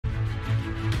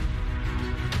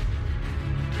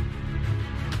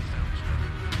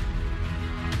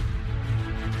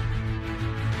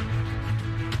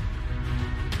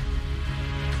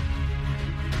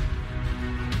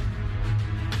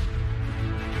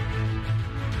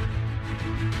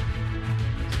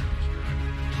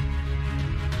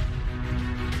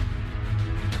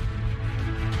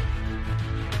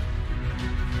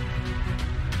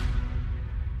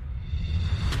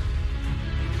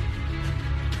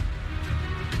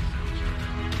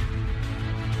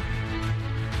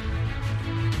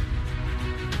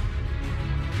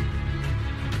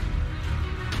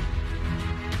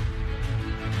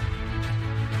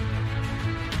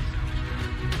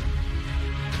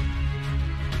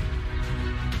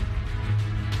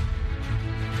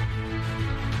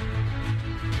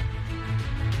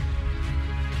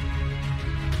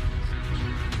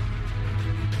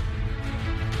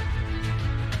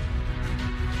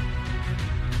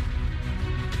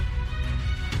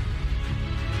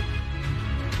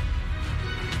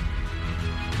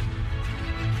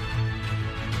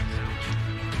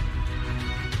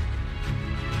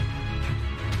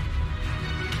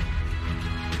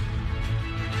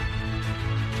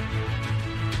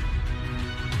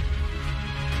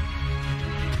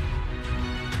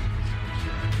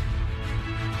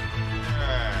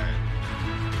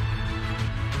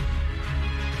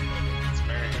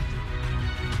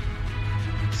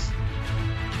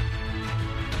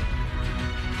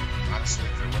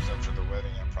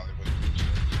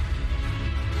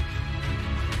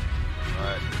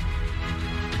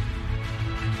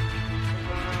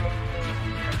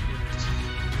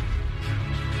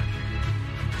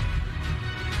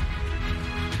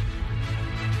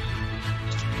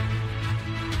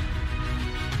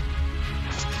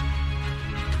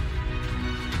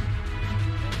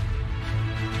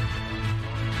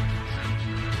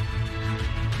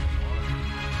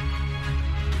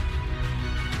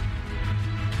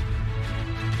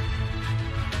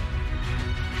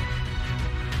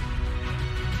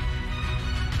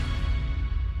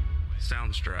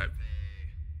the stripe.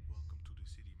 Welcome to the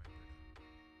city, my brother.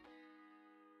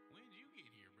 When did you get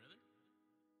here, brother?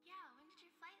 Yeah, when did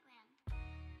your flight land?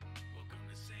 Welcome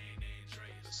to San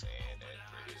Andreas. San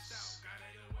Andreas. Got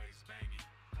airways banging.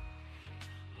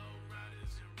 Low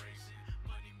riders and racing.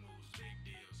 Money moves, big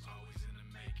deals, always in the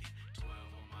making. 12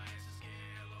 on my ass is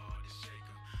getting hella hard to shake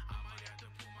 'em. I might have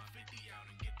to pull my 50 out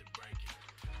and get the breaking.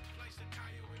 Flights to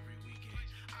Cayo every weekend.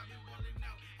 I've been balling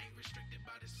out, ain't restricted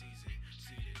by the season.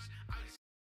 See this, ice.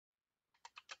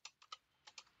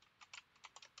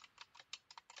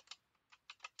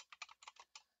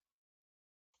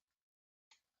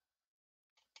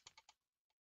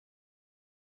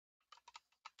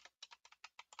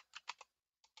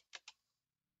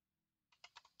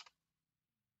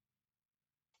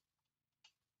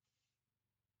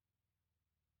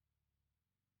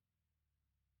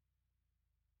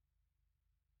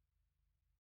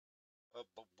 Oh,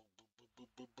 boo, boo, boo, boo,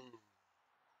 boo, boo, boo.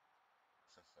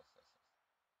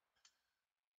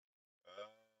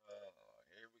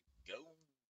 Here we go.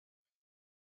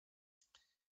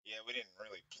 Yeah, we didn't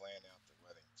really plan out the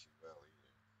wedding too well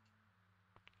either.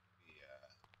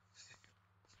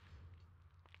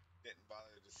 We didn't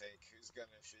bother to think who's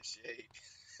gonna officiate.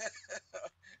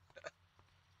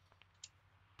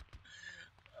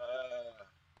 uh,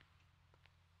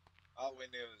 all we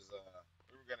knew is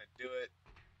we were gonna do it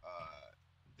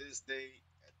this date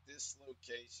at this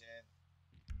location.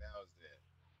 That was it.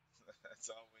 That's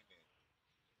all we knew.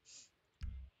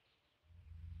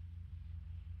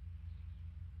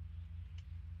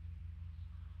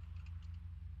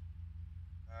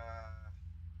 Uh,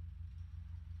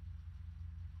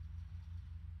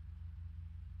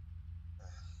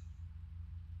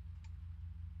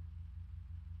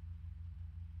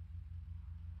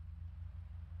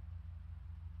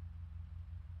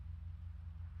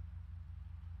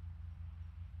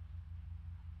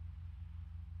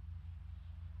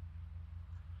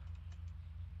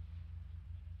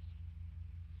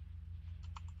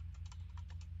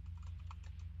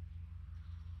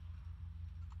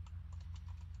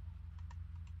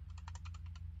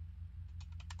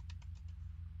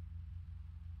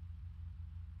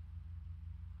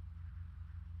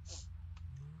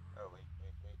 oh wait,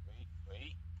 wait, wait, wait,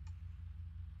 wait.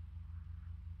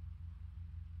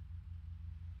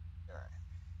 All right.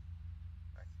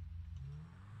 Okay.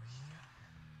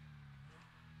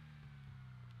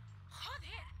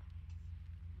 Joder!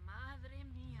 Madre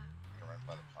mía. Gonna run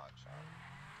by the pawn shop.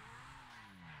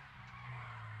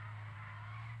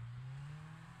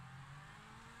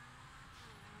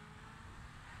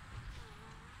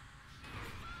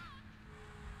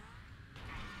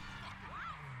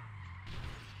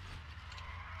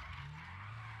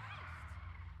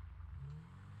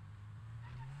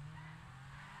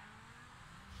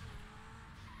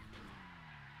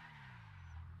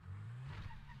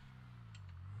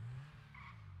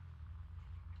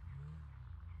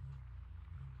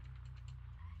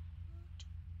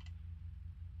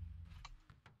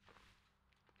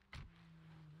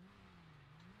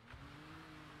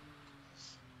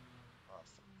 Off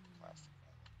the plastic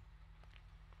on me.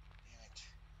 Damn it.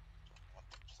 Don't want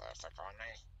the plastic on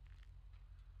me.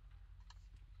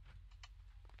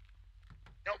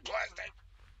 No plastic!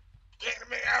 Get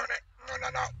me out of it! No, no,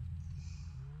 no!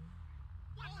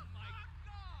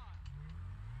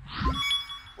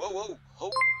 Whoa, whoa,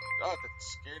 oh, God, that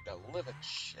scared the living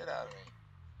shit out of me.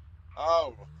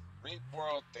 Oh, Reap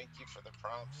World, thank you for the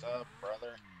prompt sub,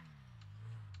 brother.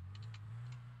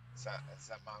 Is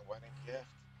that my wedding gift?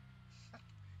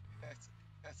 That's,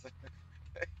 that's,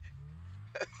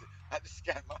 I just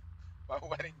got my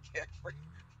wedding gift for you.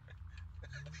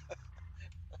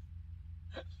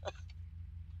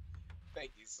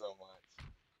 Thank you so much.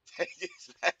 Take it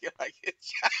back if I get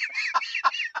shot.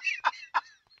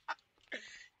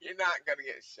 You're not gonna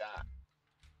get shot.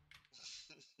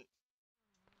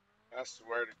 I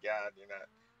swear to God, you're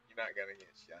not gonna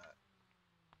get shot.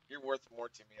 You're worth more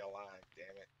to me alive,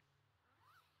 damn it.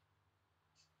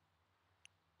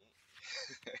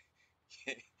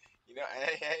 You know,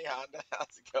 hey Honda,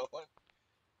 how's it going?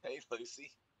 Hey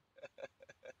Lucy.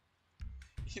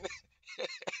 You know,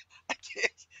 I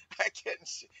can't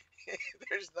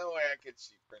there's no way I could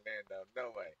shoot Fernando,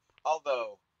 no way.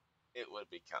 Although, it would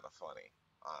be kind of funny,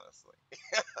 honestly.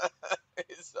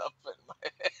 It's up in my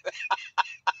head.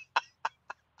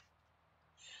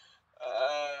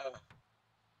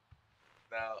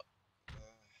 Now,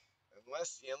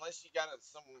 unless you got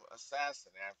some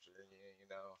assassin after you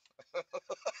know,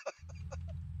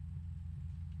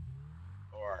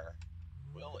 or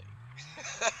Willie.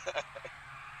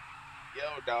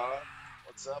 Yo, dog.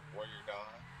 What's up, Warrior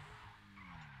Dog?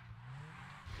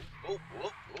 Whoop,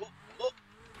 whoop, whoop, whoop,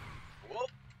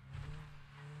 whoop.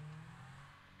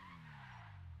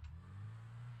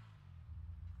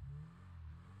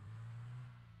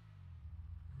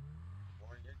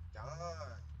 Before you're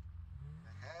done.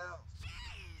 The house.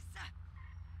 Jeez!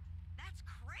 That's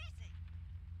crazy.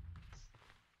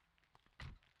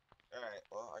 Alright,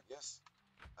 well, I guess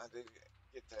I did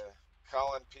get to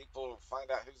calling people to find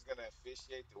out who's gonna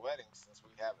officiate the wedding since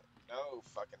we have no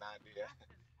fucking idea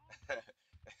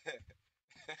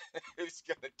who's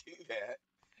gonna do that.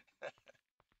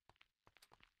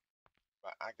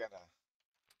 But I gotta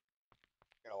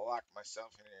lock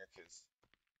myself in here because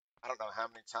I don't know how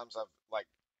many times I've like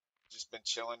just been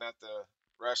chilling at the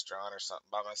restaurant or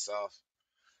something by myself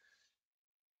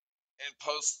and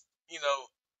post,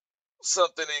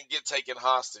 something and get taken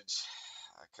hostage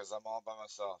because I'm all by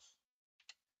myself.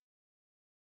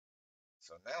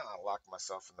 So now I lock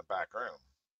myself in the back room.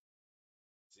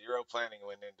 Zero planning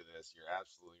went into this. You're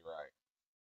absolutely right.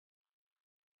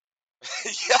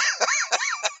 Yeah,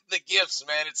 the gifts,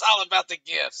 man. It's all about the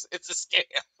gifts. It's a scam.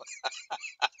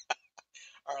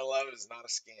 Our love is not a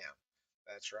scam.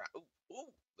 That's right. Ooh, ooh,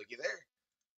 looky there.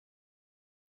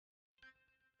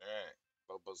 All right,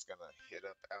 Bobo's gonna hit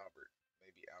up Albert.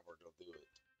 Maybe Albert will do it.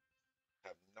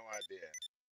 Have no idea.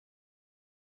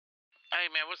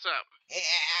 Hey man, what's up? Hey,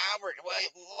 Albert,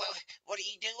 what are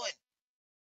you doing?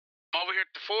 I'm over here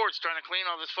at the forge trying to clean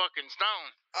all this fucking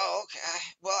stone. Oh, okay.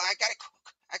 Well, I got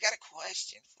a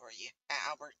question for you,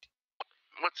 Albert.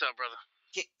 What's up, brother?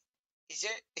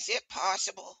 Is it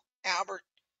possible, Albert,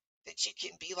 that you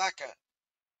can be like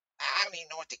I don't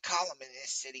even know what they call them in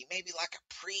this city, maybe like a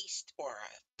priest or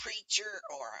a preacher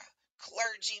or a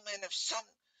clergyman of some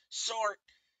sort?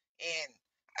 And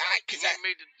You need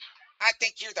me to? I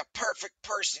think you're the perfect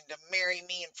person to marry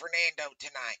me and Fernando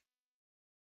tonight.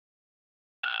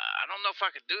 I don't know if I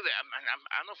could do that.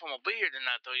 I don't know if I'm gonna be here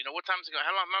tonight though. You know what time's it go?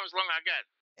 How long I got?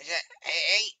 Is that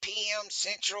 8 p.m.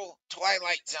 Central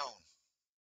Twilight Zone?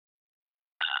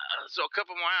 So a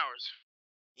couple more hours.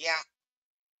 Yeah.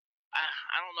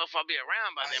 I don't know if I'll be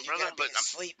around by then, You brother. gonna be But I'm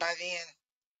asleep by then?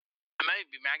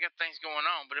 maybe, man. I got things going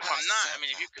on. But if Oh, I'm not, son I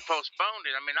mean, of if you a could bitch. postpone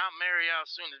it, I mean, I'll marry y'all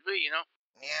as soon as be. You know.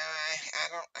 Yeah, I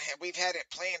don't. We've had it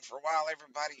planned for a while.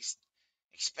 Everybody's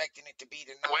expecting it to be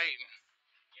tonight. Waiting.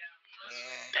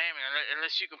 Yeah. Damn it!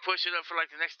 Unless you can push it up for like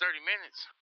the next 30 minutes.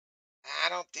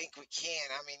 I don't think we can.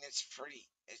 I mean, it's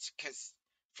because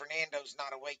Fernando's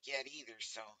not awake yet either,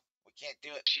 so we can't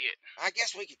do it. Shit. I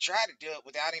guess we could try to do it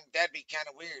without him. That'd be kind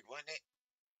of weird, wouldn't it?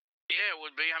 Yeah, it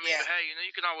would be. I mean, Yeah. but hey,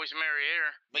 you can always marry air.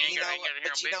 But you know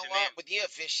Bitching what? in. With you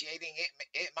officiating,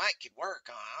 it might could work.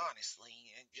 Honestly,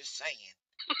 I'm just saying.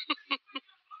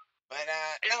 But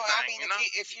no, I mean,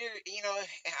 if you're,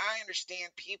 I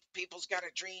understand people's got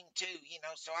a dream too,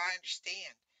 so I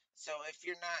understand. So if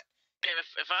you're not,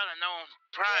 If I'd have known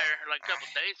prior, like a couple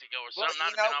days ago or something,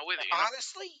 I'd have been all with it.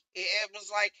 Honestly, it was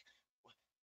like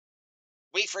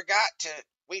we forgot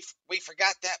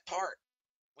that part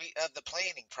of the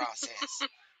planning process.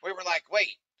 We were like,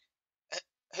 wait,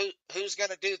 who's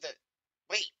gonna do the?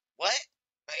 Wait, what?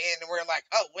 And we're like,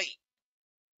 oh wait,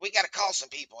 we got to call some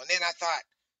people. And then I thought,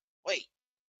 wait,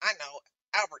 I know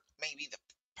Albert may be the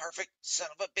perfect son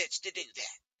of a bitch to do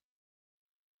that.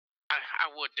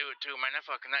 I would do it too, man. That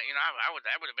would have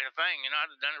been a thing. I'd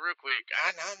have done it real quick.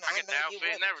 I get the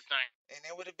outfit and everything. And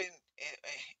it would have been.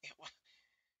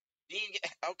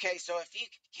 Okay, so if you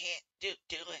can't do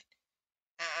it,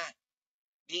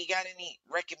 do you got any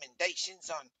recommendations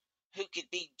on who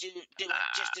could be doing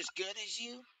just as good as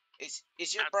you?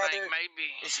 Is your brother maybe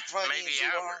as funny as you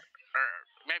Albert, are? or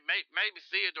maybe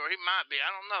Theodore? He might be.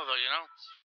 I don't know though.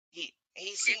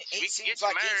 He seems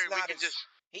like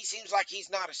he seems like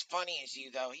he's not as funny as you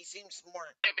though. He seems more.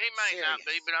 He might serious. not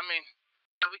be, but I mean,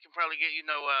 we can probably get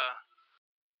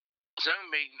Zoom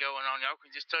meeting going on. Y'all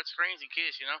can just touch screens and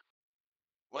kiss.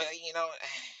 Well,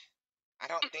 I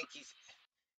don't think he's.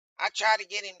 I tried to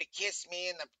get him to kiss me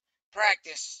in the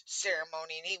practice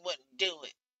ceremony, and he wouldn't do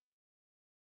it.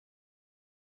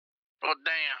 Well,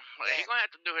 damn. Well, he's gonna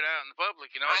have to do it out in the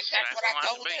public. That's what I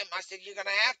told him. I said you're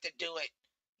gonna have to do it.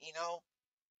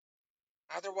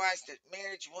 Otherwise the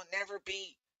marriage will never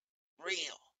be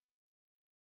real.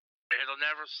 It'll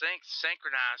never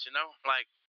synchronize. Like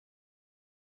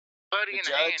putty in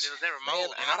the judge, hand. It'll never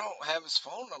mold. Man, I don't have his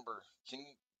phone number. Can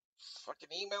you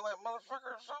fucking email that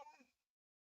motherfucker or something?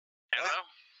 Hello?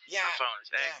 Yeah. My phone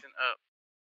is acting up.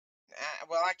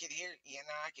 Well, I could hear.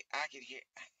 I could hear.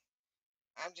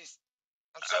 I'm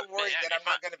so worried that I'm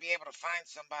not going to be able to find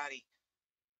somebody.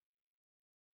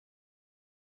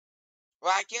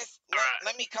 Well, I guess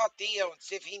let me call Theo and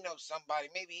see if he knows somebody.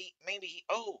 Maybe he.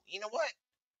 Oh, you know what?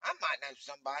 I might know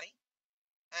somebody.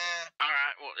 All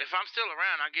right. Well, if I'm still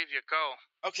around, I'll give you a call.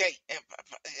 Okay,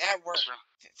 that works. Sure.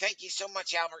 Thank you so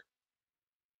much, Albert.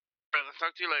 Brother,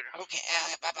 talk to you later. Okay,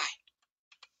 bye-bye.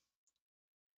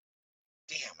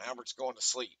 Damn, Albert's going to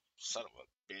sleep. Son of a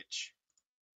bitch.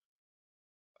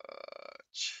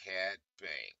 Chad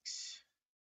Banks.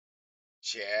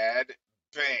 Chad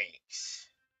Banks.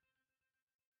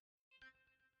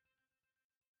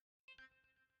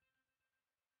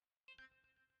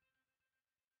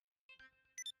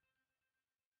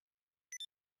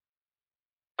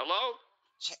 Hello?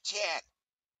 Chad.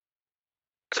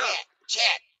 What's up?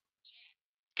 Chad.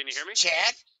 Can you hear me?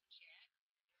 Chad.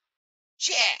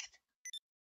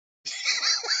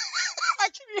 I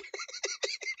can hear.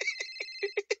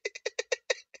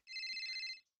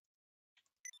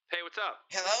 Hey, what's up?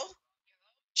 Hello?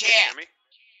 Can you hear Chad. me?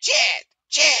 Chad.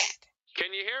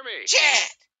 Can you hear me?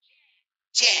 Chad.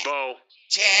 Bo.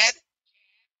 Chad.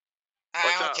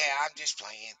 What's up? Okay, I'm just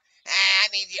playing. I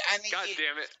need you. God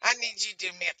damn it. I need you to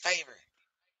do me a favor.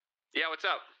 Yeah, what's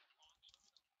up?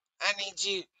 I need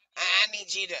you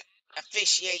to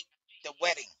officiate the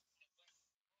wedding.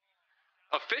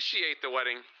 Officiate the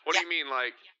wedding? What do you mean,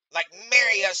 like? Like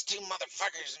marry us two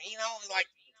motherfuckers, you know,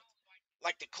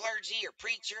 like the clergy or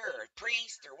preacher or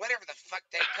priest or whatever the fuck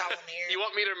they call them here. You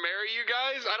want me to marry you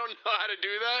guys? I don't know how to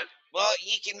do that. Well,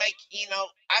 you can make,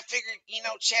 I figured,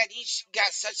 Chad, you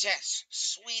got such a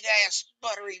sweet ass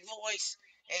buttery voice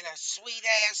and a sweet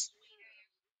ass.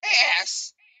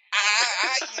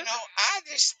 I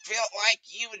just felt like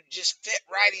you would just fit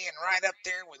right in, right up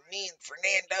there with me and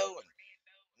Fernando, and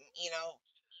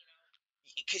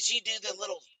because you do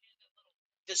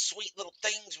the sweet little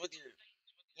things with your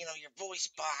voice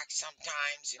box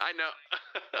sometimes, I know.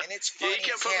 and it's Yeah, funny you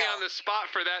can't as put me hell. on the spot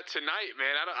for that tonight,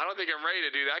 man. I don't think I'm ready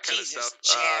to do that kind Jesus, of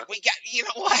stuff. Chad, we got. You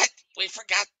know what? We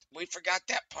forgot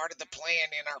that part of the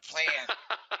plan in our plan.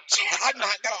 Chad, I'm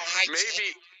not gonna lie to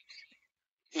you.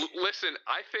 Maybe. Listen,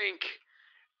 I think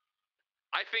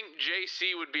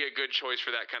JC would be a good choice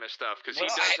for that kind of stuff because he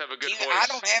does have a good voice. I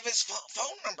don't have his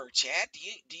phone number, Chad.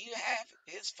 Do you have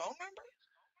his phone number?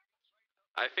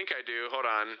 I think I do. Hold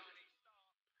on.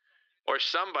 Or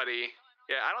somebody.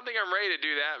 Yeah, I don't think I'm ready to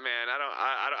do that, man. I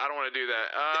don't want to do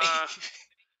that.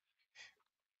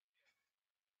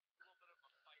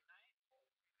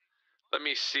 Let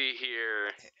me see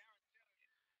here.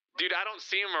 Dude, I don't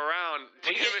see him around.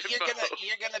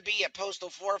 You're gonna be at Postal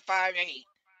 458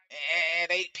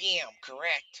 at 8 p.m.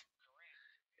 Correct?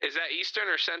 Is that Eastern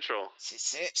or Central?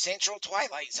 Central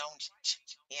Twilight Zone.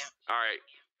 Yeah. All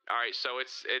right. So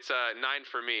it's 9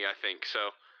 for me, I think.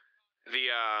 So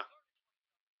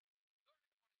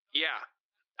yeah,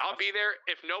 I'll be there.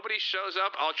 If nobody shows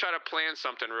up, I'll try to plan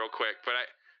something real quick. But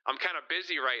I'm kind of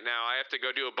busy right now. I have to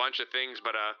go do a bunch of things.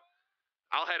 But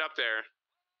I'll head up there.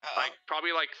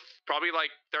 Probably like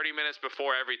 30 minutes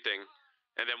before everything,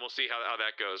 and then we'll see how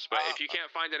that goes. But if you can't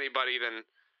find anybody, then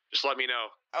just let me know.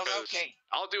 Okay.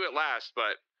 I'll do it last,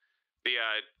 but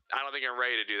I don't think I'm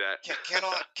ready to do that.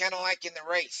 Kind of like in the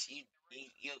race, you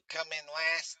come in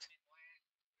last.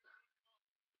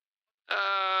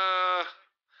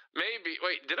 Maybe.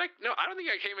 Wait, did I? No, I don't think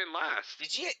I came in last.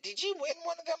 Did you win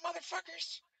one of them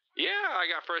motherfuckers? Yeah, I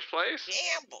got first place.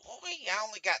 Damn, boy, I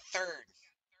only got third.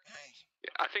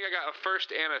 I think I got a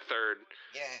first and a third.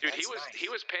 Yeah, dude, that's he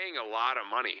was paying a lot of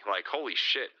money. Like, holy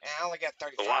shit. Yeah, I only got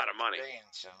 35 a lot of money. grand,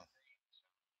 so.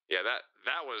 Yeah, that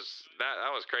was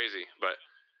crazy. But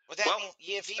means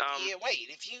if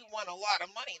you won a lot of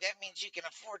money, that means you can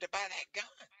afford to buy that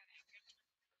gun.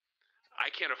 I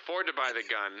can't afford to buy the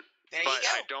gun, but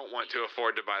I don't want to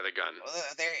afford to buy the gun. Well,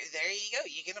 there you go.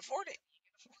 You can afford it.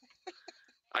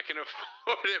 I can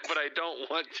afford it, but I don't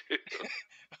want to.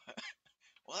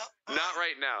 Well, not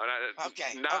right now.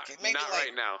 Okay. Maybe not later.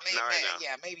 right now. Not right now.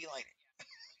 Yeah, maybe later.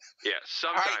 Yeah,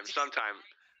 sometime.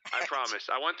 I promise.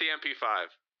 I want the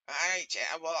MP5. All right,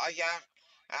 well, yeah,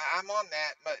 I'm on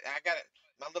that, but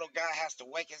my little guy has to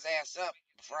wake his ass up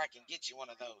before I can get you one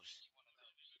of those.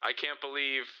 I can't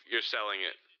believe you're selling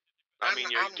it.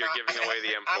 You're giving away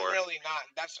the M4. I'm really not.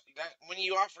 That's when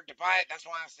you offered to buy it. That's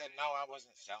why I said no. I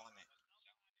wasn't selling it.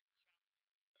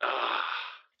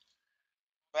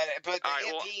 But the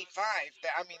MP5,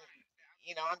 I'm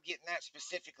getting that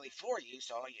specifically for you.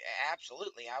 So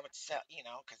absolutely, I would sell.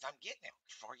 Because I'm getting it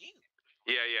for you.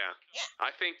 Yeah. I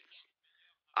think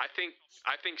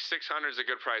 600 is a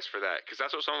good price for that because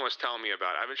that's what someone was telling me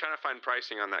about. I've been trying to find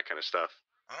pricing on that kind of stuff.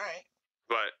 All right.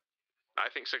 But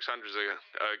I think 600 is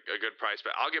a good price.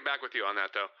 But I'll get back with you on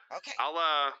that though. Okay.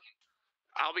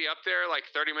 I'll be up there like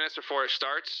 30 minutes before it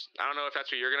starts. I don't know if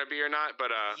that's where you're gonna be or not,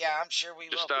 but Yeah, I'm sure we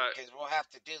just will be because we'll have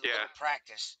to do the yeah. little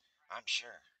practice. I'm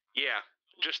sure. Yeah,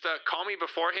 just call me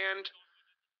beforehand,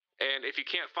 and if you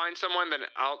can't find someone, then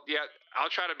I'll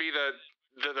try to be the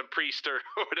priest or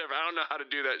whatever. I don't know how to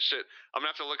do that shit. I'm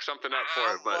gonna have to look something up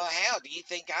for it. But Well, hell, do you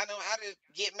think I know how to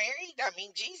get married? I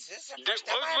mean, Jesus, this is the first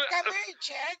time I what- ever got married,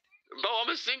 Chad. Bo, I'm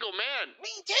a single man.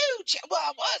 Me too, Chad. Well,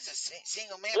 I was a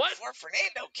single man What? before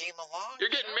Fernando came along. You're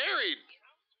getting married.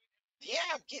 Yeah,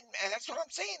 I'm getting. That's what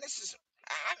I'm saying. This is,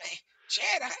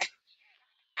 Chad.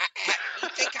 You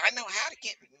think I know how to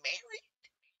get married?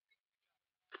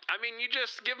 I mean, you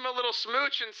just give him a little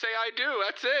smooch and say I do.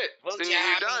 That's it. Well, then yeah,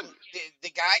 you're done. I mean,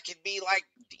 the guy could be like,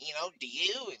 do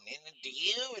you, and then do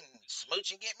you, and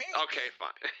smooch and get married. Okay,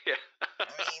 fine. Yeah.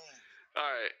 I mean, all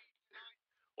right.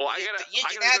 Well, I you gotta can go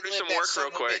do ad-lib some that work son real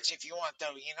of a quick. bitch if you want,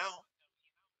 though.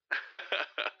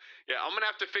 Yeah, I'm gonna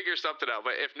have to figure something out.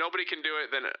 But if nobody can do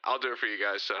it, then I'll do it for you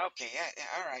guys. So. Okay. Yeah,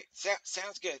 all right.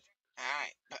 Sounds good. All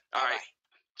right. All right.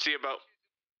 See you, Bo.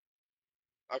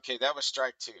 Okay, that was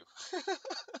strike two.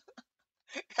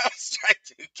 That was strike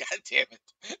two. God damn it.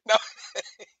 No.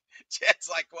 Chad's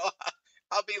like, well,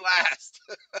 I'll be last.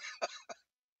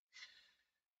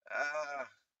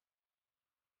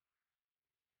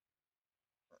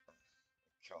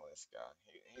 Kill this guy.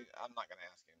 I'm not gonna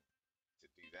ask him to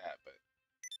do that, but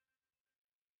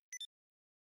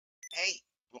hey,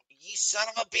 you son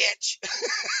of a bitch!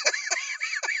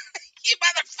 You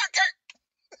motherfucker!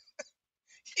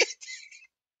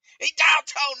 He dial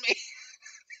toned me.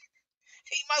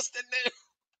 He must have knew.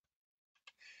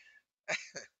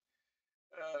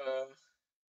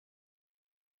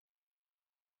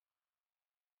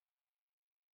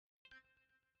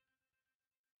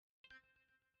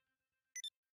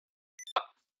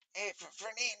 Hey,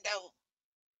 Fernando.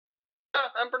 Yeah,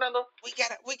 I'm Fernando. We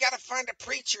gotta find a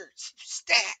preacher.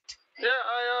 Stat. Yeah,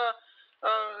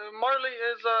 Marley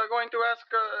is going to ask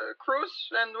Cruz,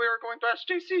 and we are going to ask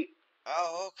JC.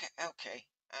 Oh, okay.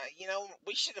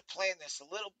 We should have planned this a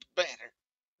little better.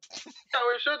 Yeah,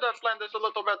 we should have planned this a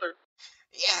little better.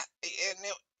 Yeah, and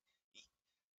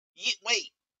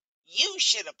you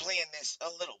should have planned this a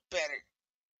little better.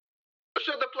 We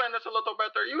should have planned this a little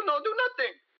better. You know, do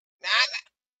nothing.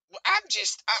 I'm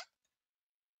just.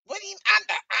 What do you? I'm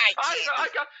the eye candy.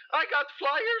 I got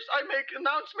flyers. I make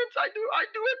announcements. I do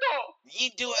it all. You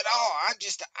do it all. I'm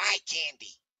just the eye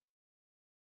candy.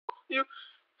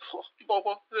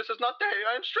 Bobo, this is not day.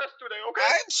 I'm stressed today. Okay.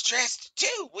 I'm stressed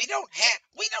too. We don't have.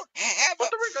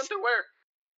 What are we going to wear?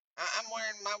 I'm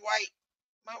wearing my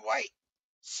white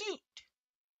suit.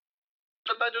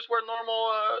 Should I just wear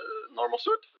normal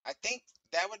suit? I think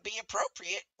that would be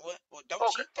appropriate. Well,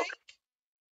 don't you think? Okay.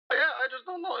 Yeah, I just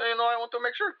don't know. I want to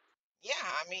make sure. Yeah,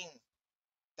 I mean,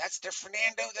 that's the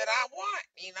Fernando that I want.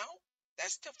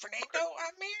 That's the Fernando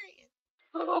I'm marrying.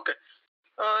 Okay.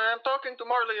 I'm talking to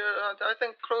Marley. I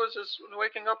think Cruz is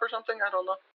waking up or something. I don't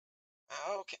know.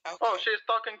 Okay. Oh, she's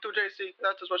talking to JC.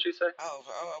 That is what she said. Oh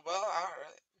well.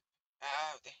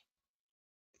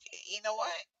 You know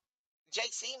what?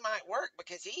 JC might work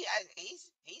because he's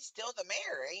still the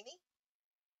mayor, ain't he?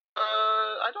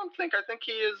 I don't think. I think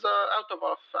he is out of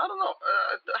off. I don't know.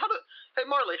 Hey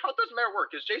Marley, how does mayor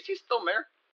work? Is JC still mayor?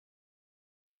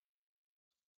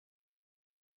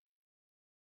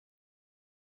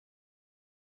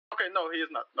 Okay, no, he is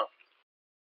not. No.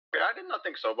 Okay, I did not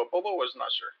think so, but Bobo was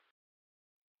not sure.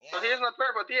 Yeah. So he is not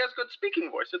mayor, but he has good speaking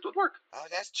voice. It would work. Oh,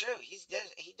 that's true. He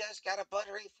does got a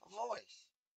buttery voice.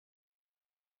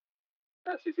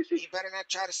 Yeah, see. You better not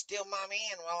try to steal my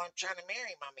man while I'm trying to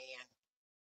marry my man.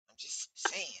 I'm just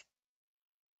saying.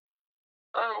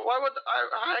 Why would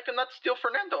I cannot steal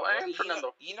Fernando? I am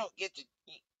Fernando. You don't get to.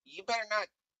 You better not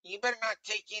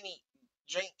take any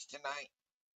drinks tonight.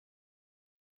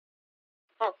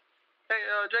 Oh, hey,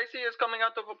 JC is coming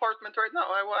out of apartment right now.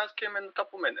 I will ask him in a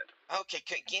couple minutes. Okay,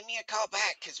 give me a call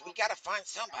back because we gotta find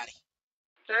somebody.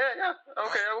 Yeah.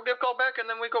 Okay, right. I will give call back and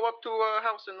then we go up to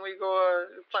house and we go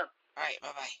plan. All right, bye.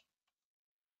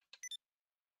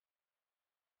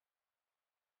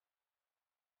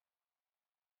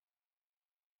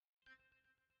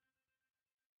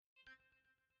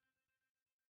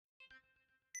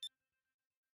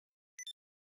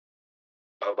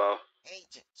 BoBo. Hey,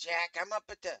 Jack, I'm up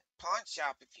at the pawn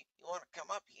shop if you want to come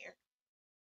up here.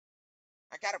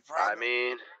 I got a problem. I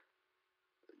mean,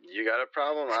 you got a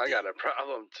problem? I got a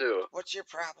problem, too. What's your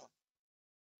problem?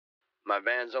 My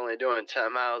van's only doing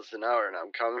 10 miles an hour, and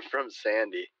I'm coming from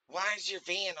Sandy. Why is your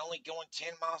van only going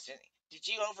 10 miles an hour? Did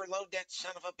you overload that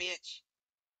son of a bitch?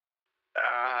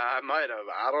 I might have.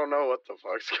 I don't know what the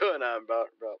fuck's going on, bro.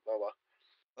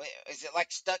 Is it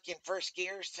like stuck in first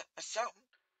gear or something?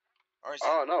 Or is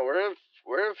Oh it? no,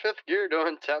 we're in fifth gear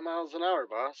doing 10 miles an hour,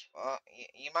 boss. Well,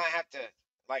 you might have to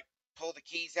like pull the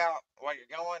keys out while you're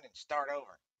going and start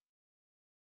over.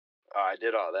 Oh, I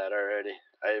did all that already.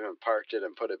 I even parked it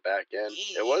and put it back in.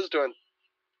 It You, was doing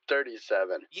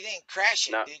 37. you didn't crash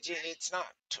it, No, did you? It's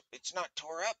not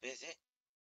tore up, is it?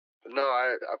 no,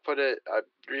 I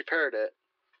repaired it,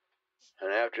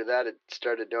 and after that, it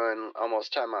started doing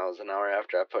almost 10 miles an hour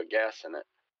after I put gas in it.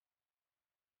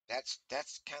 That's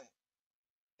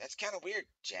kind of weird,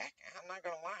 Jack. I'm not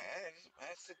gonna lie.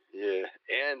 Yeah,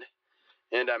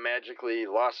 and I magically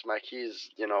lost my keys,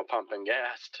 pumping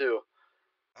gas too.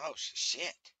 Oh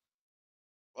shit.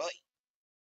 Well,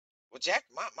 Jack,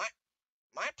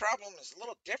 my problem is a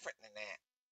little different than that.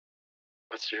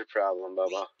 What's your problem,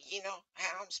 Bubba? You know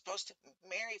how I'm supposed to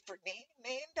marry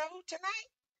Fernando tonight?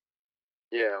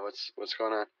 Yeah, what's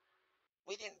going on?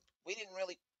 We didn't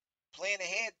really plan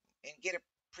ahead and get a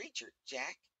preacher,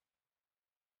 Jack.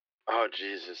 Oh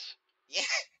Jesus. Yeah.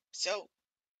 So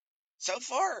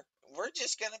far, we're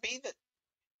just gonna be the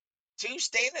two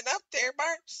standing up there by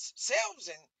ourselves,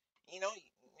 and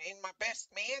and my best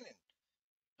man and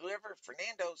whoever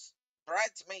Fernando's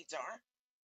bridesmaids are.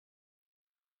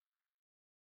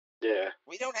 Yeah.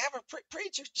 We don't have a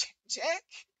preacher, Jack.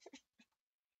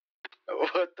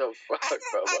 What the fuck,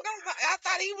 Bubba? I don't know. I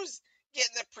thought he was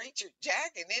getting a preacher,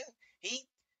 Jack, and then he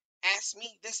asked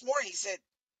me this morning. He said,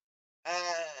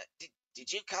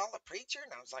 did you call a preacher?"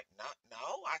 And I was like, no,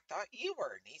 I thought you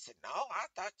were." And he said, "No, I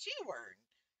thought you were."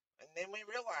 And then we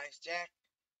realized, Jack,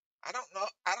 I don't know.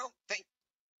 I don't think,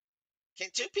 can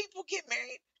two people get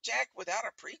married, Jack, without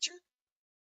a preacher?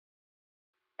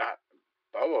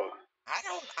 Bubba. I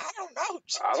don't know, I don't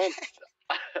Jack.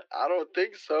 I don't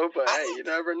think so, but I hey, don't, you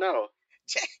never know.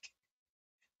 Jack.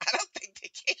 I don't think they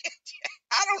can, Jack.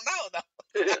 I don't know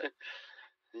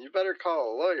though. You better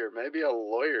call a lawyer. Maybe a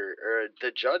lawyer or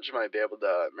the judge might be able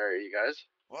to marry you guys.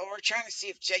 Well, we're trying to see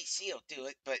if JC will do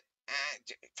it, but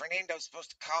Fernando's supposed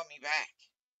to call me back.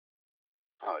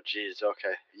 Oh, geez.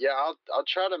 Okay. Yeah, I'll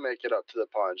try to make it up to the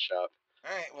pawn shop.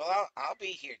 All right. Well, I'll be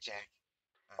here, Jack.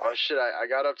 Oh shit! I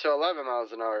got up to 11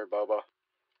 miles an hour, Bobo.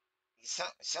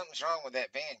 Something's wrong with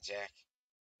that van, Jack.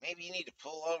 Maybe you need to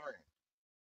pull over.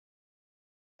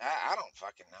 I don't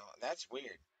fucking know. That's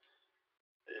weird.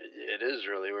 It is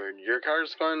really weird. Your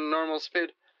car's going normal speed?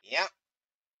 Yep.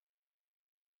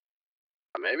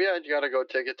 Maybe I gotta go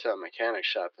take it to a mechanic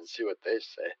shop and see what they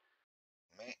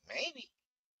say. Maybe.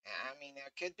 I mean,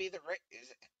 it could be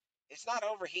it's not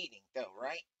overheating though,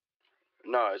 right?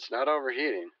 No, it's not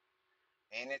overheating.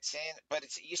 And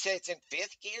you said it's in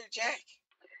fifth gear, Jack?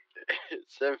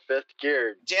 It's in fifth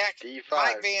gear. Jack, D5.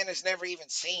 my van has never even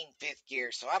seen fifth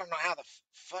gear, so I don't know how the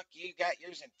fuck you got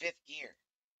yours in fifth gear.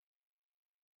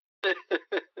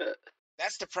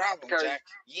 That's the problem, Jack.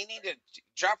 You need to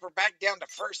drop her back down to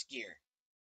first gear.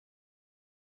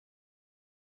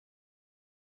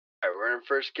 Alright, we're in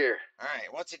first gear.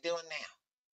 Alright, what's it doing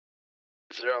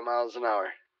now? 0 miles an hour.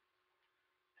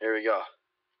 Here we go.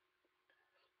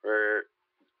 We're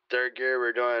third gear,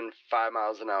 we're doing 5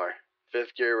 miles an hour.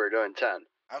 Fifth gear, we're doing 10.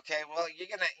 Okay, well,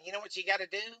 you know what you gotta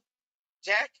do,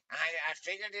 Jack? I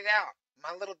figured it out.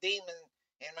 My little demon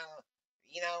and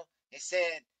it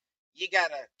said you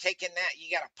gotta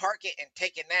you gotta park it and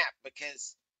take a nap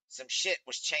because some shit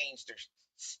was changed or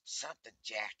something,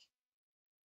 Jack.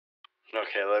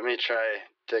 Okay, let me try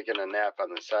taking a nap on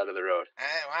the side of the road.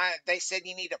 They said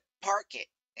you need to park it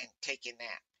and take a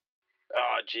nap.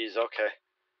 Oh, geez, okay.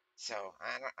 So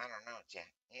I don't know, Jack.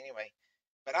 Anyway,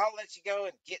 but I'll let you go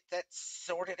and get that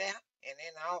sorted out, and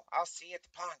then I'll see you at the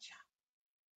pawn shop.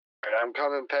 All right, I'm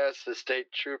coming past the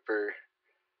state trooper.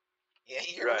 Yeah,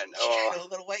 you're a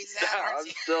little ways out, aren't I'm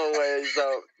you? still ways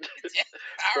out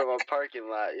from Right. a parking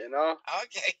lot,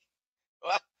 Okay.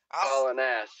 Well, hauling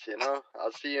ass,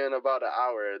 I'll see you in about an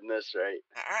hour in this rate.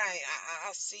 All right.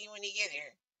 I'll see you when you get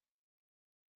here.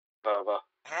 Bye-bye. All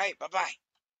right. Bye-bye.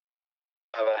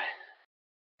 Bye-bye.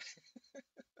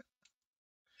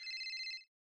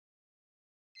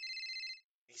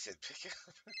 He said pick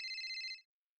up.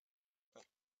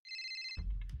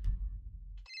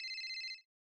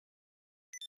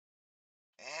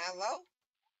 Hello?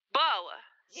 Bo,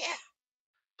 Yeah.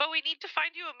 but we need to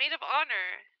find you a maid of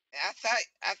honor.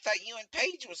 I thought you and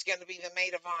Paige was going to be the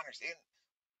maid of honors. And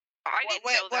I didn't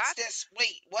know what's that. this?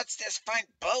 Wait, what's this? Find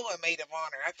Bo a maid of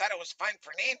honor. I thought it was find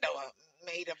Fernando a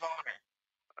maid of honor.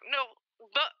 No,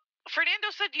 but Fernando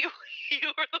said you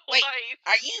were the Wait,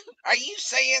 wife. are you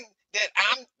saying that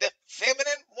I'm the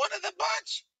feminine one of the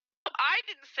bunch? I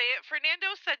didn't say it. Fernando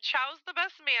said Chow's the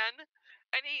best man,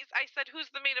 And I said, who's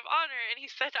the maid of honor? And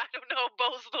he said, I don't know,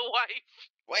 Bo's the wife.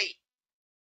 Wait.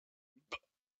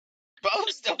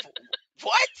 Bo's the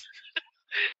what?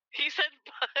 He said,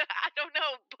 I don't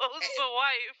know, Bo's the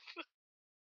wife.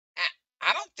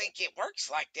 I don't think it works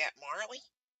like that, Marley.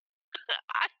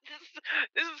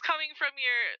 This is coming from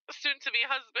your soon-to-be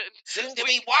husband.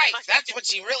 Soon-to-be wife. That's what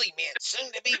she really meant.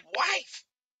 Soon-to-be wife.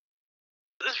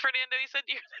 Fernando, he said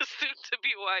you're the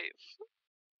soon-to-be wife.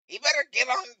 He better get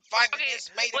on finding his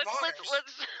maid of honors.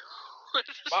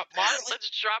 Marley?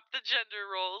 Let's drop the gender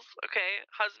roles, okay?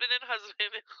 Husband and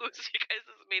husband. Who's you guys'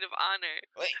 maid of honor?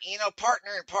 Well, you know,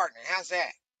 partner and partner. How's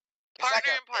that? It's partner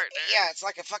like and partner. Yeah, it's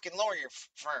like a fucking lawyer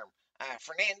firm.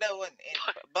 Fernando and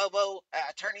BoBo,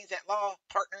 attorneys at law,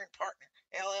 partner and partner,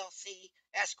 LLC,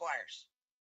 Esquires.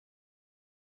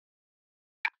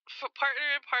 Partner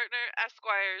and partner,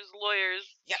 Esquires, lawyers,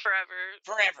 yep. forever.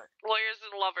 Lawyers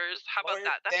and lovers. How about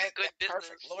that? That's a good business.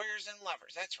 Perfect. Lawyers and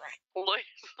lovers. That's right.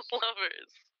 Lawyers and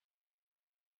lovers.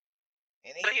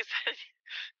 And he said,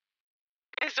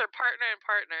 is their partner and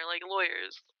partner, like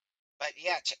lawyers. But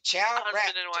yeah, Chow,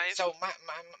 husband and wife. So my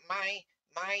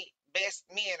best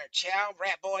men are Chow,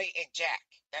 Rat Boy, and Jack.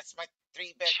 That's my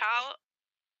 3 best men.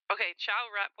 Okay, Chow,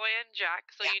 Rat Boy, and Jack.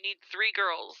 So you need 3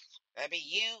 girls. That'd be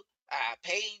you,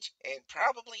 Paige, and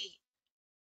probably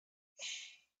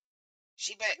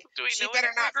she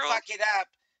better not fuck it up.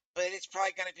 But it's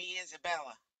probably gonna be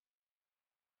Isabella.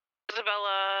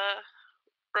 Isabella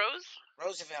Rose?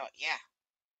 Roosevelt, yeah.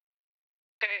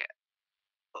 Okay.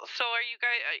 So are you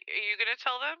gonna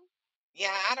tell them?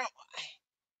 Yeah, I don't.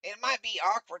 It might be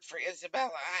awkward for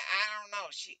Isabella. I don't know.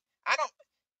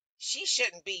 She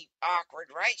shouldn't be awkward,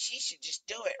 right? She should just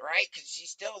do it, right? Because she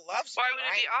still loves me, Why would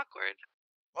right? it be awkward?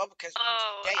 Well, because we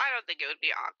used to date. I don't think it would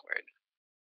be awkward.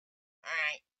 All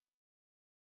right.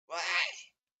 Well,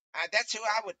 that's who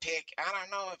I would pick. I don't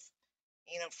know if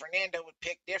Fernando would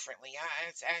pick differently.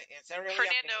 It's really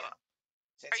Fernando, up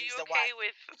to him. Are you okay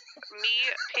with me,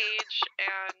 Paige,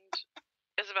 and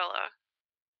Isabella?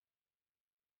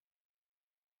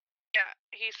 Yeah,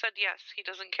 he said yes. He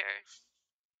doesn't care.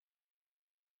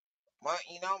 Well,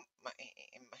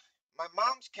 my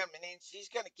mom's coming in. She's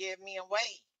gonna give me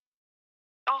away.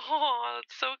 Oh,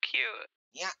 that's so cute.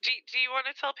 Yeah. Do you want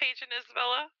to tell Paige and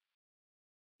Isabella?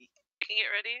 Can you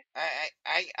get ready?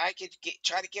 I could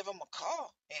try to give them a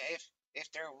call if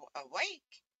they're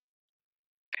awake.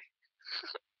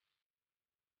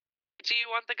 Do you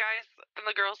want the guys and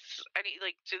the girls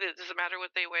does it matter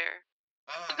what they wear?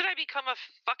 When did I become a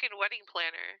fucking wedding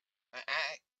planner?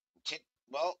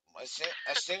 Well, as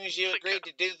soon as you agreed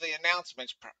to do the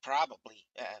announcements, probably,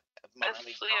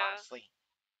 Marley, honestly.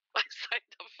 I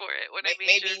signed up for it when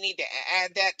maybe you need to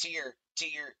add that to your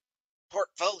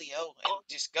portfolio and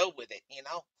just go with it,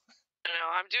 No,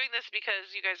 I'm doing this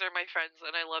because you guys are my friends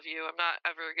and I love you. I'm not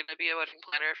ever going to be a wedding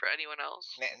planner for anyone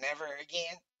else. Never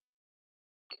again?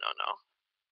 No.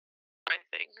 I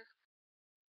think.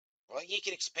 Well, you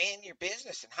could expand your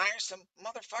business and hire some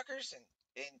motherfuckers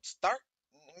and start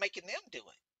making them do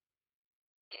it.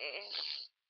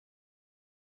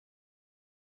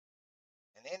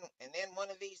 And then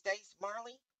one of these days,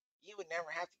 Marley, you would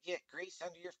never have to get grease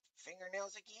under your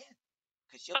fingernails again.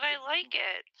 But I like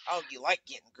it. Oh, you like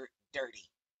getting dirty.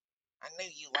 I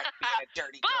knew you liked being a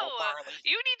dirty girl, Marley.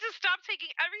 You need to stop taking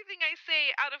everything I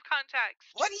say out of context.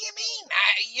 What do you mean?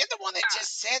 You're the one that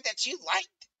just said that you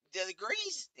liked the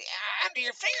grease under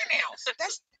your fingernails.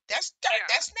 That's dirt.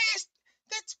 Yeah. That's nasty.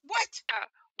 That's what? Yeah.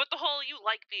 But the whole you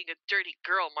like being a dirty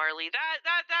girl, Marley. That.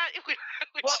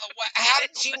 Well, how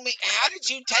did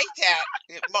you take that,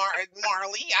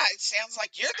 Marley? It sounds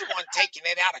like you're the one taking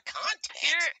it out of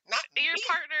context, not your me.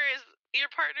 Your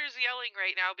partner's yelling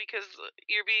right now because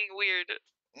you're being weird.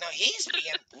 No, he's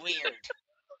being weird.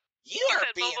 You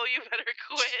are being. BoBo, you better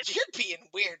quit. You're being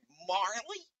weird,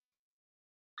 Marley.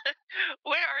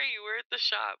 Where are you? We're at the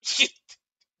shop.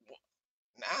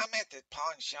 I'm at the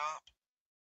pawn shop.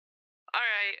 All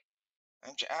right.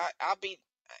 I'll be.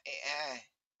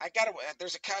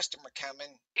 There's a customer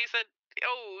coming. He said,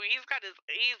 "Oh, he's got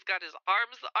his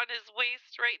arms on his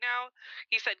waist right now."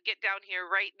 He said, "Get down here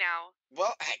right now."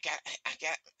 Well, I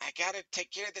got to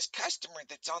take care of this customer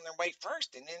that's on their way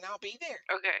first, and then I'll be there.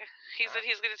 Okay. He said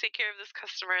he's going to take care of this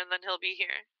customer, and then he'll be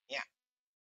here. Yeah.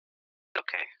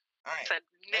 Okay. All right. He said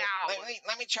now.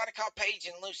 Let me try to call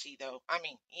Paige and Lucy, though.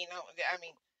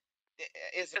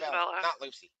 Isabella, not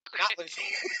Lucy. Not Lucy.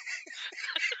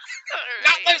 Right.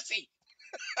 Not Lucy.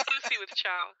 Lucy with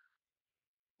Chow.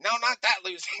 No, not that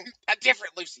Lucy. A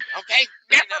different Lucy. Okay?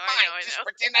 Never mind. Just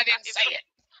pretend I didn't say it.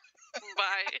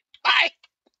 Bye. Bye.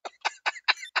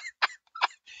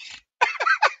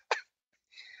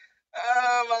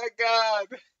 my God,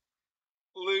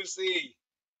 Lucy.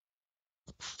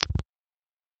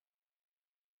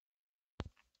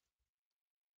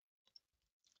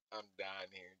 I'm dying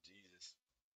here, Jesus.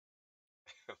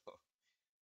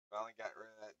 Finally got rid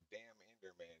of that damn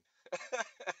Enderman.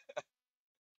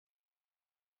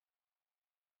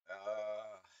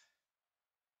 uh,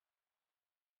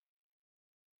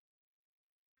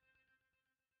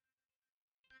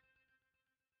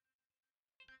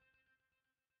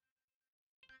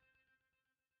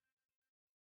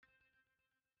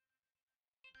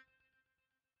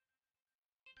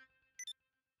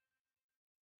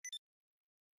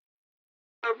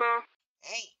 BoBo.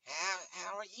 hey,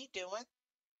 how are you doing?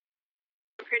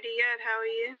 Pretty good. How are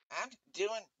you? I'm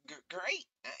doing great.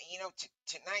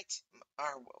 Tonight's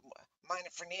mine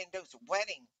and Fernando's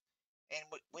wedding, and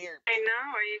we're I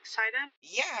know. Are you excited?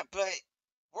 yeah, but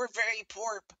we're very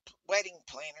poor wedding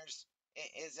planners,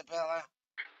 Isabella,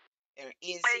 or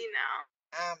Izzy, I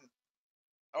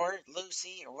know. or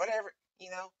Lucy, or whatever,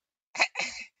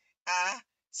 uh,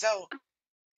 so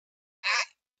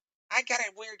I got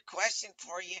a weird question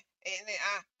for you, and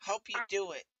I hope you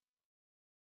do it.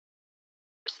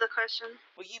 What's the question?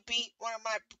 Will you be one of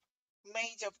my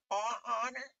maids of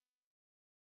honor?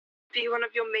 Be one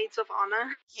of your maids of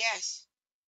honor? Yes.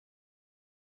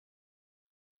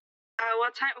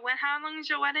 What time? When? How long is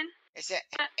your wedding? It's at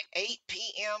 8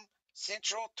 p.m.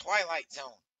 Central Twilight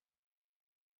Zone.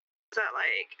 Is that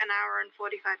like an hour and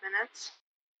 45 minutes?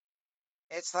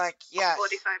 It's like, yes,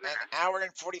 45 minutes. an hour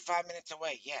and 45 minutes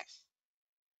away, yes.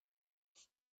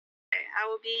 Okay, I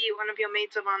will be one of your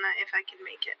maids of honor if I can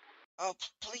make it. Oh,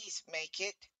 please make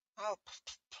it. Oh,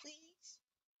 please.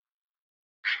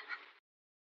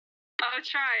 I'll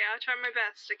try my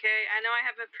best, okay? I know I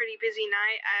have a pretty busy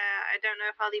night. I don't know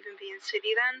if I'll even be in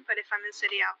city then, but if I'm in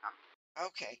city, I'll come.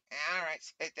 Okay, all right.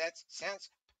 That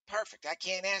sounds perfect. I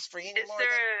can't ask for any Is more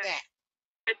there than that.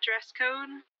 a dress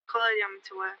code? Color you want me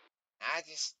to wear? I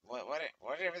just,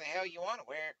 whatever the hell you want to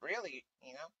wear, really,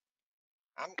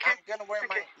 I'm Okay. gonna wear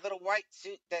my little white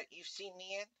suit that you've seen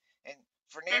me in, and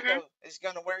Fernando is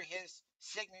gonna wear his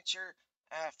signature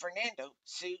Fernando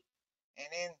suit, and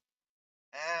then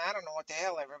I don't know what the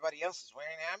hell everybody else is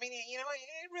wearing. I mean,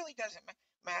 it really doesn't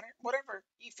matter. Whatever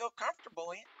you feel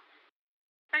comfortable in.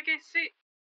 Okay, sweet.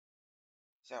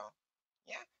 So,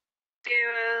 yeah. See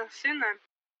you soon then.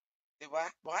 Do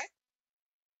what? What?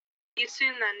 See you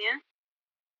soon then, yeah?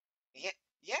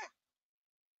 Yeah.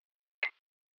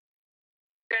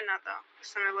 Sure not though,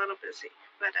 because I'm a little busy.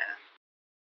 But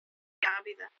yeah, I'll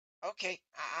be there. Okay.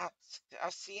 I'll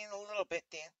see you in a little bit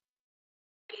then.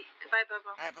 Okay, goodbye,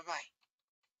 BoBo. All right. Bye-bye.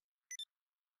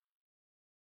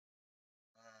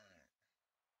 All right.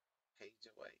 Page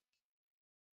away.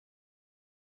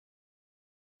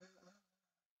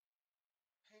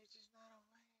 Paige is not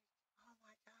awake. Oh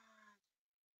my God.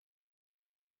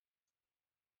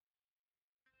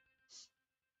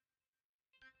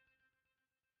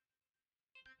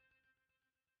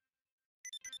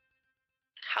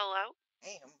 Hello?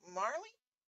 Hey, Marley?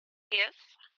 Yes?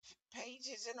 Paige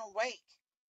isn't awake.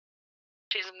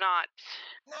 She's not.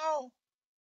 No.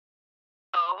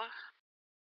 Oh.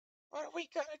 What are we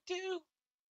gonna do?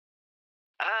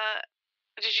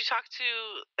 Did you talk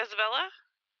to Isabella?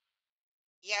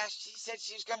 Yeah, she said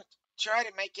she's gonna try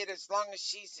to make it as long as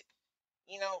she's,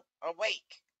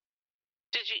 awake.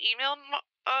 Did you email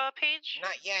Paige?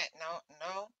 Not yet.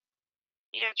 No.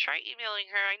 Yeah, try emailing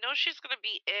her. I know she's gonna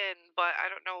be in, but I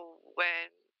don't know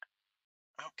when.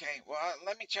 Okay, well,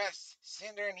 let me try to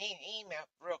send her an email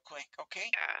real quick, okay?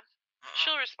 Yeah.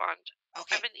 She'll respond.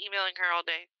 Okay. I've been emailing her all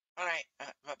day. All right,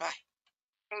 bye-bye.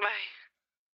 Bye.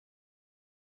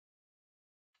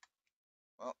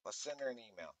 Well, let's send her an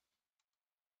email.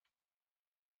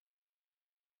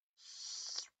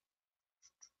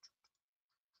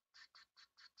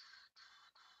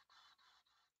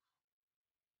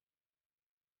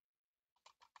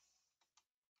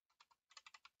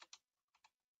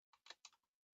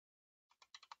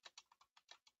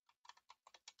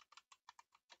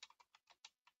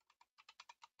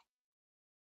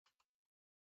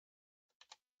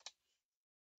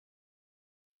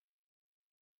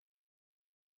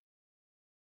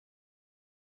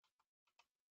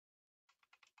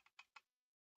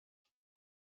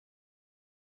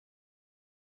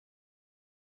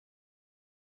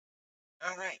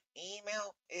 All right,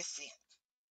 email is sent.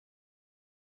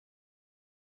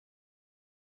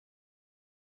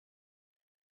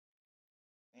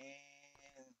 And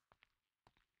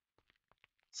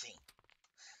seen.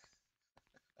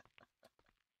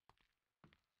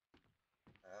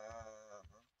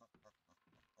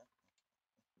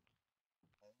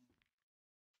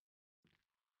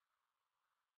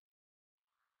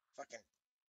 fucking.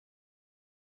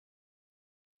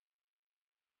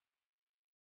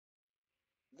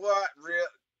 What real?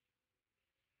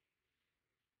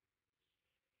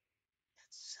 That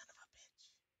son of a bitch.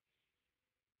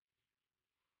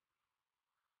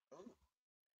 Ooh.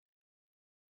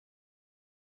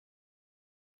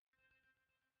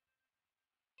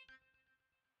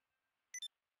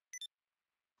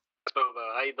 BoBo,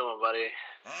 how you doing, buddy?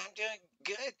 I'm doing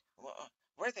good.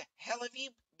 Where the hell have you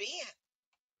been?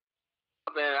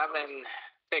 I've been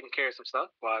taking care of some stuff.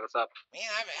 Why, what's up? Man,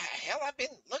 I've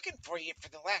been looking for you for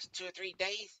the last 2 or 3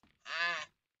 days.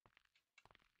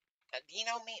 You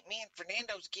know, me and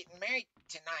Fernando's getting married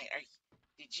tonight.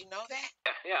 Did you know that?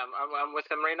 Yeah, I'm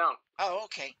with him right now. Oh,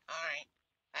 okay. All right.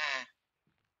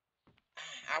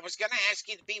 I was gonna ask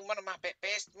you to be one of my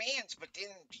best mans, but then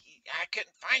I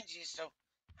couldn't find you. So,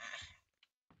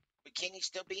 but can you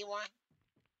still be one?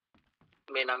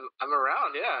 I mean, I'm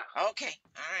around. Yeah. Okay.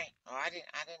 All right. Well, I didn't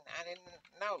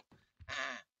know.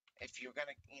 If you're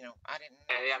gonna, I didn't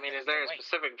know. Yeah, I mean, is there a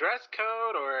specific dress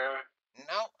code or?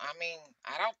 No, I mean,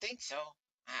 I don't think so.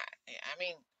 I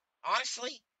mean,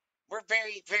 honestly, we're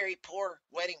very, very poor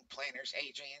wedding planners,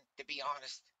 Adrian, to be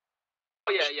honest.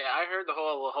 Oh, yeah, I heard the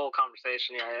whole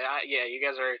conversation. Yeah, you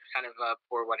guys are kind of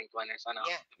poor wedding planners. I know.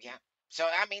 Yeah. So,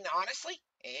 I mean, honestly,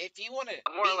 if you want to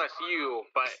more or less you,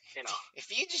 but you know, if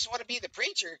you just want to be the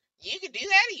preacher, you can do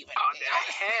that even. Oh,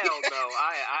 hell no!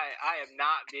 I am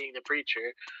not being the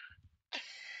preacher.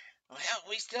 Well,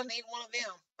 we still need one of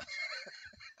them.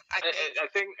 I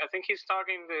think he's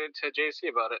talking to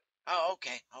JC about it. Oh,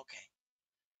 okay.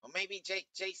 Well, maybe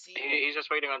JC. He's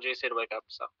just waiting on JC to wake up,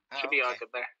 so should be all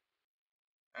good there.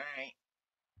 All right.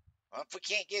 Well, if we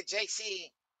can't get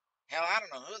JC, hell, I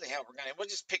don't know who the hell we're gonna.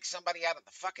 We'll just pick somebody out of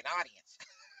the fucking audience.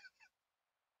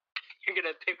 You're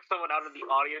gonna pick someone out of the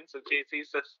audience if JC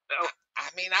says no? I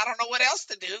mean, I don't know what else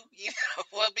to do.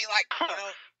 We'll be like,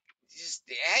 just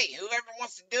hey, whoever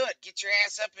wants to do it, get your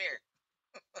ass up here.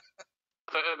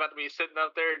 So I'm about to be sitting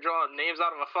up there drawing names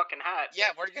out of a fucking hat.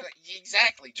 Yeah, we're gonna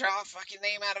exactly draw a fucking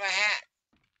name out of a hat.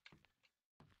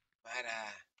 But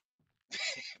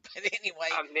but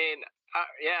anyway. I mean,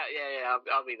 yeah,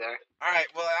 I'll be there. All right.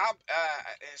 Well, I'll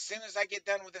as soon as I get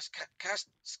done with this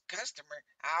customer,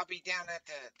 I'll be down at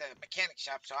the mechanic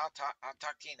shop. So I'll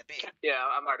talk to you in a bit. Yeah,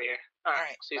 I'm already here. All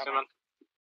right. See you soon, man.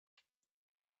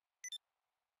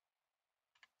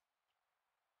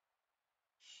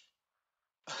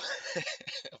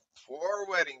 Poor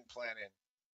wedding planning.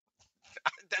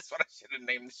 That's what I should have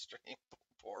named the stream.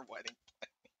 Poor wedding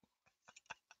planning.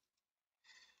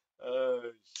 Oh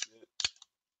shit.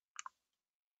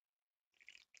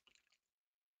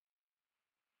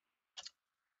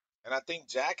 And I think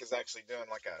Jack is actually doing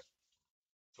like a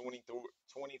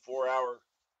 24-hour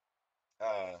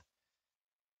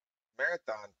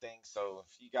marathon thing. So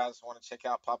if you guys want to check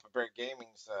out Papa Bear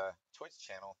Gaming's Twitch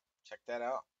channel, check that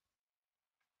out.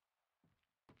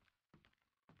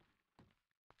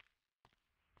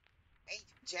 Hey,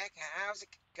 Jack, how's it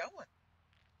going?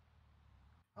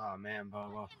 Oh, man,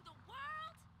 BoBo.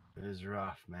 It was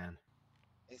rough, man.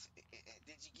 Did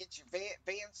you get your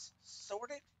vans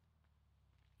sorted?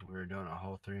 We were doing a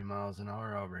whole 3 miles an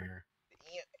hour over here.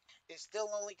 It still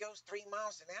only goes 3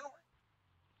 miles an hour?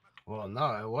 Well,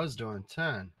 no, it was doing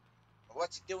 10.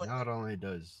 What's it doing? Now it only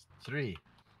does 3.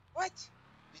 What?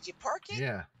 Did you park it?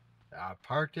 Yeah. I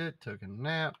parked it, took a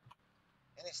nap.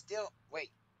 And it's still...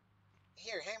 Wait.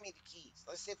 Here, hand me the keys.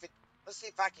 Let's see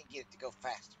if I can get it to go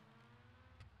faster.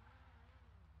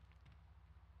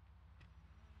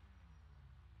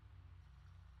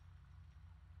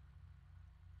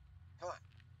 Come on.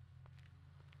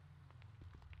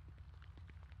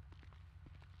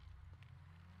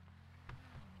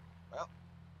 Well.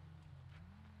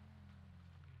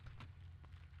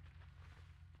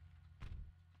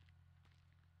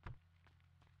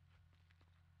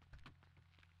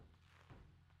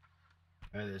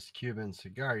 This Cuban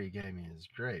cigar you gave me is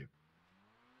great.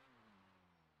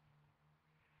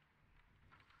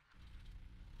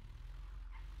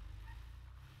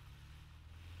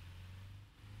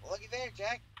 Looky there,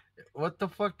 Jack. What the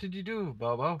fuck did you do,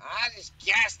 BoBo? I just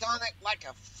gassed on it like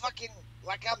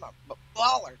I'm a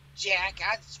baller, Jack.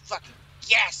 I just fucking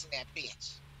gassing that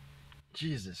bitch.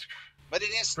 Jesus. But it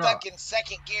is stuck in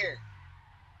second gear.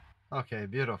 Okay,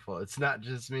 beautiful. It's not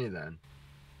just me then.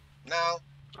 No.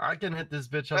 I can hit this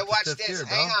bitch up but watch to 5th this. gear,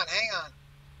 bro. Hang on.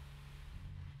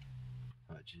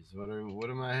 Oh, jeez. What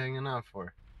am I hanging out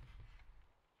for?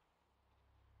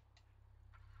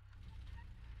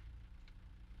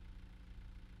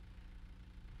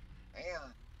 Hang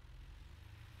on.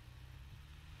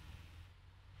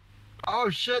 Oh,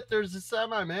 shit. There's a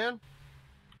semi, man.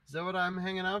 Is that what I'm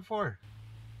hanging out for?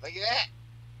 Look at that.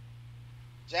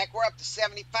 Jack, we're up to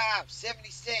 75,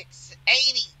 76,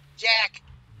 80, Jack.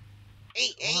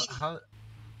 80.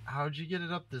 How'd you get it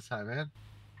up this high, man?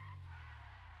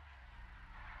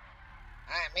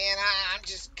 Man, I'm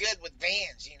just good with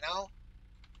vans, you know?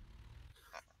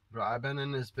 Bro, I've been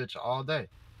in this bitch all day.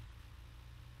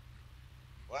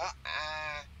 Well,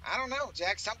 I don't know,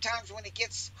 Jack. Sometimes when it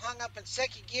gets hung up in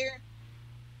second gear,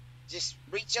 just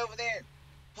reach over there and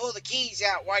pull the keys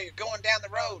out while you're going down the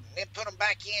road and then put them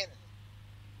back in.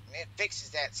 And it fixes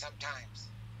that sometimes.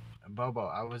 Bobo,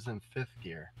 I was in 5th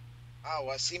gear. Oh,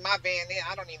 well, see, my van,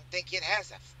 I don't even think it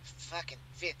has a fucking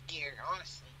 5th gear,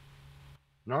 honestly.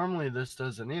 Normally, this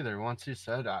doesn't either. Once you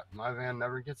said my van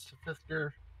never gets to 5th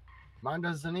gear, mine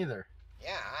doesn't either.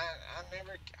 Yeah, I've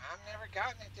never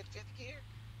gotten it to 5th gear.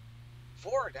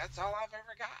 4, that's all I've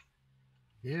ever got.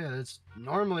 Yeah, it's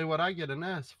normally what I get in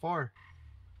this, 4.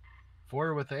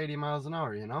 4 with 80 miles an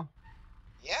hour, you know?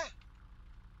 Yeah.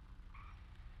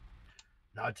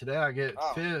 Now today I get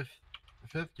 5th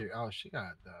gear. Oh, she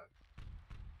got the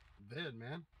vid,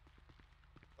 man.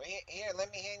 Well, here, let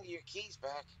me hand you your keys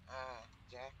back,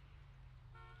 Jack.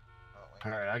 Oh,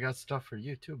 all right, I got stuff for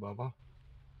you too, Bobo.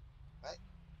 What?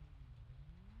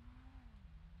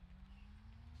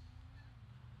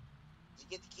 Did you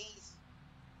get the keys?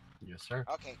 Yes, sir.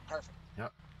 Okay, perfect.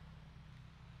 Yep.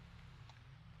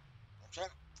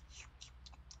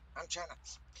 I'm trying to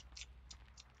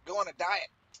go on a diet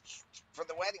for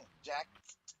the wedding, Jack.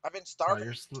 I've been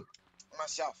starving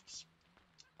myself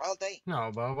all day.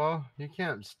 No, Bobo, you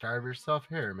can't starve yourself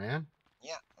here, man.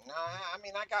 Yeah, no, I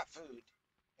mean, I got food.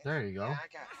 There you go. Yeah,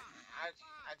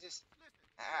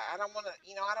 I don't want to,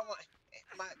 you know, I don't want,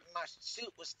 my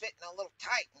suit was fitting a little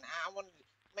tight, and I wanted to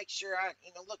make sure I,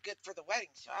 you know, look good for the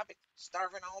wedding, so I've been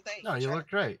starving all day. No, you look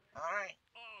great. All right.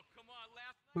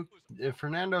 If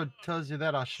Fernando tells you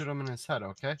that, I'll shoot him in his head,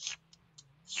 okay?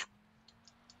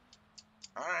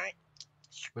 All right.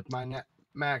 With my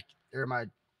Mac, or my,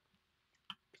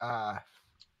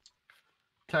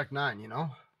 Tech 9, you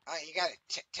know? Oh, you got a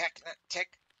Tech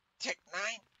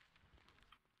 9?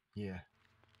 Yeah.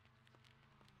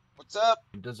 What's up?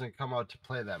 It doesn't come out to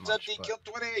play that much. What's up, DQ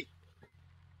 20?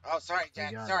 Oh, sorry,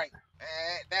 Jack. Sorry.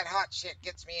 That hot shit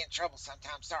gets me in trouble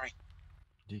sometimes. Sorry.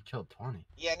 DQ 20?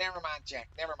 Yeah, never mind, Jack.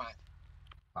 Never mind.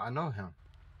 I know him.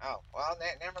 Oh, well,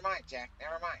 never mind, Jack.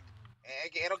 Never mind.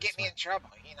 It'll get me in trouble,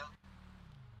 you know?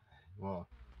 Well,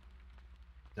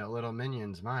 that little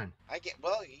minion's mine.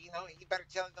 Well, you know, you better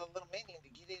tell the little minion to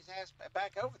get his ass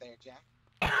back over there, Jack.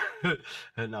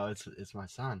 No, it's my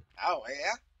son. Oh,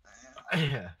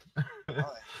 yeah?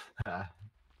 Yeah.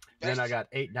 Then I got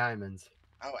 8 diamonds.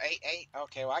 Oh, 8?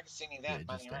 Okay, well, I can send you that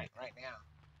money right now.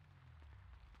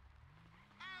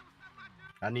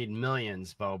 I need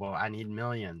millions, Bobo. I need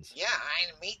millions. Yeah,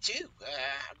 me too.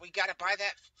 We gotta buy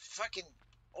that fucking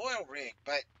oil rig,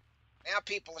 but now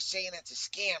people are saying it's a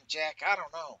scam, Jack. I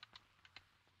don't know.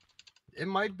 It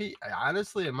might be,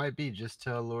 honestly, it might be just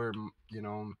to allure, you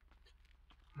know,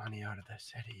 money out of the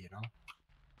city, you know?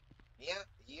 Yeah,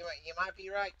 you might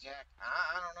be right, Jack.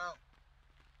 I don't know.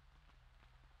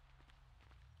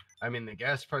 I mean, the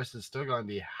gas price is still going to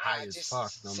be high as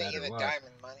fuck, no matter the what.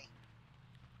 diamond money.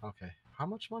 Okay. How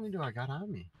much money do I got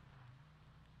on me?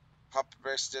 Papa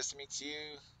Bear just meets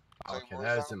you. Okay,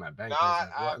 that is in my bank. No,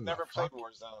 I've never played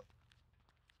Warzone.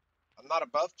 I'm not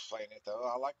above playing it though.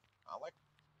 I like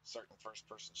certain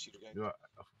first-person shooter games.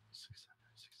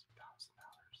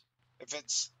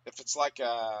 $660,000. If it's like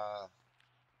I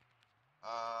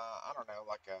don't know,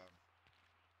 like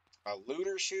a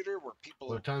looter shooter where people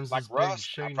what time's like this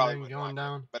Rust, big I probably thing wouldn't going like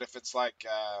down? it. But if it's like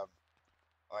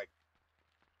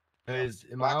hey,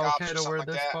 am I okay to wear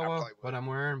this, Bobo? What I'm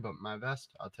wearing, but my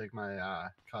vest, I'll take my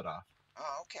cut off.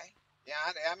 Oh, okay. Yeah,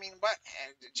 I mean, what,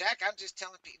 Jack? I'm just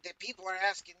telling people that people are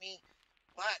asking me,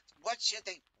 what should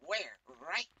they wear,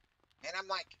 right? And I'm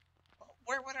like,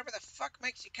 wear whatever the fuck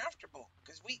makes you comfortable,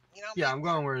 because we, you know. Yeah, I'm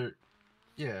going where.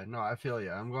 Yeah, no, I feel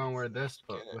you. I'm going to wear this,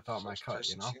 but without my cut,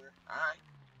 you know. All right.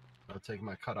 I'll take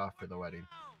my cut off for the wedding.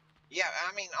 Yeah,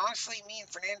 I mean, honestly, me and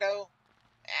Fernando,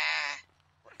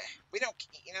 we don't,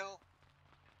 you know.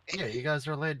 Yeah, you guys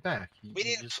are laid back. You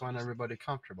just want everybody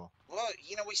comfortable. Well,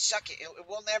 you know, we suck it. It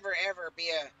will never, ever be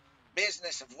a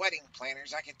business of wedding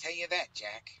planners. I can tell you that,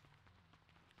 Jack.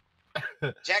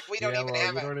 Jack, we don't even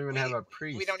have a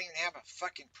priest. We don't even have a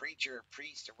fucking preacher or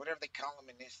priest or whatever they call them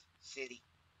in this city.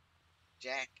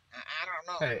 Jack, I don't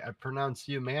know. Hey, I pronounce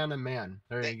you man and man.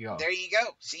 There you go. There you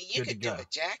go. See, you can do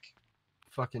it, Jack.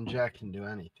 Fucking Jack can do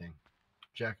anything.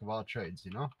 Jack of all trades,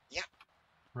 you know? Yeah.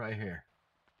 Right here.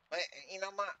 But, you know,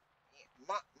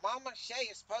 Mama Shay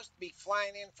is supposed to be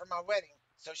flying in for my wedding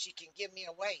so she can give me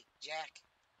away, Jack.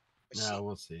 But No,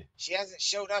 we'll see. She hasn't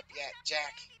showed up yet,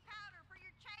 Jack.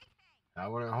 I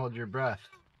wouldn't hold your breath.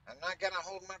 I'm not gonna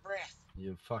hold my breath.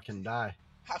 You fucking die.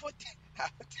 How would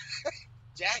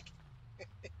Jack?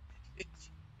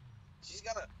 She's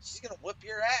gonna whip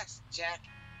your ass, Jack.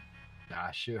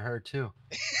 Nah, shoot her too.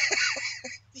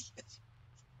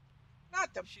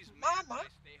 Not the She's mama. mad that I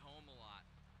stay home a lot.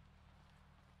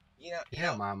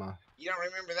 Yeah, mama. You don't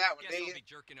remember that one, Guess do I'll you? be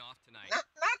jerking off tonight.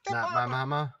 Not my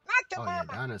mama. Not the oh mama.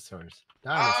 Yeah, dinosaurs.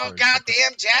 Oh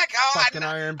goddamn, Jack! Oh, fucking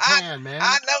iron pan, man.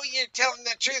 I know you're telling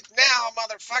the truth now,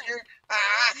 motherfucker.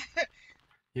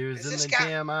 He was in the guy...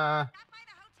 damn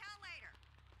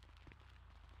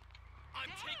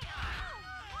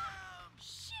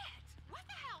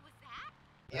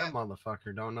That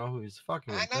motherfucker don't know who he's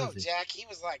fucking with. I know, Jack. He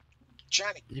was like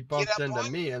trying to. He bumped get up into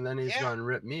on me, you. and then he's going to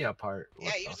rip me apart.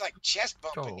 Yeah, he was like chest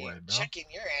bumping you, away, bro. checking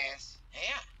your ass.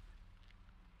 Yeah.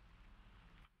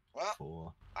 Well,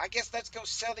 Fool. I guess let's go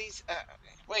sell these.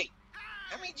 Wait,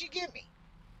 how many did you give me?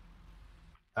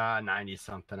 90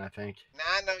 something, I think. Now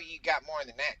I know you got more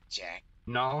than that, Jack.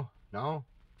 No.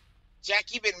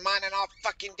 Jack, you've been mining all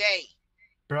fucking day.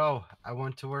 Bro, I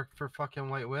went to work for fucking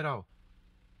White Widow.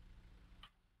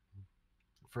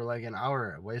 For like an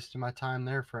hour. Wasted my time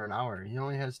there for an hour. He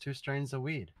only has 2 strains of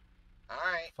weed.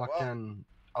 Alright. Fucking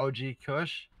OG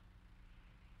Kush.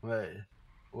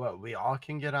 What we all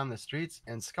can get on the streets,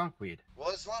 and skunk weed.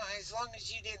 Well, as long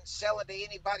as you didn't sell it to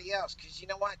anybody else, because you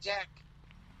know what, Jack?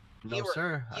 No,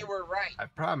 sir. You were right. I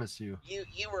promise you. You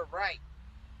were right.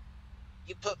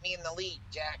 You put me in the lead,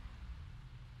 Jack.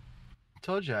 I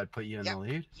told you I'd put you in the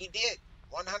lead. You did.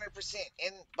 100%.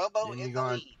 In BoBo in the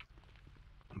lead.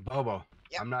 BoBo.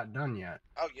 Yep. I'm not done yet.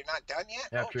 Oh, you're not done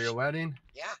yet? After your wedding?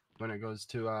 Yeah. When it goes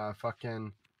to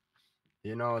fucking,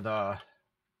 the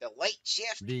late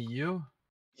shift? VU?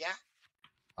 Yeah.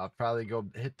 I'll probably go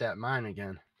hit that mine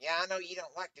again. Yeah, I know you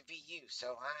don't like the VU,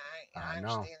 so I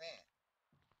understand that.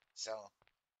 So,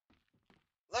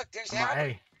 look, there's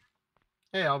Albert.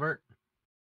 Hey, Albert.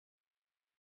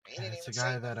 He didn't That's even the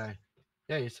guy say that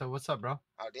Yeah, he said, "What's up, bro?"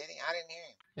 Oh, did he? I didn't hear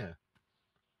him.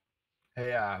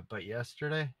 Yeah. Hey, but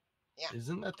yesterday. Yeah.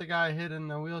 Isn't that the guy I hit in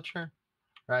the wheelchair?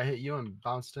 Or I hit you and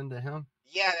bounced into him?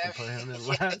 Yeah, that put him in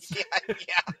last.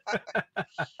 Yeah.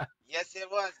 Yes,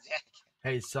 it was, Jack.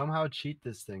 Hey, somehow cheat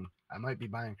this thing. I might be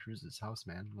buying Cruz's house,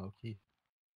 man. Low key.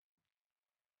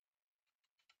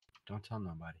 Don't tell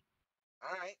nobody.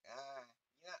 All right.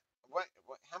 What?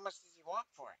 How much does he want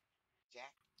for it,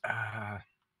 Jack?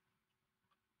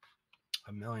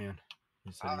 $1 million.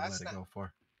 He said he'd let it go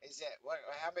for. Is that what?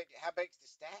 How big's the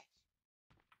stash?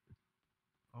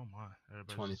 Oh my.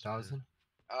 20,000.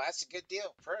 Oh, that's a good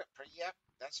deal. Yep,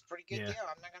 that's a pretty good deal.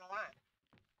 I'm not gonna lie.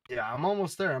 Yeah, I'm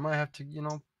almost there. I might have to,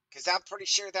 Because I'm pretty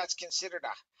sure that's considered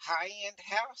a high-end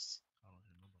house.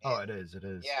 Oh, it is. It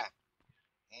is. Yeah.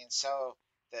 And so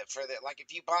like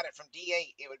if you bought it from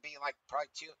D8, it would be like probably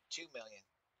 $2 million.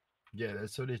 Yeah,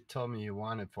 that's what he told me he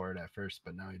wanted for it at first,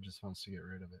 but now he just wants to get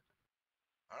rid of it.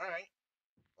 All right.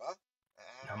 Well,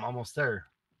 I'm almost there.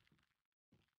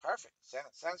 Perfect.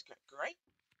 Sounds good. Great.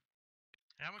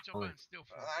 How much y'all buying steel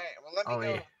for? All right. Well, let me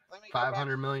go. Let me go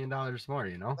 $500 million more.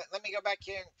 Let me go back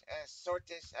here and sort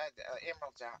this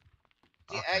emeralds out.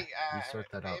 Okay, you sort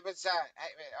that out. It was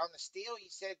on the steel. You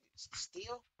said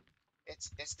steel. It's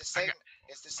the same.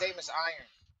 It's the same as iron.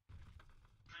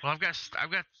 Well,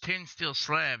 I've got 10 steel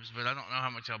slabs, but I don't know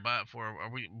how much I'll buy it for. Are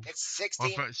we? It's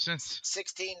 $16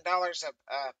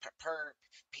 per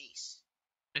piece.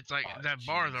 It's like that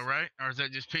bar though, right? Or is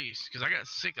that just piece? Because I got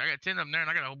 10 of them there, and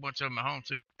I got a whole bunch of them at home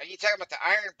too. Are you talking about the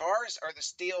iron bars or the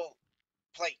steel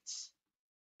plates?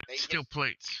 Steel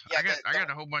plates. Yeah, I got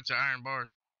a whole bunch of iron bars.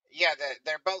 Yeah,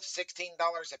 they're both $16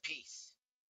 a piece.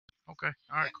 Okay.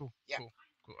 All right. Cool. Yeah. Cool.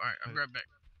 All right. I'll be right back.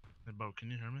 Hey, Bo, can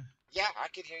you hear me? Yeah, I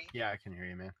can hear you. Yeah, I can hear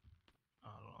you, man. I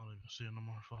don't even see it no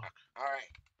more. Fuck. All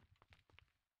right.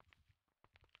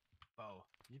 Bo,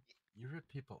 you rip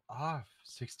people off.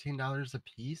 $16 a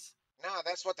piece? No,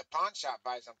 that's what the pawn shop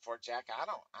buys them for, Jack. I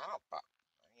don't buy.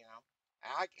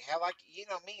 You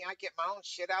know me. I get my own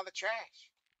shit out of the trash.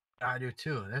 I do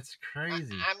too. That's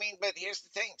crazy. I mean, but here's the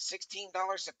thing: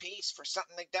 $16 a piece for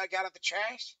something they dug out of the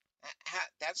trash.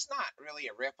 That's not really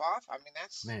a ripoff. I mean,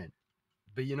 that's man.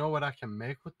 But you know what I can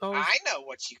make with those? I know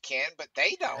what you can, but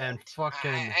they don't. And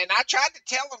fucking. And I tried to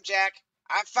tell them, Jack.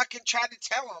 I fucking tried to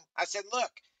tell them. I said,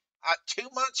 look, 2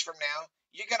 months from now,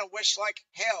 you're gonna wish like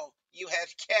hell you had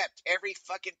kept every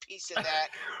fucking piece of that.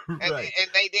 Right. And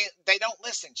they don't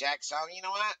listen, Jack. So you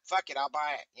know what? Fuck it, I'll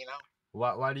buy it.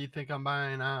 Why do you think I'm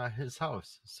buying his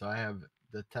house? So I have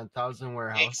the 10,000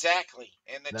 warehouse. Exactly.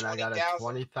 And the Then 20,000. I got a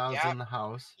 20,000 Yep. the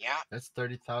house. Yep. That's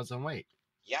 30,000 weight.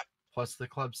 Yep. Plus the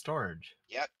club storage.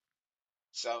 Yep.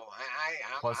 So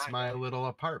Plus my little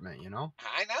apartment, you know.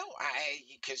 I know.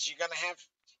 Because you gotta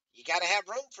have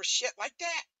room for shit like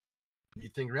that. You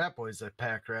think Rat Boy's a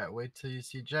pack rat? Wait till you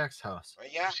see Jack's house. Well,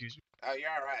 yeah. Oh, you're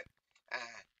all right.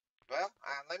 Well,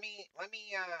 let me.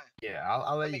 Yeah,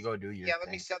 I'll let you go do your Yeah, thing.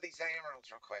 let me sell these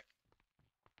emeralds real quick.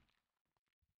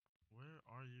 Where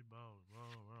are you, Bo? Where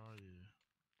are you?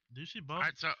 Do you see Bo?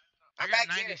 Alright, so I I'm got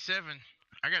back here. 97.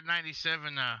 I got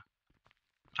 97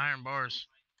 iron bars.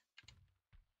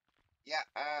 Yeah.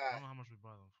 I don't know how much we buy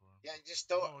them for. Yeah, you just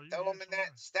throw them in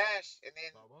that stash, and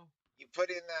then you put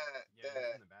in he's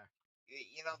in the back.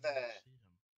 You know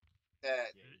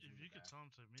If you could tell him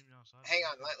to meet me outside. Hang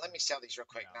on, let me sell these real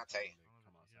quick, and I'll tell you.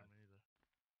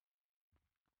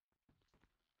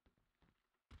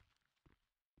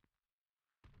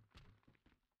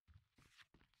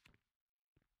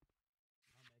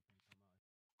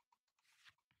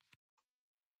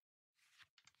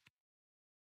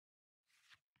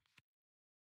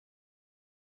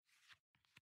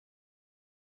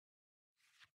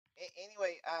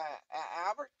 Anyway,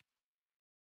 Albert.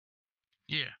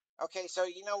 Yeah. Okay, so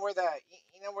you know where the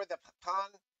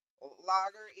pond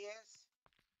lager is?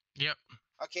 Yep.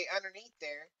 Okay, underneath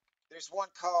there's one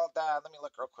called. Let me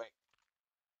look real quick.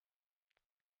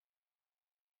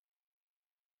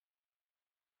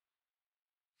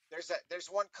 There's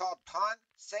one called Pond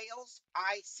Sales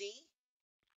IC.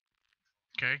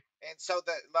 Okay. And so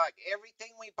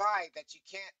everything we buy that you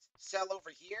can't sell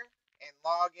over here and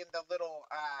log in the little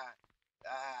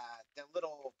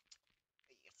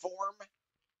form,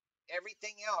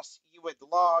 everything else you would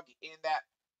log in that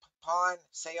Pawn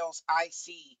Sales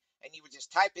IC, and you would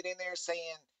just type it in there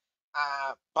saying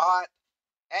bought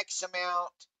X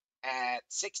amount at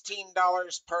 $16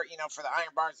 per, for the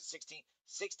iron bars at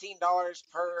 $16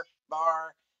 per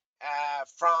bar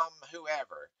from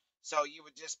whoever. So you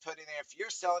would just put in there, if you're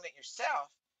selling it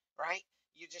yourself, right?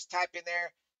 You just type in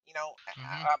there,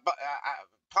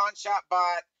 pawn shop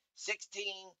bought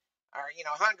 16 or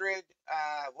 100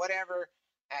 whatever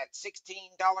at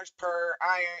 $16 per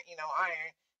iron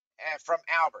from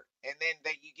Albert, and then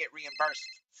you get reimbursed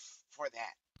for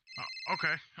that. Oh,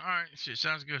 okay. All right. Shit,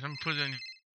 sounds good. I'm gonna put it in.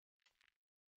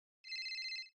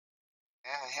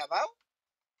 Hello?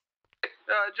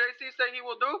 JC say he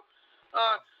will do.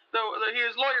 He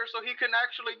is lawyer, so he can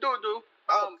actually do.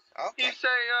 Okay. He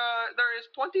say there is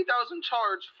 20,000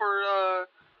 charge for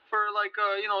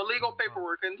legal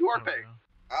paperwork, and you are paid.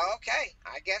 Okay,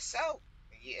 I guess so.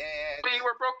 Yeah. We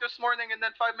were broke this morning, and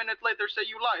then 5 minutes later say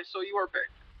you lie, so you are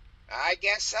paid. I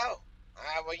guess so.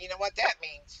 Well, you know what that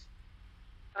means.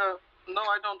 No,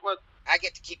 I don't. What? I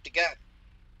get to keep the gun.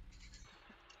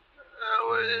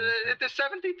 It is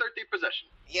 70-30 possession.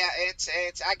 Yeah, it's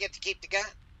I get to keep the gun.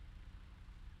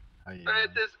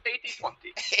 It is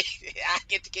 80-20. I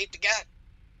get to keep the gun.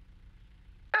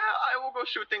 I will go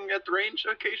shooting at range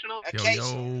occasionally.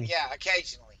 Occasionally, yeah,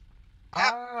 occasionally.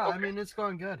 I mean, it's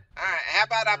going good. All right, how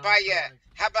about I buy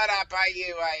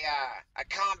you a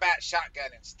combat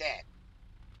shotgun instead?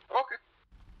 Okay.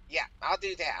 Yeah, I'll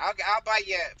do that. I'll buy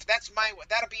you.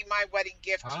 That'll be my wedding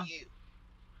gift to you.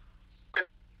 Okay.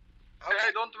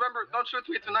 Hey, don't shoot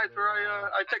me tonight, or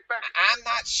I take back. I'm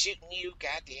not shooting you,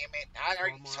 goddammit. I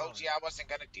already told you I wasn't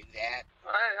gonna do that.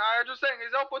 I'm just saying,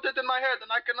 he's put it in my head,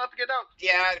 and I cannot get out.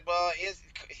 Yeah, well,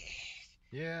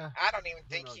 yeah. I don't even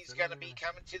think he's gonna be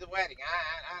coming to the wedding.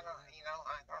 I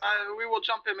don't. We will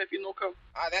jump him if he no come.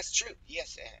 That's true.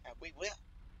 Yes, we will.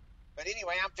 But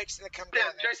anyway, I'm fixing to come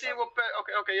down there. JC will pay.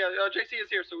 Okay, yeah. JC is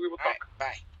here, so we will talk. Right,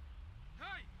 bye.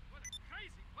 Hey, what a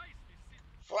crazy place this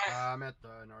is. I'm at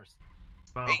the north.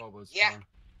 Yeah.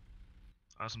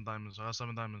 I have some diamonds. I have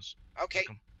 7 diamonds. Okay.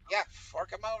 Yeah, fork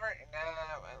them over, and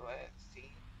let's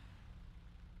see.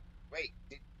 Wait,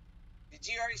 did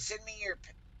you already send me your?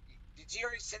 Did you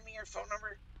already send me your phone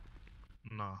number?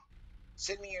 No.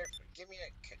 Send me your. Give me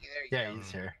a. There you go. Yeah, he's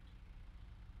here.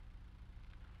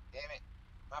 Damn it,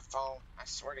 my phone! I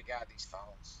swear to God, these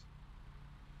phones.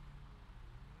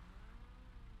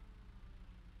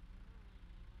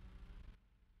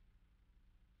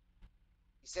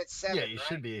 You said 7. Yeah, you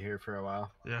should be here for a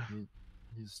while. Yeah.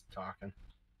 He's talking.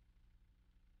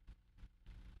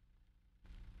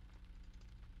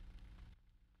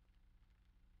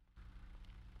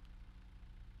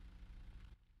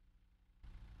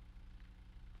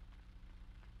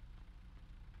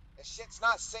 The shit's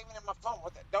not saving in my phone.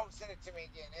 Don't send it to me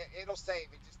again. It'll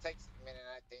save. It just takes a minute,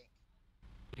 I think.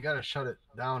 You gotta shut it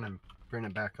down and bring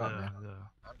it back up, man. Yeah.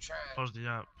 I'm trying. Close the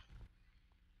app.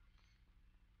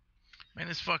 Man,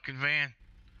 this fucking van.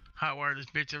 Hot wire this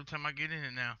bitch every time I get in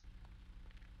it now.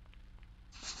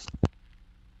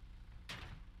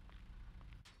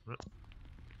 All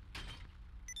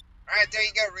right, there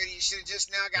you go, Rudy. You should have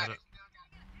just now got it.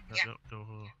 Yeah. All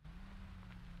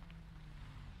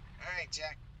right,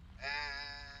 Jack.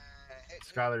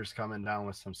 Skylar's coming down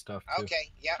with some stuff too.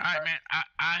 Okay. Yep. All right, man.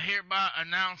 I hereby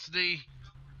announce the.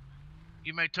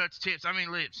 You may touch tips. I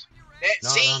mean lips. No.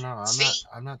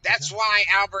 I'm not. That's why,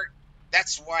 Albert.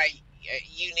 That's why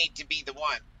you need to be the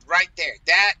one right there.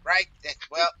 That right.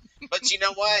 Well, but you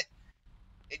know what?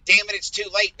 Damn it, it's too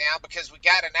late now because we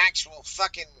got an actual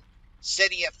fucking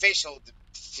city official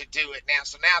to do it now.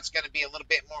 So now it's going to be a little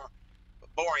bit more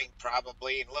boring,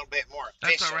 probably, and a little bit more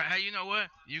official. That's all right. Hey, you know what?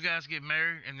 You guys get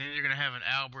married, and then you're gonna have an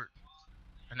Albert,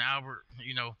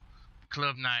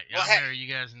 club night. I'll marry you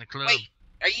guys in the club. Wait,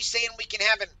 are you saying we can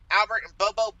have an Albert and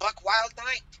BoBo Buck Wild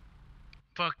night?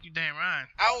 Fuck you, damn right.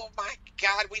 Oh my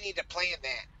God, we need to plan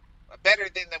that better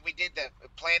than we did the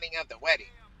planning of the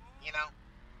wedding. You know.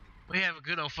 We have a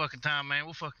good old fucking time, man.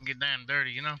 We'll fucking get down and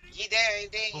dirty, you know?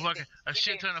 We'll fucking a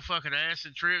shit ton of fucking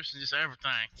acid trips and just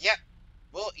everything. Yep.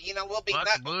 Well, we'll be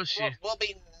bullshit. We'll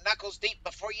be knuckles deep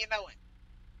before you know it.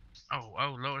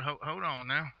 Oh Lord, hold on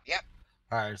now. Yep.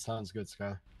 All right, sounds good,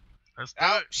 Sky. Let's do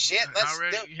it. Shit, let's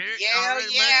already, do it. Here, Yeah,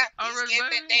 already, yeah. Already, He's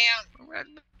getting it down. Already.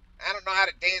 I don't know how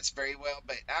to dance very well,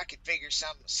 but I could figure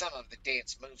some of the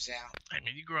dance moves out. I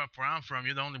mean, you grew up where I'm from.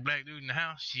 You're the only black dude in the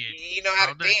house. Shit. You know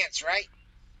how to dance, right?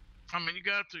 I mean, you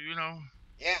got to,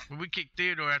 Yeah. When we kicked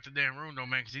Theodore out the damn room, though,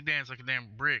 man, because he danced like a damn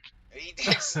brick. He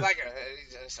dances like a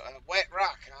wet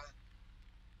rock,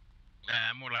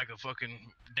 huh? More like a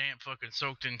fucking damp fucking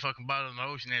soaked in fucking bottom of the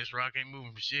ocean. This rock ain't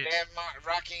moving for shit. Damn,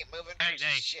 rock ain't moving for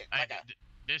shit. Hey,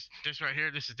 this right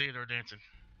here, this is Theodore dancing.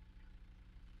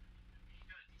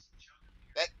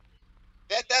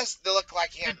 That does look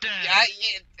like him. Yeah,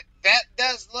 that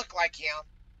does look like him.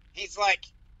 He's like,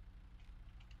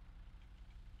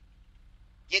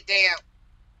 get down.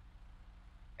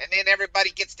 And then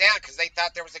everybody gets down because they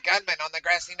thought there was a gunman on the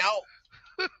grassy knoll.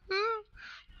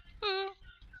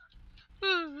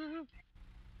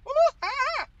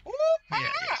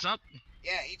 Yeah, something.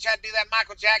 Yeah, he tried to do that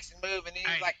Michael Jackson move, and he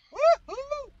was like, woo, woo,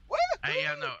 woo. Hey,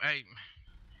 I know. Hey,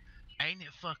 ain't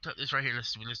it fucked up? This right here,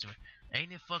 listen to me.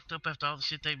 Ain't it fucked up after all the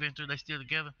shit they've been through, they still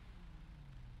together?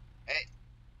 Hey,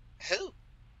 who?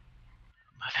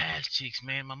 My ass cheeks,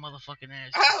 man. My motherfucking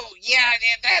ass cheeks. Oh, yeah,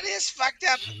 that is fucked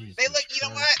up. Jesus they look, you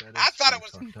know Christ, what? I thought it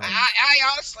was, I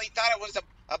honestly thought it was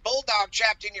a bulldog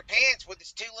trapped in your pants with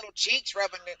his two little cheeks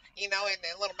rubbing, and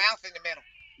a little mouth in the middle.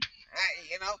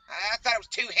 I thought it was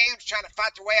two hams trying to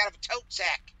fight their way out of a tote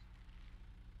sack.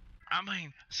 I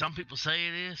mean, some people say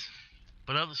it is,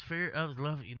 but others fear it, others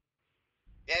love it.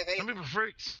 Yeah, some people are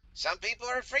freaks. Some people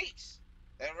are freaks.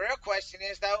 The real question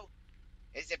is, though,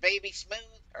 is the baby smooth,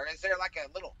 or is there like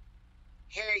a little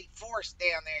hairy force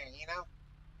down there,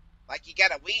 Like you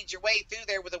gotta weed your way through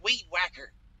there with a weed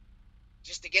whacker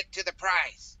just to get to the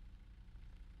prize.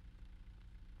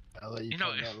 I'll let you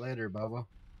know that later, Bubba.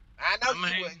 I know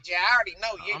you would, Jack. I already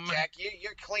know you, Jack.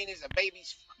 You're clean as a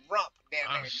baby's rump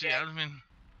down there, shit, Jack.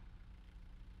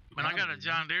 Man, I got a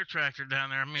John Deere tractor down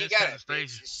there. I mean, you it's kind of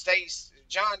stays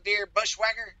John Deere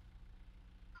bushwhacker?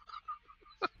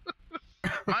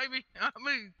 Maybe.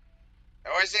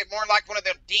 Or is it more like one of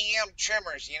them DM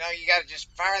trimmers? You got to just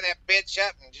fire that bitch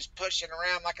up and just push it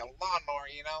around like a lawnmower,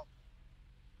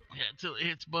 Yeah, until it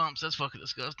hits bumps. That's fucking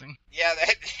disgusting. Yeah,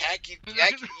 I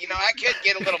could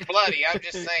get a little bloody. I'm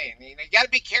just saying. You got to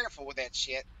be careful with that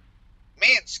shit.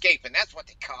 Manscaping, that's what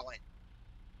they call it.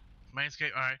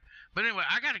 Manscape, all right. But anyway,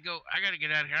 I gotta go. I gotta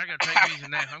get out of here. I gotta take these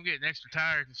and that. I'm getting extra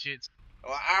tired and shit.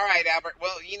 Well, all right, Albert.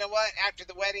 Well, you know what? After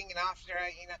the wedding and after,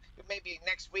 maybe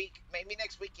next week, maybe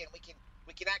next weekend, we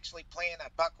can actually plan a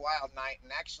Buck Wild night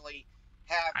and actually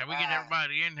have. We get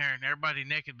everybody in there and everybody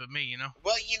naked but me,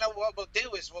 Well, what we'll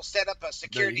do is we'll set up a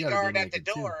security guard at the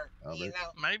door. Too,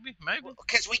 maybe.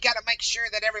 Because we got to make sure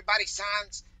that everybody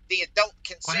signs the adult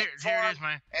consent form. Here it is,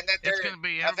 man. And that they're it's gonna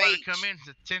be everybody come in. It's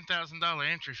a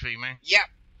 $10,000 entry fee, man. Yep,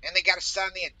 and they got to sign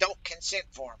the adult consent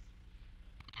form.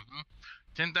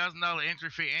 $10,000 entry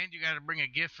fee, and you got to bring a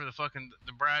gift for the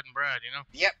bride and bride,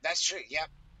 Yep, that's true. Yep,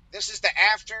 this is the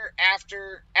after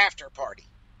party.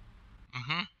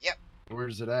 Yep.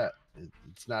 Where's it at?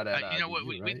 It's not at. We do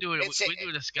it. We do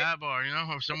it at Sky Bar,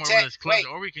 or somewhere where it's closed,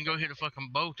 or we can go hit a fucking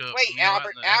boat up. Wait,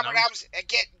 Albert, I was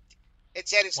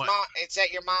It's at his mom. It's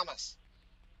at your mama's.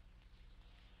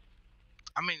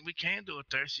 I mean, we can do it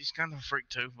there. She's kind of a freak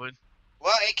too, but.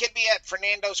 Well, it could be at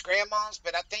Fernando's grandma's,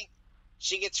 but I think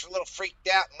she gets a little freaked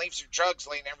out and leaves her drugs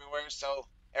laying everywhere, so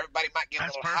everybody might get a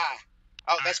little high.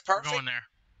 Oh, that's perfect. We're going there.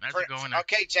 That's going there.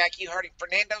 Okay, Jack, you heard him.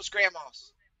 Fernando's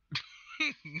grandma's.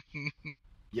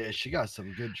 Yeah, she got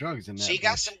some good drugs in that. She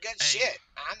got some good shit.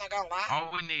 I'm not gonna lie.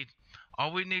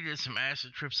 All we need is some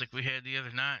acid trips like we had the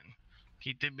other night.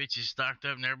 Keep them bitches stocked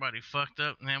up and everybody fucked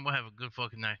up, and then we'll have a good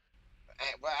fucking night.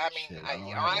 Well, I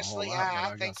mean, honestly,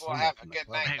 I think we'll have a good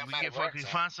night no matter where it's at.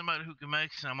 Find somebody who can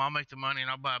make some. I'll make the money, and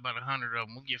I'll buy about 100 of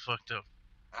them. We'll get fucked up.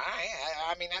 All right.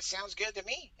 I mean, that sounds good to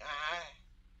me.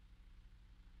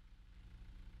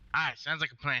 All right, sounds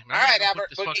like a plan. All right,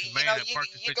 Albert. You go get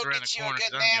you a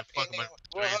good nap, and then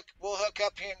we'll hook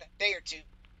up here in a day or two.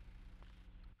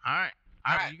 All right.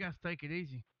 All right. You guys take it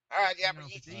easy. All right, Albert.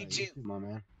 You too. Come on,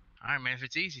 man. All right, man. If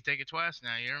it's easy, take it twice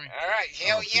now. You hear me? All right.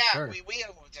 Hell yeah. Sure. We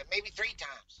will. Maybe 3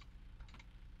 times.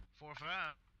 4 or 5.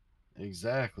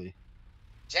 Exactly.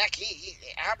 Jack,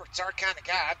 Albert's our kind of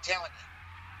guy. I'm telling you.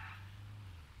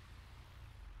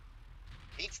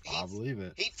 I believe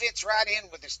it. He fits right in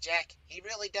with us, Jack. He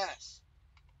really does.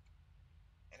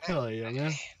 And Hell yeah,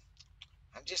 man.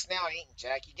 I'm just now eating,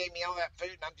 Jack. You gave me all that food,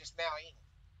 and I'm just now eating.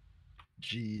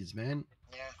 Jeez, man.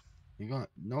 Yeah.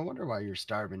 No wonder why you're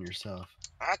starving yourself.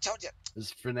 I told you.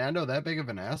 Is Fernando that big of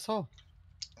an asshole?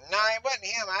 No, it wasn't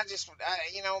him.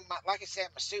 Like I said,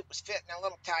 my suit was fitting a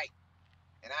little tight,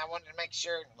 and I wanted to make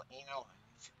sure,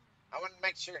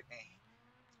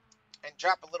 and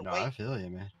drop a little weight. I feel you,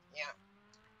 man. Yeah.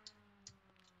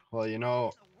 Well, you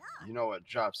know what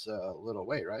drops a little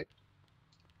weight, right?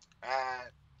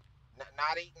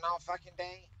 Not eating all fucking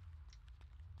day.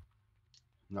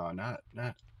 No, not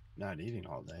eating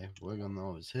all day. Wiggling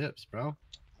those hips, bro.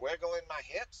 Wiggling my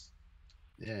hips?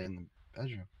 Yeah, in the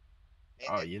bedroom.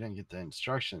 You didn't get the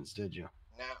instructions, did you?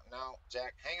 No,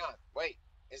 Jack. Hang on. Wait.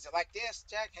 Is it like this,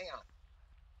 Jack? Hang on.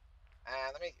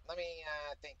 Let me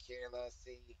think here. Let's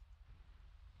see.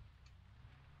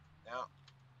 No.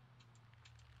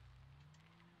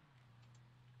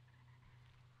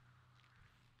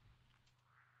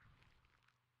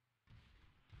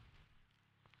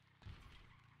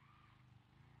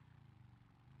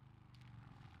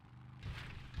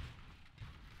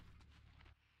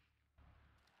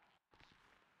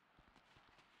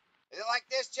 Is it like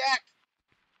this, Jack?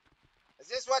 Is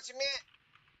this what you meant?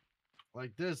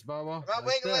 Like this, BoBo. Am I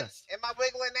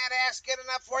wiggling that ass good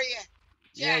enough for you?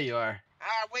 Jack? Yeah, you are.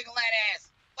 Wiggle that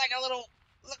ass. Like a little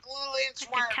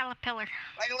inchworm. Like a caterpillar.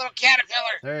 Like a little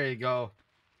caterpillar. There you go.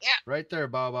 Yeah. Right there,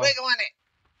 BoBo. Wiggling it.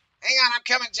 Hang on, I'm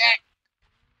coming, Jack.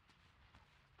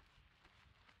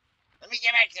 Let me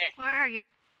get back there. Where are you?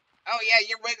 Oh, yeah,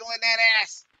 you're wiggling that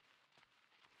ass.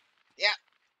 Yeah,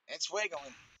 it's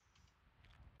wiggling.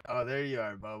 Oh, there you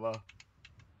are, BoBo.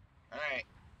 All right.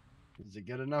 Is it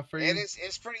good enough for you? It is.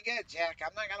 It's pretty good, Jack.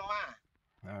 I'm not gonna lie.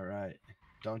 All right.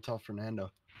 Don't tell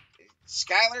Fernando.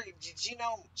 Skylar, did you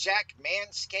know Jack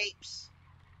manscapes?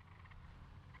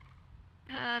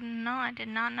 No, I did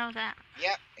not know that.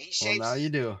 Yep, he shaves. Well, now you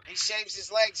do. He shaves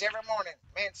his legs every morning,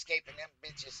 manscaping them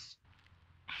bitches.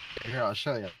 Here, I'll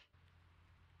show you.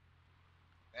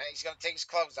 Now he's gonna take his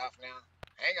clothes off now.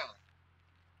 Hang on.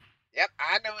 Yep,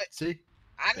 I knew it. See?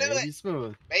 I knew it. Baby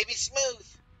smooth. Baby smooth.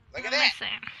 Look at that.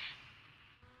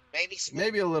 Baby smooth.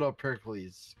 Maybe a little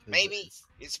pricklies. Maybe.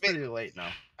 It's pretty late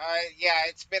now. Yeah,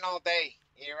 it's been all day.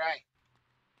 You're right.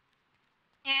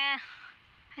 Yeah,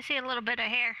 I see a little bit of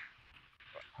hair.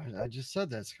 I just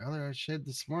said that, Skylar. I shaved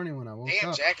this morning when I woke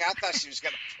Damn, up. Jack, I thought she was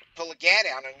gonna pull a gat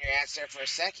out on your ass there for a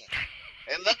second.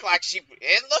 It looked like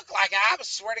I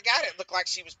swear to God, it looked like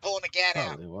she was pulling a gat out.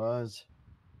 Probably was.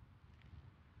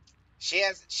 She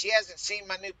hasn't seen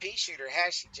my new pea shooter,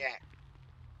 has she, Jack?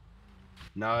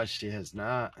 No, she has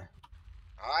not.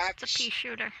 It's a pea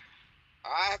shooter.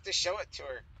 I'll have to show it to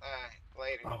her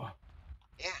later. Oh.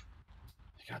 Yeah.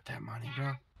 You got that money,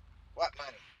 bro? What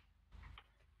money?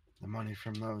 The money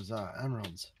from those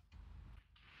emeralds.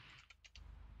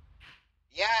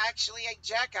 Yeah, actually,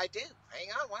 Jack, I do.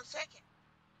 Hang on 1 second.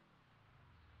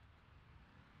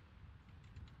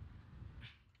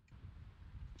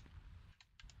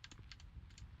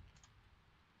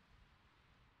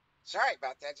 Sorry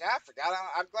about that, Jack. I forgot.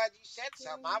 I'm glad you said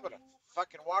something. I would have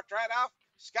fucking walked right off.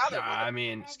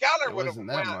 Skylar would have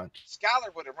wound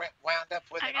up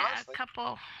with it, I got honestly. a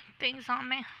couple things on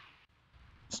me.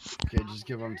 Okay, just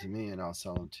give them to me and I'll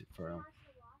sell them for him.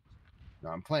 No,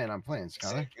 I'm playing,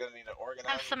 Skylar. You're gonna need to organize.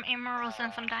 I have some emeralds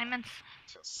and some diamonds.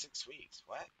 Till 6 weeks.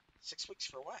 What? 6 weeks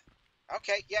for what?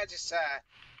 Okay, yeah, just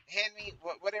hand me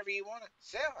whatever you want to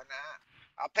sell, and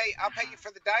I'll pay you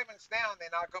for the diamonds now, and then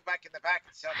I'll go back in the back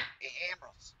and sell the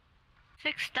emeralds.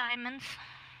 6 diamonds.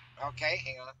 Okay,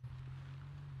 hang on.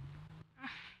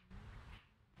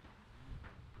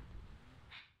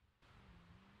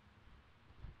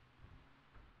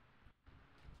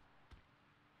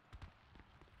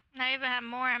 I even have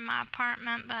more in my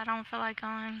apartment, but I don't feel like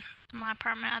going to my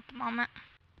apartment at the moment.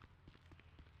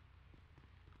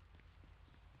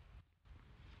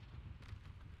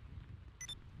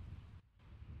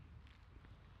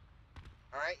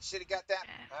 All right, should have got that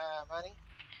money.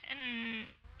 And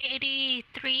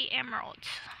 83 emeralds.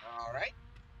 All right.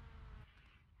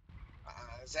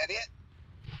 Is that it?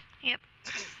 Yep.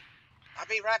 I'll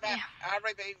be right back. Yeah. I'll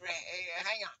be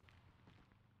hang on.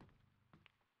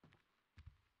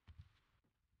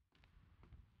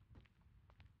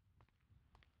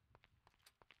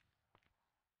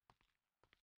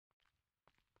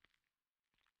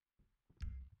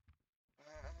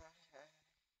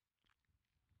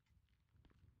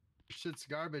 Shit's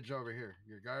garbage over here.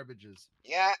 Your garbage is.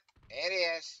 Yeah, it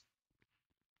is.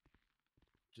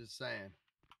 Just saying.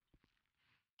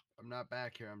 I'm not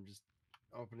back here. I'm just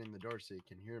opening the door so you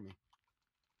can hear me.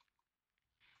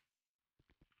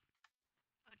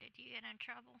 Oh, did you get in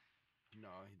trouble? No,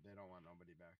 they don't want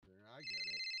nobody back there. I get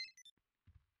it.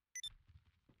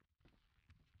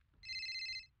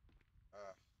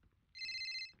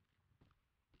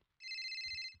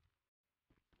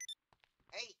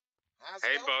 Hey, how's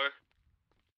Hey, it going? Bo.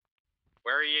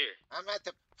 Where are you? I'm at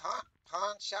the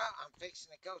pawn shop. I'm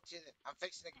fixing to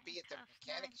be at the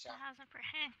mechanic shop. For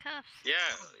handcuffs. Yeah,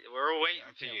 we're waiting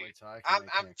for you.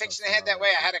 I'm fixing to head that way.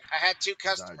 I had 2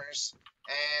 customers,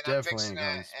 and I'm fixing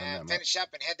to finish up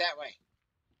and head that way.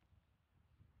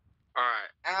 All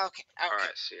right. Okay. All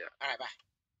right. See ya. All right. Bye.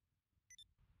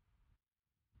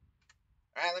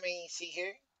 All right. Let me see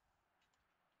here.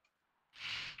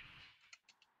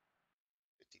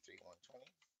 53,120.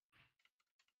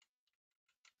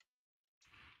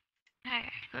 I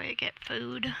gotta go get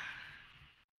food.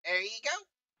 There you go.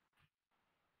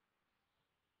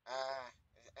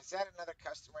 Is that another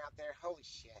customer out there? Holy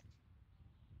shit.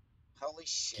 Holy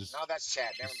shit. No, that's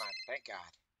Chad. Never mind. Thank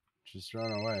God. Just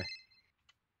run away.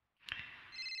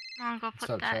 I'm gonna go put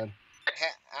What's up, that. Chad?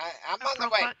 I'm on the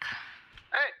way.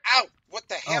 Hey. Ow! What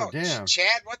the hell? Oh, damn.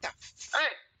 Chad, what the?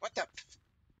 Hey. What the?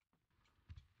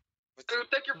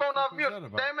 Dude, take your phone off mute.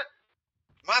 Damn it.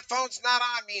 My phone's not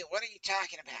on mute. What are you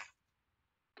talking about?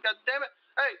 God damn it.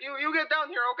 Hey, you get down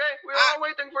here, okay? We're all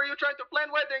waiting for you, trying to plan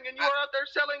wedding, and you are out there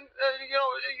selling,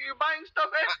 you're buying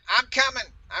stuff, eh? I'm coming.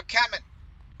 Not coming.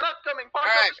 Pawn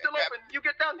shop is still open. You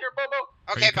get down here, Bobo.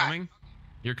 Okay, are you coming?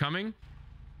 You're coming?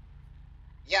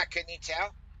 Yeah, couldn't you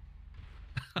tell?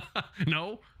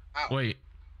 No. Oh. Wait.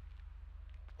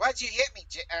 Why'd you hit me?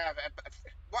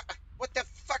 What the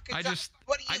fuck is that?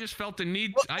 I just felt the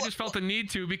need. I just felt the need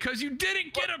to because you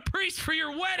didn't get a priest for your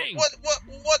wedding.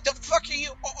 What the fuck are you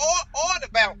on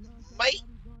about, mate?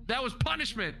 That was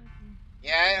punishment.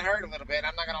 Yeah, it hurt a little bit.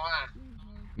 I'm not gonna lie.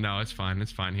 No, it's fine.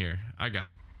 It's fine. Here, I got.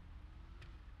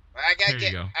 I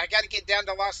gotta get down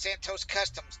to Los Santos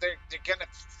Customs. They're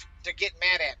getting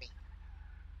mad at me.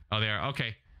 Oh, they are.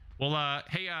 Okay. Well,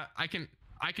 hey,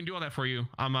 I can do all that for you.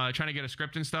 I'm trying to get a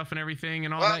script and stuff and everything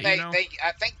and all that.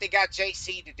 I think they got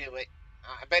JC to do it.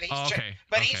 But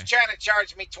he's trying to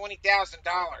charge me $20,000.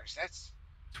 That's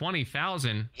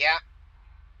 20,000. Yeah.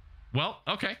 Well,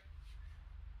 okay.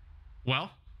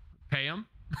 Well, pay him.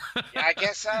 Yeah, I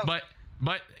guess so.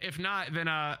 But if not, then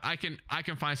I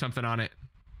can find something on it.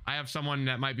 I have someone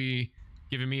that might be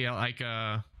giving me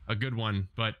a good one,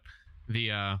 but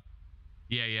the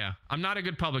yeah. I'm not a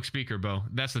good public speaker, Bo.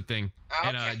 That's the thing. Oh,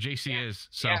 okay. And JC is.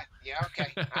 So. Yeah. Okay.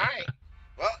 All right.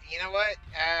 Well, you know what?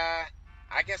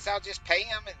 I guess I'll just pay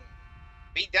him and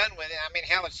be done with it. I mean,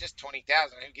 hell, it's just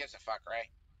 20,000. Who gives a fuck, right?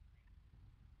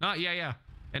 Yeah.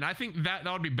 And I think that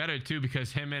would be better too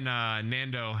because him and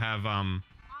Nando have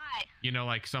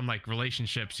like some like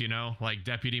relationships, like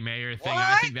deputy mayor thing.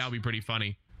 I think that would be pretty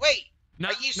funny. Wait.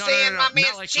 Are you saying my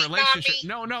man's like cheating relationship?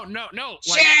 on me? No.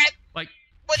 Chad. Like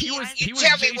he was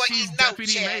JC's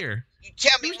deputy mayor. You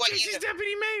tell me what you know.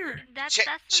 Deputy mayor. That's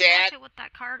Chad. exactly what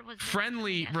that card was.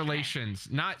 Friendly relations,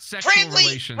 not sexual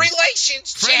relations.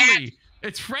 Relations, friendly. Chad.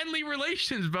 It's friendly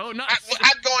relations, Bo. Not.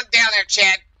 I'm going down there,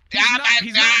 Chad.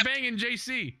 He's not banging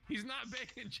JC. He's not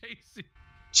banging JC.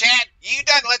 Chad, you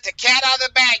done let the cat out of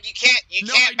the bag. You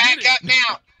can't back up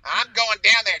now. I'm going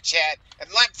down there, Chad. And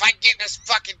if I get in this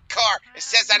fucking car, it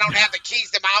says I don't have the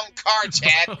keys to my own car,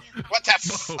 Chad. What the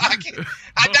fuck? How do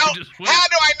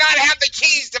I not have the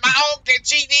keys to my own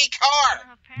GD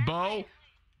car? Bo,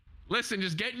 listen,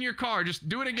 just get in your car. Just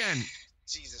do it again.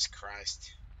 Jesus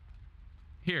Christ.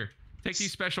 Here, take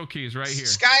these special keys right here.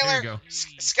 Skylar, there you go.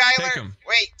 Skylar, take them.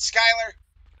 Wait, Skylar.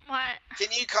 What? Can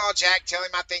you call Jack? Tell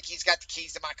him I think he's got the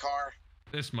keys to my car.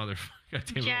 This motherfucker.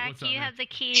 Jack, what's up, you man? have the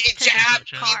keys to Jack,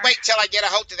 the car. You wait till I get a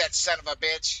hold of that son of a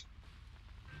bitch.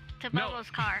 To Bobo's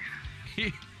car.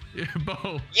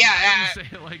 Bo. Yeah, I didn't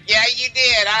say it like yeah, that. you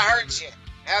did. I heard you.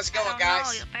 How's it going,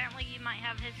 guys? Know. Apparently, you might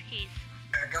have his keys.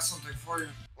 I got something for you.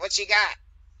 What you got?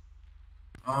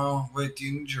 Oh, wait, do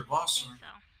you need your boss? Or?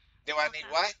 Do I need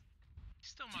what?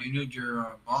 Do you need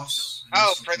your boss?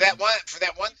 Oh, for that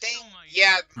one thing?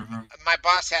 Yeah, my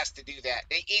boss has to do that.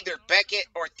 Either Beckett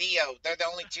or Theo. They're the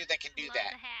only two that can do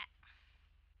that.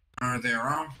 Are they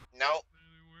around? No.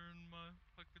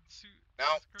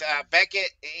 No,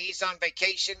 Beckett, he's on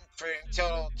vacation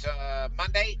until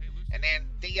Monday, and then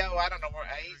Theo, I don't know where,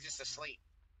 he's just asleep.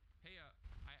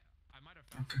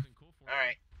 Okay. All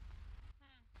right.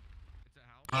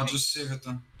 I'll just save it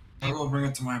then. I'll go bring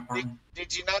it to my apartment.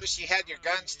 Did you notice you had your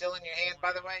gun still in your hand,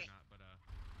 by the way?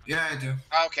 Yeah, I do.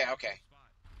 Okay.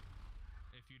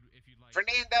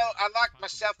 Fernando, I locked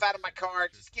myself out of my car.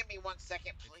 Just give me 1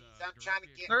 second, please. I'm trying to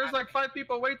get... There's like 5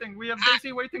 people waiting. We have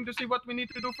Daisy waiting to see what we need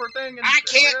to do for thing. And I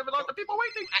can't... We have a lot of people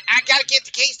waiting. I gotta get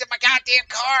the keys to my goddamn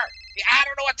car. I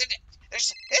don't know what to do.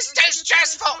 It's too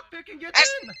stressful. It's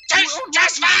too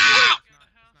stressful.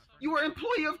 You were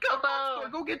employee of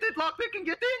Calbox. Go get that lockpick and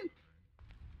get in.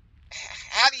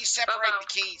 How do you separate the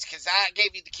keys? Because I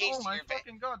gave you the keys to your van.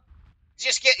 Fucking God.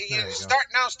 Just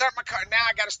start my car. Now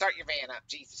I gotta start your van up.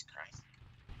 Jesus Christ.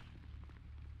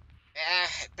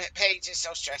 Paige is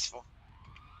so stressful.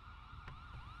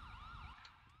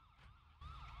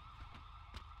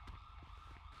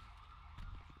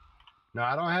 No,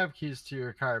 I don't have keys to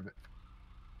your car,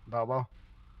 Bobo.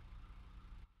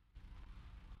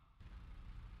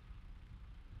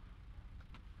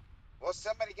 Well,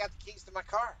 somebody got the keys to my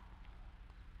car.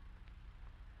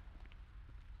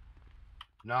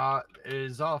 No, it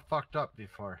is all fucked up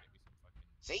before.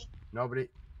 See? Nobody.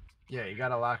 Yeah, you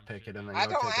gotta lockpick it and then I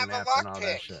go don't take a have a nap and all that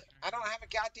lockpick. shit. I don't have a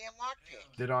goddamn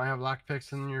lockpick. They don't have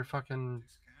lockpicks in your fucking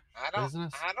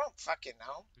business? I don't fucking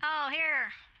know. Oh,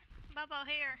 here. Bobo,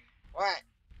 here. What?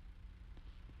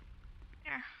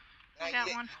 Here. No, I got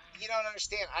one. You don't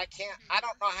understand. I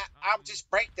don't know how. I'll just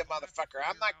break the motherfucker.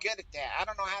 I'm not good at that. I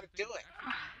don't know how to do it.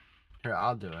 Here,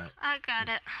 I'll do it. I got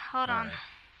it. Hold on. Right.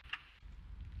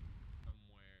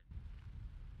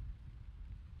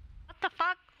 What the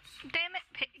fuck? Damn it,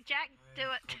 Jack, do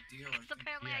it. Because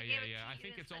apparently I gave it to you. I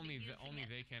think it's only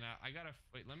they can. I gotta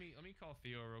wait. Let me call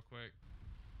Theo real quick.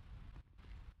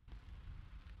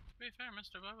 To be fair,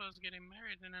 Mr. Bobo's getting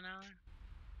married in an hour.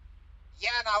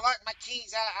 Yeah, and I locked my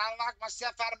keys. I locked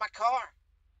myself out of my car.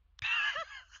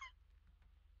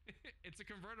 It's a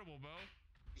convertible, Bo.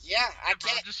 Yeah, I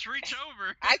can't. Just reach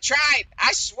over. I tried.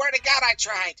 I swear to God, I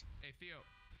tried. Hey, Theo.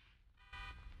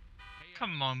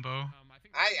 Come on, Bo.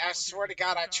 I swear to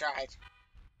God, I tried.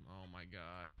 Oh my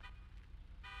God.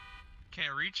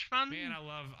 Can't reach fun? Man,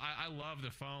 I love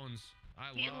the phones.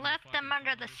 You left them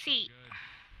under the seat.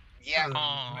 Yeah. Yeah,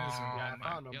 I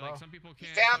found them, like some people You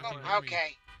can't. found them?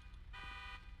 Okay.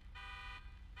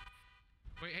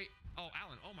 Wait, hey. Oh,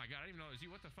 Alan. Oh my God, I didn't even know it was you.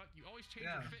 What the fuck? You always change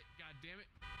your fit. God damn it.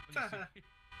 Let me see.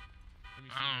 Let me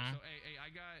see. So, hey,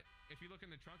 I got. If you look in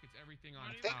the trunk, it's everything on.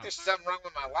 I think there's something wrong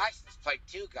with my license plate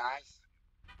too, guys.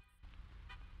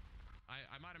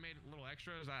 I might have made little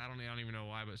extras. I don't even know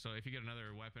why, but so if you get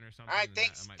another weapon or something. All right,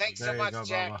 thanks so much, go,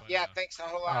 Jack. Bobo. Yeah, thanks a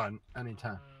whole lot. Oh,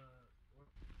 anytime.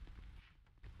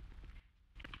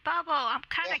 Bobo, I'm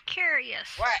kind of curious.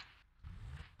 What?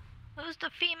 Who's the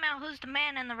female? Who's the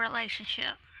man in the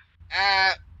relationship?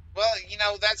 Well, you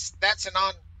know that's an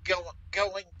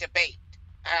ongoing debate.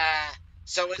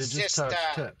 So it's just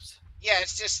tips. Yeah,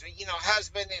 it's just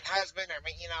husband and husband. I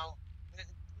mean,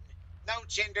 no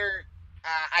gender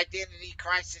identity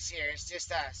crisis here. It's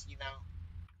just us,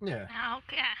 Yeah.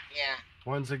 Okay. Yeah.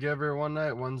 One's a giver one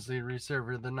night, one's the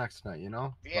receiver the next night, Yeah,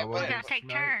 Bobo we're gonna take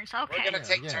turns. Okay. We're gonna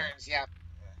take turns. Yeah.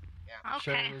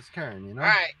 Okay. Sharing is caring, All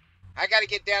right. I gotta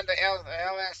get down to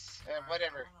LS,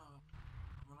 whatever.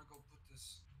 I wanna go put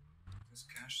this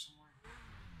cash somewhere.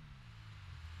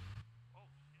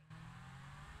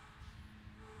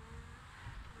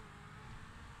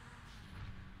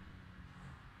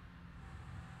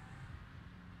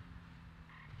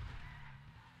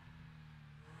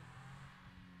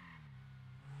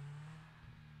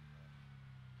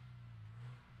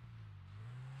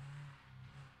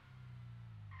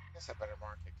 I guess I better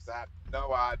mark it because I have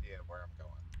no idea where I'm going.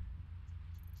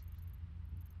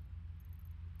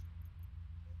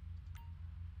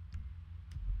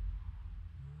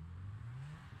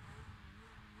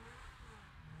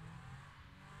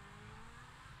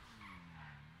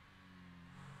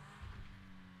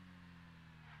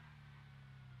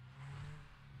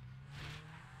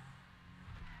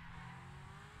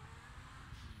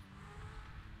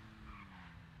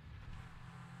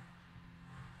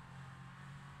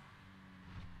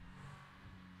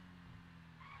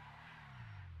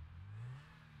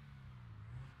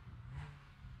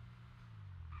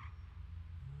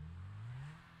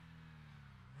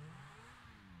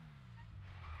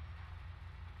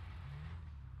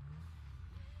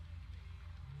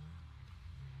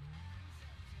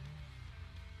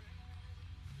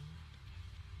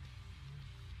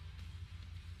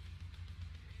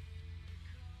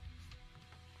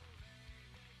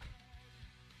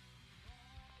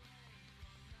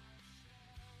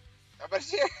 but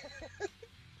here.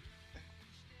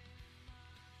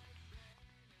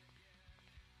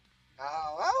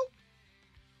 Hello?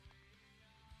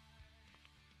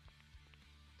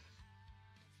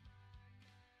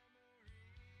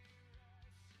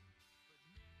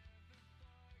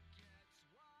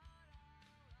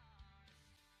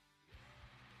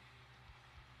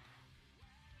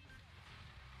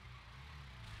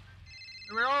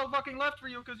 We all fucking left for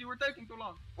you because you were taking too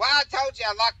long. Well, I told you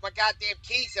I locked my goddamn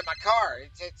keys in my car.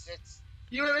 It's. It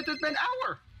has been an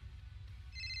hour.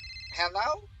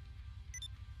 Hello?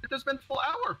 It has been a full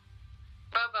hour.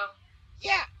 BoBo.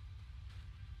 Yeah.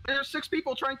 There's 6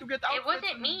 people trying to get out. It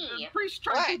wasn't me. The priest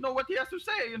trying to know what he has to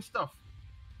say and stuff.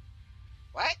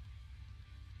 What?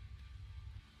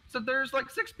 So there's like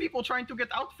 6 people trying to get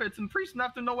outfits, and priests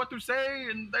have to know what to say,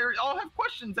 and they all have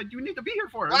questions that you need to be here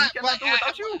for. What? We cannot do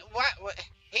without you. What?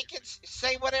 He can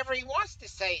say whatever he wants to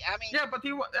say. I mean. Yeah, but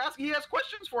he has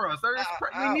questions for us. We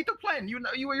need to plan.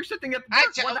 You're sitting at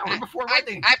work 1 hour before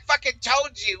wedding. I fucking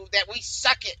told you that we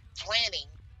suck at planning.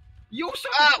 You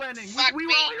suck at planning. We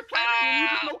were all here planning, and you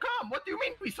just no come. What do you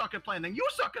mean we suck at planning? You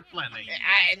suck at planning.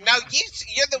 No,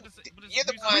 you're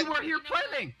the one. We were here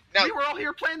planning. No. We were all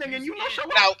here planning, and you no show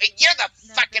up. No, you're the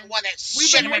fucking one that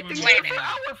should have been We've been planning. waiting here for an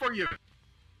hour for you.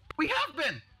 We have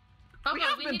been. BoBo, we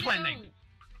have been planning.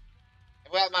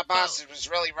 Well, my boss was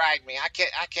really riding me. I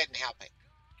couldn't help it.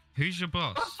 Who's your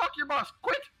boss? Oh, fuck your boss.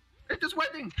 Quit. It's his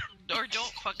wedding. Or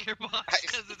don't fuck your boss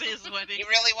because it is wedding. You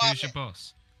really want Who's your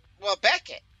boss? Well,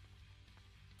 Beckett.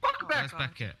 Fuck That's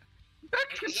Beckett.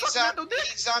 He's on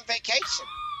vacation.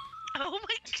 Oh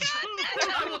my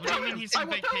god. What do you mean he's on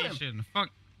vacation? Fuck.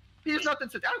 He's not in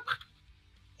City.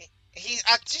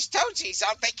 I just told you he's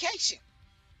on vacation.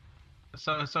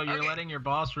 So you're letting your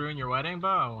boss ruin your wedding,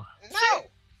 Bo? No.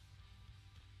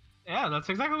 Yeah, that's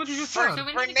exactly what you just said.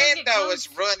 Fernando is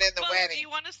ruining the wedding. Do you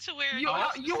want us to wear? You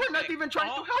were not even trying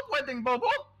to help wedding, BoBo.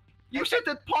 You said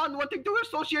that Pawn wanting to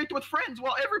associate with friends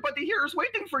while everybody here is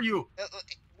waiting for you.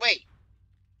 Wait.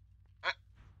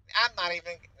 I'm not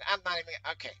even.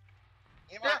 Okay.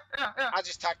 You know what? Yeah. I'll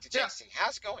just talk to JC.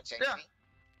 How's it going, JC? Yeah.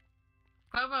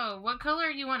 BoBo, what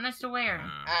color do you want us to wear?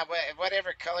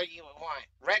 Whatever color you want.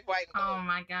 Red, white, and blue. Oh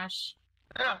my gosh.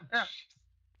 Yeah.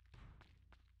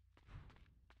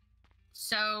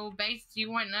 So,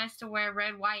 you want us to wear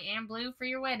red, white, and blue for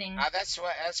your wedding? That's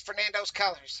Fernando's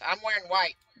colors. I'm wearing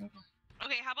white.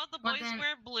 Okay, how about the boys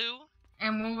wear blue?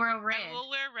 And we'll wear red. And we'll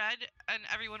wear red, and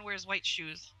everyone wears white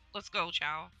shoes. Let's go,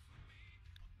 Chow.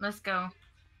 Let's go.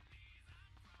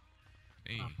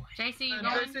 Hey. JC, you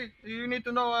going? JC, you need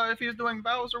to know if he's doing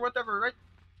vows or whatever, right?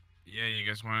 Yeah, you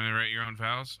guys want to write your own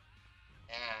vows?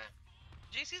 Yeah.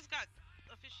 JC's got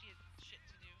officiant shit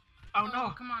to do. Oh no!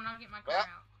 Come on, I'll get my car out.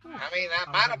 I mean,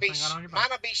 mine'll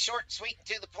be short, sweet, and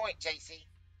to the point, JC.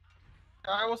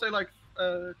 I will say like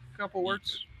a couple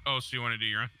words. Oh, so you want to do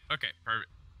your own? Okay,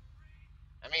 perfect.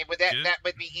 I mean, that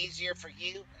would be easier for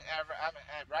you,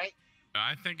 right?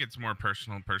 I think it's more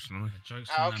personally.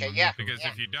 Oh, okay, yeah. Because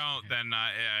if you don't, then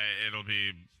it'll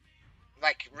be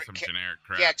like some generic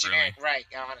crap. Yeah, generic, really. right?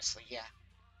 Honestly, yeah.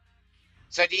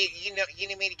 So do you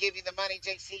need me to give you the money,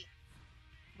 JC?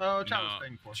 No, Chow is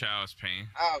paying for it. Chow is paying.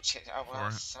 Oh,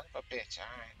 well, son of a bitch. All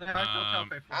right. I'll pay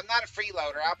for it. I'm not a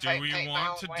freeloader. I'll pay. Do we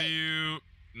want to do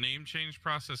name change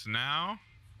process now,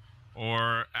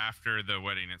 or after the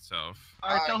wedding itself?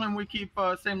 I tell him we keep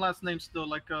same last name still,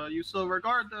 like you still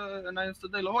regard and I still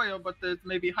De La Hoya, but it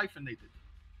may be hyphenated.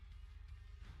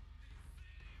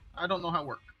 I don't know how it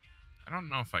works. I don't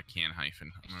know if I can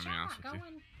hyphen. I'm gonna be honest with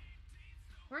you.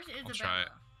 Where's Isabella? I'll try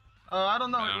it. I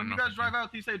don't know. I don't when know you guys drive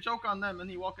out, he say joke on them, and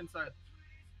he walk inside.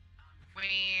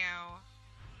 Wow.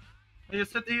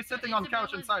 He's sitting on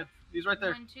couch inside. He's right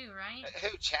there. One too, right?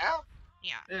 Who, Chow?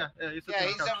 Yeah. Yeah, he's sitting Yeah,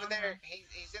 on he's couch. over there.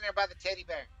 He's in there by the teddy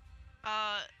bear.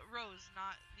 Rose,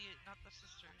 not the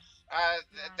sisters.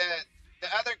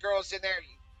 The other girl's in there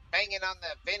banging on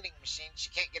the vending machine. She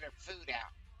can't get her food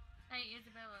out. Hey,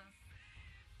 Isabella.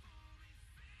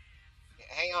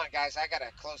 Hang on, guys. I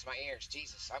gotta close my ears.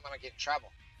 Jesus, I'm gonna get in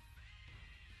trouble.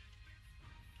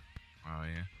 Oh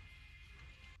yeah.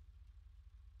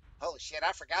 Holy shit,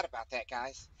 I forgot about that,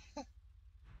 guys. It'll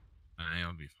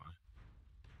be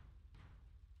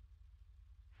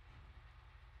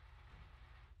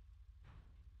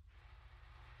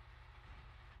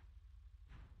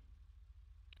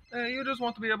fine. You just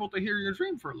want to be able to hear your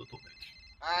dream for a little bit.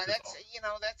 That's okay. You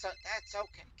know.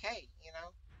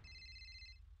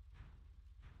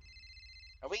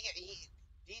 Do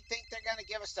you think they're gonna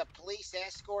give us a police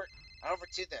escort over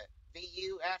to the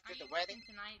VU after the wedding?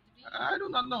 I do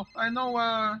not know. I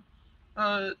know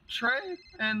Trey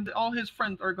and all his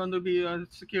friends are going to be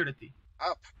security.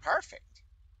 Oh, perfect.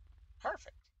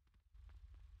 Perfect.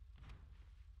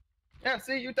 Yeah,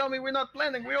 see, you tell me we're not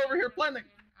planning. We're over here planning.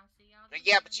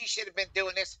 Yeah, but you should have been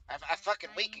doing this a fucking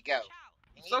week ago.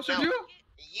 And So should you?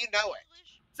 You know it.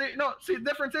 See, no, see, the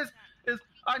difference is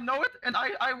I know it and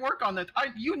I work on it.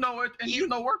 You know it and you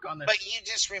know work on it. But you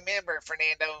just remember,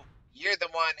 Fernando, you're the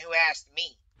one who asked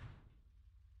me.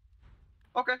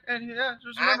 Okay, and yeah,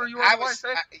 just remember you are the wife,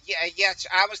 eh? Yes,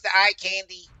 I was the eye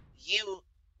candy. You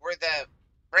were the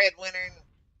breadwinner and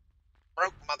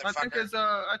broke motherfucker.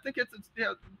 I think it's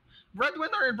yeah,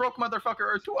 breadwinner and broke motherfucker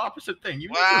are two opposite things.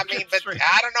 Well, I mean, but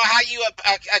I don't know how you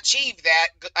achieve that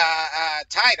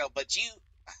title, but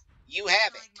you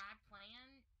have it. My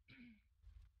plan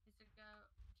is to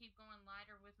keep going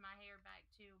lighter with my hair back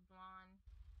to blonde.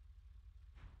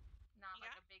 Not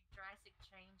like a big drastic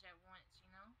change at once,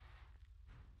 you know?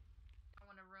 I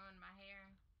want to ruin my hair.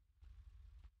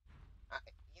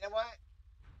 You know what?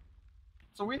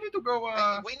 So we need to go.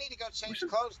 We need to go change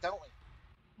clothes, don't we?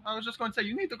 I was just going to say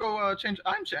you need to go change.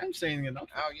 I'm saying it.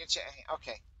 Oh, you're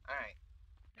okay. All right.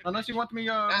 Unless you want me.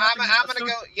 I'm gonna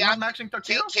go. Yeah, matching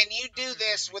tuxedo. Can you do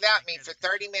this without me for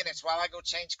 30 minutes while I go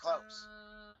change clothes?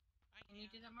 Can you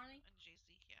do that, Marty?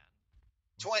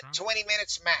 20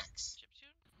 minutes max.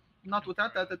 Not with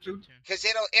that attitude. Because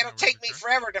it'll take me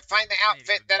forever to find the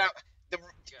outfit that I'm.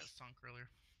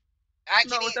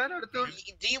 Not with that attitude.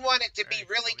 Do you want it to be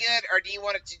really good, or do you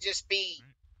want it to just be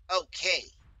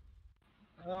okay?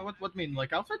 What mean,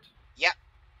 like outfit? Yep.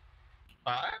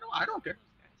 I don't care.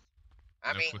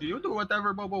 I mean, you do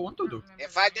whatever BoBo want to do.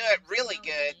 If I do it really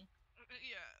good,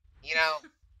 you know,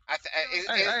 I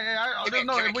don't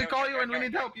know. If we call you and we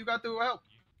need help, you got to help.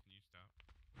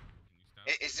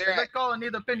 Is there if they call and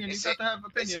need opinion, you got to have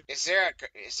opinion. Is there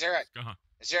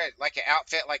like an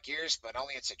outfit like yours, but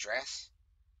only it's a dress?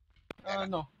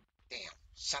 No. Damn,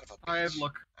 son of a bitch. I have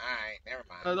look. All right, never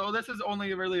mind. Though this is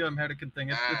only really a American thing.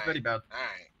 It's very bad. All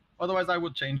right. Otherwise, I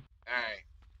would change. All right.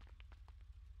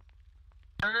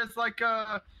 There is like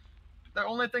the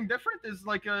only thing different is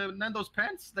like Nando's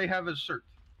pants. They have a shirt,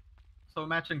 so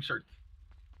matching shirt.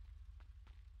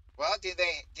 Well,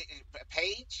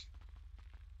 Paige?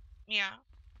 Yeah.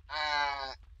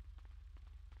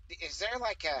 Is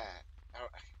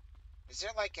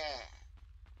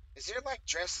there like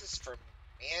dresses for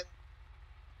men?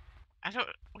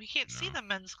 We can't see the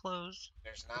men's clothes.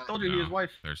 There's not. I told you he is wife.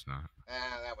 There's not.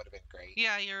 That would have been great.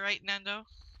 Yeah, you're right, Nando.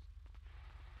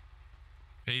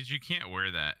 Paige, you can't wear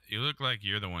that. You look like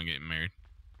you're the one getting married.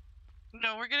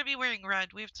 No, we're gonna be wearing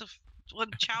red. We have to.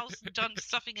 When Chow's done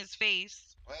stuffing his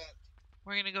face,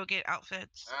 we're gonna go get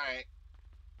outfits. All right.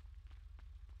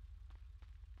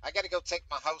 I gotta go take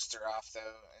my holster off though.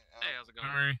 Hey, how's it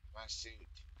going? My suit.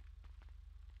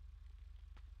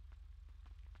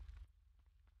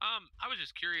 I was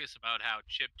just curious about how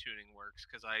chip tuning works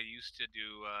because I used to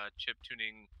do chip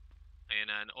tuning in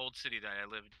an old city that I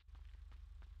lived.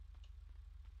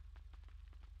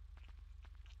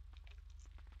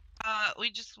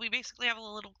 We basically have a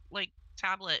little like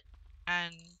tablet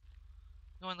and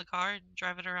go in the car and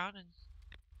drive it around and.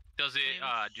 Does it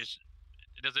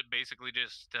does it basically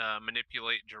just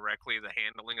manipulate directly the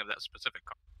handling of that specific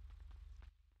car?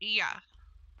 Yeah.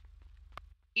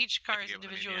 Each car is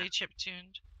individually chip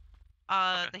tuned.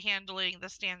 The handling, the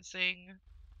stancing,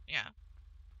 yeah.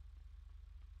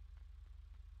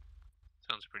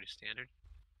 Sounds pretty standard.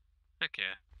 Heck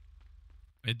yeah.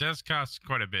 It does cost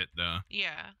quite a bit, though.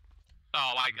 Yeah.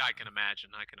 Oh, I can imagine.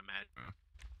 I can imagine.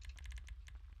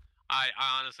 I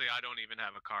honestly, I don't even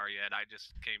have a car yet. I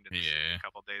just came to the city a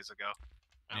couple days ago.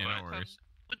 Yeah, no worries.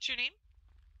 What's your name?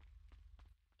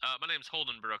 My name's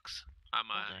Holden Brooks.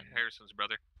 I'm Harrison's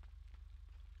brother.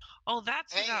 Oh,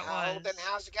 that's who that was. Holden,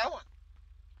 how's it going?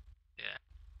 Yeah.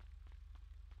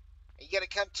 Are you gonna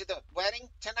come to the wedding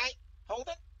tonight,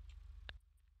 Holden?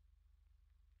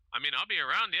 I mean, I'll be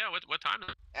around. Yeah. What time is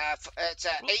it? It's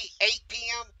 8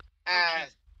 p.m.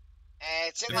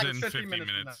 It's in like 50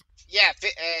 minutes. Yeah.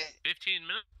 15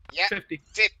 minutes. Yeah. 50.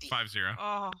 50. 50.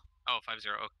 Oh. Oh, 50.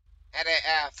 Okay. At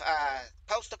a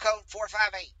postal code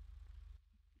 458.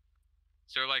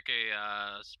 Is there like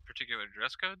a particular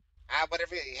dress code?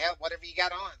 Whatever you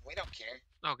got on, we don't care.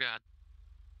 Oh God.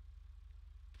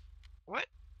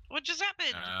 What just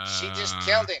happened? She just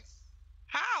killed him.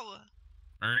 How?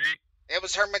 It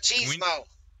was her machismo.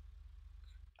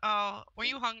 Oh, were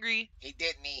you hungry? He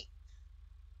didn't eat.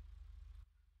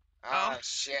 Oh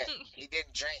shit. He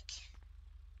didn't drink.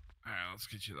 All right, let's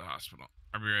get you to the hospital.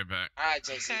 I'll be right back. All right,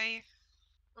 JC. Okay.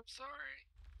 I'm sorry.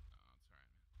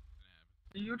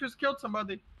 You just killed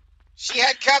somebody. She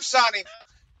had cuffs on him.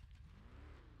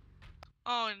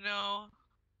 Oh no.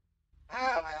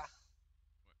 Oh well.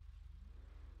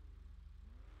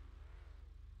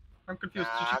 I'm confused.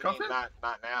 Nah, Did she I cuff mean, him?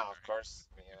 not now, of course.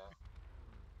 You know.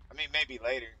 I mean, maybe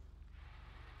later.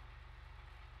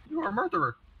 You are a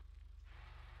murderer.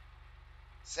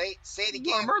 Say it again.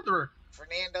 You are a murderer.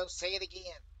 Fernando, say it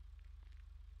again.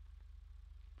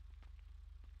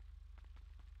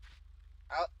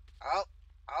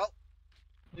 Oh.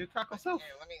 You tackle self. Here,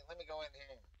 let me go in here.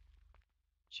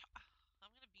 I'm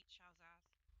gonna beat Chow's ass.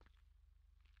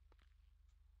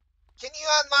 Can you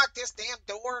unlock this damn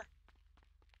door?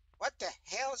 What the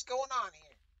hell is going on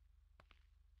here?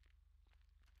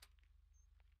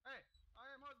 Hey,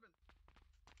 I am husband.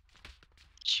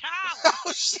 Chow!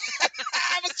 Oh shit!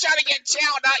 I was trying to get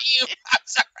Chow, not you. I'm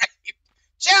sorry.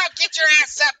 Chow, get your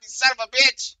ass up, you son of a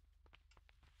bitch!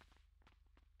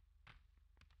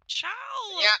 Chow!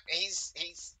 Yeah, he's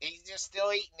just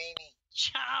still eating, ain't he?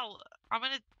 Chow! I'm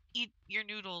gonna eat your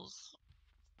noodles.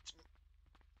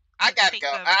 I gotta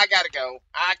go. them. I gotta go.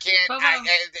 I can't. BoBo.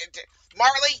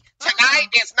 Marley, tonight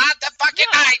is not the fucking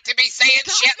night to be saying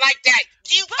shit like that.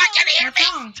 You fucking hear me?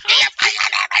 What's wrong? Do you fucking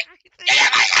hear me? Do you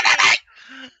fucking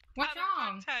hear me? What's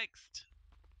wrong? Context.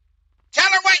 Tell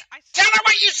her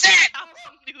what you said.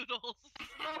 Noodles.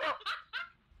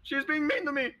 She's being mean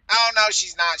to me. Oh no,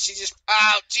 she's not. She just.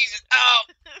 Oh Jesus. Oh.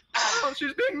 Oh,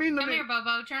 she's being mean to Come me. here,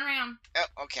 BoBo. Turn around. Oh,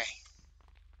 okay.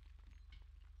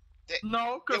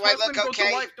 No, because Do I husband look goes okay?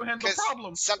 to wife to handle 'Cause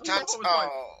problems. sometimes. BoBo is wife.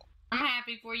 Oh. I'm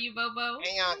happy for you, BoBo.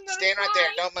 Hang on. Stand right there.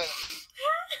 Don't move.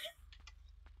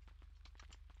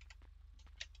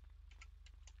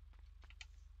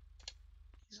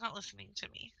 He's not listening to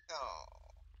me. Oh.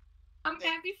 I'm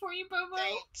happy for you, BoBo.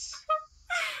 Thanks.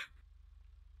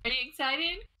 Are you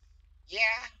excited? Yeah.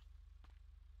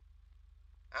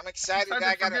 I'm excited. I'm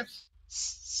excited.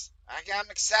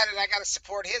 I gotta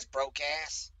support his broke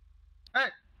ass. Hey.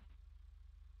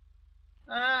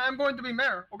 I'm going to be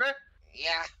mayor, okay?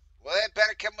 Yeah. Well, it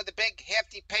better come with a big,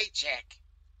 hefty paycheck.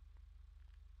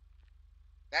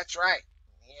 That's right.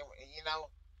 You know.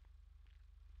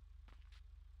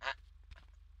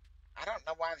 I don't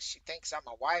know why she thinks I'm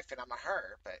a wife and I'm a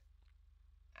her, but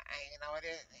you know it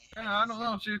is. Yeah, I don't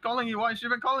know. She's calling you wife. She's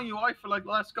been calling you wife for like the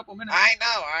last couple minutes. I know.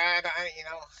 I you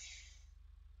know.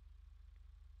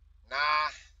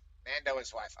 Nah, Nando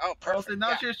is wife. Oh, perfect. Well, see, now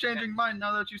yeah. she's changing mind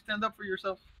now that you stand up for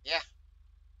yourself. Yeah.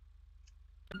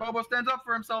 BoBo stands up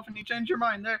for himself and you change your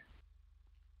mind there.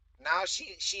 No,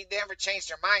 she never changed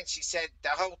her mind. She said the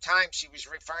whole time she was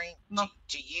referring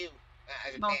to you.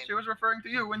 No, she was referring to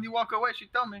you. When you walk away, she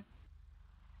tell me.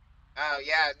 Oh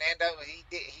yeah, Nando.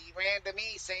 He ran to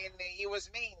me saying that he was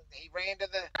mean. He ran to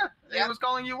the. Yeah, he was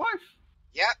calling you wife.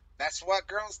 Yep, that's what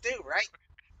girls do, right?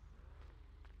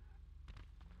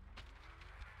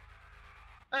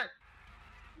 Hey,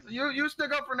 you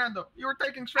stick up, Fernando. You were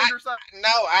taking Stranger's side. No,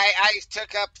 I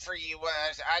took up for you.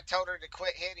 I told her to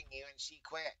quit hitting you, and she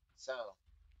quit. So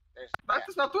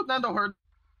That's not what Nando heard.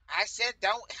 I said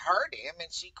don't hurt him,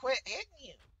 and she quit hitting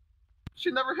you. She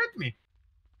never hit me.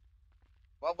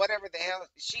 Well, whatever the hell.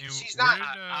 She's not.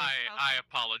 I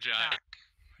apologize.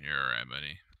 You're alright,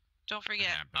 buddy. Don't forget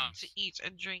to eat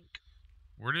and drink.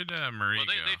 Where did Marie Well,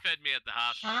 go? they fed me at the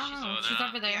hospital. Oh, she's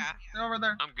over there. They're over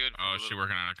there. I'm good. Oh, is she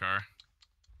working on a car?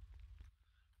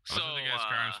 So, is it the guy's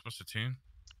car I'm supposed to tune?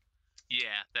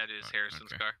 Yeah, that is Harrison's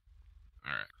car.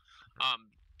 All right.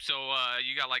 So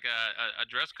you got like a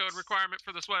dress code requirement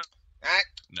for the sweat?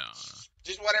 No.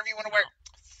 Just whatever you want to wear.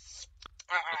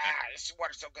 This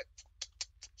water's so good.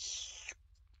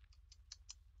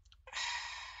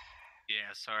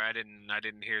 Yeah, sorry, I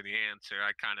didn't hear the answer.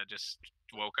 I kind of just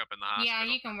woke up in the hospital. Yeah,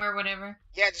 you can wear whatever.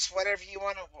 Yeah, just whatever you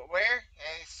want to wear.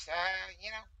 It's, you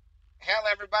know, hell,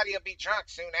 everybody will be drunk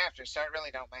soon after, so it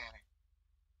really don't matter.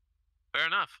 Fair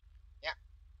enough. Yeah.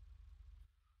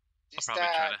 Just I'll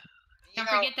probably try to. Don't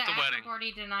forget the after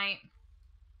party tonight.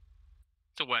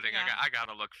 It's a wedding. Yeah. I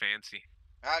gotta look fancy.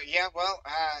 Yeah, well,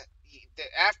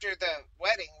 after the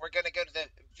wedding, we're going to go to the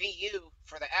VU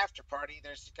for the after party.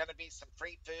 There's going to be some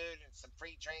free food and some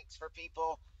free drinks for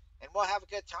people, and we'll have a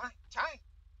good time.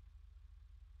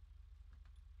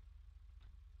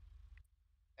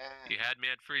 You had me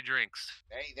at free drinks.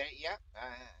 Yeah.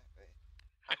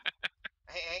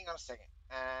 Hang on a second.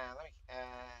 Let me.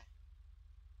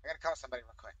 I gotta call somebody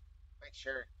real quick. Make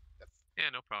sure. Yeah,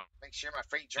 no problem. Make sure my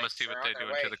free drinks Must see what are they're on their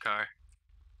doing way. to the car.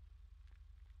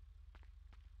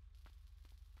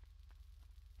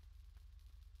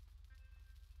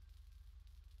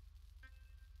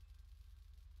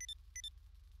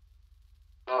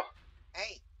 Oh.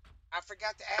 Hey, I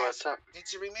forgot to What's ask. up?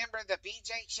 Did you remember the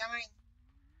BJ shine?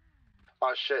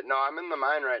 Oh shit! No, I'm in the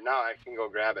mine right now. I can go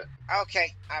grab it.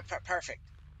 Okay, perfect.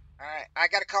 All right, I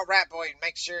gotta call Rat Boy and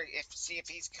make sure see if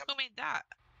he's coming. Who made that?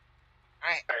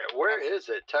 Alright. Where is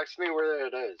it? Text me where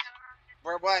it is.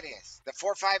 Where what is? The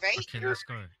 458? Okay, let's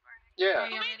go. Yeah.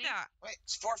 Who made that? Wait,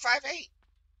 it's 458.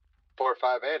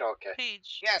 458. Okay.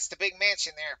 Paige. Yeah, it's the big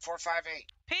mansion there.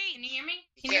 458. Paige. Can you hear me?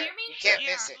 You Can you hear me? You can't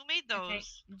miss it. Who made those?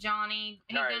 Okay. Johnny.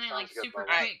 He Alright, done it like sounds good, super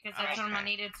Bobo. quick because I told him I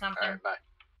needed something. Alright, bye.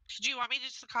 Do you want me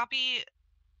just to copy?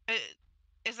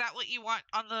 Is that what you want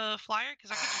on the flyer?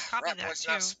 Because I could just copy that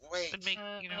too. Wait. And make,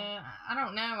 you know. I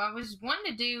don't know. I was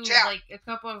wanting to do Jack. like a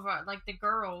couple of like the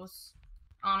girls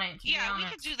on it. To be Yeah, we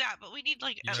honest. could do that, but we need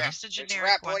like at Yeah. least a It's generic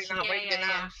Rat one. Boy not Yeah, waiting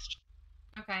yeah. out.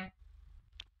 Okay.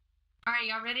 All right,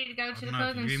 y'all ready to go to the know,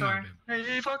 clothing you store? emailed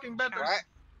Hey, you fucking better. What?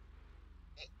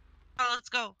 Oh, let's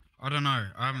go. I don't know.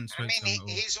 I haven't I spoken mean, to him at all.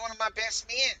 he's one of my best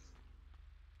men.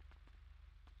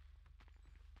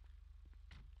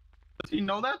 Does he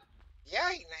know that?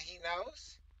 Yeah, he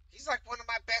knows. He's like one of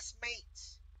my best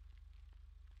mates.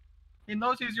 He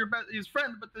knows he's his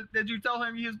friend, but did you tell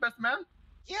him he's his best man?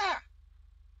 Yeah,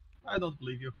 I don't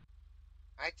believe you.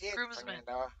 I did, Groomsman.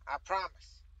 Fernando. I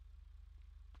promise.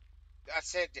 I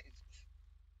said,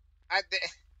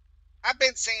 I've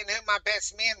been saying who my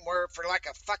best men were for like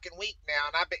a fucking week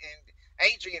now, and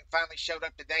Adrian finally showed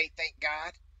up today, thank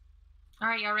God. All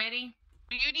right, y'all ready?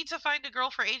 You need to find a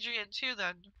girl for Adrian too,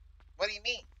 then. What do you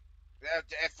mean?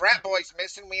 If Rat Boy's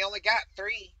missing, we only got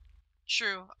 3.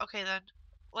 True. Okay, then.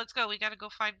 Let's go. We gotta go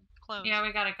find clothes. Yeah,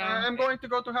 we gotta go. I'm going to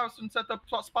go to house and set up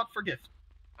spot for gift.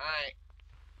 Alright.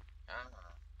 Come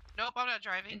on. Nope, I'm not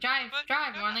driving. Drive,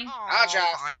 Marlene. I'll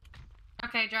drive.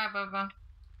 Okay, drive, Bobo.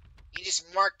 You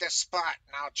just mark the spot,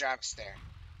 and I'll drive us there.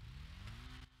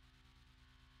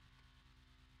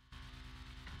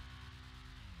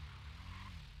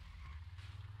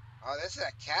 Oh, this is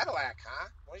a Cadillac, huh?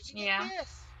 Where did you get this?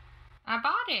 I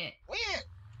bought it When?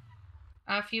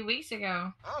 a few weeks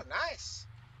ago. Oh, nice.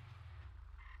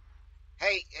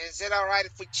 Hey, is it all right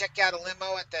if we check out a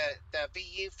limo at the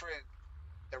VU for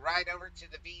the ride over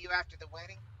to the VU after the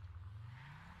wedding?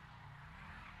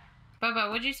 Bobo,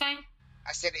 what'd you say?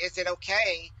 I said, is it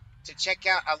okay to check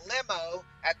out a limo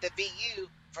at the VU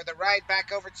for the ride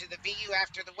back over to the VU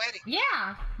after the wedding?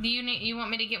 Yeah. Do you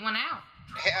want me to get one out?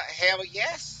 Hell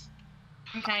yes.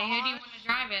 Okay, who do you want to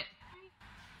drive it?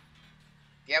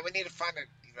 Yeah, we need to find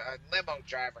a limo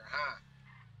driver, huh?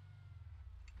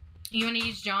 You want to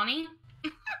use Johnny?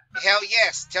 Hell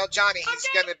yes. Tell Johnny he's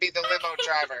going to be the limo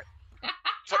driver.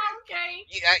 Okay.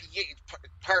 Yeah,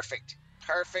 perfect.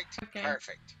 Perfect. Okay.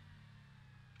 Perfect.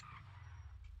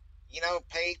 You know,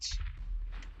 Paige,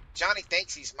 Johnny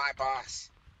thinks he's my boss.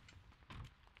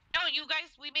 No, you guys,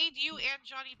 we made you and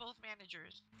Johnny both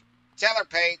managers. Tell her,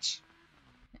 Paige.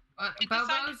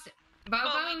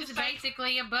 Bobo's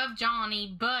basically above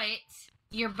Johnny, but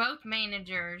you're both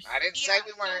managers. I didn't say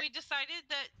we weren't. So we decided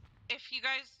that if you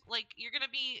guys, like, you're going to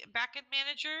be back-end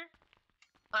manager,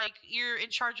 like, you're in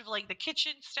charge of, like, the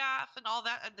kitchen staff and all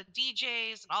that, and the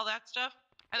DJs and all that stuff,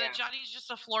 and then Johnny's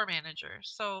just a floor manager.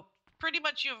 So pretty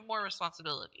much you have more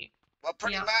responsibility. Well,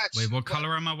 pretty much. Wait, what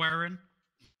color am I wearing?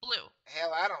 Blue.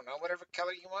 Hell, I don't know. Whatever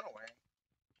color you want to wear.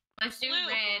 Let's do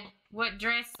red. What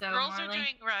dress though, Girls Marley? are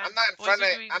doing red. I'm not in front of.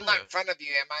 I'm not in front of you,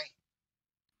 am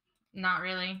I? Not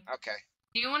really. Okay.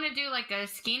 Do you want to do like a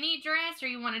skinny dress, or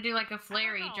you want to do like a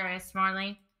flary dress,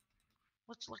 Marley?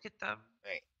 Let's look at them.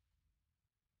 Hey.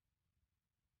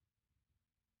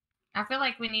 I feel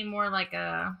like we need more like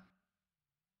a.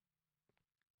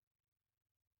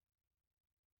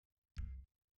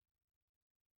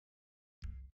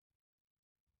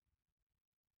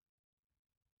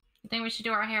 You think we should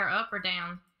do our hair up or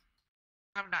down?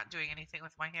 I'm not doing anything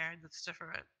with my hair. That's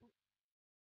different.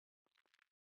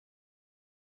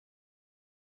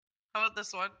 How about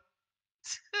this one?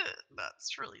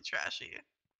 That's really trashy.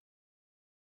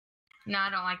 No, I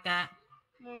don't like that.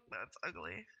 That's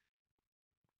ugly.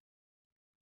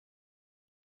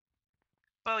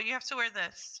 Bo, you have to wear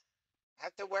this.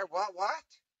 Have to wear what?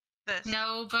 This.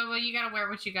 No, Bobo, you gotta wear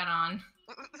what you got on.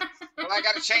 Well, I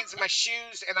gotta change my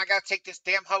shoes and I gotta take this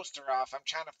damn holster off. I'm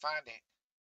trying to find it.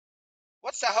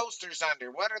 What's the holsters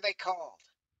under? What are they called?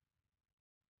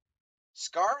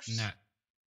 Scarves? No.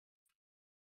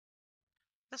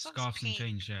 This one's Scarves and pink.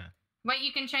 chains, yeah. Wait,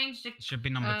 you can change the. It should be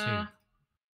number 2.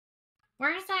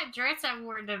 Where's that dress I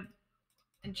wore to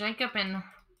Jacob and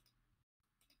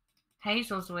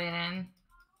Hazel's wedding?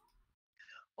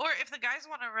 Or if the guys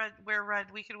want to wear red,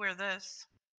 we could wear this.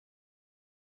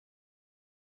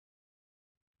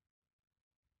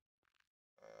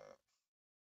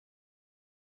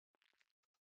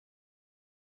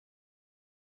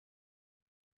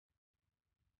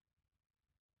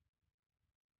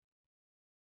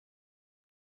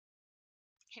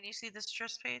 Can you see this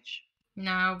dress page?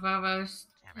 No, Bobo's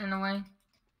in the way.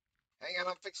 Hang on,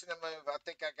 I'm fixing to move. I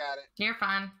think I got it. You're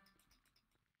fine.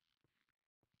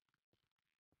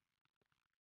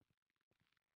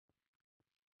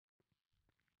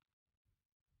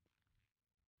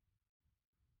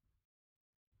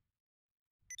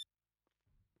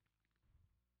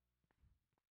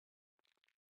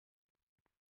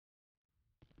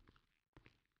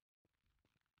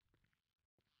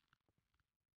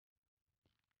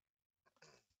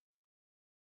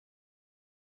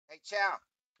 Hey, Chow.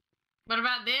 What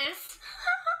about this?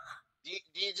 Do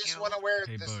you just want to wear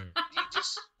this? Do you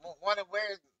just want to wear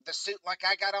the suit like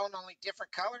I got on, only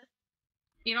different color?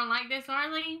 You don't like this,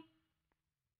 Marley?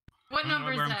 What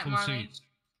number is that, Marley?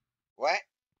 What?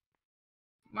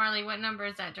 Marley, what number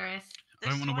is that dress? I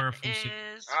don't want to wear a full suit.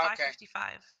 Is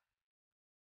 555.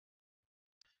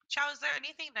 Chow, is there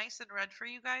anything nice in red for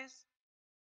you guys?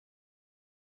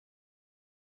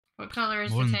 What color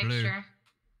is More the than blue. texture?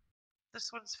 This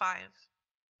one's 5.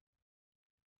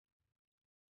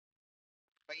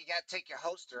 But you gotta take your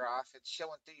holster off. It's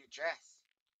showing through your dress.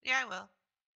 Yeah, I will.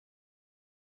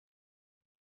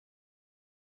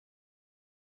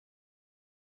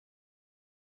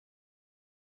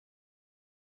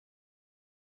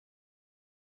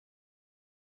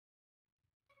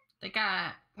 They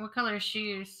got what color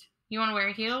shoes? You want to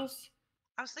wear heels?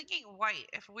 I was thinking white.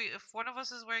 If one of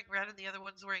us is wearing red and the other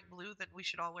one's wearing blue, then we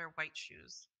should all wear white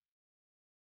shoes.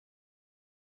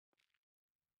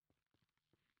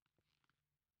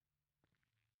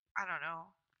 I don't know.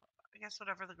 I guess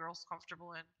whatever the girl's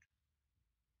comfortable in.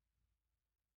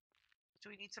 Do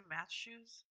we need to match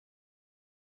shoes?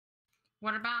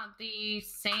 What about the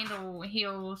sandal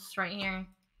heels right here?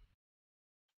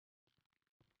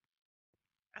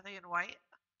 Are they in white?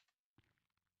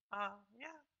 Yeah.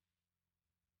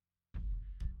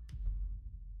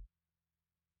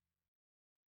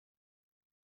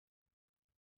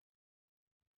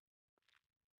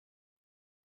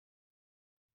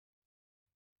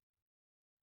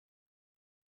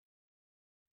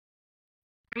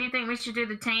 Or do you think we should do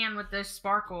the tan with the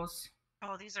sparkles?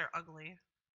 Oh, these are ugly.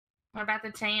 What about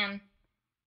the tan?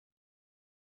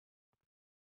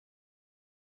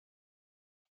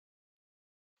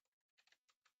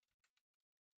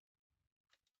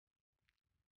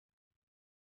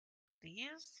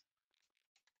 These?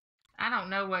 I don't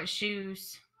know what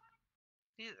shoes.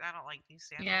 I don't like these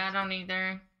sandals. Yeah, I don't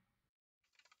either.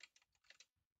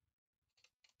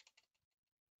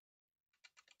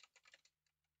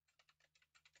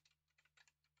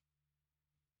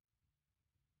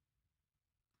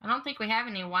 I don't think we have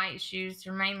any white shoes.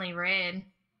 They're mainly red.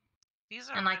 These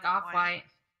are and like red and off-white.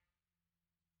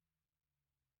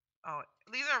 Oh,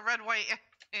 these are red, white,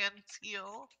 and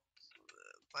teal.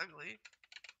 It's ugly.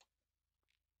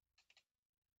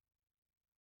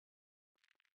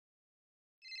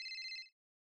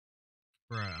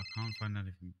 Right, I can't find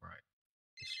anything bright.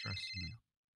 It's stressing me.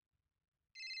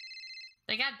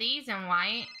 They got these in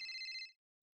white.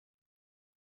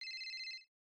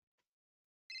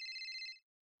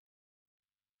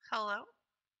 Hello?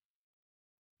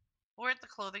 We're at the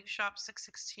clothing shop,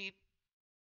 616.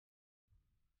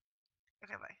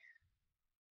 Okay, bye.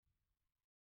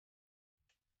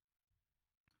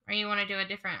 Or you want to do a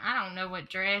different, I don't know what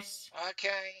dress. Okay.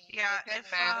 Yeah, it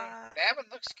doesn't matter. That one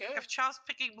looks good. If Chow's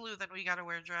picking blue, then we gotta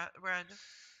wear red.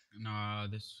 No,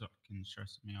 this fucking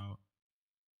stressing me out.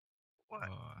 What?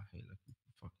 Oh, I hate looking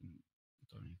for fucking.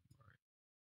 Don't even worry.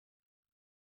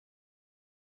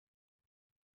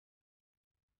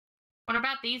 What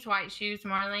about these white shoes,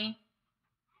 Marley?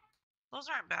 Those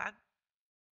aren't bad.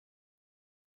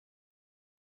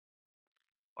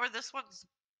 Or this one's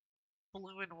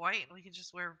blue and white, and we can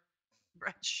just wear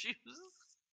red shoes.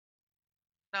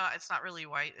 No, it's not really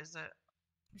white, is it?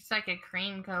 It's like a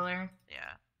cream color.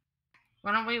 Yeah.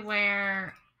 Why don't we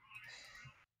wear...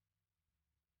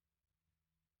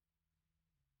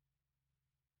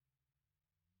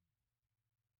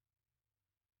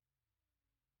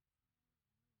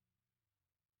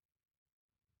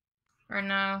 Or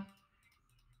no?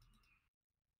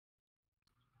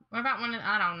 What about one of,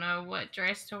 I don't know what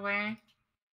dress to wear.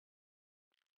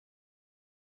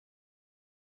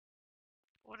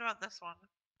 What about this one?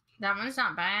 That one's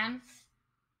not bad.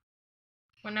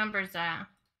 What number is that?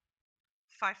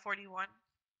 541.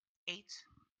 8.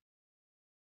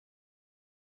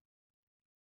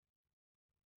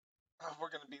 Oh, we're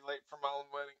gonna be late for my own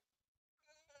wedding.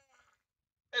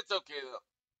 It's okay though.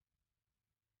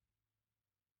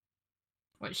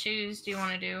 What shoes do you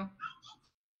want to do?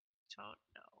 Don't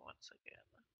know. Once again.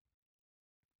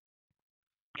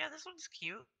 Yeah, this one's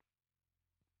cute.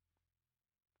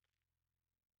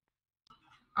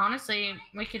 Honestly,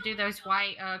 we could do those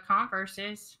white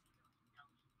Converses.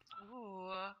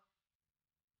 Ooh.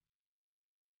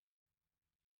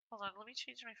 Hold on, let me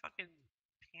change my fucking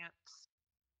pants.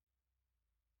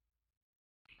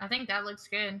 I think that looks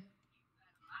good.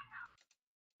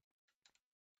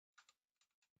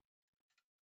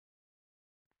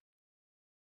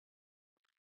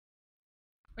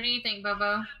 What do you think,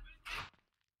 Bobo?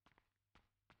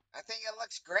 I think it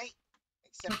looks great.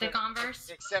 Except With the Converse?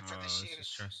 Except for the This shoes. is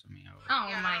stressing me out. Oh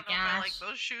Yeah, my I don't know if I like gosh.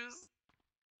 those shoes.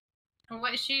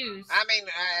 What shoes? I mean,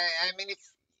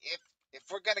 if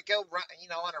we're gonna go run,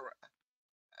 on a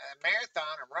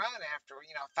marathon or run after,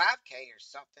 5K or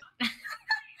something.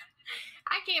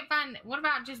 I can't find. What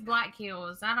about just black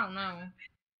heels? I don't know.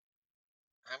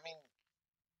 I mean,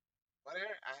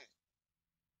 whatever.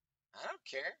 I don't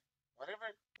care.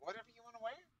 Whatever you want to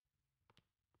wear.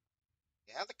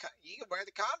 Yeah, you can wear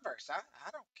the Converse. I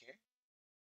don't care.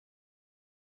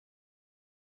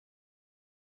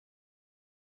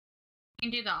 You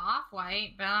can do the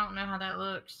off-white, but I don't know how that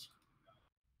looks.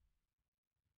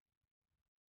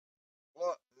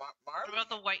 Well, What about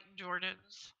the white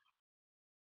Jordans?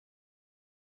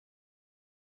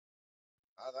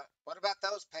 What about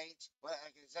those, Paige?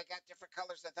 Has they got different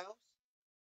colors of those?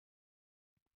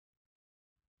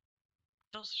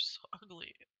 Those are so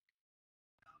ugly.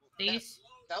 These?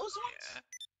 Those ones? Yeah.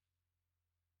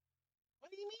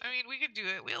 What do you mean? I mean, we could do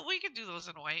it. We could do those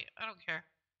in white. I don't care.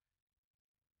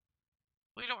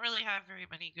 We don't really have very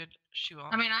many good shoe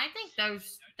options. I mean, I think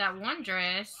that one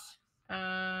dress,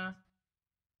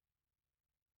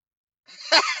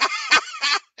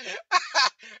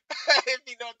 If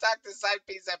you don't talk to side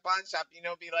piece at pawn shop,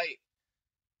 be late.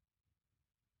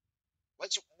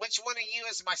 Which one of you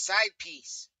is my side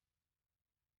piece?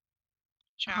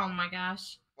 oh my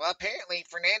gosh. Well, apparently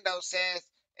Fernando says,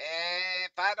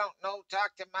 if I don't know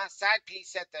talk to my side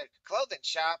piece at the clothing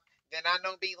shop, then I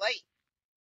know be late.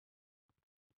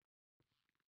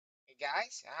 You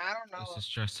guys, I don't know. This is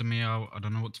stressing me out. I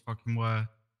don't know what to fucking wear.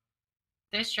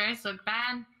 This dress look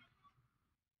bad.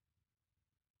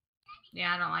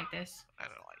 Yeah, I don't like this. I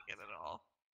don't like it at all.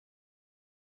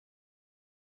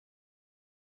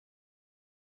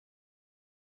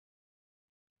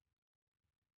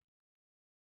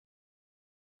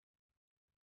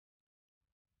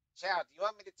 Chow, do you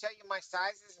want me to tell you my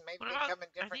sizes and maybe What they about, come in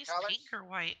different are these colors? pink or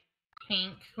white?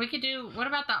 Pink. We could do. What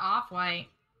about the off-white?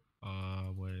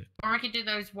 Wait. Or we could do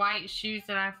those white shoes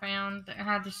that I found that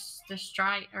had the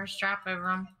strap over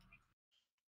them.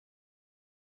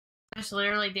 That's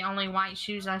literally the only white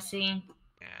shoes I see.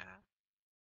 Yeah.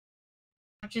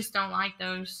 I just don't like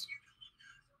those.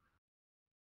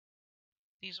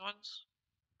 These ones?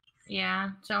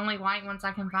 Yeah, it's the only white ones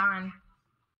I can find.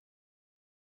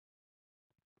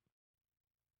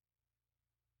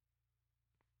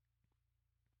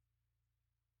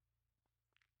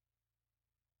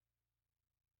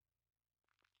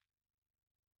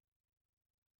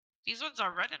 These ones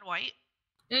are red and white.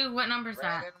 Ooh, what number's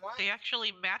that? Red and white. They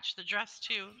actually match the dress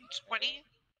too. 20,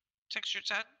 texture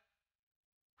 10.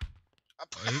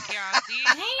 Yeah, these.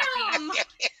 Damn! God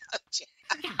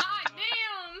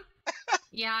damn!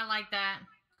 Yeah, I like that.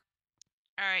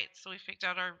 Alright, so we picked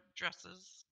out our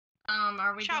dresses.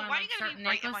 Are we Chow, doing why like you gotta certain be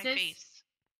right in my necklaces? face?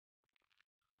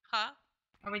 Huh?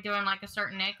 Are we doing like a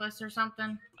certain necklace or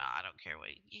something? Nah, I don't care what.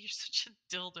 You're such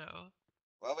a dildo.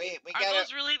 Well, we Are got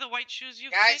those really the white shoes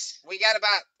you guys. picked? We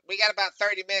got about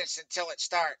 30 minutes until it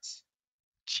starts.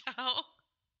 Chow.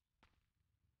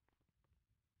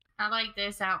 I like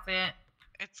this outfit.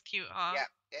 It's cute, huh? Yeah,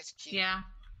 it's cute. Yeah.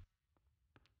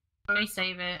 Let me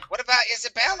save it. What about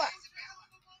Isabella?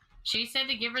 She said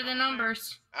to give her the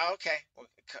numbers. Oh, okay. Well,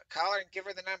 call her and give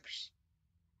her the numbers.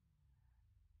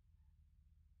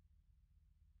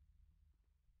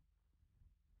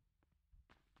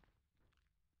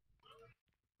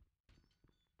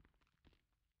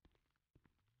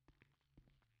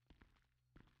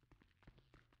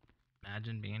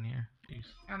 Imagine being here. Jeez.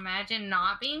 Imagine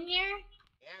not being here?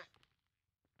 Yeah.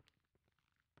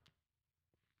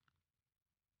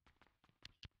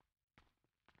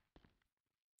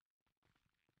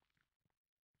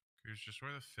 Goose, just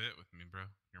wear the fit with me, bro.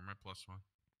 You're my +1.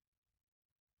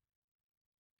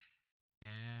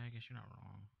 Yeah, I guess you're not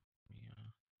wrong. Yeah.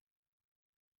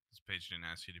 This page didn't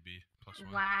ask you to be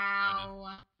 +1.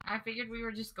 Wow. I figured we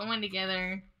were just going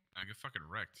together. I get fucking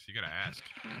wrecked. You gotta ask.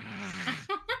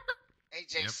 Hey,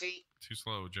 JC. Yep. Too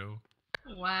slow, Joe.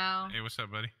 Wow. Hey, what's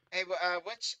up, buddy? Hey,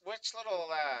 which little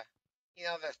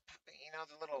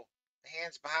the little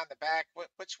hands behind the back?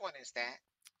 Which one is that?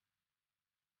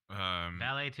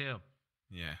 Ballet 2.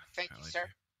 Yeah. Thank you, sir.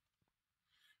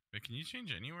 Wait, can you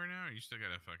change anywhere now? Or you still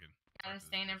gotta fucking. Gotta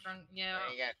stand in front. Yeah.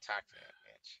 Yeah, you gotta talk to that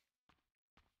bitch.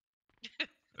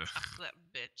 Fuck that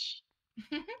bitch.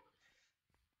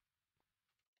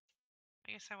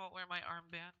 I guess I won't wear my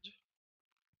armband.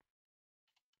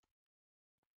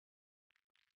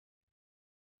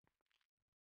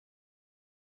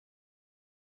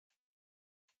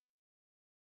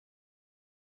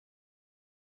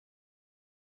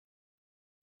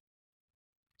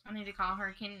 I need to call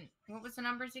her. What was the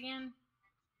numbers again?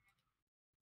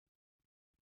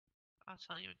 I'll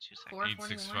tell you in 2 seconds.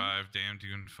 865, damn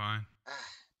doing fine.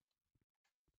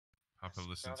 Papa,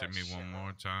 listen to me one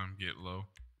more time. Get low.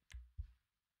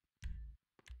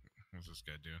 What's this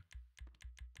guy doing?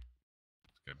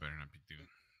 This guy better not be doing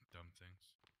dumb things.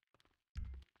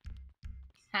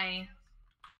 Hey.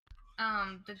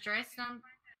 The dress number.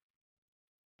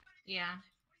 Yeah.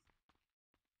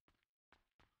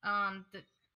 The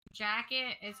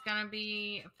jacket is gonna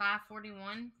be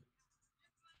 541.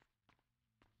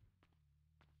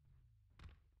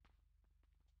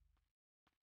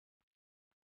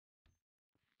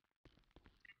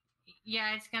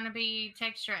 Yeah, it's gonna be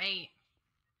texture 8.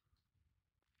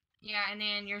 Yeah, and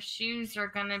then your shoes are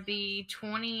gonna be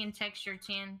 20 and texture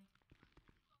 10.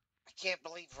 I can't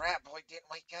believe Rat Boy didn't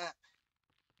wake up.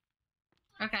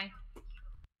 Okay.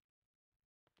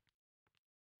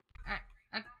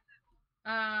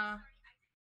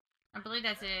 I believe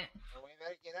that's it. Well, we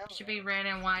better get out. Should be red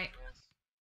and white.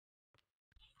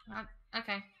 Yes.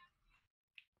 Okay.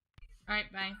 Alright,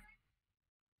 bye.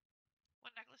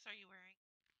 What necklace are you wearing?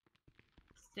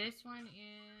 This one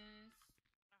is...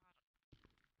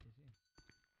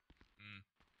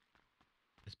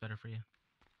 It's better for you.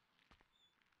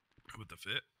 With the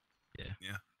fit? Yeah.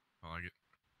 Yeah, I like it.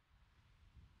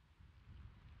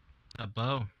 A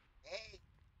bow. Hey,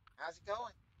 how's it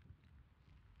going?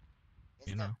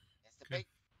 You know. It's the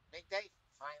big day,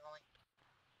 finally.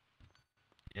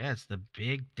 Yeah, it's the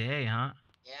big day, huh?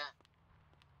 Yeah.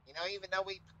 You know, even though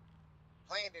we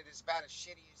planned it as about as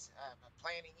shitty as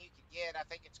planning you could get, I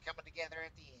think it's coming together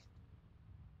at the end.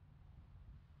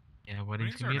 Yeah,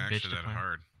 weddings can be a bitch to that plan.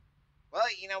 hard. Well,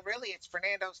 you know, really, it's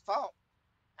Fernando's fault.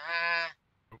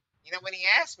 You know, when he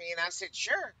asked me, and I said,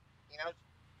 sure, you know,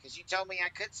 because you told me I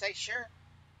could say sure.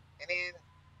 And then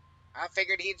I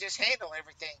figured he'd just handle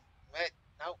everything. But,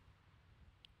 no.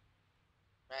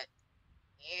 But,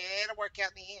 yeah, it'll work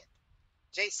out in the end.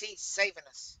 JC's saving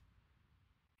us.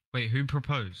 Wait, who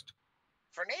proposed?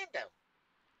 Fernando.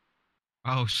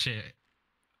 Oh, shit.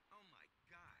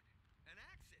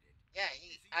 Yeah,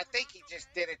 I think he just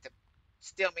did it to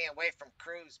steal me away from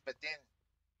Cruz, but then,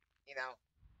 you know,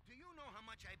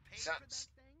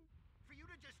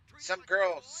 some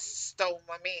girl stole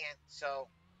my man, so.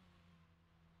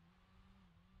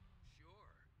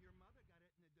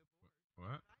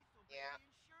 What? Yeah.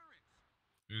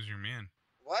 Who's your man?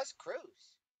 Was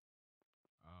Cruz.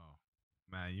 Oh.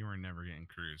 Man, you were never getting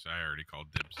Cruz. I already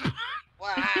called dibs.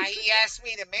 Well, he asked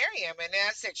me to marry him, and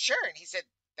I said sure, and he said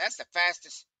that's the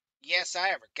fastest yes I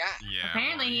ever got. Yeah.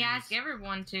 Apparently, he asked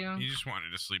everyone to. He just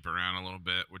wanted to sleep around a little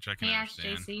bit, which I can understand.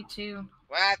 He asked JC too.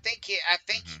 Well, I think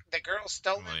the girl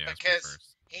stole him because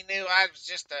he knew I was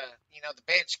just the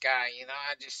bench guy. You know,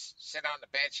 I just sit on the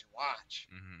bench and watch.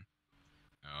 Mm-hmm.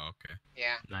 Oh, okay.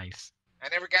 Yeah. Nice. I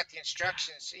never got the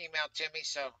instructions emailed to me,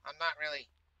 so I'm not really,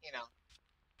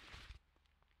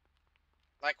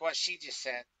 like what she just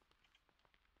said.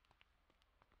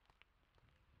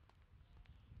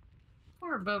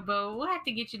 Poor Bobo. We'll have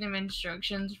to get you them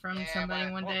instructions from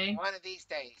somebody one day. One of these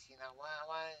days, one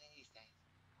of these days.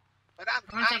 But I'm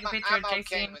take a picture of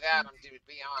okay JC. without them, to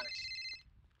be honest.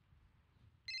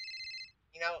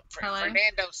 You know, Hello?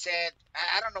 Fernando said,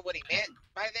 I don't know what he meant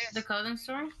by this. The clothing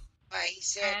store? He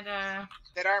said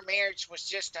that our marriage was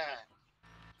just a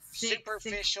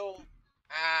superficial,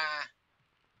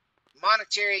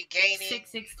 monetary gaining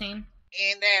 616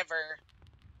 endeavor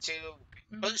to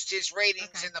boost his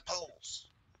ratings in the polls.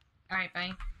 All right,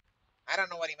 bye. I don't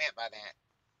know what he meant by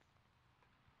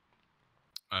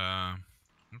that.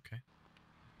 Okay.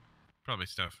 Probably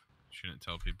stuff. Shouldn't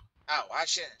tell people. Oh, I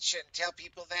shouldn't tell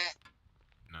people that?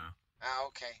 No. Oh,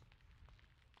 okay.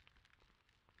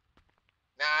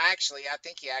 No, actually, I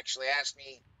think he actually asked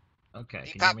me. Okay.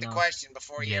 He popped the question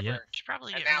before he ever Should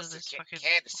probably get announced rid of his this fucking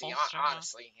candidacy, holster, huh?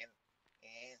 honestly.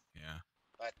 Yeah.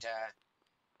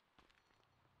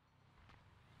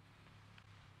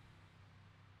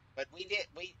 But we did,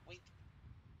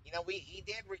 he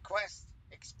did request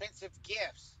expensive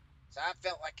gifts. So I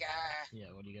felt like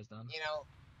Yeah, what have you guys done?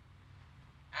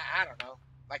 I don't know,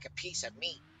 like a piece of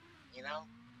meat,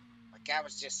 like I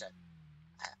was just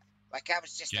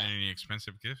Getting any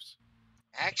expensive gifts?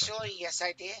 Actually, yes,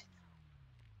 I did.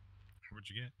 What'd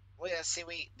you get? Well, see,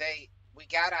 we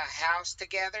got a house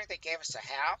together. They gave us a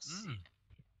house,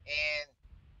 and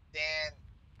then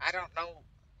I don't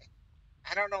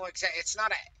know exactly. It's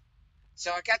not a.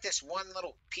 So I got this one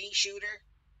little pea shooter,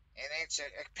 and it's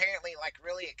apparently like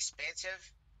really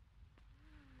expensive.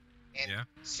 And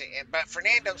but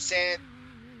Fernando said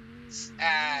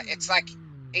it's like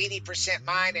 80%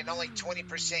 mine and only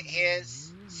 20%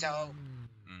 his. So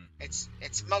it's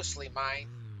mostly mine.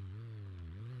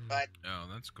 But oh,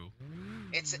 that's cool.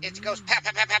 It goes pow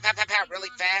pow pow pow pow pow pow really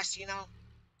fast, you know.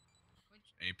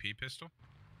 AP pistol?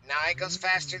 No, it goes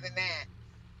faster than that.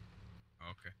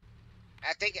 Okay.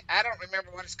 I don't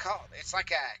remember what it's called. It's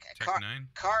like a Tech 9?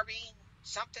 carbine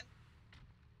something.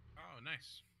 Oh,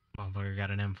 nice. Motherfucker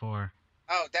got an M4.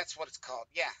 Oh, that's what it's called.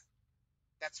 Yeah,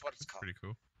 that's what it's called. Pretty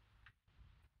cool.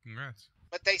 Congrats.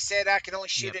 But they said I can only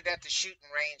shoot it at the shooting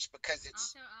range because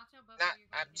it's not.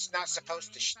 I'm not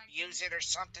supposed to use it or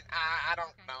something. I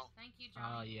don't know. Thank you,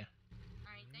 Johnny. Yeah.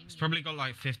 Alright, thank It's you. probably got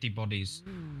like 50 bodies.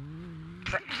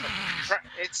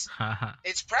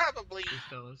 It's probably.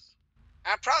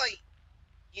 I probably,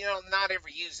 not ever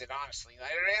use it honestly.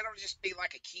 Like, it'll just be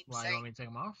like a keepsake. Why, you want me to take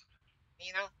them off?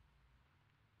 You know.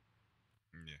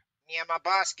 Yeah. Yeah, my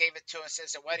boss gave it to us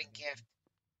as a wedding gift.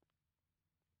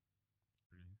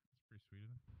 Pretty sweet of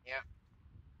them. Yeah.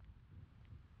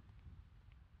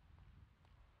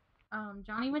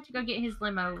 Johnny went to go get his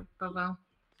limo, Bobo.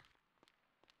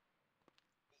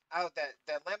 Oh,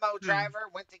 the limo driver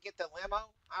went to get the limo?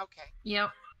 Okay.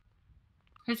 Yep.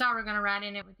 Who thought we were gonna ride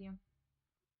in it with you?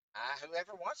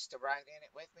 Whoever wants to ride in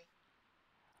it with me.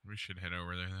 We should head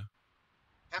over there, though.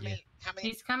 How many?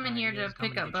 He's coming here to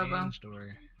pick up Bobo.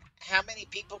 How many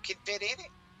people can fit in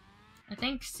it? I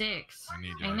think 6. I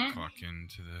need ain't to it? clock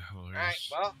into the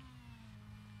Hilarious. All right. Well,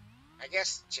 I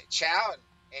guess Chow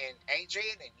and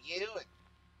Adrian and you and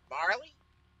Marley,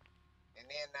 and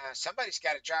then somebody's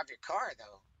got to drive your car,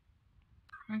 though.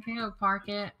 I can go park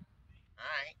it.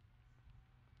 All right.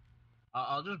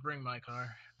 I'll just bring my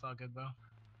car. It's all good, though.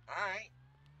 All right.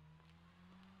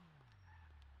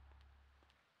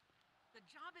 The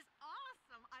job is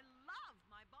awesome. I love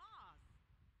my boss.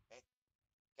 Hey,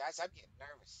 guys, I'm getting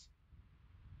nervous.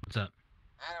 What's up?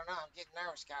 I don't know. I'm getting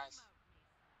nervous, guys.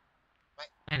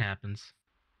 It happens.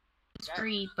 It's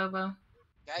free, Bobo.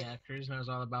 Yeah, Cruz knows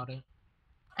all about it.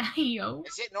 Yo.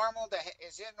 Is it normal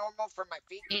for my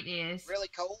feet? It is. Really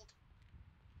cold?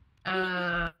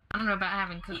 I don't know about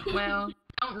having well,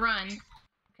 don't run.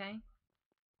 Okay.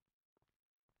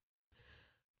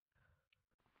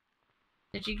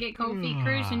 Did you get cold feet,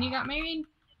 Cruz, when you got married?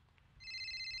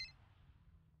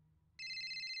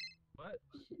 What?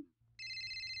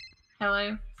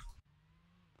 Hello?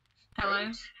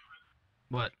 Hello?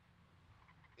 What?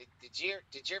 Did you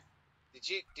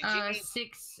need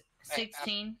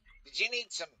 16. Did you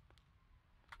need some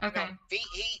Okay. feet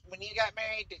heat when you got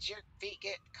married? Did your feet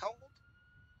get cold?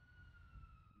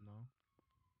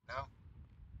 No.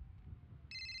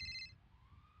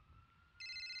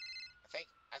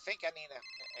 I think I need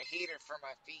a heater for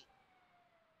my feet,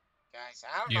 guys.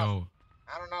 I don't know.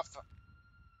 I don't know if.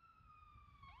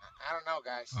 I don't know,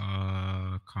 guys.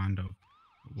 Kind of.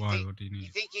 Why? What do you need? You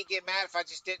think you'd get mad if I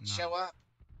just didn't show up?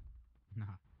 No.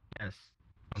 Yes.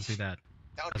 Don't do that.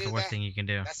 Don't That's do the worst that? thing you can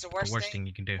do. That's the worst thing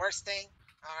you can do. Worst thing?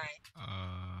 All right.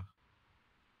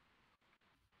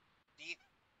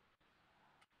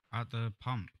 At the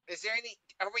pump. Is there any?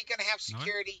 Are we gonna have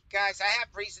security, guys? I have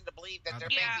reason to believe that there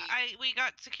may be. we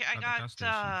got security. I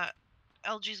got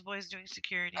LG's boys doing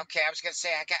security. Okay, I was gonna say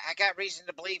I got reason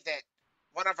to believe that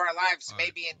one of our lives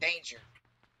may be in danger.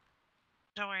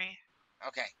 Don't worry.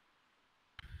 Okay.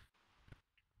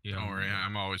 Yeah, don't worry.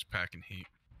 I'm always packing heat.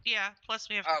 Yeah. Plus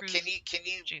we have. Oh, Cruz can you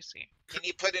JC. Can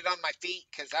you put it on my feet?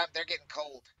 Cause they're getting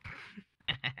cold.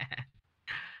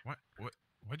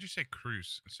 What'd you say,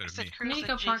 Cruz instead of me? I need to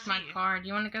go park my car. Do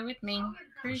you want to go with me,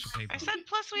 Cruz? I said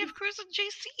plus we have Cruz and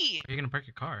JC. Are you gonna park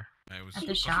your car? I was At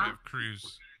the supposed to shop? have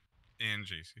Cruz and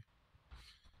JC.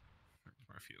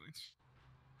 My feelings.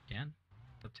 Can.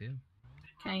 Up to you.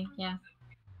 Okay, yeah.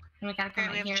 And we gotta come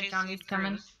Okay, we in have here. JC Johnny's and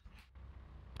coming. Cruz.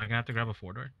 I'm gonna have to grab a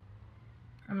 4-door.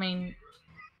 I mean,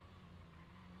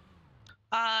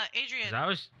 Adrian. 'Cause I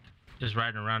was just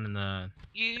riding around in the.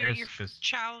 Your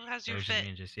Chow has your it was just fit. me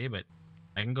and JC, but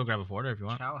I can go grab a 4-door if you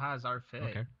want. Chow has our fit.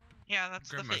 Okay. Yeah, that's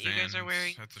Grab the my fit you guys are Vans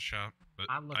wearing. at the shop, but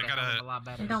I look I a hell gotta of a lot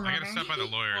better. It don't I gotta matter. stop by the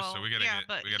lawyers, so we gotta yeah,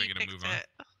 but get a he move picked on. it.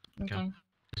 okay.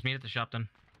 Just meet at the shop then.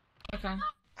 Okay.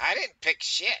 I didn't pick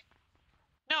shit.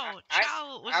 No,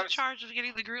 Chow was in charge of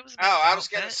getting the groomsmen. Oh, I was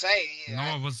gonna say. No,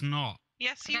 I was not.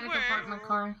 Yes, I you gotta were. go park my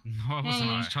car. No, I wasn't.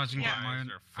 I was Hey. charging Yeah. up my own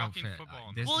Guys are fucking outfit.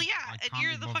 football. This Well, is- yeah, I and can't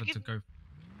you're be the bothered to fucking- go.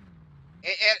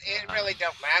 It really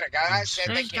don't matter, guys. I said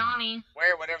they There's can Johnny.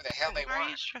 wear whatever the hell they Why are you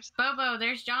want. stressed? Bobo,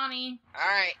 there's Johnny. All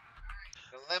right,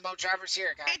 the limo driver's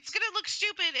here, guys. It's gonna look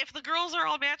stupid if the girls are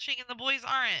all matching and the boys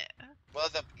aren't. Well,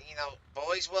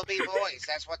 boys will be boys.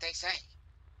 That's what they say.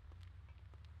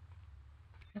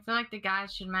 I feel like the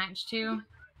guys should match too.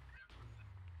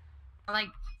 I like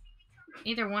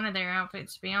either one of their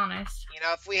outfits, to be honest. You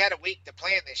know, if we had a week to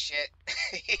plan this shit,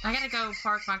 I gotta go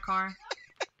park my car.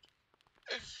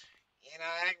 you know,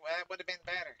 that would have been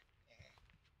better.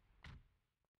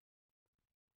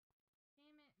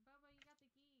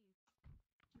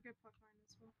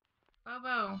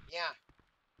 Bobo. Yeah.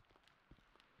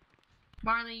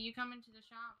 Marley, you coming to the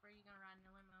shop or are you gonna ride in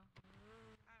the limo? I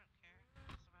don't care.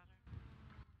 Doesn't matter.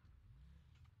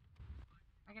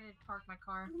 I gotta park my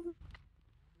car.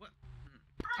 What?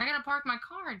 I gotta park my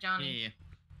car, Johnny. Yeah.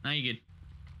 Now you good.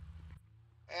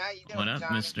 Hey, how you doing, What up,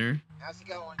 Johnny? mister? How's it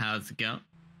going? How's it going?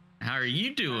 How are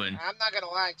you doing? I'm not gonna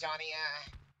lie, Johnny.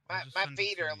 My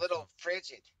feet are a little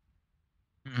frigid.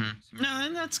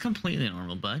 No, that's completely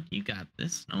normal, bud. You got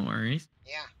this. No worries.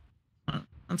 Yeah.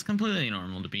 That's completely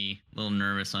normal to be a little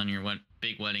nervous on your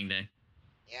big wedding day.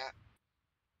 Yeah.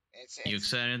 You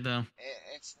excited though?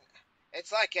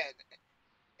 It's like a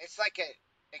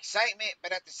excitement,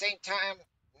 but at the same time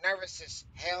nervous as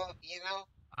hell. You know.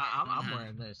 I'm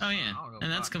wearing this. Oh yeah, and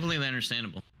that's completely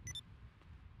understandable.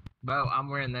 Bo, I'm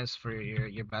wearing this for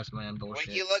your best man bullshit.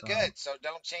 Well, you look good, so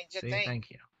don't change a thing.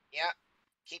 Thank you. Yeah.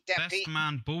 Keep that Best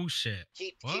man bullshit.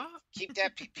 Keep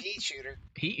that PP shooter.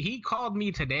 He called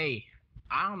me today.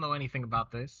 I don't know anything about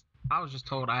this. I was just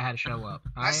told I had to show up.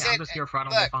 I'm just here for I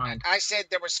don't look, find. I said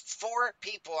there was 4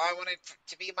 people I wanted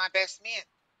to be my best men.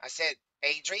 I said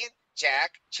Adrian,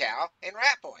 Jack, Chow, and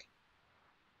Rat Boy.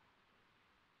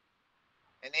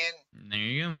 And then there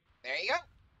you go. There you go.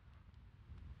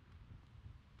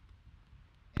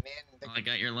 And then I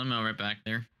got your limo right back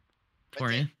there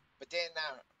for you. But then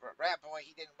Rat Boy,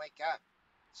 he didn't wake up.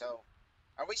 So,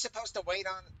 are we supposed to wait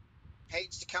on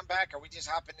Paige to come back, or are we just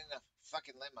hopping in the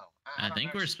fucking limo? I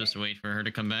think we're supposed to wait for her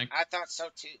to come back. I thought so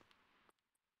too.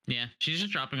 Yeah, she's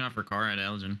just dropping off her car at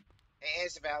Elgin. Hey,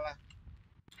 Isabella.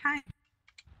 Hi. Are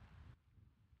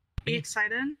you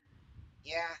excited?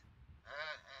 Yeah.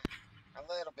 A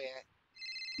little bit.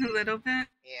 A little bit?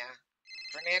 Yeah.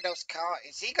 Fernando's call.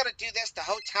 Is he gonna do this the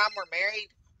whole time we're married?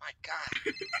 Oh my God.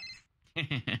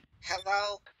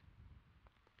 Hello?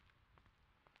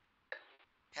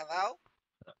 Hello?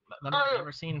 I've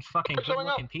never seen fucking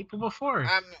good-looking people before.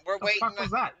 We're waiting. Fuck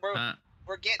was that?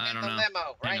 We're getting I in don't the know.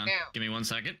 limo Hang right on. now. Give me 1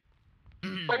 second.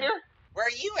 Right here. Where are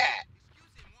you at?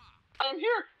 I'm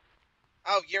here.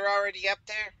 Oh, you're already up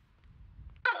there?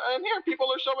 I'm here. People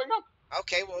are showing up.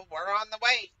 Okay, well, we're on the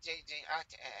way.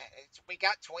 We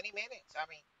got 20 minutes. I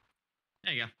mean.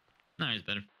 There you go. No, he's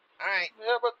better. All right.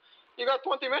 Yeah, but you got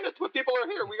 20 minutes, but people are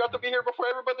here. We got to be here before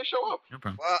everybody show up. No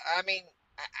problem. Well, I mean,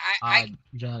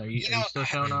 John, are you still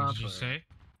showing up? What did you say?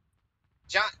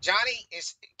 Johnny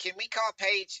is. Can we call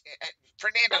Paige?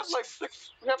 Fernando's.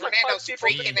 We have like 5 people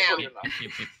freaking out.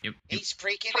 Yep. He's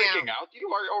freaking out. You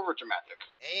are over dramatic.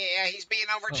 Yeah, he's being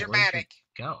over Oh, dramatic.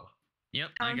 Go. Yep,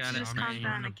 I got it. Just calm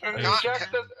down, okay? Jack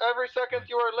says every second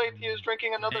you are late, he is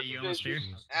drinking another Hey, you almost here?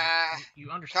 You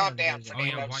Calm understand? down, there's a-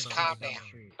 Fernando. Oh, Just yeah, calm white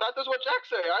down. That is what Jack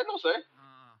say. I don't say.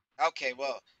 Okay,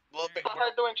 well, we'll be. How are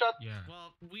you doing, Chad? Yeah.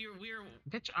 Well, we're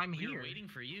Bitch, I'm we're here. waiting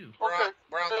for you. We're Okay. on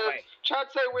the way.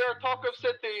 Chad say we are talk of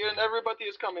city and everybody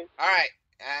is coming. All right.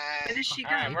 Where does she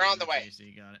all right, go? we're on the way. So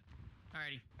you got it.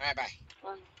 Alrighty. All right, bye.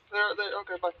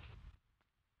 Okay, bye.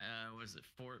 Was it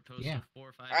 4? Posted Yeah.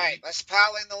 4, 5, All right, 8? let's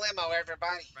pile in the limo,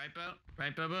 everybody. Right, Bo?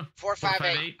 Right, Bobo? 4, 5,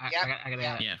 8. 8. Yep.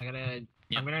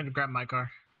 I'm gonna grab my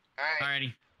car. All right.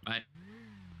 Alrighty. Bye.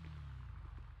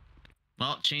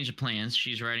 Well, change of plans.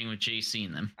 She's riding with JC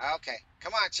and them. Okay,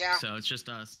 come on, Chow. So it's just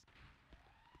us.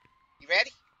 You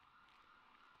ready?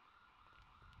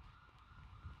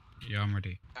 Yeah, I'm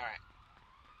ready. All right.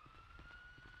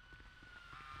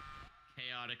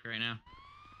 Chaotic right now.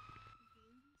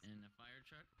 In the fire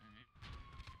truck. Alright.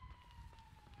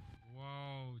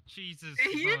 Whoa, Jesus. Are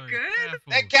you Bo, good? careful.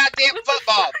 That goddamn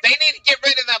football. They need to get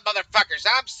rid of them motherfuckers.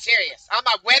 I'm serious. On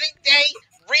my wedding day?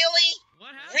 Really?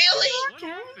 What happened? Really? What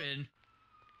happened?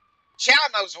 Chow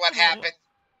knows what happened.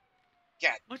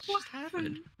 God. What just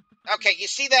happened? Okay, you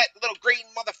see that little green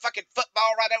motherfucking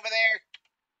football right over there?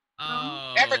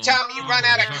 Oh. Every time you run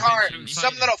out of fucking car, too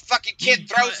some excited. little fucking kid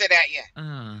throws it at you.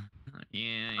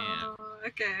 Yeah. Oh,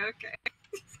 okay. Alright.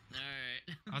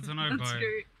 I don't know, That's Bo.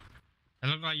 great. It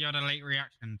looked like you had a late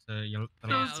reaction to your. The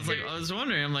Yeah, last I was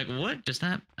wondering. I'm like, what just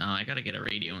happened? Oh, I gotta get a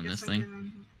radio in this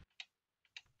thing.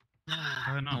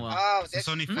 I don't know. Oh, well. Oh, There's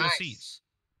only 4 seats.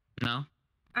 No.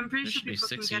 I'm pretty There sure should be people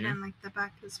can 6 get here. in like the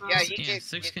back as well. Yeah, you Yeah, can.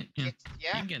 6 can. Yeah. You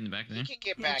can get in the back there. You can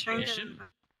get Yeah, back try and there. get in the back.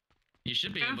 You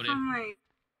should be Go able to.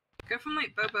 from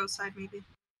like BoBo's side maybe.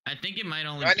 I think it might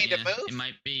only. Do I be, need to move? It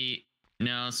might be.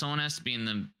 No, someone has to be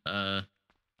in the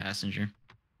passenger.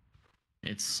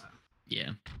 It's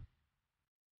yeah.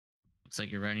 Looks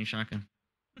like you're riding shotgun.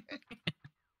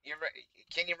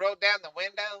 Can you roll down the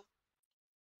window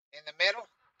in the middle?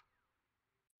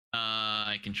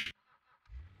 I can.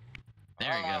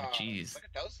 There we go. Jeez. Look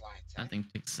at those lights. Nothing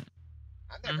takes it.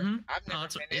 I've never been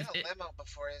in a limo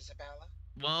before, Isabella.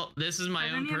 Well, this is my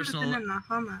own personal. Been in the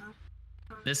Hummer.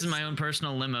 This is my own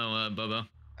personal limo, Bobo.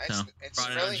 So It's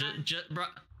brought really it out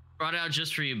brought it out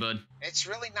just for you, bud. It's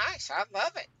really nice. I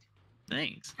love it.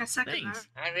 Thanks. I second Thanks.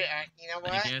 that. You know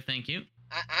what? Thank you.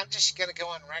 I'm just gonna go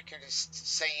on record as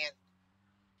saying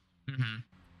Mm-hmm.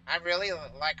 I really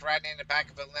like riding in the back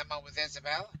of a limo with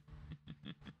Isabella.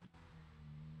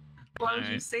 Why would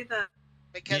you say that?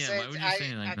 Because why would you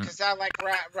say like that? because I like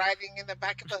riding in the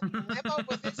back of a limo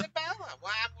with Isabella.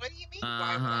 Why? What do you mean?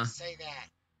 Why would I say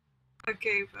that?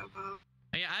 Okay, Bobo.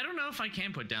 Yeah, I don't know if I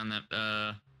can put down that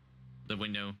the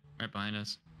window right behind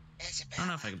us. Isabella, I don't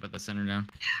know if I can put the center down.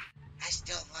 I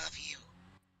still love you.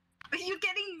 Are you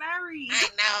getting married? I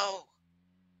know.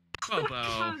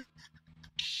 Bobo.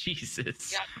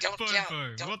 Jesus. Don't Bobo,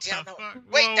 tell. what tell the no. fuck?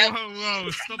 Wait, Whoa!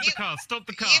 Stop the car! Stop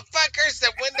the car! You fuckers,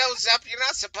 the window's up. You're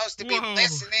not supposed to be Whoa.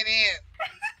 listening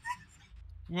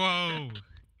in. Whoa!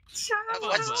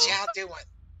 What's Chow doing?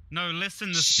 No, listen.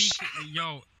 The speaker.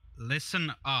 Yo,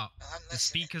 listen up. The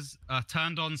speakers are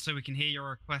turned on so we can hear your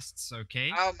requests.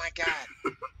 Okay. Oh my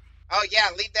god. Oh yeah,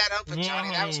 leave that open, Johnny.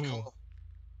 That was cool.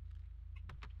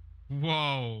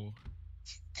 Whoa.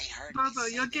 They heard Bobo,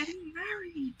 you're getting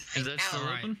married. Is that still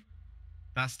open?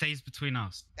 That stays between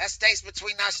us. That stays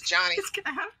between us, Johnny. It's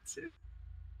gonna have to.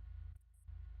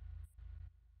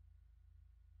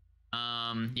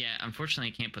 Yeah,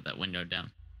 unfortunately, I can't put that window down.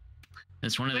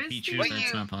 It's one of the Where's features the-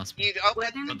 that's not possible. You'd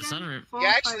open But the sunroof. You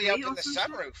actually opened the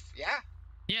sunroof. Yeah.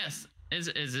 Yes. Is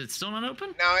it still not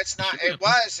open? No, it's not. should be It open.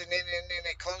 was, and then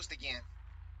it closed again.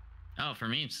 Oh, for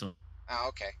me, it's still Oh,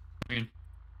 okay.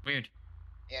 weird.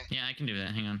 Yeah. Yeah, I can do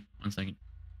that. Hang on, 1 second.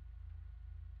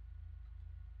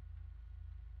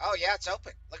 Oh yeah, it's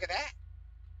open. Look at that.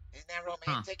 Isn't that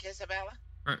romantic, Isabella?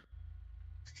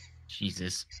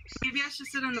 Jesus. Maybe I should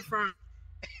sit in the front.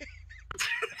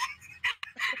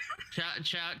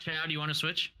 Chow, do you want to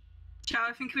switch? Chow,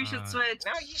 I think we should switch.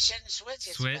 No, you shouldn't switch,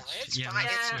 Switch? Isabella. It's Yeah, fine.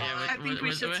 let's It's switch. fine. I think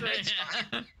we should switch. It's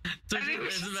fine. Switch I think we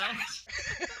with should Isabel.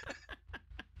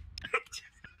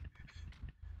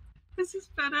 This is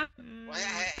better. Well,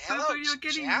 hello, Bobo, you're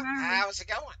getting Chow. married. How's it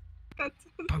going?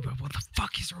 Bobo, what the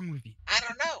fuck is wrong with you? I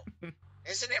don't know.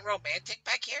 Isn't it romantic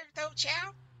back here, though,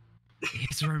 Chow?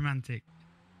 It's romantic.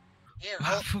 Here,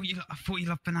 I thought you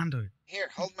loved Fernando. Here,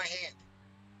 hold my hand.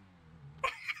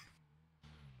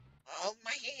 Hold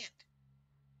my hand.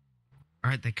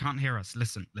 All right, they can't hear us.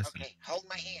 Listen. Okay, hold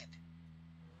my hand.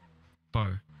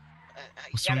 Bo,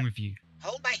 what's wrong with you?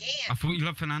 Hold my hand. I thought you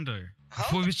loved Fernando. I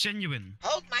thought it was genuine.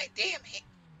 Hold my damn hand.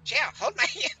 Chow, hold my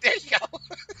hand. There you go.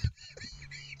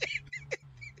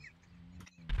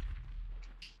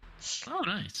 Oh,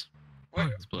 nice. What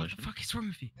the fuck is wrong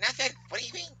with you? Nothing. What do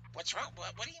you mean? What's wrong?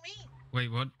 What do you mean?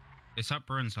 Wait, what? It's at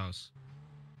Bruin's house.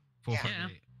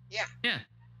 458. Yeah. Yeah.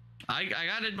 I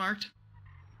got it marked.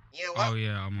 You know what? Oh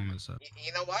yeah, I'm almost there.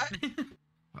 You know what?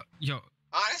 Yo,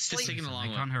 Honestly, Just taking a long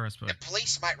they can't hear us, bro. the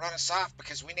police might run us off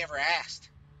because we never asked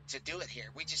to do it here.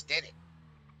 We just did it.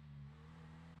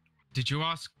 Did you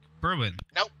ask Bruin?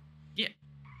 Nope. Yeah.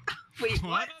 Wait,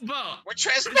 what? Bo, We're this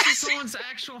is trespassing. someone's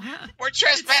actual house. We're It's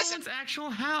trespassing. someone's actual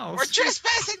house. We're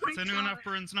trespassing. Does anyone have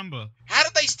Bruin's number? How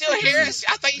did they still hear us?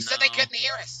 I thought you said they No. couldn't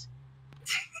hear us.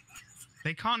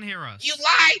 They can't hear us. You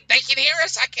lied. They can hear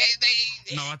us. I can't.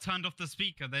 No, I turned off the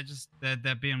speaker.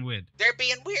 They're being weird. They're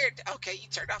being weird. Okay, you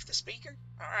turned off the speaker.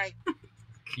 All right.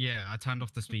 Yeah, I turned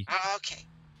off the speaker. Okay.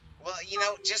 Well, you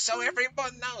know, just so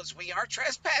everyone knows, we are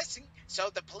trespassing,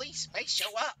 so the police may show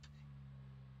up.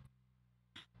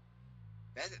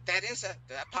 That is a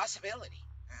possibility.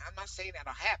 I'm not saying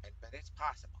that'll happen, but it's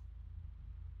possible.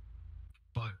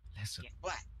 Bo, listen. Yeah,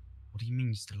 what? What do you mean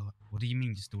you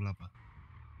still love her?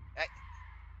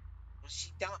 Well,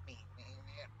 she dumped me, and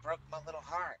it broke my little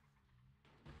heart.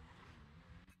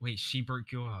 Wait, she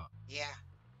broke your heart. Yeah.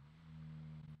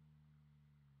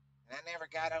 And I never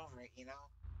got over it, you know.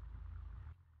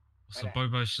 So But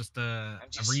Bobo's just I'm a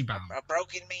just rebound. a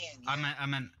broken man. You know? I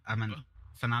meant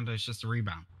Fernando's just a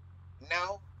rebound.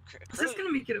 No. Is this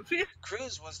gonna make it up for you?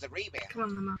 Cruz was the rebound. Come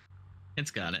on, Mama.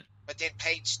 It's got it. But then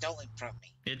Paige stole him from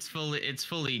me. It's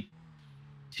fully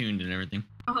tuned and everything.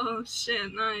 Oh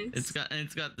shit, nice. It's got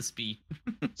the speed.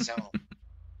 So,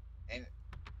 and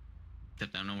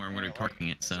except I don't know where I'm going to be parking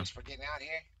it. So. We're getting out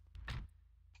here.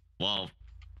 Well.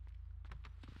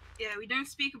 Yeah, we don't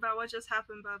speak about what just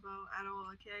happened, Bobo, at all.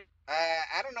 Okay.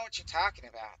 I don't know what you're talking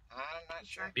about. I'm not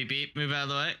sure. Beep beep. Move out of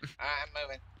the way. I'm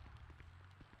moving.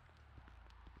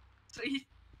 So you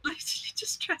literally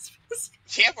just trespassed.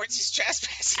 Yeah, we're just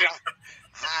trespassing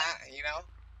on. You know.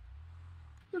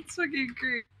 That's fucking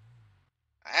great.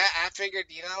 I figured,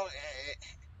 you know,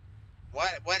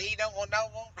 what he don't know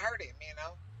won't hurt him, you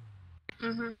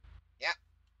know. Mhm. Yeah.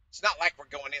 It's not like we're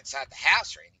going inside the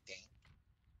house or anything.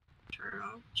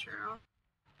 True.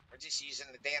 We're just using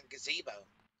the damn gazebo.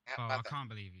 I can't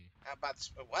believe you. How about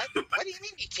this? What? What do you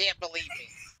mean you can't believe me?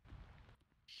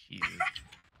 Jesus.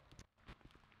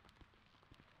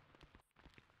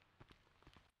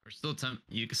 We're still 10.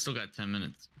 You still got 10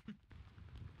 minutes.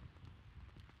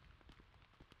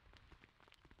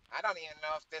 I don't even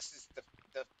know if this is the.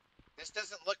 This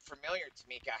doesn't look familiar to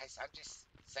me, guys. I'm just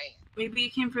saying. Maybe you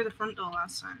came through the front door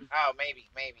last time. Oh, maybe,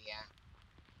 yeah.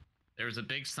 There was a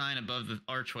big sign above the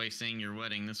archway saying your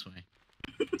wedding this way.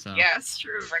 So. Yeah, that's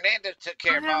true. Fernando took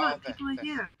care of all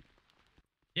the.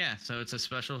 Yeah, so it's a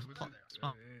special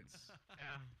spot.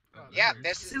 Yeah,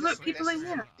 this is. See, look, people are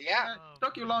here. Yeah.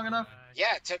 Took you long enough.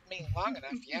 Yeah, it took me long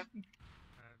enough. Yeah.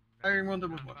 I want the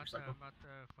motorcycle. All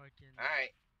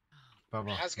right.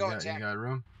 Bubba, How's it going, Jack? You got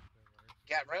room?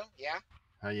 Got room?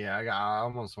 Yeah. Yeah, I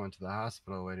almost went to the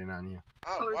hospital waiting on you.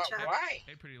 Oh, Jack. why?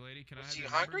 Hey, pretty lady, can I have you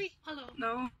your hungry? Hello.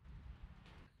 No.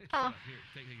 Oh. Here,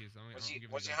 take these.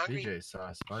 Was you hungry? DJ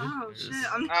sauce, buddy. Oh shit.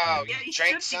 Oh, yeah, you drink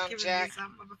should be some, giving Jack. me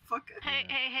some, motherfucker.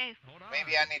 Hey.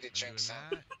 Maybe I need to drink some.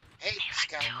 Hey,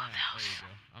 Scott. There you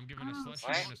go. I'm giving a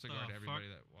slushie and a cigar to everybody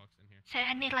that walks in here. Say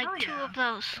I need like two of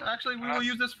those. Actually, we will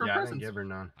use this for I didn't presents. give her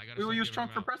none. We will use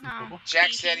trunk for presents. No.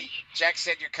 Jack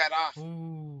said you're cut off.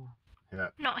 Yeah.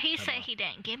 No, he said he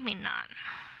didn't give me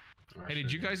none. Hey,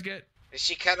 did you guys get Is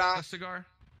she cut a off? cigar?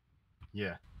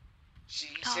 Yeah. She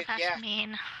Oh, said that's yeah.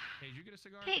 mean. Hey, did you get a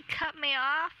cigar? He cut me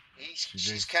off. She's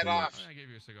drinks cut too off. much. I gave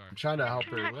you a cigar. I'm trying to help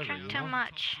Do her not live, drink you too know?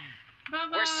 much.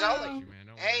 Where's Sully? Man,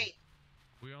 don't Hey.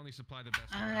 We only supply the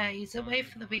best. He's away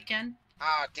for the weekend.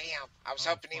 Oh, damn. I was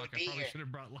hoping he would I be probably here. should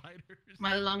have brought lighters.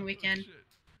 My long weekend. Shit.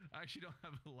 I actually don't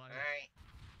have a lighter. Alright.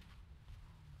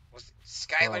 Well,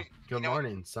 Skylar, Good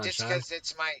morning, sunshine. just because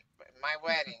it's my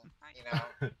wedding, you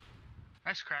know.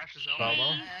 Nice crashes.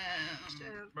 Bubba?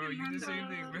 Bro, you did the same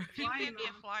thing, bro. He gave me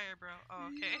a flyer, bro. Oh,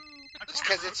 okay. Just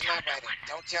because it's my wedding.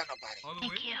 Don't tell nobody.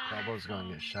 Thank you. Bubba's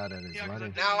gonna get shot at his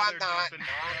wedding. No, I'm not.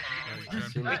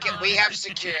 No, I'm not. We have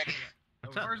security.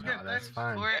 Where's No, that's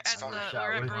fine. We're at That's fine. we're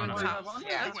at With Bruno's me. house.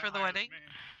 Yeah. That's for the wedding.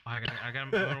 I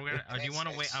gotta. Do you want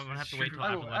to wait? I'm gonna have to wait till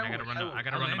after the wedding. I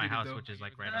gotta run to my house, which is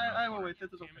like right I on. will wait.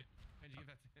 That is okay.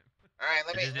 All right,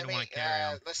 let I just me didn't want to carry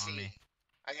on let's on see. me.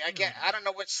 I don't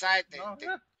know which side No,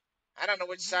 yeah. I don't know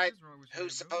which side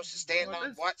who's supposed to stand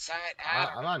on what side. I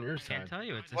don't I'm know. on your I can't side. tell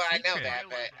you. It's a Well, I secret. know that,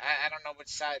 but I don't know which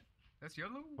side. That's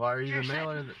yellow? Why are you Your the male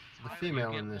side. or the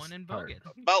female Get in this one and part? vote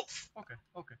it. Both. Okay.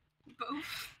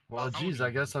 Both. Well, geez,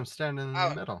 I guess I'm standing in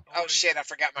the middle. Oh shit! I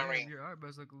forgot my ring. Your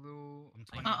eyebrows look a little.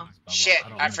 Shit!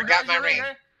 I I don't forgot my Where's your ring.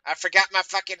 ring, I forgot my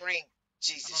fucking ring.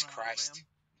 Jesus Christ!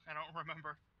 I don't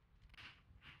remember.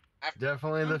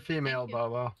 Definitely the female,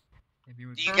 Bobo.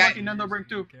 You You're got- lucky Nando bring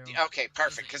two. Okay,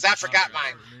 perfect. Because I forgot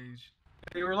mine.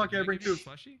 You were lucky I bring two.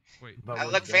 Wait. Bobo's I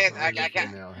look fan. I definitely the got.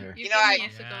 female here. You know,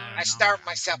 I starved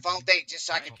myself all day just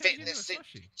so I could fit in this suit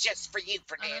just for you,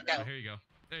 Fernando. Here you go.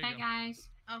 There you Hi go. guys.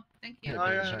 Oh, thank you. Hey,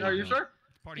 bitch, how Are you sure?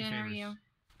 Party Good, how are favors. you?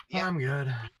 Yeah. I'm good.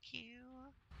 Thank you.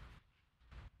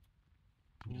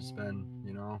 Just been,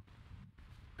 you know,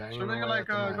 banging Should we away like at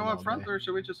the mine go all up front day. or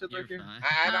should we just sit right here?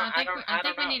 I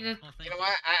don't we know. need to. You know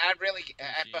what? I really,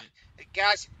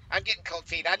 guys, I'm getting cold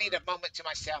feet. I need a moment to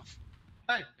myself.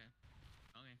 Hey.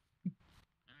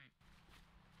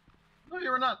 No, you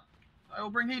are not. I will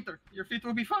bring heater. Your feet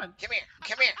will be fine. Come here.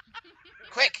 Come here.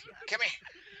 Quick. Come here.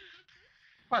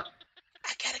 What?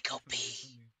 I gotta go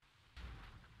pee.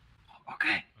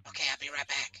 Okay. Okay, I'll be right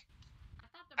back.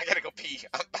 I gotta go pee.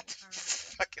 I'm about to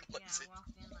fucking lose it.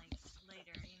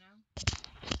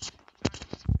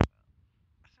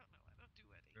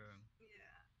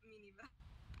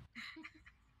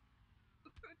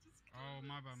 Oh,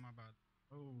 my bad, my bad.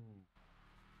 Oh.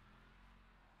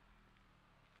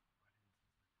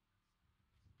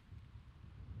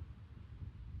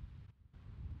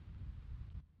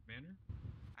 Banner?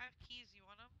 I have keys. You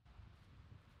want them?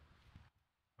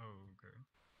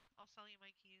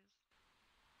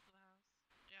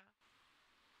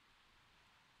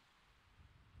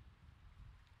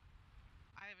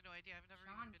 have no idea. I've never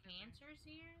Sean even been in there. Cancer's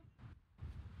here?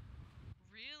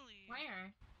 Really?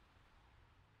 Where?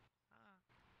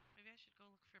 Maybe I should go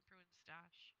look for Bruin's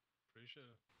stash. Pretty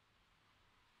sure.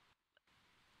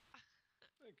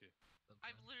 Thank you.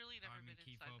 I've literally never been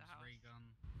key inside the fobs, house. ray gun,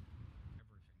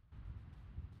 everything.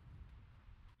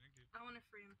 Thank you. I want a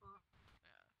free import.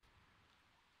 Yeah.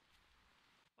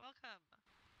 Welcome.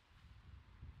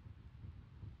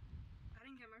 I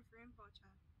didn't get my free import, Chad.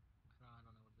 I don't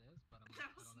know what it is, but I'm That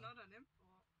I was don't know. not an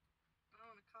import. I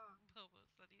want a car. Bobo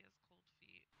said he has cold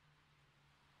feet.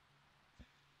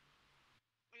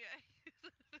 Yeah.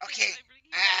 Okay,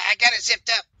 I got it zipped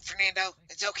up, Fernando.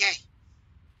 It's okay.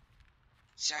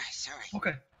 Sorry.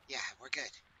 Okay. Yeah, we're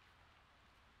good.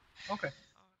 Okay.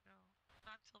 Oh no,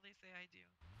 not until they say I do.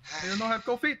 You don't have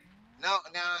cold feet? No,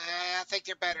 I think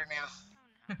they're better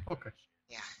now. Okay.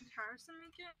 Yeah. Did Harrison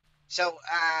make it? So,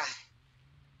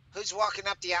 who's walking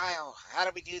up the aisle? How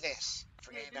do we do this,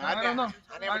 Fernando? I don't know.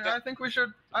 never I think we should.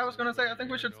 I was gonna say I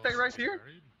think we should stay right here,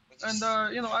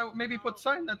 and you know, I maybe put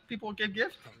sign that people get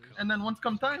gifts, and then once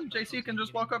come time, JC can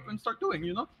just walk up and start doing.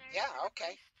 You know. Yeah.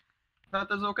 Okay. That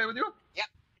is okay with you? Yep.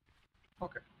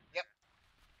 Okay. Yep.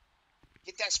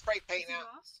 Get that spray paint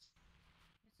out.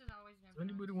 This has always been. Does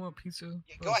anybody want pizza?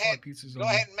 Yeah, go ahead. Go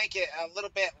ahead and make it a little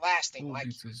bit lasting, Cool like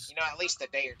pizzas. you know, at least a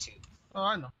day or two. Oh,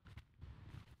 I know.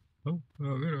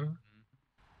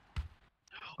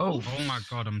 Oh my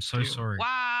god, I'm so sorry.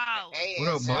 Wow. Hey, What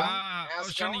up, bro? how's I was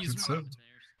it trying to going? use my...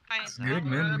 Hi, Good,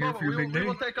 man. Good for your big we day.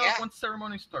 will take off once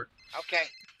ceremony starts. Okay.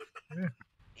 Yeah.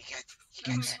 You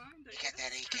got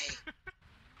that AK?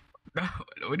 No,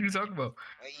 what are you talking about?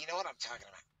 Well, you know what I'm talking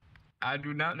about. I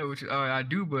do not know what you... I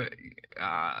do, but...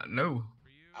 no.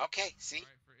 Okay. See.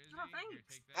 Oh,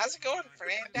 thanks. How's it going,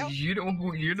 Fernando? You're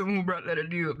the one who brought that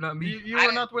idea up, not me. You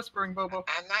were not whispering, Bobo.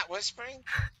 I'm not whispering.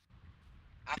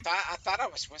 I thought I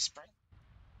was whispering.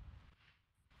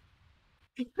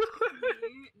 You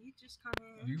just come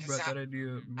in. You brought that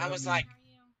idea up. I not was me. like,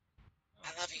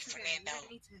 I love you, Fernando.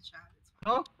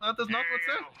 Oh, that is not what's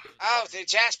said. Oh,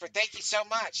 Jasper, thank you so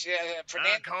much.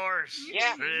 Fernando. Of course.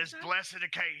 Yeah. For this blessed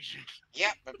occasion.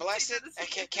 Yep, a blessed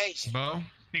occasion. Bo,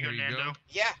 here you go.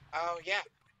 Yeah. Oh, yeah.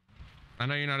 I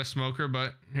know you're not a smoker,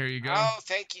 but here you go. Oh,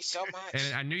 thank you so much.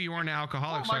 And I knew you weren't an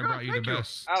alcoholic, Oh so my I God, brought you the thank you.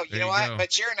 best. Oh, you There know what? go.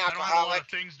 But you're an I don't have a lot alcoholic. of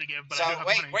things to give, but So I do have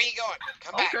wait, money. where you going?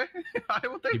 Come back. Okay, I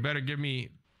will take. You better give me.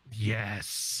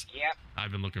 Yes. Yep.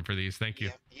 I've been looking for these. Thank you.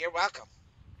 You're welcome.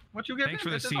 What you get? Thanks for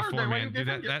the This is our day. C4, Why you man. Dude,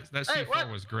 giving that gifts? C4 Hey, what?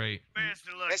 was great. Best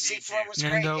of luck. That to you C4 two. was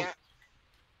great. Nando. Yeah.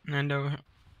 Nando.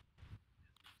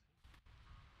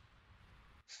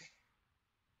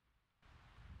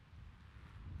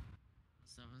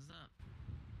 So what's up?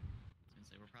 I was gonna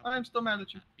say we're probably I'm still mad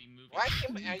at you. be moving. Why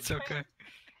are you It's okay.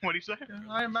 What do you say?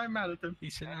 I'm mad at him. He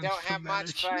said I I'm don't so have mad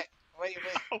much, at you. but wait.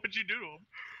 What'd you do to him?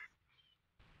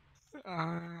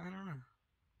 I don't know.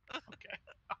 Okay.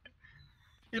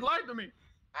 He lied to me.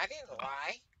 I didn't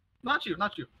lie. Not you.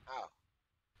 Not you. Oh.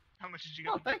 How much did you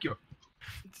Oh, get? thank you.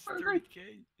 It's Very great.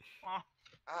 30K. Oh,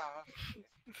 Oh.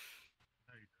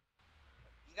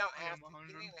 You don't have to.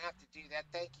 You didn't have to do that.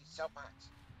 Thank you so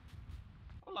much.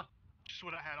 Hola. just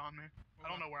what I had on me. I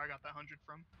don't know where I got that 100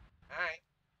 from. All right.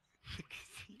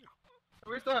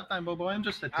 We still have time, Bobo. I'm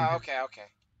just sitting. Oh, here. okay.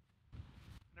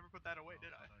 Never put that away, did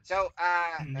I? So,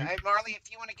 hey, Marley, if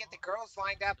you want to get the girls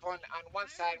lined up on one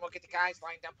side, we'll get the guys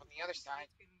lined up on the other side.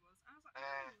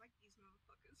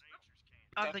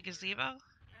 On the gazebo?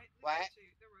 What?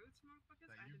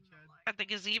 At the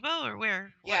gazebo or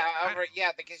where? Yeah,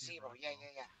 the gazebo. Yeah.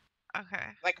 Okay.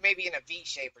 Like maybe in a V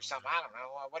shape or something. I don't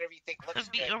know. Whatever you think looks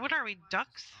good. What are we,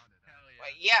 ducks? Well,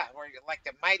 yeah, we're like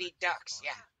the mighty ducks.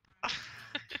 Yeah.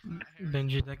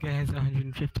 Benji, that guy has a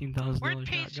 $115,000 Where'd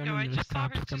Paige shotgun go? I and just saw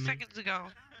her stopped 2 coming. seconds ago.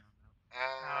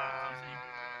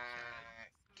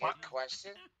 Good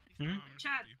question.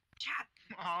 Chad.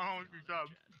 Oh, good job.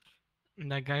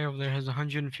 That guy over there has a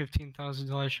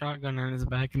 $115,000 shotgun on his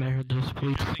back, and I heard those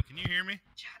police. Can you hear me?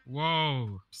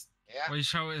 Whoa. Yeah. What are you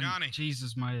shouting? Johnny.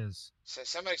 Jesus, Myers. So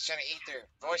somebody's trying to eat their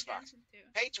voice box.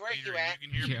 Paige, where are you at? You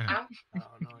can hear me? Yeah. Oh,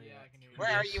 no, yeah. Where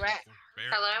are you at?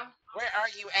 Hello? Where are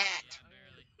you at?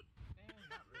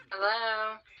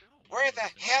 Hello? Where the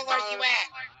hell are you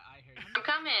at? I'm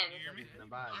coming.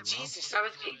 Jesus. I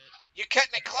was You're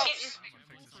cutting it close.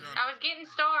 getting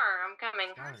Star. I'm coming.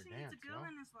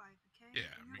 Yeah.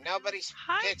 Nobody's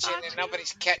pitching and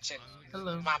nobody's catching.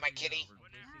 Hello. Mama kitty.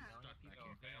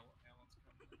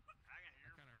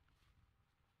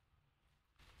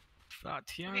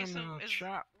 Tatiana, Okay, so is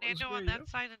chat. Nando on that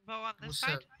side and Bo on this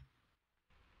side?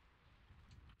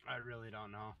 I really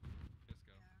don't know.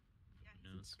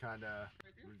 It's kind of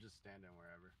we're just standing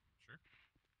wherever. Sure.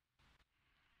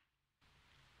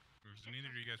 So neither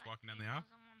of you guys walking down the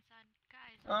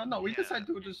aisle? No, we decided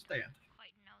to just stand.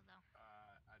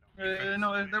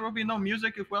 No, there will be no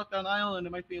music if we walk down the aisle, and it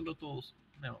might be a little,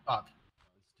 odd.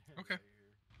 Okay.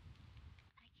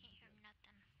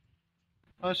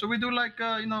 Should we do like,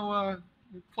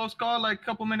 close call, like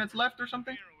couple minutes left or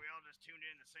something?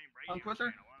 On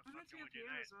Twitter?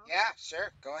 Yeah,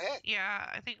 sure. Go ahead. Yeah,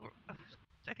 I think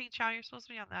Chow, you're supposed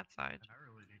to be on that side.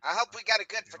 I hope we got a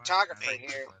good photographer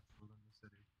here.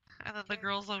 And then the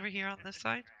girls over here on this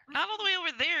side. Not all the way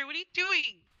over there. What are you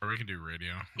doing? Or we can do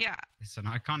radio. Yeah. Listen,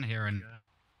 I can't hear any.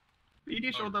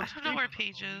 PD showed up. I don't know where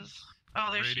Paige is.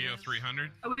 Oh, there she Radio is.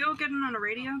 300. Are we all getting on a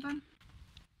radio then?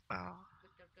 Oh.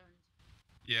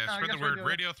 Yeah, I spread the guess word. radio.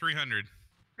 Radio 300.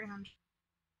 300.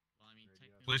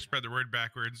 Please spread the word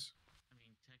backwards.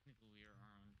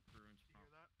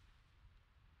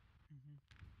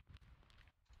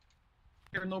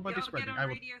 Here, nobody's Y'all spreading. get I on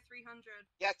would. radio 300.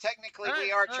 Yeah, technically Hey,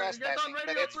 we are get on trespassing, but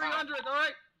radio it's fine. 300, all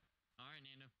right?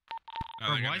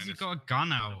 Bro, why has he got a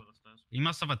gun out? He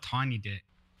must have a tiny dick.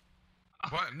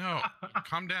 What? No.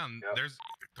 Calm down. There's.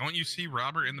 Don't you see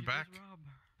Robert in the back?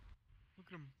 Look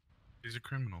at him. He's a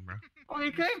criminal, bro. Oh,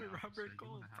 he came. Robert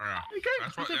Gold. Yeah. He came.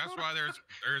 That's why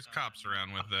there's cops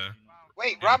around with the.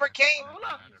 Wait, Robert came? Hold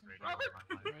on.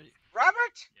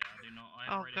 Robert?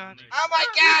 Oh, God. Oh, my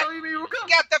God! You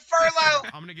got the furlough!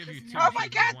 I'm gonna give you 2. Oh, my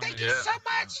God, thank you so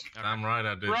much! I'm right,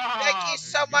 I did. Thank you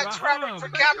so much, Robert, for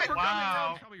coming!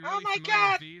 Wow. Oh, my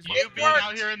God! You It being out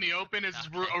worked! here in the open is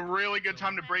a really good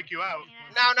time to break you out.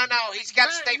 No, he's got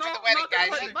to stay for the wedding, guys.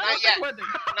 Not yet.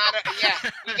 Yeah,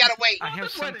 you gotta wait. I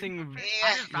have something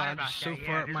lodged so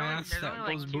far up my ass that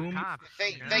goes boom.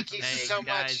 Thank you so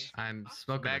much. I'm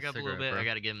smoking Back a up a little cigarette, bit. bro. I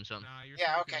gotta give him some.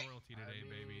 Yeah, okay.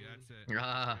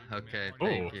 Ah, okay. Oh,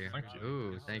 Thank you. thank you.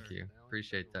 Ooh, thank you.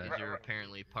 Appreciate that. These are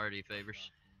apparently party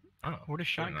favors. Oh, what a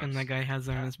shotgun that guy has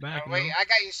on his back. Wait, no? I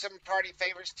got you some party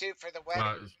favors too for the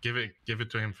wedding. Give it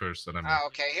to him first, and I'm. Oh,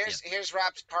 okay. Here's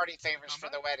Rob's party favors for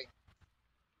the wedding.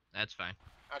 That's fine.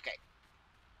 Okay.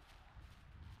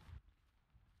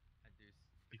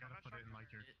 You gotta put it in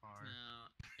like your car. No,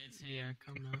 it's Yeah,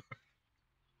 come out.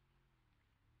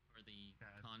 Or the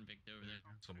convict over there.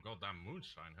 Some goddamn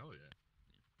moonshine, hell yeah.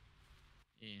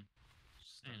 Yeah.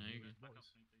 Yeah, no, you're good.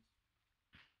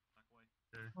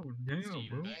 Oh, damn,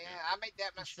 bro. Yeah, I made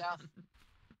that myself.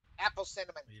 Apple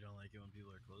cinnamon. You don't like it when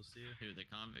people are close to you? Who, the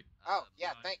convict? Oh,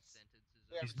 yeah, thanks.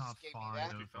 He's not far that.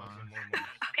 too far.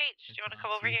 Paige, do you want to come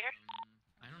over here?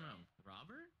 I don't know.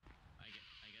 Robert? I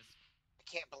guess. I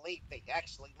can't believe they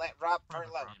actually let Rob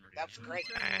furlough. That was great.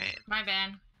 Alright. My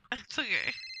bad. It's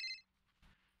okay.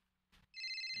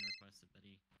 And requested that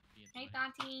he be Hey,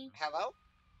 Tati. Hello?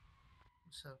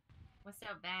 What's up? What's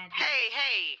up, bad?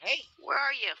 Hey. Where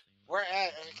are you? We're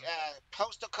at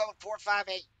postal code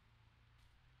 458.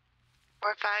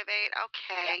 458.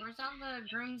 Okay. Where's all the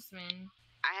groomsmen?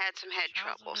 I had some head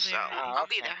trouble, so Oh, I'll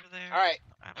be okay. there. All right.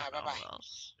 I don't know Bye-bye. who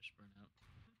else.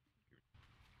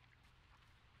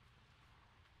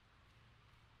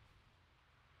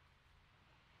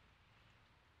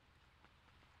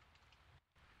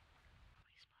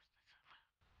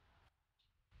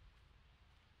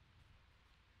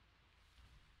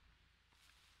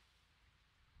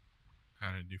 How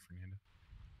did I do, Fernando?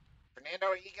 Fernando,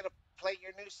 are you going to play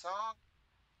your new song?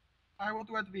 I will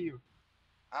do it to be you.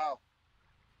 Oh.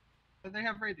 But they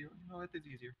have radio. No, it is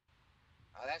easier.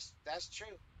 Oh, that's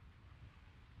true.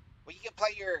 Well, you can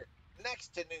play your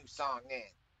next to new song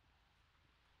then.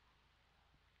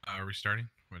 Are we starting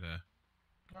with I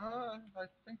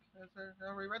think.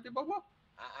 Are we ready, BoBo?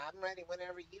 I'm ready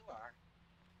whenever you are.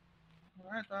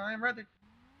 All right, I am ready.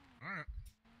 All right.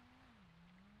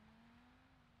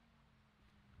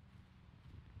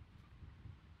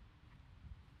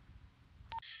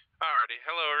 Alrighty,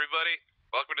 hello everybody.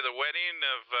 Welcome to the wedding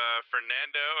of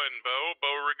Fernando and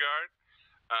Beauregard.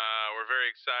 We're very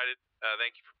excited.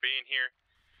 Thank you for being here.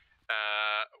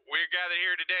 We're gathered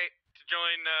here today to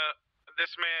join this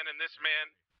man and this man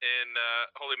in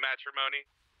holy matrimony.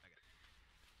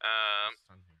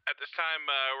 At this time,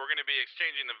 we're going to be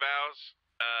exchanging the vows.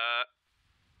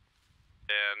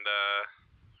 And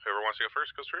whoever wants to go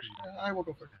first goes first. I will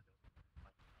go first.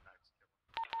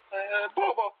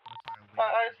 BoBo,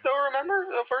 I still remember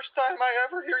the first time I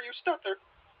ever hear you stutter.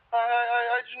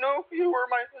 I knew you were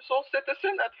my sole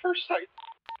citizen at first sight.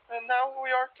 And now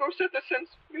we are two citizens,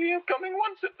 becoming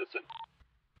one citizen.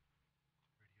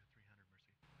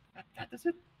 That is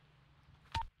it.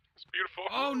 It's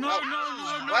beautiful. Oh, no.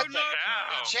 What the?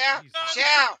 Chow.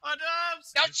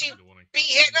 Don't you be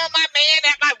hitting on my man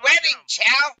at my wedding,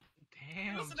 Chow.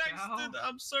 Damn,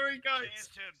 I'm sorry,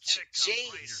 guys.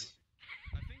 Jeez.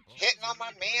 hitting on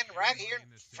my man right here in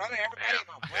front of everybody at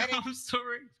my wedding. I'm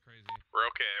sorry. We're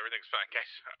okay. Everything's fine,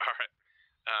 guys. All right.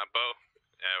 Bo,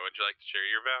 would you like to share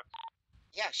your vow?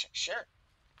 Yeah, sure.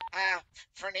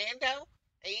 Fernando,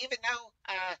 even though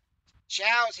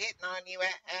Chow's hitting on you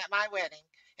at my wedding,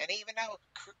 and even though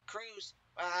Cruz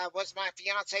was my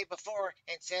fiance before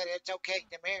and said it's okay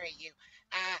to marry you,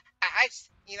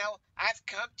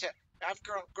 I've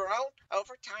grown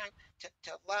over time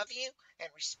to love you and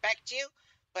respect you,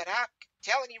 but I'm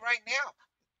telling you right now,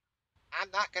 I'm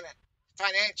not gonna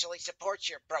financially support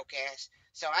your broke ass,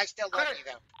 so I still love you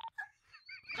though.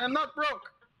 I'm not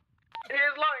broke. He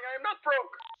is lying. I am not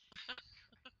broke.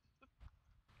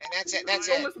 And that's it. That's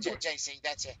it, JC.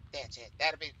 That's it.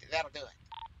 That'll do it.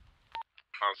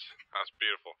 That's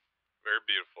beautiful. Very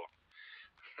beautiful.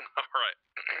 All right.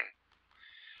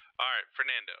 All right,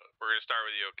 Fernando. We're gonna start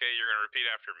with you. Okay, you're gonna repeat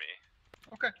after me.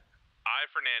 Okay. I,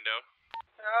 Fernando.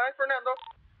 I, Fernando.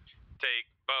 Take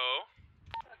Bo.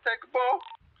 Take Bo.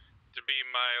 To be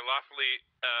my lawfully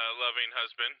loving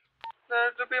husband.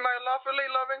 To be my lawfully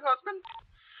loving husband.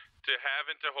 To have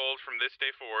and to hold from this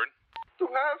day forward. To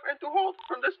have and to hold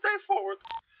from this day forward.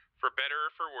 For better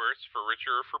or for worse, for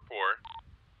richer or for poor.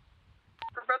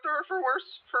 For better or for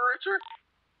worse, for richer.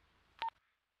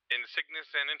 In sickness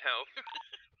and in health.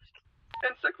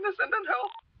 In sickness and in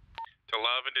health. To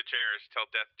love and to cherish till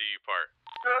death do you part.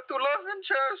 To love and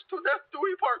cherish to death do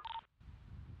we part.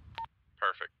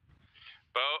 Perfect.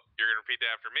 Bo, you're gonna repeat that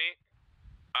after me.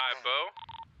 I, Bo.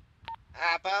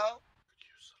 I, Bo.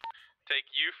 Take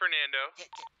you, Fernando.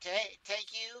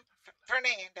 Take you,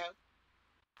 Fernando.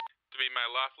 To be my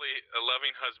lawfully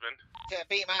loving husband. To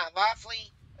be my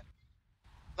lawfully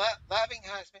loving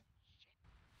husband.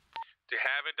 To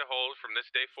have and to hold from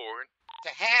this day forward.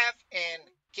 To have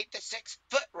and keep the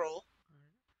 6-foot rule.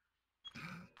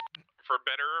 For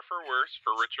better or for worse,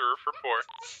 for richer or for poor.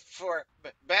 For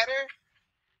better.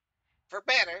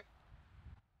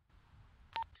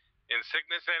 In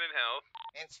sickness and in health.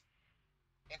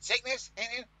 In sickness and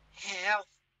in health.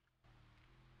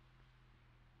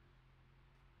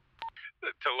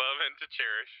 To love and to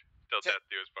cherish till death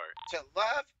do us part. To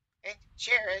love and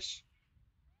cherish,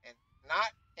 and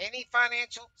not any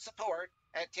financial support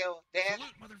until death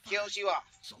kills you off.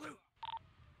 Salute.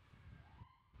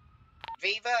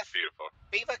 Viva. Beautiful.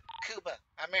 Viva Cuba,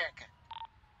 America.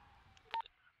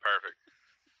 Perfect.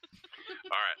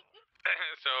 All right.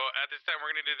 So at this time,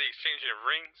 we're going to do the exchanging of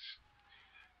rings.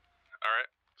 All right.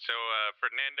 So,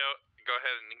 Fernando, go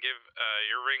ahead and give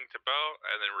your ring to Bo,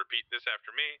 and then repeat this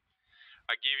after me.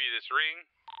 I give you this ring.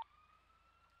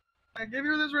 I give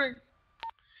you this ring.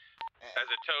 As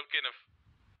a token and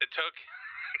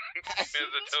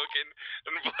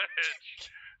pledge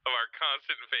of our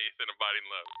constant faith and abiding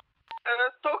love. And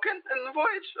a token and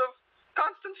voyage of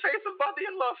constant faith of body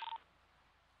and love.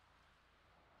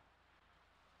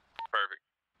 Perfect.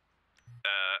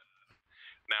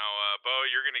 Now, Bo,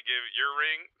 you're going to give your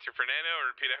ring to Fernando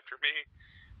and repeat after me.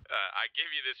 I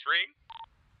give you this ring.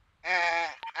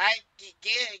 I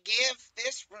give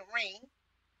this ring.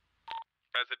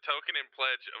 As a token and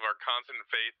pledge of our constant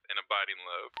faith and abiding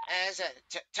love. As a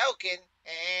token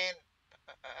and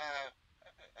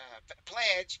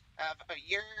pledge of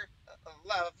your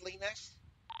loveliness.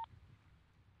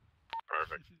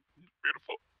 Perfect.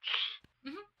 Beautiful.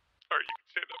 All right, you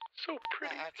can stand up. So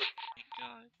pretty. Oh my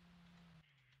God.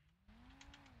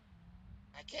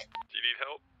 I can't. Do you need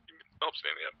help? You need help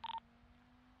standing up.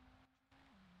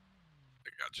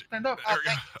 I got you. Stand up. Oh,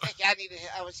 thank you.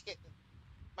 I was getting.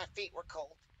 My feet were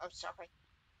cold. I'm sorry.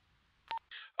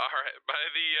 All right. By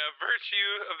the virtue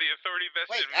of the authority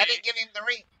vested in me. I didn't give him the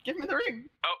ring. Give me the ring.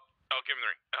 Oh, give him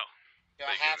the ring. Oh. Do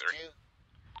I have to?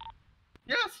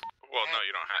 Yes. Well, no,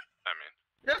 you don't have. I mean.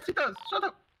 Yes, he does. Shut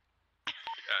up.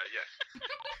 Yes.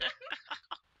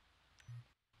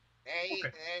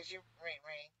 There's your ring.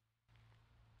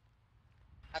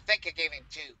 I think I gave him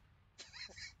 2.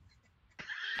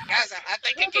 Guys, I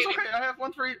think I gave him. Okay, I have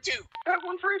one for each. 2. I have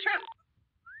one for each hand.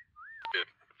 Good.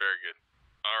 Very good.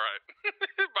 All right.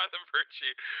 By the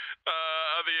virtue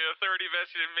of the authority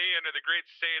vested in me under the great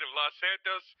state of Los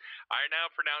Santos, I now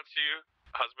pronounce you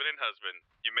husband and husband.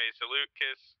 You may salute,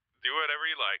 kiss, do whatever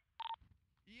you like.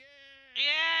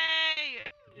 Yay!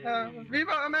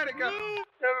 Viva America!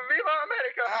 Viva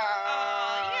America!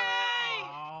 Yay!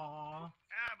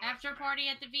 After party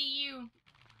at the VU.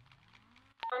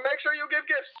 Make sure you give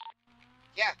gifts.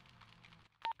 Yeah.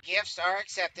 Gifts are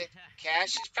accepted.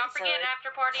 Cash is preferred. Don't forget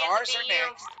after party Cars at the are VU.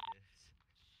 next.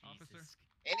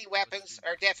 Any weapons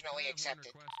are definitely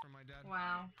accepted.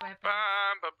 Wow.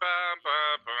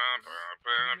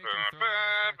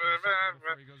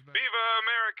 Viva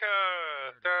America!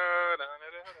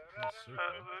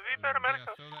 Viva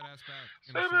America!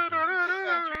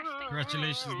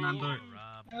 Congratulations, Nando.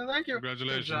 Thank you.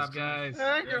 Congratulations. Good job, guys.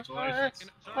 Thank you.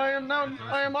 I am now.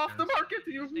 I am off the market.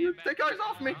 You take eyes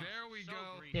off me.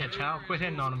 Yeah, Chow, quit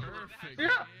hitting on him. Yeah.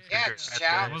 Yeah,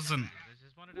 Chow. Wasn't.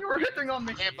 You were hitting on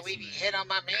me. I can't believe you hit on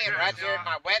my man right there at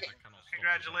my wedding.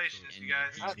 Congratulations, you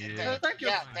guys. Thank you.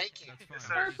 Yeah, thank you.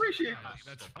 I appreciate that.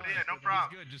 That's fine. Yeah, no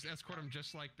problem. Good. Just escort him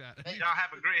just like that. Y'all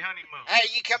have a great honeymoon. Hey,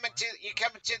 you coming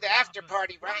to the after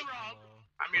party, right?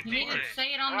 I'm your You need to DJ.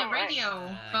 say it on the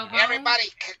radio, Bobo. Everybody,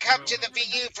 come to the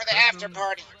VU for the after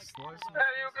party. Hey,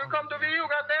 you come to VU,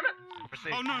 goddammit.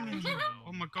 Oh no!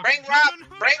 Oh my God! Bring Rob.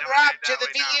 Bring Rob to the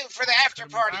VU for the after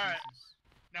party. All right.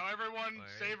 Now everyone,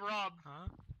 save Rob.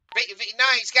 No,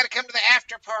 he's got to come to the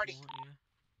after party.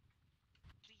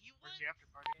 Where's the after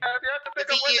party? If you have to pick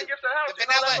The up wedding VU. gifts at house, The you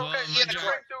know that's vanilla okay.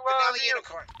 unicorn. To, Vanilla VU.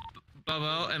 unicorn.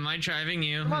 Bobo, am I driving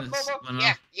you? Come on, This Bobo. limo?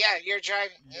 Yeah, you're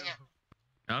driving.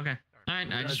 Yeah. Okay. All right.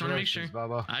 I just want to make sure. Congratulations,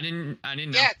 Bobo. I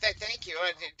didn't know. Yeah, thank you.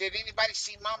 Did anybody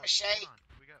see Mama Shay?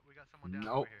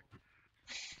 Nope.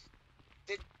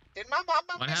 Did my mama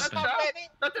What miss happened? my wedding?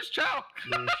 That is Chow.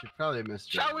 Yeah, she probably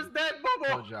missed you. Chow is dead, Bobo.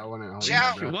 Told you I wouldn't hold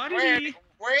Chow, you back.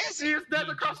 where is He he? is dead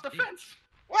across the fence.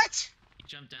 What? He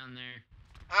jumped down there.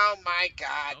 Oh my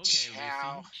God, Okay,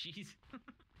 Chow. Lucy. Jeez.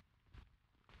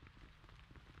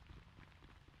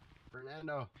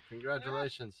 Fernando,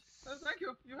 congratulations. Thank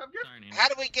you. You have gifts. Sorry, Nando. How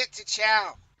do we get to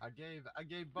Chow? I gave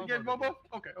Bobo. You gave the Bobo? gift.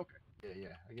 Okay. Yeah.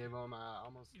 I gave him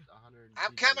almost 100.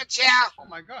 I'm GP coming, Chow. Oh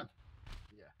my God.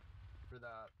 Yeah. For the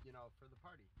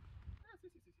party.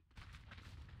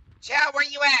 Chow, where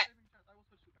you at?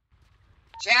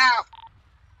 Chow.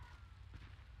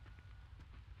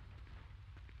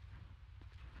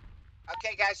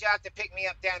 Okay, guys, you'll have to pick me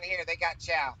up down here. They got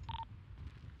Chow.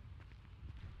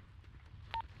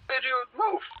 Did you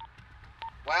move?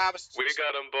 Well, I was. We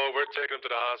got him, Bo. We're taking him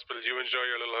to the hospital. You enjoy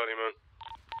your little honeymoon.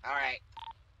 All right.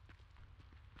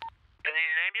 I need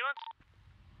an ambulance?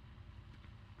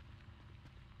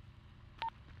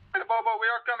 Hey, Bobo, we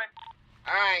are coming.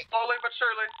 All right. Slowly but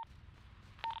surely.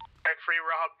 Hey, free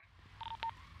Rob.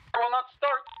 I will not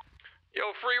start. Yo,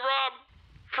 free Rob!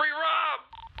 Free Rob!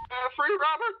 Free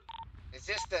Robert. Is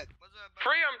this the?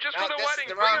 Free him just No, for the this is wedding.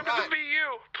 the Bring wrong him to one. the VU,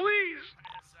 please.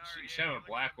 Show a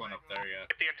black one up there, yeah.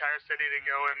 Get the entire city to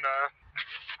go and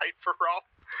fight for Rob.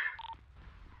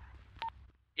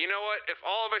 You know what? If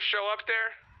all of us show up there,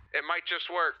 it might just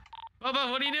work.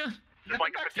 Bobo, what are you doing? Just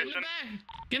like a Get in petition. the bag.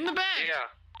 Get in the bag. Yeah.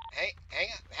 Hey, hang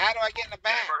on. How do I get in the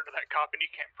back? Murder that cop and you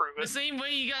can't prove The it. same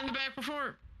way you got in the bag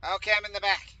before. Okay, I'm in the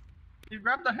back. You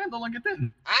grab the handle and get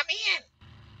in. I'm in.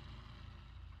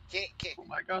 Oh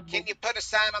my God. Can Bobo. you put a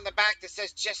sign on the back that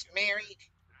says "Just Married"?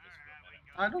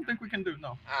 I don't think we can do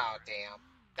no. Oh damn.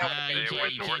 That would have You been can't-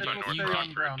 great. you can't do it. Stay You on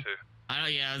can't- ground.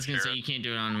 I was gonna say you can't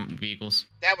do it on vehicles.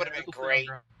 That would have been It'll stay on great.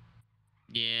 ground.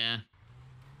 Yeah.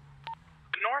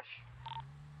 North.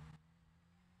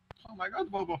 Oh my God,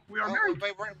 Bobo, we are Oh, married.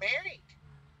 but we're married.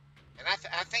 And I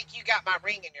think you got my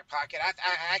ring in your pocket. I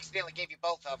accidentally gave you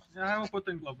both of them. Yeah, I will put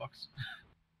in glove box.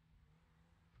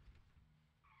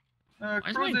 Why's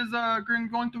Cruz mine- is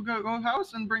going to go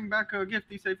house and bring back a gift.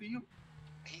 He said for you.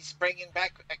 He's bringing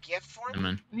back a gift for me.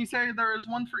 Amen. He said there is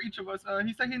one for each of us.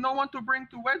 He said he don't want to bring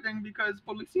to wedding because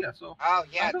policia. So. Oh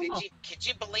yeah, I don't know. could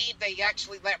you believe they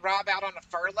actually let Rob out on a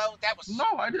furlough? That was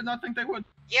No, I did not think they would.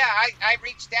 Yeah, I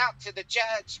reached out to the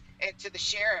judge and to the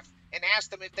sheriff and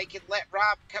asked them if they could let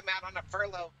Rob come out on a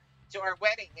furlough to our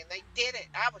wedding, and they did it.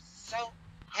 I was so Oh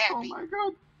happy. my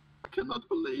God, I cannot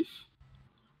believe.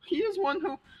 He is one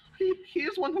who he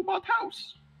is one who bought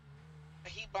house.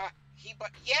 He bought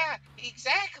yeah,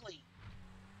 exactly.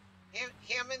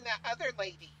 Him and the other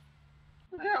lady.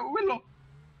 Yeah, Willow.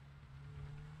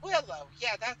 Willow,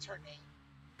 yeah, that's her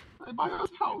name. I buy us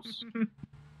house.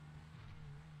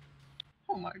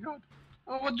 Oh my God.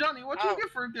 Oh, well, Johnny, what you give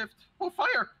for a gift? Oh,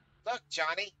 fire. Look,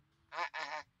 Johnny.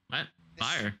 What?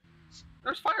 Fire.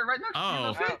 There's fire right next to you.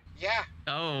 Oh. That's it. Yeah.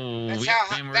 Oh, That's yep,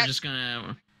 how- and we're that's- just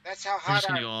gonna That's how we're hot just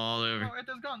gonna our go all over. Oh, it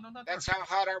is gone. No, not that's there. how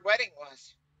hot our wedding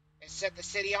was. It set the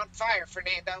city on fire,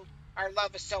 Fernando. Our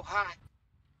love is so hot.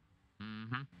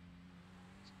 Mm-hmm.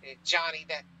 Johnny,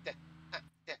 the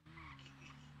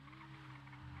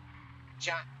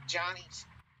Johnny's.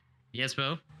 Yes,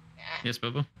 Bo. Yeah. Yes,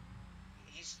 Bobo.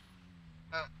 He's.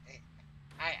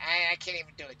 I can't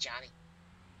even do it, Johnny.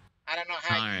 I don't know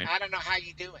how. All right. I don't know how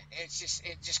you do it. It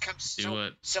just comes Do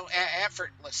what? so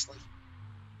effortlessly.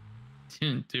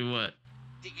 Do what?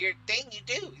 your thing you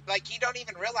do. Like, you don't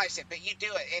even realize it, but you do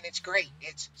it, and it's great.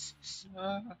 It's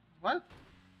what?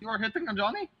 You are hitting on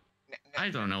Johnny? I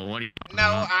don't know what. No,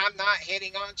 I'm not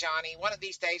hitting on Johnny. One of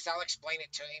these days, I'll explain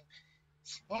it to him.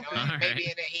 You know, All maybe right.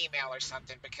 in an email or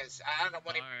something, because I don't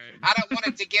want him. I don't want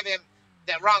it to give him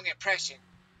the wrong impression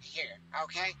here.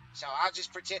 Okay, so I'll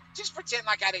just pretend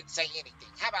like I didn't say anything.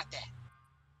 How about that?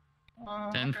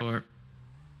 10-4.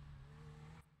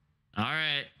 All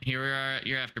right, here we are at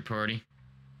your after party.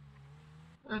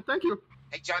 Thank you.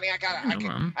 Hey Johnny, I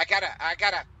got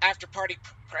a after party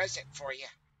present for you.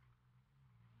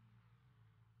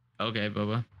 Okay,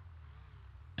 Bobo.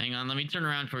 Hang on, let me turn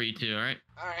around for you too. All right.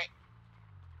 All right.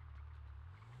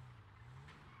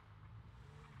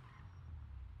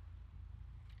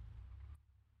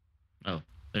 Oh,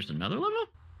 there's another level?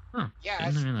 Huh. Yeah,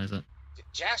 Didn't realize that.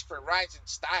 Jasper rides in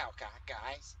style,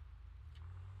 guys.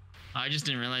 I just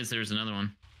didn't realize there was another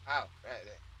one. Oh,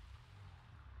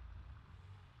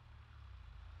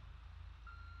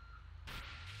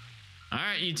 All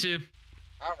right, you two.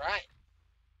 all right.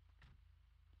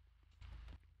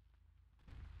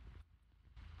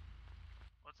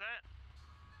 What's that?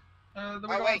 Oh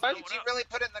wait, did you really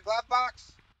put it in the glove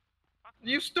box?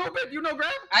 You stupid! You know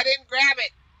grab? I didn't grab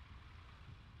it.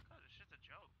 It's just a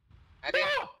joke.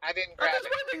 I didn't grab That's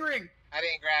it. his wedding ring! I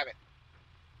didn't grab it.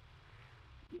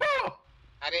 Bo!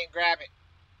 I didn't grab it.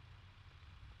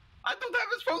 I don't have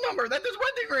his phone number. That's his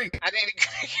wedding ring. I didn't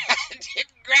grab it.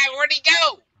 Where'd he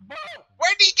go? Bo!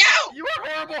 Where'd he go? You are a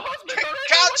horrible husband already.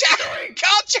 Call What you Johnny. doing?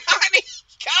 Call Johnny.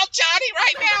 Call Johnny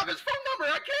right I don't now. have his phone number.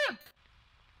 I can't.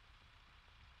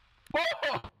 Bo!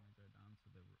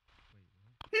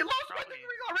 He lost wedding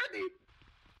ring already.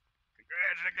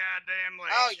 Congrats to the goddamn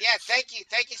lady. Oh yeah, thank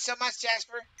you so much,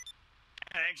 Jasper.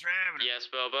 Thanks for having us. Yes,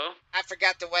 Bobo. I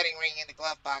forgot the wedding ring in the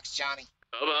glove box, Johnny.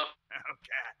 Bobo.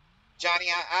 Okay. Johnny,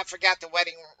 I forgot the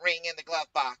wedding ring in the glove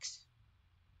box.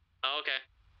 Oh, okay.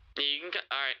 You can.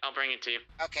 All right, I'll bring it to you.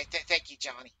 Okay, thank you,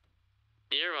 Johnny.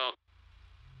 You're welcome.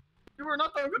 You were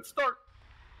not a good start.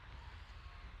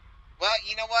 Well,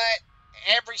 you know what?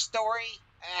 Every story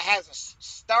has a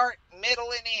start, middle,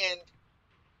 and end,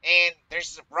 and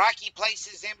there's rocky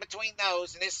places in between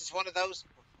those, and this is one of those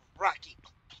rocky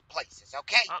places.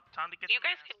 Okay. Oh, time to get. You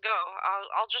guys can go.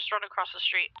 I'll just run across the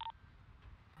street.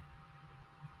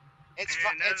 It's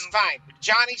fine.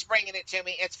 Johnny's bringing it to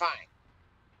me. It's fine.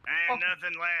 And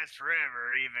nothing lasts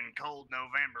forever, even cold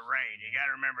November rain. You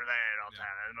gotta remember that all the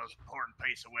time. That's the most important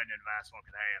piece of wedding advice one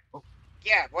could have.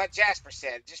 Yeah, what Jasper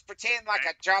said. Just pretend like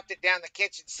I dropped it down the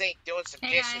kitchen sink doing some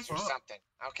Hey, dishes or guys. something.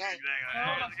 Okay? Exactly.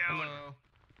 How's it going?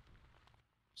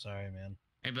 Sorry, man.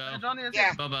 Hey, Bo. Johnny is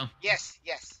Yeah. Bobo. Yes.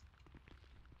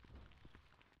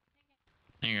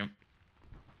 There you go.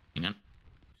 Hang on.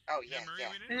 Oh, yeah.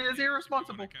 He is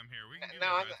irresponsible.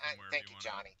 No, thank you,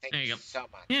 Johnny. Thank There you you go. so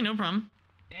much. Yeah, no problem.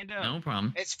 Stand up. No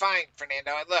problem. It's fine,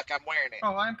 Fernando. Look, I'm wearing it.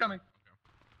 Oh, I am coming.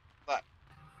 Look.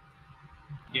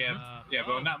 Yeah,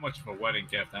 but not much of a wedding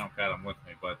gift. I don't got them with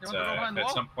me, but You want to go behind the at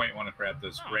wall? some point you want to grab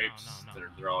those grapes.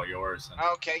 They're all yours. And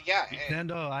Okay, yeah.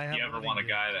 Nintendo, I have. you ever want a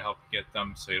guy to help get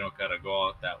them, so you don't gotta go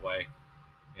out that way,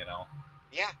 you know?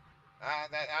 Yeah. I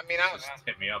mean, Just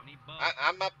hit me up.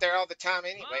 I'm up there all the time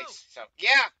anyways. So, yeah.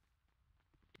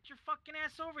 Get your fucking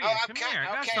ass over Oh, here. I'm Come here. I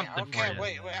got something for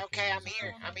you. Wait, okay, I'm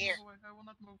here. I'm here. I will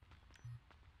not move.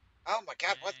 Oh my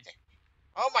God, what the?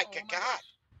 Oh my God.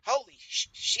 Holy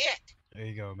shit. There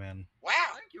you go, man. Wow.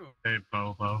 Thank you. Hey,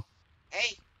 Bobo.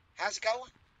 Hey, how's it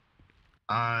going?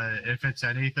 If it's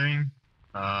anything,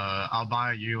 I'll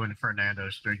buy you and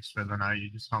Fernando's drinks for the night.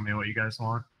 You just tell me what you guys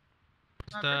want.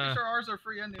 I'm pretty sure ours are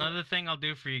free anyway. Another thing I'll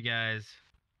do for you guys.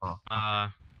 Oh.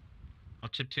 I'll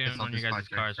chip tune Guess I'll on your just buy guys'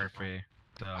 cars for drinks. free.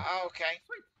 So Oh, okay.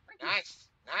 Sweet. Thank you. Nice.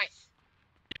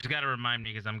 you just gotta remind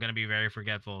me because I'm gonna be very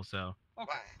forgetful. So Well,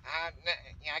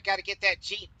 I got to get that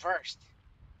Jeep first.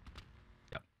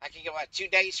 Yep. I can get 2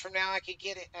 days from now. I could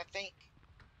get it. I think.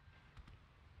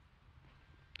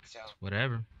 So.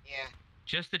 whatever. Yeah.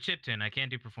 Just the chip tune. I can't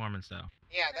do performance though.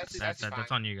 Yeah, that's fine.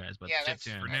 That's on you guys. But Yeah, chip that's-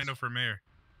 tune. Fernando for mayor.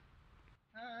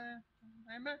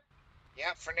 Amen.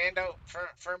 Yeah, Fernando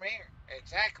for mayor.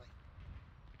 Exactly.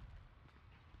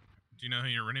 Do you know who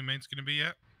your running mate's gonna be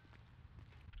yet?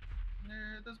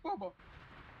 There's Bobo.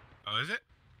 Oh, is it?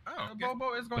 Oh, okay.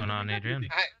 Bobo is going Going to on, be Adrian?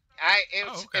 deputy.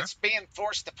 It's being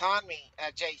forced upon me,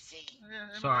 JC.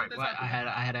 Yeah, Sorry, it is what? I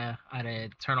happening. had to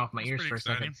turn off my That's ears pretty for a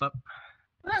second. exciting. Sup?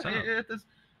 Yeah,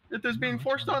 it is being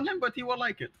forced on him, but he will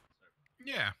like it.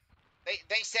 Yeah.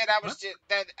 They said I was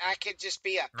that I could just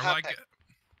be a puppet.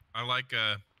 I like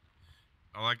the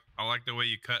way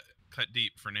you cut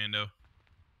deep, Fernando.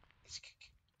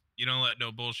 You don't let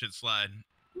no bullshit slide.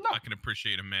 No. I can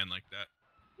appreciate a man like that.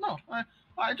 No,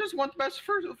 I just want best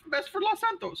for Los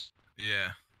Santos. Yeah.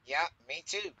 Yeah, me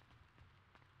too.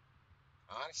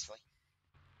 Honestly.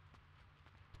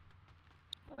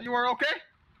 You are okay?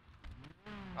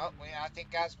 Oh, I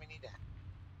think, guys, we need to.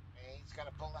 He's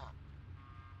gonna pull out.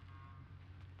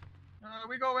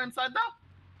 We go inside now.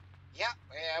 Yeah,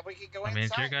 we can go I mean,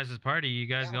 it's inside. your guys' party. You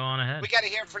guys go on ahead. We gotta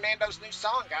hear Fernando's new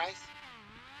song, guys.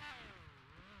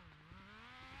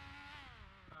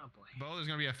 Oh boy. Bo, there's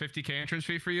gonna be a 50K entrance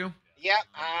fee for you. Yep.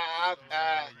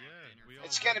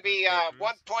 It's gonna be 1.2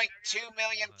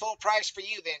 million full price for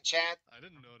you then, Chad. I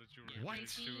didn't know that you were What?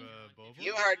 next to BoBo.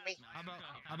 You heard me.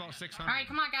 How about 600? All right,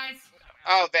 come on, guys.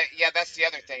 Oh, that's the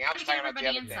other thing. I was Get talking about the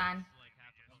everybody other thing. inside.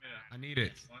 I need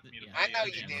it. I know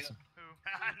you do.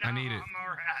 I need it. I'm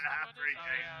alright. I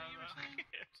appreciate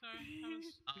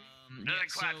Yeah,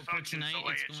 so for tonight,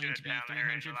 it's going to be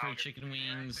 300 for chicken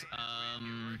wings.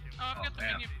 I've got the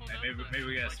menu pulled up. Maybe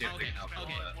we gotta see if they Okay, can help.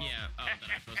 okay, yeah. Oh, then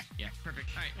I post. Yeah, perfect.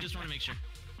 All right, just want to make sure.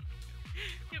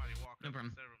 No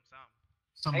problem.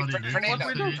 Somebody new Fernando,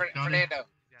 to the city, Johnny? Fernando.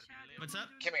 What's up?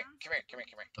 Come here.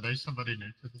 Are they somebody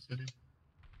new to the city?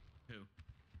 Who?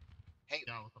 Hey,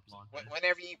 Yeah, with the blonde hair.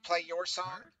 whenever you play your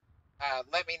song,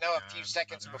 let me know a few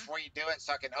seconds before you do it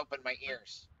so I can open my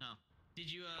ears. No. Did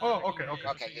you? Oh, okay.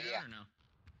 Okay, yeah.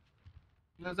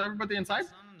 No? Is everybody inside?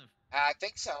 I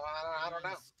think so. I don't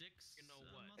know.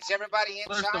 Is everybody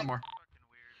There's inside? still more.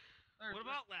 What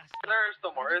about last time? There's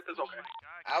still more. It is okay.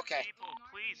 Okay. People,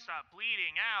 please stop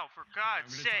bleeding out, for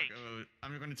God's sake.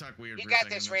 I'm going to talk weird. You for a got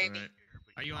second, this, that's Randy. all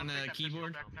right. Are you on the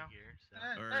keyboard?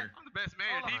 Or... I'm the best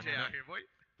man DJ out here, boy.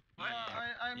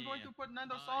 I'm going to put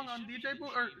Nando's song on DJ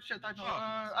booth. Or shit, I know.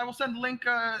 I will send link.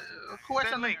 Who I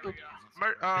send link to?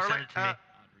 Send it to me.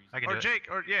 I can or do it. Jake,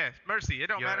 or Mercy. It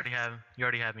don't matter. You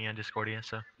already have me on Discordia,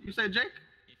 so. You say Jake?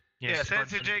 Yeah, send it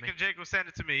to Jake, and Jake will send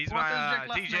it to me. He's What my does Jake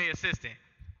last DJ name? assistant.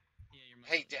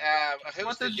 Hey, who's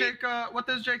What the does Jake? What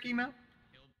does Jake email?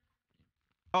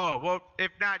 Oh well,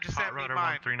 if not, just Hot send me Rudder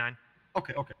mine. 139.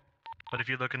 Okay. But if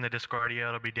you look in the Discordia,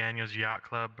 it'll be Daniel's Yacht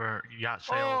Club or Yacht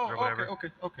Sales or whatever. Okay.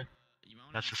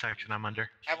 That's the section I'm under.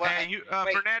 And you,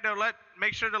 Fernando,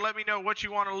 make sure to let me know what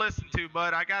you want to listen to.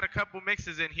 But I got a couple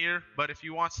mixes in here. But if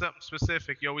you want something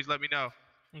specific, you always let me know.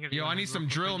 Yo, I need some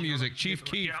drill music. Chief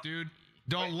Keef, dude.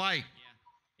 Don't like.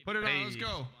 Put it on. Let's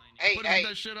go. Hey, Put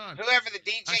that shit on. whoever the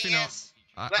DJ Actually, no. is,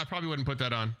 I probably wouldn't put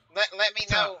that on. let me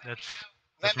know.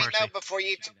 Let me know Mercy. before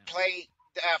you play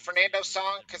Fernando's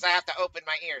song, because I have to open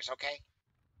my ears. Okay.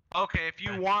 Okay, if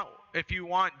you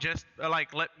want, just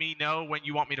let me know when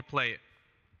you want me to play it.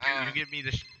 You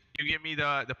give me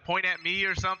the point at me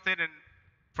or something, and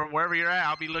from wherever you're at,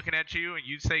 I'll be looking at you, and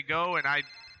you say go, and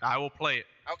I will play it.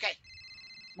 Okay.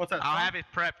 What's that? I'll have it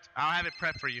prepped. I'll have it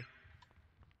prepped for you.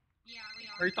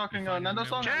 Are you talking Nando's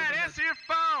song? Chad, answer your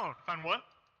phone. Find what?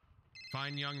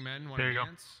 Fine young men want There to you go.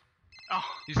 dance. Oh,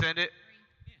 you send it?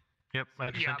 Yep,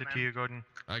 I just sent it to you, Gordon.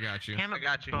 I got you. Damn it, I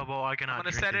got you. Bobo, I cannot I'm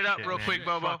gonna drink set it this up shit, real man. quick, You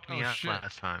Bobo. fucked me up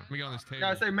last time. Let me go on this table. Yeah,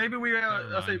 I say maybe we. Never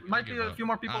I say mind. might Give be a up. few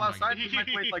more people I'm not outside. giving We might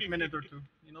wait like a minute or two.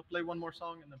 Play one more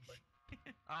song and then play.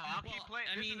 I'll keep playing.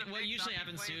 I mean, what usually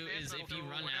happens too is if you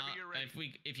run out,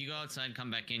 if you go outside, come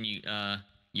back in,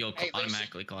 you'll Hey, Lucy.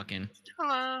 automatically clock in.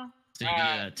 Hello. So you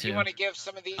can do that too. You want to give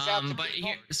some of these out to but people?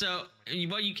 here, so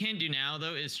what you can do now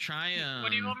though is try. What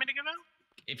do you want me to give out?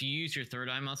 If you use your third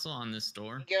eye muscle on this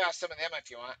door, You can give out some of them if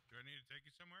you want. Do I need to take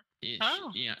you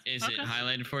somewhere? yeah, is it okay.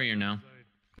 highlighted for you or no?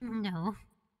 No.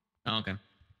 Oh, okay.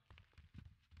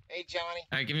 Hey, Johnny.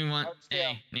 All right, give me one. Hold still.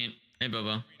 Hey, Nate. Hey, Bobo.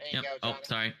 There you Yep. go, Oh, Johnny.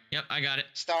 sorry. Yep, I got it.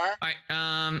 Star. All right.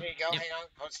 Here you go. Yep. Hang on.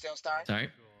 Hold still, Star. Sorry.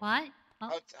 What?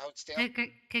 Oh, Hold still.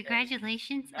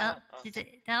 congratulations. Yeah.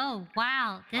 Oh,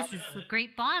 wow. This is a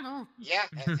great bottle. Yeah.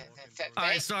 All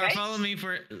right, Star.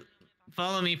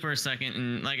 Follow me for a second,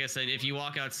 and like I said, if you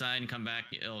walk outside and come back,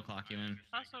 it'll clock you in.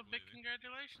 Also, big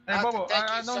congratulations. Hey, Bobo,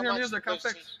 I don't hear music. How Lucy.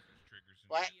 fix?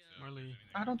 What?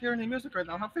 I don't hear any music right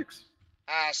now. How fix?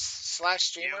 Slash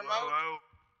streamer mode.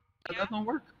 That don't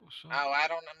work. Oh, I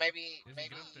don't know. Maybe.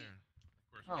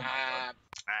 Oh. I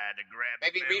had to grab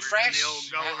Maybe the beverage refresh. in the old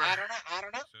Gulliver. I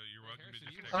don't know. So you're welcome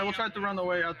to just I will try to run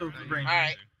away out of the brain. All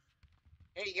right.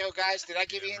 Here you go, guys. Did I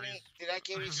give you any? Did I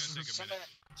give you some of that?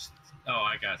 Oh,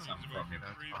 I got something from you.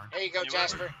 There you go,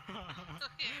 Jasper.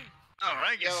 Oh,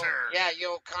 thank you, sir. Yeah,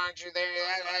 you'll conjure there.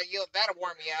 That'll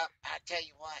warm you up. I tell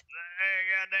you what. Hey,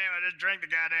 goddamn! I just drank the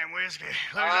goddamn whiskey.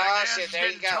 Looks Oh, like shit, that's there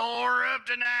you getting go. tore up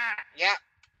tonight. Yeah.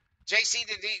 JC,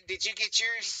 did you get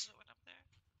yours?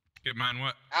 Get mine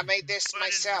what? I made this Put it in the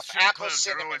myself. strip Apple clubs,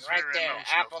 they're cinnamon, always right very there.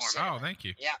 emotional Apple for me. cinnamon. Oh, thank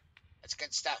you. Yeah, that's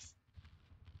good stuff.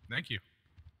 Thank you.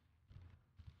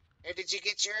 Hey, did you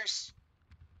get yours?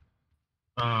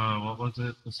 What was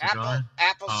it? The cigar?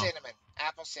 Apple Oh, cinnamon.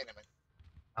 Apple cinnamon.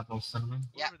 apple cinnamon.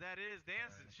 Yeah. Whoever that is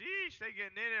dancing. Sheesh, they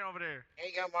getting in it over there. Here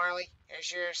you go, Marley.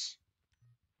 Here's yours.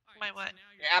 My what?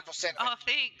 Your apple cinnamon. Oh,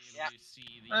 thanks. Yeah.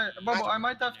 Hey, Bobo, I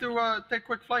might have to take a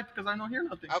quick flight because I don't hear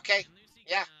nothing. Okay.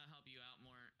 Yeah.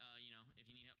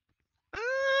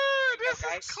 This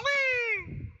is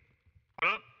clean.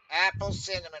 What up? Apple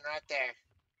cinnamon right there.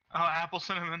 Oh, apple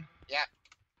cinnamon. Yeah.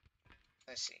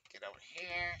 Let's see. Get over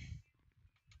here.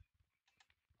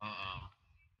 Uh-oh.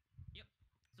 Yep.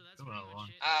 So that's pretty much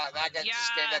it. I got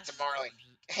just gave that to Marley.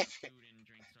 And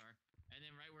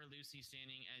then right where Lucy's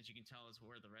standing, as you can tell, is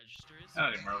where the register is.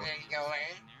 There you go,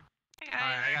 Aaron. Hey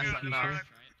guys. I got something on.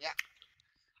 Yeah.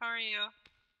 How are you?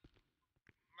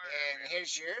 And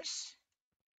here's yours.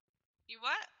 You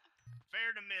what?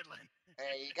 Fair to middling.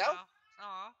 There you go.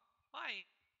 Oh, why?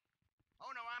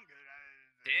 Oh no, I'm good.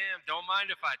 Damn, don't mind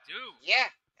if I do. Yeah.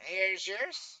 Here's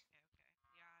yours.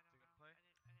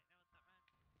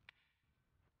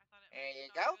 There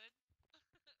you go.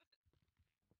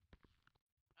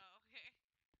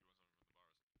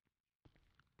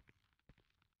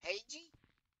 Hey, G.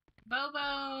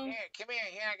 Bobo. Here, come here.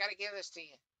 Here, I gotta give this to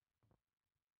you.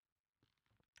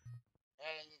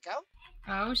 There you go.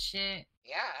 Oh shit.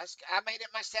 Yeah, I made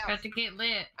it myself. Got to get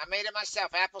lit. I made it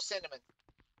myself. Apple cinnamon.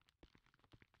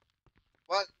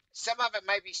 Well, some of it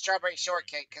might be strawberry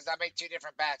shortcake because I made 2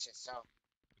 different batches. So.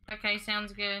 Okay,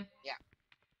 sounds good. Yeah.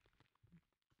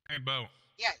 Hey, Bo.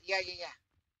 Yeah.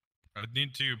 I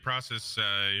need to process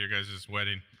your guys'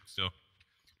 wedding still.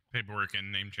 Paperwork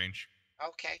and name change.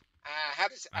 Okay. How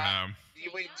does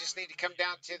do we just need to come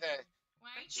down to the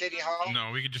city hall? No,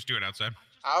 we could just do it outside.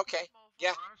 Okay.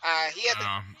 Yeah. He had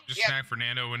the. Just snag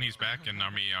Fernando when he's back, and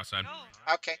I'll meet you outside.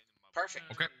 Okay. Perfect.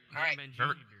 Okay. All right.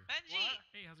 Perfect. Benji.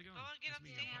 Hey, how's it going? Go on, get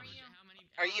upstairs.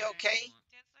 Are you okay?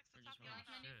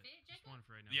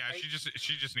 Yeah, she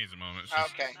just needs a moment.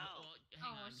 Okay.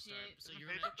 Oh shit. So you're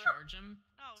gonna charge him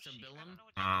to bill him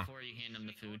before you hand him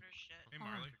the food. Hey,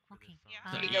 Marley. Okay.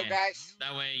 Here you go, guys.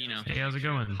 That way, you know. Hey, how's it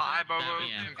going? Hi, Bobo.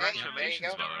 Yeah. There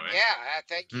Congratulations, you go. by the way. Yeah.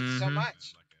 Thank you so Mhm.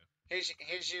 much.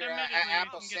 Here's your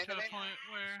apple cinnamon.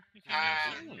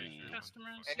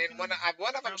 And then one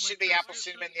of them should be apple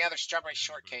cinnamon, the other strawberry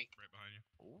shortcake.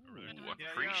 Ooh,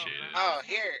 appreciate it. Oh,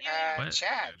 here, What?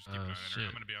 Chad. Just keep an eye on her. shit.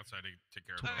 I'm gonna be outside to take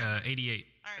care of her.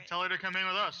 88. Alright. Tell her to come in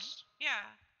with us. Yeah.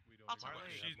 I'll tell her.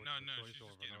 She's just getting a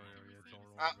moment.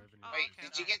 Wait,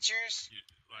 did you get yours?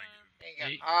 Like, There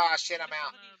you go. Oh shit, I'm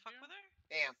out. Fuck with her?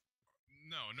 Damn.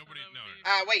 no, nobody. No.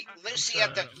 Wait, Lucy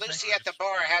at the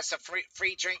bar has some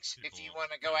free drinks. If you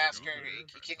want to go ask her,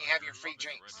 can you have your free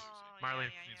drinks?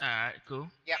 Marley. Alright, cool.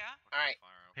 Yep. All right.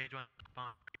 Page 1.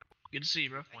 Good to see you,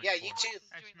 bro. Yeah, you too.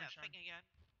 Doing that thing again.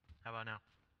 How about now?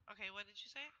 Okay, what did you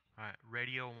say? Alright,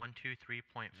 radio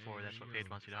 123.4. That's what Paige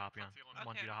wants you to hop on.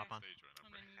 Wants you to hop on.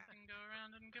 And then you can go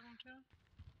around and give them to him.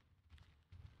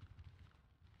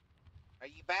 Are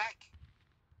you back,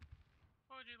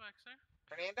 What would you like, sir?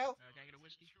 Fernando? Can I get a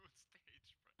whiskey?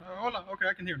 Hold on. Okay,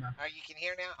 I can hear now. You can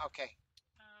hear now. Okay.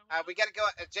 We gotta go.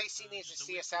 JC needs to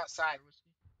see us outside.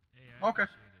 Okay.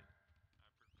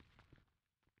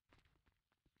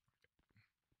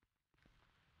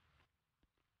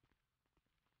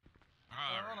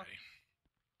 Alright.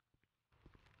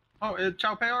 Oh, is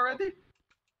Chow Pei already?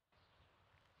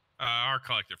 I'll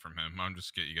collect it from him. I'm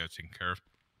just get you guys taken care of.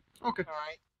 Okay. All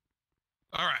right.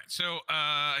 All right. So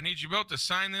I need you both to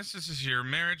sign this. This is your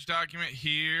marriage document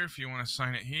here. If you want to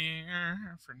sign it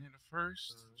here, Fernando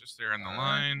first, just there on the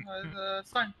line.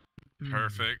 Sign.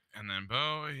 Perfect. And then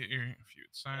Bo here, if you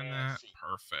would sign that.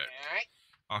 Perfect.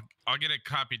 All right. I'll get a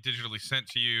copy digitally sent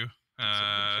to you.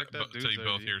 To you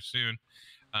both here soon.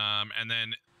 And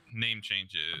then name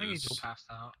changes. I think he's just passed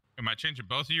out. Am I changing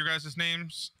both of your guys'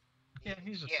 names? Yeah,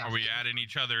 he's just. Are we adding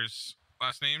each other's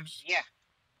last names? Yeah.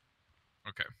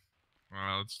 Okay.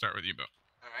 Well, let's start with you, Bo.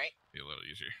 All right. Be a little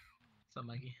easier. What's up,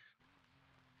 Mikey?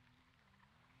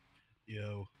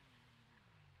 Yo.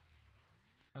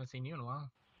 Haven't seen you in a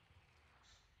while.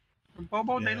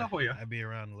 Bobo de la Hoya. I'd be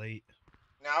around late.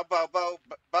 No,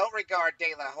 Beauregard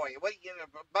de la Hoya. What you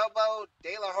Bobo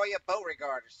de la Hoya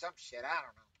Beauregard or some shit. I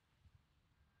don't know.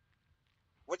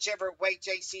 Whichever way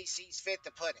JC sees fit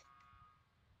to put it.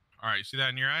 All right, you see that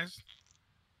in your eyes?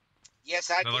 Yes,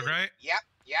 I do. That look right? Yep,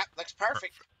 looks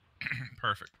perfect.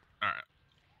 Perfect. All right.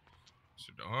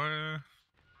 So De La Hoya.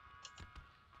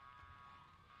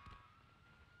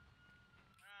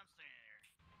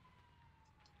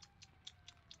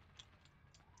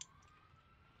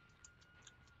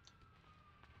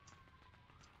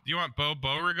 Do you want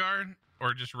Beauregard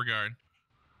or just Regard?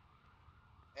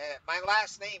 My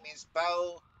last name is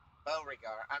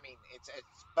Beauregard. I mean, it's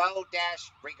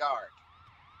Bo-Regard.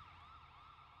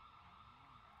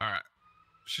 All right.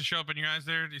 Should show up in your eyes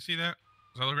there. Do you see that?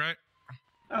 Does that look right?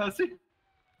 See.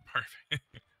 Perfect.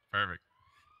 Perfect.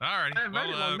 All righty. Very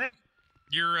Well, well named.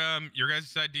 your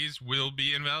guys' IDs will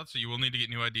be invalid, so you will need to get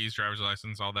new IDs, driver's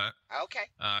license, all that. Okay.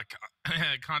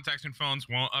 Contacts and phones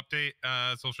won't update.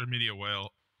 Social media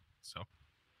will. So.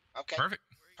 Okay. Perfect.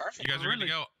 Perfect. You guys are good to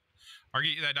go. I'll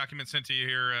get you that document sent to you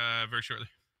here very shortly.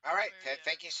 All right.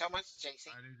 Thank you so much, JC.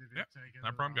 Yep.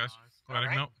 No problem, guys. Glad I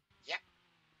can help. Yep.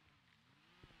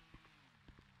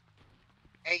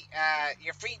 Hey,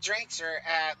 your free drinks are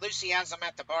Lucy has them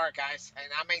at the bar, guys, and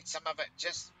I made some of it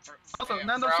just for. Also,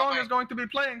 Nando's song is going to be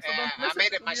playing, so don't miss I made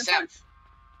it It'll be myself. inside.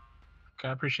 Okay,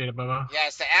 I appreciate it, Bobo. Yeah,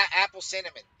 it's the apple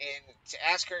cinnamon, and to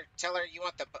ask her, tell her you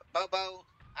want the BoBo,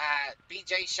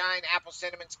 BJ Shine apple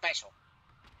cinnamon special.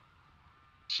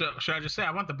 Should I just say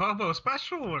I want the Bobo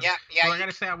special? Or Yeah. Or I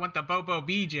gotta say I want the Bobo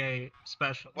BJ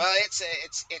special. Well, it's the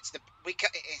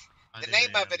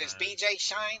name of it is BJ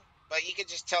Shine, but you can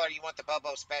just tell her you want the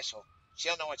BoBo special.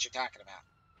 She'll know what you're talking about.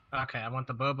 Okay, I want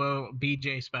the Bobo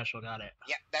BJ special. Got it.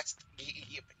 Yeah, that's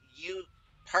you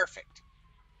perfect.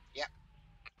 Yep.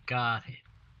 Got it.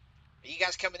 Are you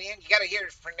guys coming in? You got to hear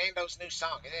Fernando's new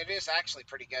song, and it is actually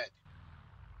pretty good.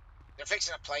 They're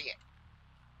fixing to play it.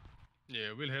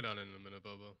 Yeah, we'll head on in a minute,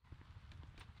 Bobo.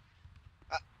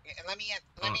 Let me in.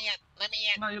 Let me in. Let me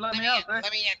in. No, you let me out, eh?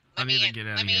 Let me in. I need to get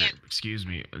out of here. Excuse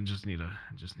me. I just need to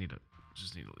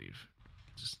leave.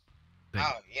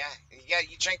 Oh yeah,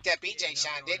 you drank that BJ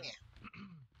Shine, didn't you?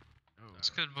 That's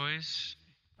good, boys.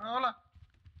 Hola.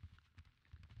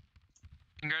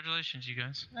 Congratulations, you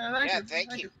guys.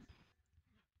 Thank you.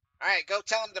 All right, go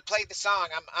tell them to play the song.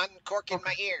 I'm uncorking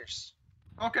my ears.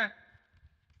 Okay.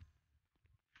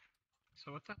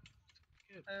 So what's up?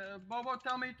 Bobo,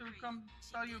 tell me to come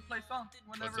tell you to play song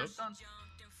whenever it's done.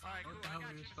 Alright, cool. I know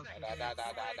you're supposed to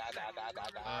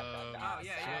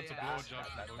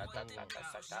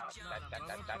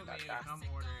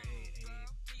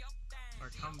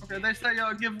Okay, they say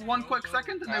give 1 quick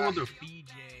second and they will do.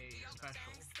 BJ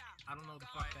special. I don't know what the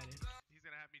fuck that is. He's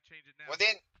gonna have me change it now. Well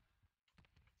then,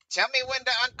 tell me when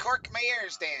to uncork my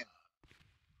ears, Dan.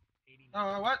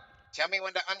 What? Tell me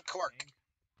when to uncork.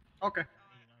 Okay.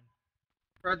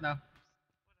 Right now.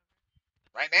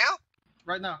 Right now?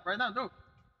 Right now, do.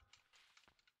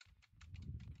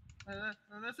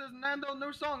 This is Nando's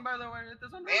new song, by the way. It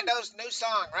is unreleased. Nando's new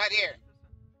song, right here.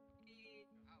 Is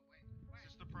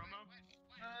this the promo?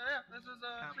 Yeah, this is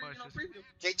preview.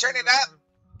 Okay, turn it up.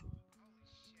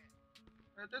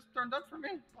 This turned up for me.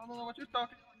 I don't know what you're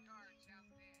talking.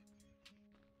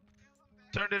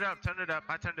 Turned it up.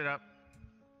 I turned it up.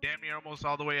 Damn near almost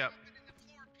all the way up.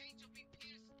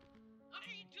 What are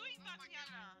you doing,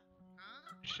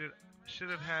 Tatiana? Should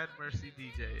have had Mercy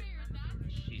DJ.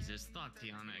 Jesus,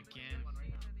 Tatiana again.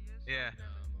 Yeah.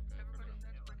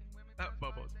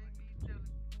 Bobo.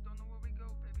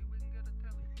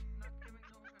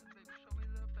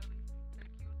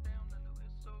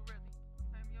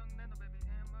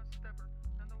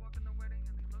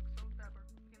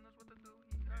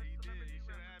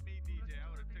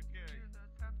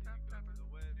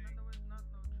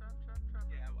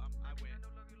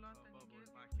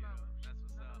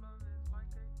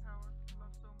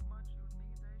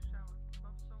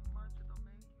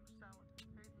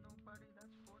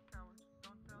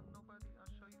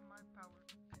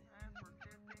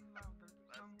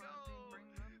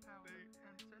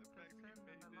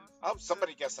 Oh,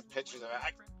 somebody got some pictures of it.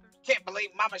 I can't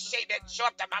believe Mama Shay didn't show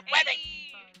up to my wedding.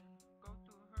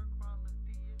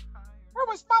 Where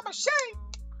was Mama Shay?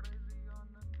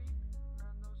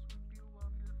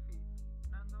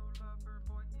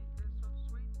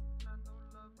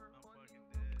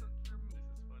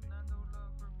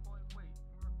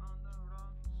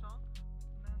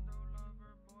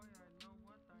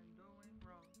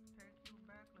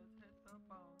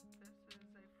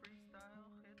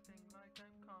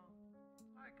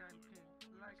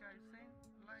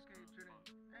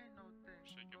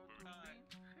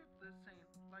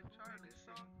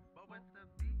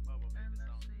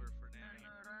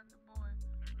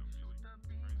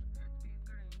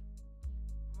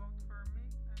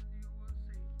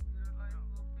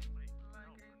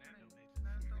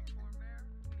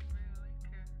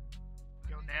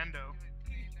 Fernando.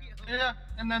 Yeah,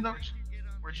 and then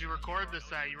Where'd you record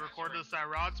this at? You recorded this at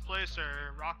Rod's place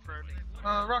or Rockford?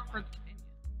 Rockford.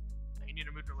 You need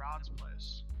to move to Rod's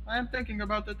place. I am thinking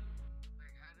about it.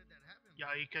 Yeah,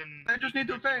 you can. I just need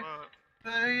to pay.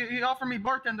 He offered me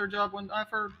bartender job and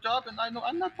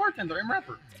I'm not bartender. I'm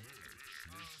rapper.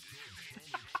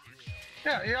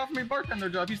 Yeah, he offered me bartender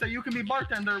job. He said you can be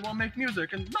bartender while make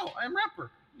music, and no, I'm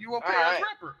rapper. You will pay as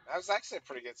rapper. That was actually a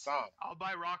pretty good song. I'll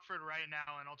buy Rockford right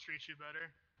now, and I'll treat you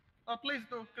better. Please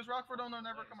do, because Rockford owner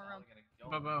never come around.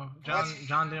 BoBo,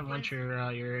 John didn't want your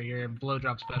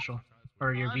blowjob special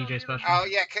or your BJ special. Oh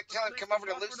yeah, tell him come over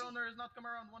to Lucy. Rockford owner has not come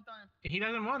around one time. He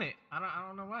doesn't want it. I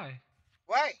don't know why.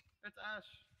 Why? It's Ash.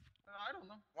 I don't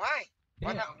know. Why?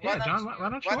 John, why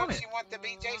don't you want it? You want the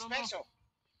BJ special?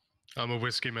 I'm a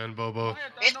whiskey man, BoBo.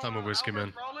 I'm a whiskey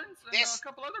man.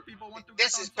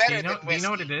 This is better than whiskey. Do you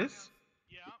know what it is?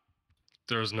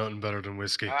 There's nothing better than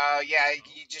whiskey. Oh yeah,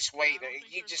 you just wait.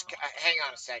 You just hang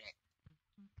on a second.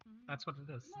 That's what it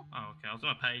is. Oh, okay. I was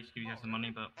gonna pay to give you guys some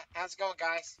money, but. How's it going,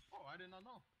 guys? Oh, I did not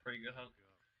know. Pretty good.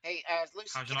 Hey, Lucy,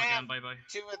 how's can your I night have going? Bye.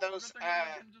 two of those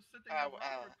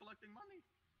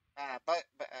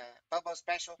BoBo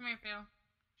special? Come here, Phil. You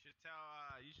should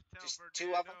tell just Fernando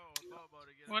two of them.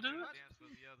 What is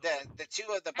it? The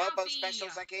two of the BoBo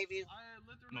specials I gave you.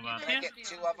 Can I get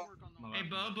two of them? Hey,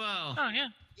 BoBo. Oh, yeah.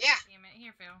 Yeah. Damn it.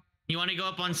 Here, Phil. You want to go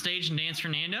up on stage and dance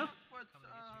Fernando?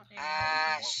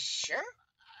 Sure.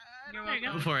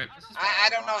 Go for it. I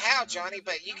don't know how, Johnny,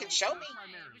 but you can show me.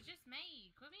 It was just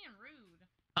me. Quit being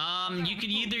rude. You could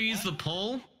either use the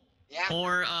pole,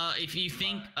 or if you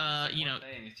think,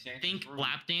 think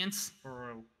lap dance.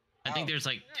 I think there's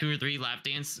like 2 or 3 lap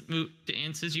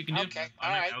dances you can do. Okay,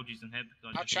 all right.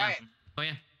 I'll try it. Oh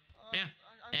yeah, yeah.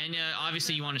 And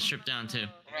obviously you want to strip down too.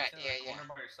 Right. Yeah.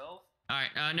 All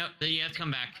right. No, you have to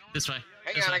come back this way.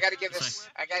 Hang on, I gotta give this.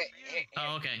 I got it.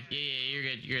 Oh, okay. Yeah, you're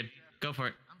good. You're good. Go for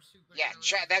it. Yeah,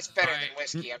 that's better than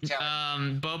whiskey. I'm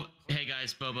telling you. Hey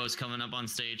guys, BoBo's coming up on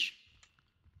stage.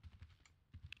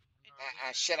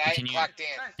 Shit, I ain't clocked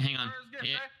in. Hang on.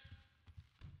 Yeah.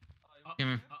 Come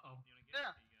here.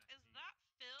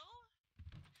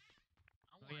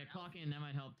 Oh yeah, clock in. That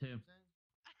might help too.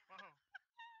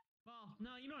 Well,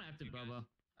 no, you don't have to, BoBo.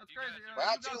 That's crazy.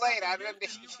 Well, too late.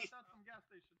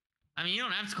 I mean, you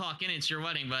don't have to clock in. It's your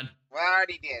wedding, bud. Well, I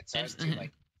already did, so it's too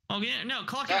late. Oh yeah, no,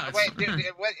 clock out. Wait,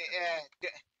 what?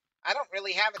 I don't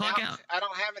really have an outfit. I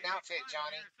don't have an outfit,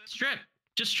 Johnny. Strip.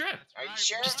 Just strip. Are you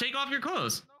sure? Just take off your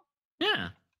clothes. Yeah.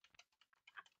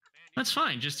 That's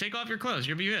fine. Just take off your clothes.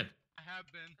 You'll be good. I have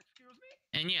been. Excuse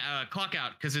me? And yeah, clock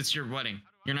out because it's your wedding.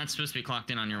 You're not supposed to be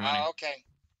clocked in on your wedding. Oh, okay.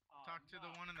 Talk to the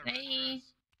one in the red dress.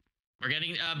 We're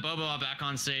getting BoBo back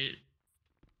on stage.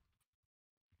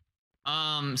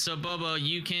 So BoBo,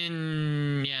 you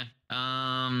can,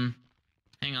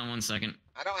 hang on one second.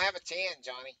 I don't have a tan,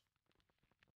 Johnny.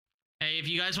 Hey, if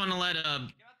you guys want to let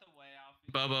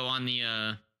BoBo on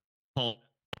the pole.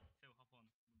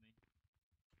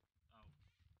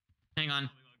 Hang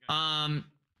on.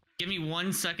 Give me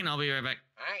 1 second. I'll be right back.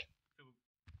 All right.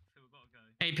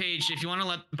 Hey, Paige, if you want to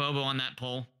let BoBo on that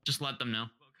pole, just let them know.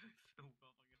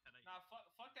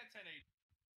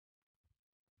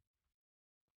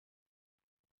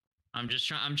 I'm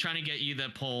trying to get you the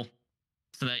pole,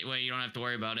 so that way you don't have to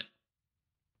worry about it.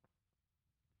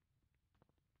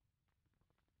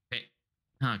 Okay.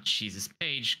 Oh Jesus,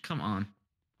 Paige, come on.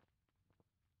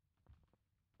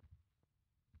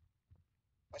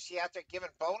 Was she out there giving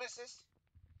bonuses?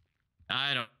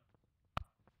 I don't.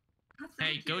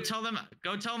 Hey, go tell them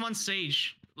on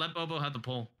stage. Let BoBo have the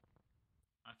pole.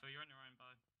 I feel you're on your own,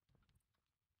 bud.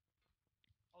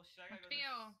 Oh shit, I gotta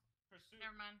go.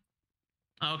 Never mind.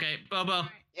 Okay, BoBo,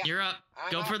 you're up.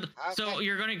 Go for the. So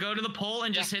you're gonna go to the pole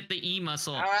and just hit the E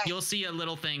muscle. All right. You'll see a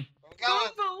little thing. I'm going.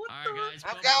 All right, guys.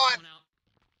 I'm going.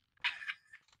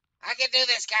 I can do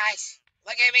this, guys.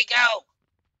 Look at me go.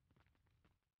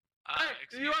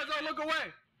 Hey, you guys all look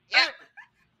away. Yeah. Hey,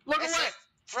 look away.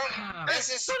 This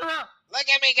is. Turn around. Look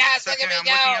at me, guys. Look at me I'm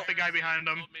go. looking at the guy behind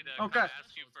him. Okay.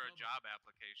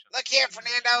 Look here,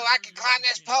 Fernando. I can climb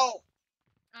this pole.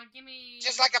 Give me.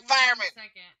 Just like a fireman.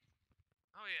 Second.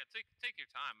 Oh yeah, take your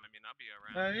time. I mean, I'll be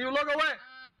around. You look away.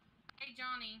 Hey,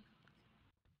 Johnny.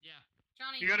 Yeah.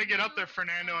 Johnny. You gotta get up there,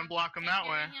 Fernando, and block him that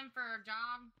way. Him for a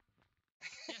job.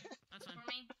 Yeah, that's fine. For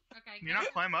me. Okay. You're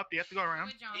not climb up. You have to go around.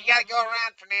 You gotta go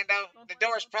around, Fernando. The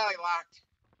door's probably locked.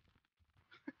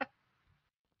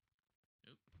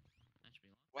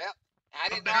 Well, I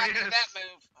didn't know I knew that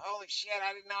move. Holy shit,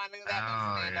 I didn't know I knew that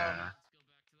move, Fernando. Yeah.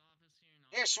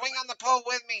 Here, swing on the pole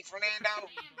with me, Fernando.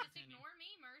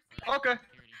 Okay.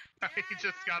 He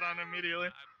just got on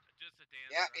immediately.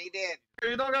 Yep, he did.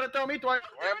 You don't gotta tell me twice.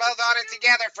 We're both on it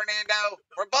together, Fernando.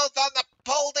 We're both on the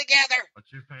pole together.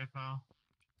 What's your PayPal?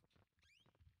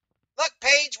 Look,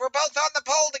 Paige, we're both on the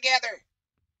pole together.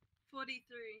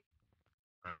 43.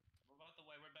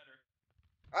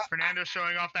 Fernando's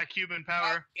showing off that Cuban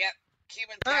power. Yep,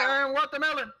 Cuban Hey, power.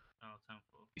 watermelon.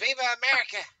 Viva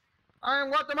America. I am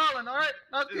Guatemalan, alright?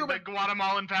 Not The Cuban.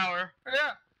 Guatemalan power.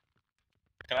 Yeah.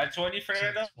 Can I join you,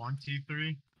 Fernando?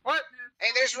 23. What? Hey,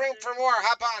 there's room for more.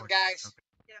 Hop on, guys.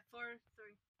 Yeah, 4, 3.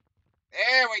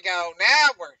 There we go. Now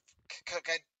we're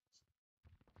cooking.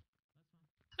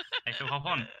 Hey, Phil, hop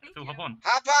on. Phil, hop on.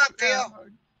 Hop on, Phil.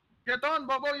 Get on,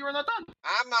 Bobo. You were not on.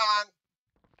 I'm on.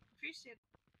 Appreciate it.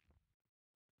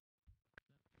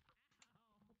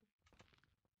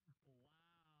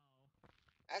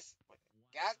 That's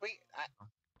guys. Wait,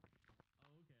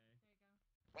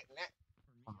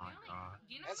 Oh my god.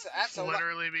 that's a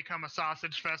literally become a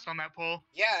sausage fest on that pole.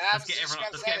 Yeah, Let's get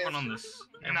everyone on this.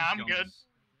 Nah, I'm good.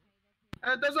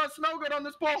 It does not smell good on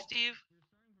this pole. Steve.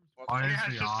 Why is Yeah,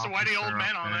 the it's just sweaty old officer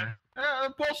men up on there? it. Yeah,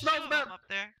 the pole smells bad. Up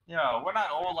there. Yo, we're not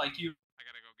all like you.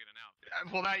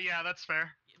 Well, that's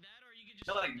fair.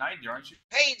 You're like 90, aren't you?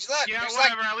 Paige, look. Yeah, there's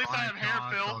whatever. like. At least I My have hair,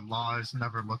 god, Phil. the laws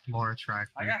never looked more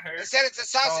attractive. I got hair. They said it's a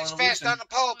sausage fest on the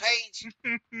pole, Paige.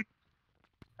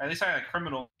 At least I got a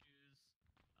criminal.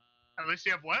 At least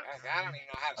you have what? I don't even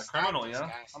know how to A stop criminal, these you know?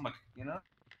 guys. I'm a, you know?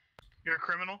 You're a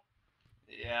criminal?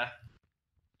 Yeah.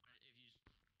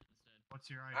 What's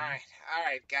your ID? All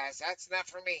right, guys. That's enough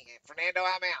for me. Fernando,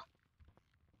 I'm out.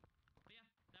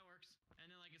 That works. And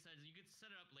then, like I said, you can set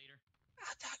it up later.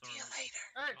 I'll talk to you later.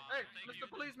 Hey, Mr.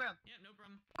 Policeman. Yeah, no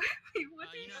problem.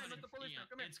 What You know, Mr. Policeman,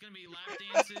 come here. it's gonna be lap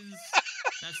dances.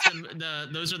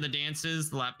 That's those are the dances,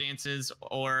 the lap dances,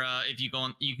 or if you go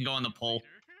on, you can go on the pole.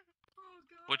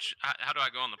 Which? How do I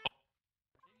go on the pole?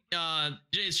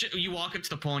 You walk up to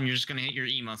the pole and you're just gonna hit your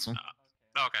E muscle.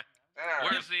 Okay.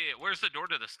 Where's the door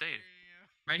to the stage?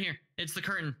 Right here. It's the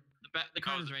curtain. The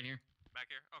curtain's right here. Back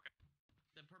here. Okay.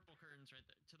 The purple curtain's right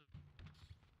there. To the.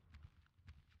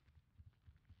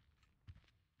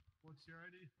 What's your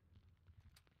ID?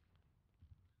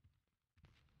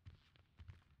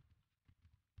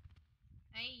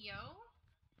 Hey, yo.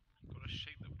 Gotta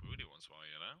shake the booty once in a while,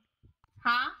 you know?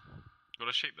 Huh?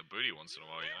 Gotta shake the booty once in a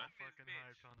while,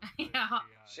 you know? Yeah.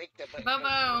 Shake the booty.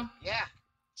 Bobo. Yeah.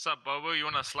 What's up, Bobo? You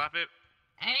wanna slap it?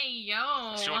 Hey,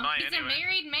 yo. It's your night He's anyway. a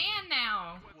married man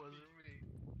now.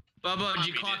 Bobo,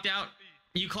 you clocked out?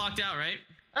 You clocked out, right?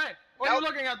 Hey, what are you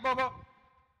looking at, Bobo?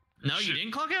 No, you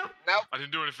didn't clock out? Nope. I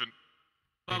didn't do anything.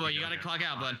 Bobo, you gotta clock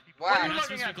out, bud. What are You're you not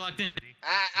looking supposed to at? be clocked in.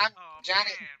 I'm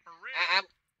Johnny.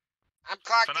 I'm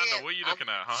clocked Fernando, in. what are you looking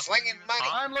at, huh? Slinging money.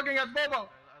 Huh? I'm looking at Bobo.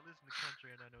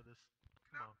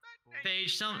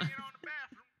 Paige,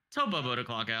 tell Bobo to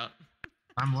clock out.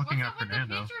 I'm looking What's at up with the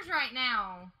Fernando. pictures right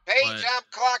now? Paige, What? I'm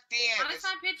clocked in. How does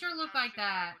my picture look like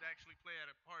that?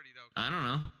 I don't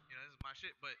know.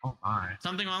 Oh my.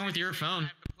 Something wrong with your phone.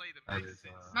 That is,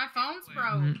 My phone's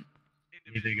broke. Mhm.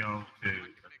 you need to go to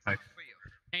text.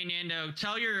 Hey, Nando,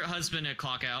 tell your husband to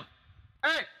clock out.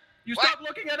 Hey, you What? stop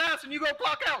looking at us and you go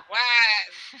clock out.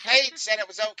 Why? Paige said it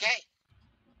was okay.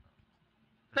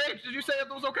 Paige, did you say it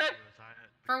was okay?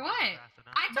 For what?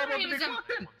 I told Bobo her he to be was a...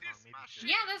 clocked in.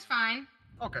 Yeah, that's fine.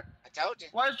 Okay. I told you.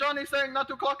 Why is Johnny saying not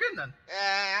to clock in then?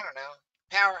 I don't know.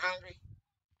 Power hungry.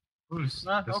 Who's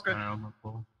Ah, this okay. guy on the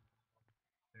pole?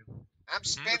 I'm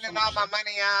spending all my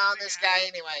money on this guy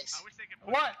anyways.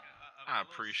 What? I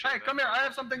appreciate Hey, that. come here. I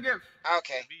have something to give.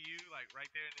 Okay. Be you, like right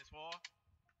there in this wall,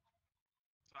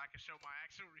 so I can show my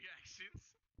actual reactions.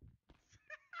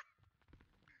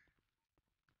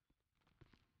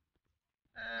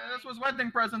 This was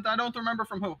wedding present. I don't remember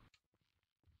from who.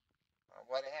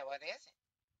 What is it?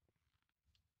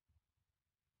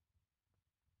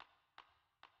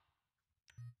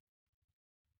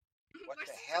 What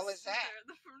the hell is that?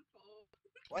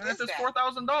 What is This is that?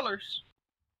 $4,000.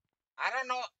 I don't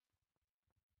know.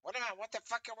 What the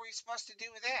fuck are we supposed to do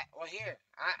with that? Well, here.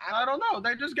 I don't know.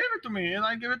 They just gave it to me, and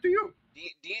I give it to you.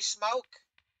 Do you smoke?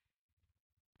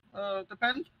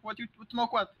 Depends. What you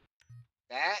smoke? What?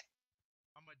 That?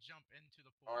 I'm gonna jump into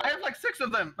the pool. I have like 6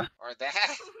 of them. Or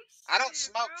that? I don't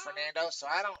smoke, Fernando, so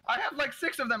I don't. I have like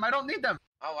 6 of them. I don't need them.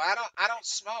 Oh, I don't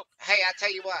smoke. Hey, I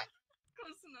tell you what.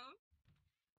 Close enough.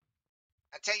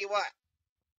 I tell you what.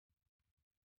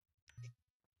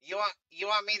 You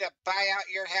want me to buy out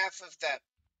your half of that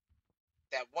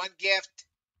one gift?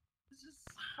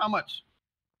 How much?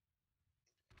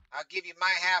 I'll give you my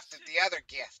half of the other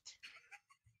gift.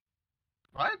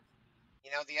 What?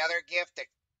 You know the other gift that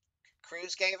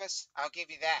Cruz gave us? I'll give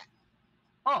you that.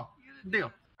 Oh, deal.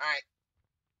 All right.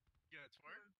 You gonna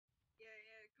twerk?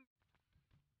 Yeah.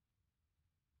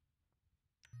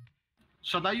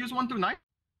 Should I use one tonight?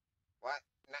 What?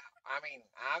 No, I mean,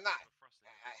 I'm not.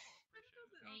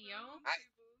 Hey, yo.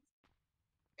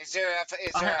 Is there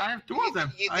I have 2 of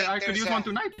them. I could use one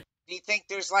tonight. Do you think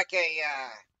there's like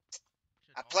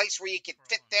a place where you could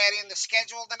fit that in the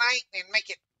schedule tonight and make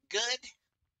it good?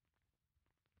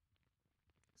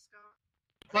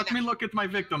 Let me look at my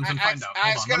victims and I find out. I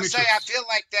Hold was on, gonna let me say, choose. I feel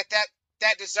like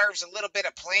that deserves a little bit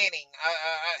of planning.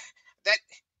 That,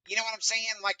 you know what I'm saying?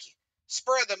 Like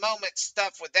spur of the moment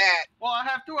stuff with that. Well, I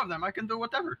have 2 of them. I can do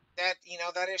whatever. That, you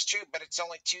know, that is true, but it's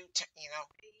only 2. You know,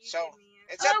 so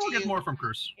it's I up will to get you. more from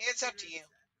Cruz. It's up to you.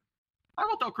 I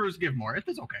will tell Cruz give more. It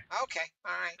is okay. Okay,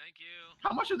 all right. Thank you.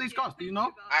 How much do these cost? Do you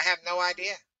know? I have no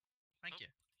idea. Thank you.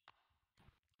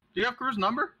 Do you have Cruz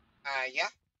number? Yeah.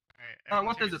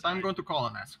 What is it? I'm going to call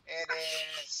and ask. It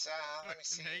is. Let me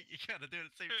see. You gotta do it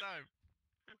at the same time.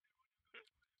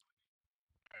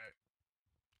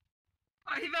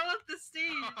 Oh, he fell off the stage.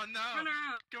 Oh no! Run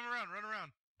around. Come around, run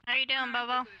around. How you doing,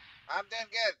 Bobo? I'm doing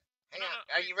good. Hang on.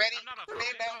 Are you ready,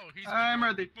 Fernando? I'm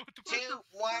ready. 2, 1,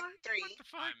 3,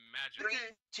 I'm magic. 3,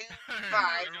 2, Okay.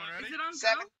 5, Is it on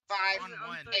 7, go? 5, Is it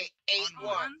on 8, 8,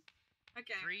 1.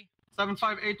 Okay. 3,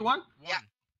 7581. Yeah.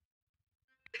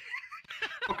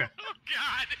 Okay. Oh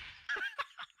God.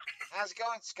 How's it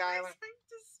going, Skylar?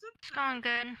 It's going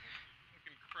good.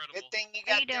 Good thing you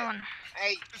How got you that. doing?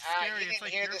 Hey, scary. you It's didn't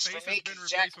like hear your this face from me has been because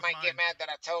Jack replaced with might get mine. mad that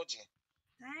I told you.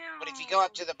 Damn. But if you go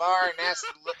up to the bar and ask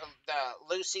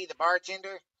Lucy, the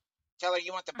bartender, tell her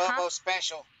you want the BoBo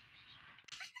special.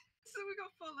 So we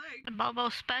got 4 legs. The Bobo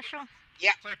special?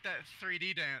 Yeah. It's like that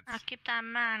 3D dance. I'll keep that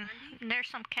in mind. There's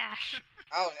some cash.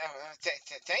 Oh,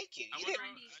 thank you. You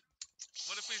didn't.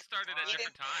 What if we started at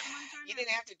different times? You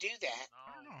didn't have to do that.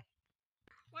 I don't know.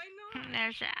 Why not?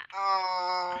 There's that.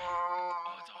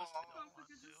 Oh, it's awesome. Oh,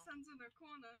 because it stands in the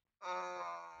corner.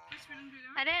 Guess we didn't do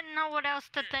that. I didn't know what else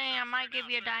to think. I might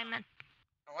give you a diamond.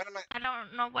 What am I? I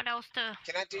don't know what else to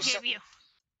Can I do give something? you.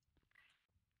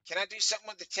 Can I do something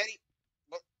with the teddy?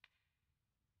 Well,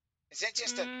 is that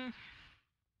just a? Can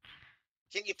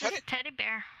you put It's a teddy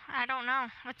bear. I don't know.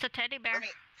 It's a teddy bear.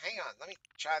 Hang on. Let me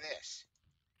try this.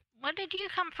 Where did you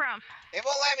come from? It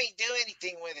won't let me do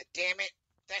anything with it. Damn it.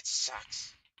 That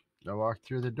sucks. I walked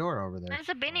through the door over there. There's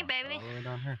a Beanie Baby. All the way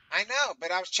down here. I know,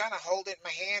 but I was trying to hold it in my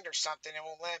hand or something. It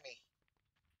won't let me.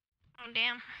 Oh,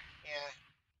 damn. Yeah.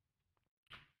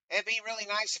 It'd be really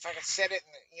nice if I could set it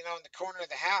in the, in the corner of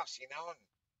the house, and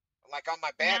like on my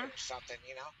bed or something,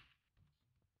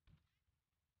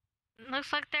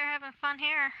 Looks like they're having fun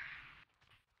here.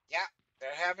 Yeah,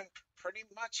 they're having pretty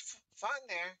much fun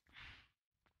there.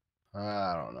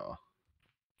 I don't know.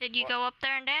 Did you go up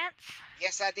there and dance?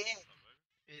 Yes, I did.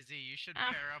 Izzy, you should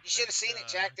pair up. You should have seen it,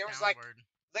 Jack. There was like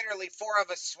literally 4 of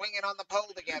us swinging on the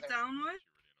pole together. Downward?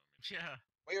 Yeah.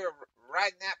 We were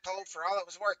riding that pole for all it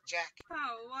was worth, Jack. Oh,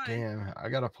 why? Damn, I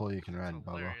got a pole you can ride,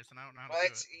 Bobo. Well,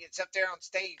 it's up there on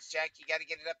stage, Jack. You got to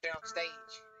get it up there on stage.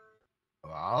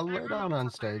 Well, I'll lay down on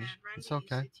stage. It's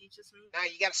okay. Now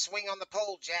you got to swing on the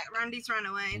pole, Jack. Randy's run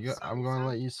away. I'm going to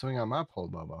let you swing on my pole,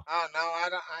 Bobo. Oh no, I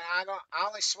don't. I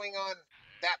only swing on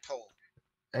that pole.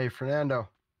 Hey, Fernando.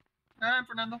 Hi,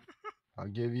 Fernando. I'll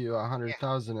give you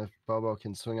 100,000 if Bobo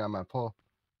can swing on my pole.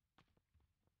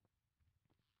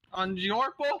 On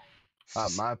your pole?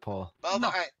 My pole.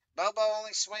 Bobo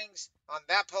only swings on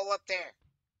that pole up there.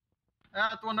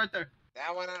 That one right there.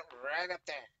 That one right up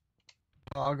there.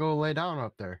 I'll go lay down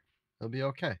up there. It'll be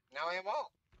okay. No, it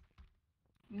won't.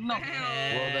 No.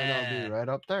 Well, then I'll be right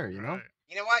up there, you know?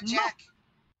 You know what, Jack?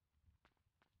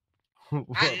 What,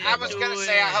 I was Bobo? going to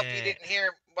say I hope you didn't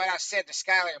hear what I said to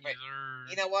Skylar, but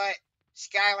you know what?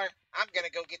 Skylar, I'm going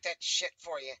to go get that shit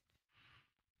for you.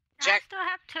 Jack, I still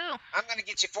have 2. I'm going to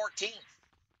get you 14.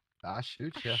 I'll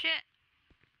shoot Oh, you. shit.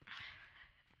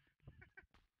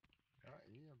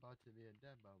 You're about to be a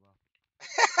dead Bobo.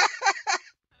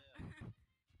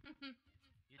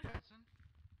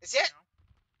 Is it?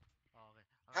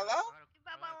 Hello?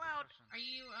 Are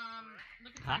you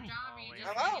looking for Hi. a job? Or you just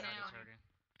Hello? hanging out?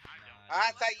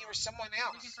 I thought you were someone Looking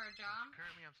else. for a job?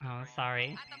 Oh,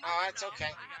 sorry. Oh, that's okay. I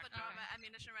have a job at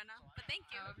ammunition right now, but thank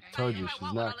you. Told you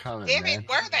she's not coming, Damn man. it,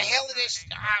 where the hell is this?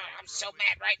 I'm so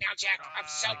mad right now, Jack. I'm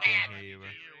so mad.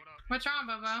 What's wrong,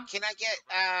 Bobo? Can I get,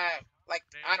 like,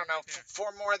 I don't know,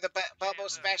 4 more of the BoBo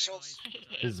specials?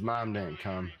 His mom didn't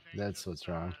come. That's what's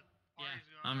wrong.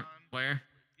 Yeah. Where?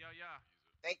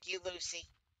 Thank you, Lucy.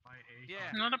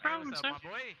 Yeah. Not a problem, sir.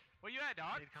 Boy, where you at,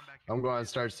 dog? I'm going to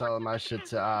start selling my shit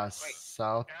to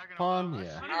South Pawn.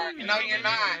 Yeah, No, you're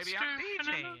not. Baby, I'm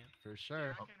DJing. for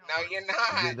sure. No, you're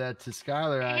not. Give that to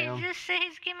Skylar. I am.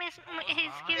 He's giving me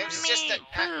It's just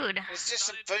food. It's just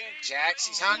some food, Jack.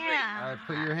 She's hungry. Yeah. All right,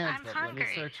 put your hands I'm up. Let hungry. me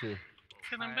search you.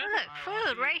 Look,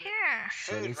 food right here.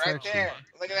 Let me Food right search you. there.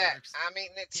 Look at that. I'm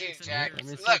eating it too, Jack. Let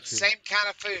me Look, search you. same kind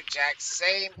of food, Jack.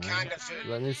 Same All kind right, of food.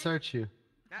 let me search you.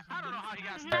 I don't know how he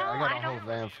got Hey, I got a whole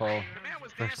van full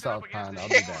for South Pond. I'll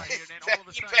be back.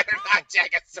 You better not,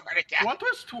 Jack. I swear to God. What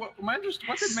did man just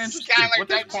tweet? Skylar, What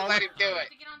don't you let him do it.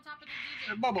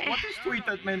 Bobo, what is tweet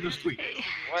that man just tweet?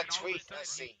 What tweet? Let's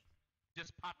see.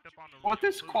 Just popped up on the. What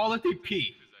is quality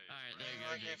P?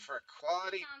 Looking for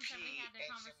quality P.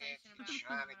 Engineer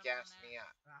trying to gas me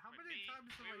up. How many times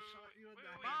have I shot you in the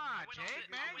head? Come on, Jake,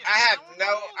 man. I have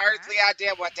no earthly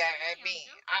idea what that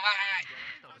means.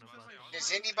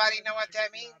 Does anybody know what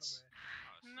that means?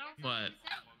 What?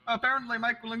 Apparently,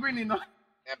 Mike Linguini knows.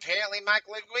 Apparently, Mike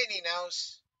Linguini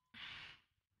knows.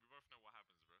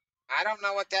 I don't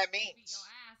know what that means.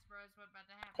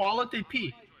 Quality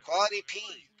P. Quality P.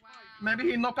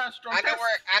 Maybe he no pass drug I know test.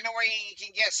 where you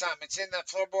can get some. It's in the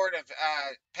floorboard of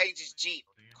Paige's Jeep.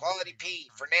 Quality P.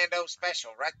 Fernando special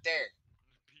right there.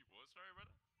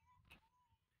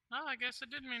 Oh, I guess it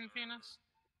did mean penis.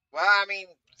 Well, I mean,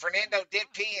 Fernando did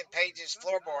pee in Paige's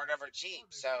floorboard of her Jeep,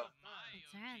 so.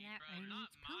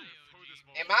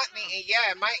 It might mean,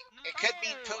 yeah, it could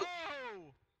mean poop.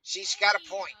 She's got a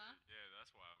point.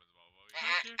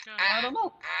 I don't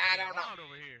know. I don't know.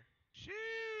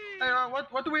 Hey,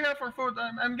 what do we have for food?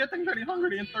 I'm getting very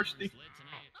hungry and thirsty.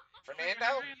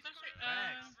 Fernando?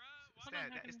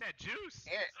 It's that juice.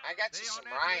 Here, I got you some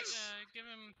rice.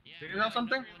 You know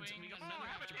something?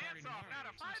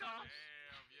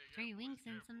 3 wings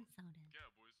and some soda.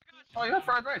 Oh, you have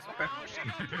fried rice. Okay.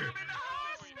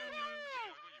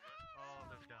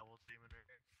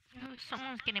 Oh,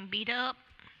 someone's getting beat up.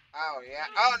 Oh, yeah.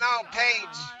 Oh, no,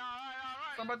 Paige.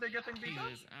 Somebody getting beat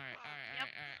up?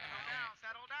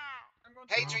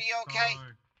 Paige, are you okay?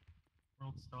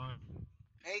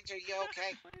 Paige, are you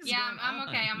okay? Yeah, I'm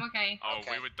okay. I'm okay. Oh,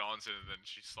 we were dancing and then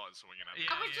she started swinging at me.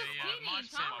 I was just kidding.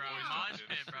 Mosh pit, bro. Mosh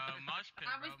pit, bro. Mosh pit,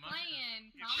 I bro. was playing.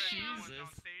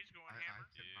 Jesus.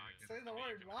 Say the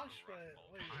word wash pit.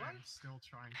 Wait, what? I'm still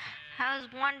trying to. How's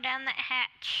one down the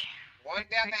hatch? One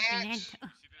down the hatch.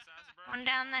 One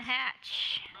down the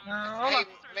hatch. Hey,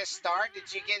 Miss Star, did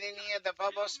you get any of the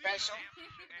BoBo special?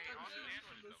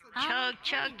 Chug,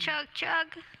 chug, chug, chug.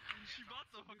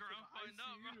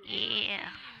 Yeah.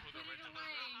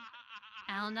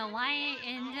 I don't know why it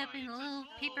ended up in a little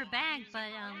paper bag, but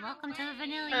welcome to the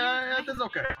vanilla. It is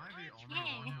okay.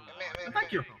 Yay.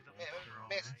 Thank you.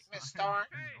 Miss Star,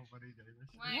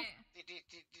 What?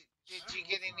 did you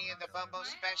get any of the BoBo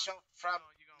special from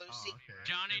Lucy?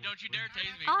 Johnny, don't you dare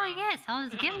tase me, Oh yes, I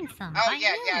was given some. Oh, by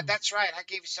yeah, you. yeah, that's right. I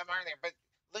gave you some earlier, but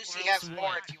Lucy has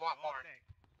more if you want more.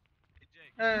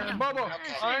 Bobo,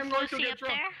 Okay. I'm going to Lucy get up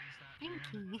drunk. there? Thank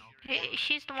you. Hey,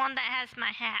 she's the one that has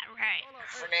my hat, right?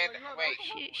 Fernando, wait.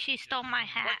 She stole my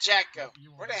hat. Where'd Jack go?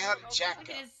 Where the hell did Jack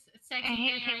go? And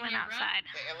he went outside.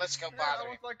 Yeah, let's go bother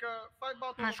him. Like a 5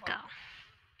 bottle. Let's go.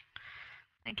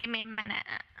 Give me a minute.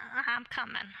 I'm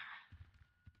coming.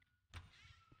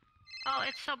 Oh,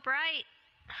 it's so bright.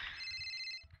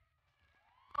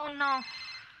 Oh no.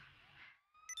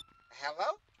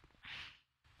 Hello?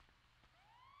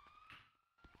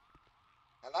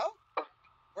 Hello?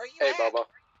 Where you Hey, at? Bobo.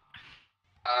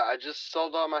 I just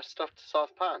sold all my stuff to South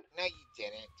Pond. No, you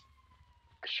didn't.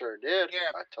 I sure did.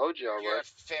 I told you I You're a would.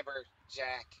 fibber,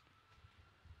 Jack.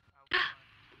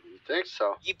 You think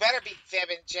so? You better be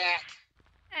fibbing, Jack.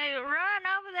 Hey, run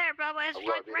over there, Bubba. It's I'm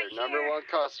going like to be right their number here. one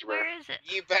customer. Where is it?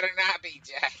 You better not be,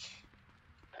 Jack.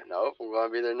 Nope, I'm going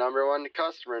to be their number one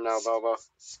customer now, Bobo.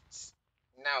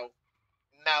 No.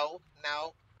 No.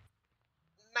 No.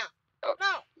 No. Oh,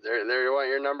 No. There you want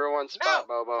your number one spot,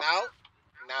 Bobo. No.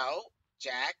 No.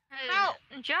 Jack. Hey,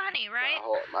 No. Johnny, right?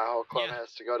 My whole club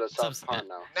has to go to South Pond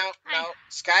now. No. No.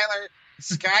 Skylar,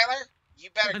 you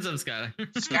better. What's up, Skylar? I'm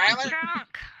Skylar?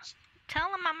 drunk. Tell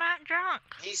him I'm not drunk.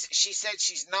 She said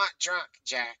she's not drunk,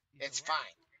 Jack. It's fine.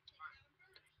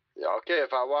 Yeah, okay,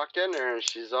 if I walk in there and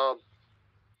she's all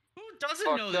Who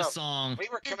doesn't know this up. song? We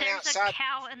were coming There's outside. a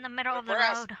cow in the middle of the We're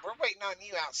road. we're waiting on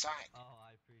you outside. Oh,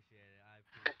 I appreciate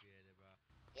it,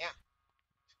 bro. Yeah.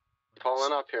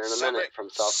 pulling up here in a minute from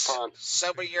South Pond.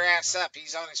 Sober your ass up.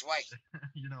 He's on his way.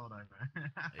 You know what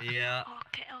I mean. Yeah.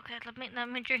 Okay. Let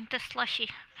me drink this slushy.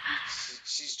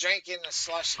 She's drinking the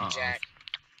slushy, Jack.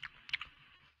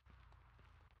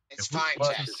 It's If we fine,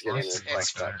 flush Jack. is getting It's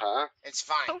reflected, fine. huh? It's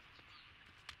fine.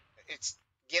 It's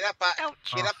get up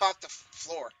off the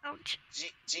floor. Ouch.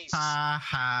 Jesus. Ha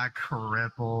ha,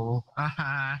 cripple. Ha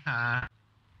ha ha.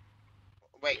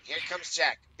 Wait, here comes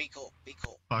Jack. Be cool. Be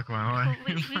cool. Fuck my way.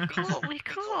 We cool. We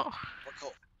cool. We're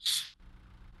cool.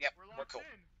 Yep, we're cool.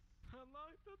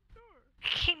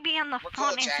 Can't be on the We're phone cool,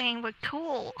 and Jack. saying we're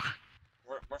cool.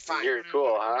 We're fine. You're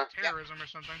cool, huh? Terrorism or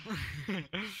something.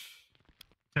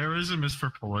 Terrorism is for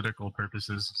political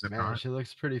purposes, is it Man, not? she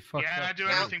looks pretty fucked Yeah, up. I do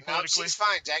No, everything no, politically. she's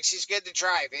fine, Jack. She's good to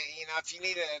drive. You know, if you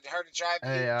need her to drive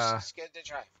Hey, you, she's good to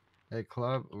drive. Hey,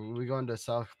 club, we going to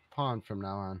South Pond from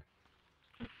now on.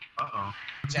 Uh-oh.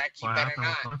 Jack, you What better happened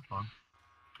with not. North Pond?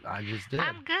 I just did.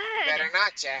 I'm good. Better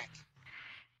not, Jack.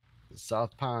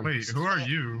 South Pond. Wait, who are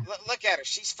you? Look at her.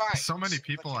 She's fine. So many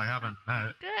people I haven't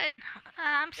met. Good.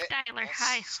 I'm Skylar.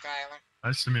 Hi. Skylar.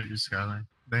 Nice to meet you, Skylar.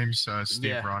 Name's Steve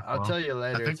Yeah, Rockwell. I'll tell you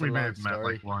later. I think It's a we may long have met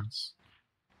story. like once.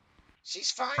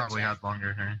 She's fine, Probably Jack. had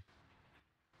longer hair.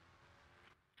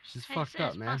 She's fucked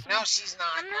up, man. No, she's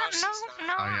not. No, she's not.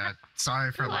 No. Oh yeah,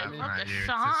 sorry for Ooh, I laughing love at the you. It's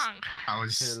song. just- I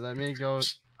was. Here, let me go.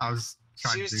 I was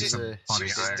trying She to was do just, some she funny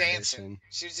was just irony. dancing.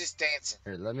 She was just dancing.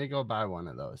 Here, let me go buy one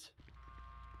of those.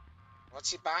 What's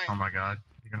she buying? Oh my god,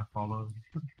 you're gonna follow.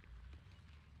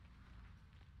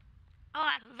 Oh,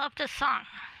 I love the song.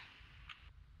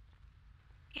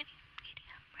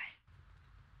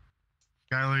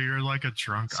 Skylar, you're like a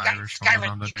drunk Irish Skylar, woman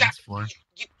on the you dance floor.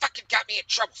 You fucking got me in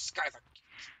trouble, Skylar.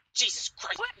 Jesus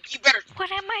Christ! You better.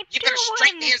 What am I You better doing?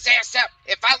 straighten his ass up.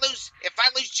 If I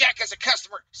lose Jack as a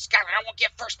customer, Skylar, I won't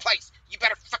get first place. You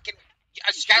better fucking.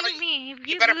 Skylar, Excuse me, if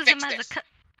you you better lose fix him as this. a Oh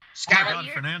my Skylar,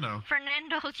 god, Fernando.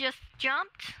 Fernando just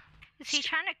jumped. Is he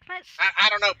trying to commit? I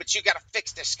don't know, but you gotta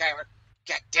fix this, Skylar.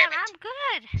 God damn it. I'm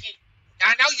good.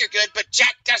 I know you're good, but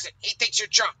Jack doesn't. He thinks you're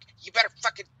drunk. You better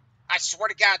fucking. I swear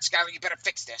to God, Skylar, you better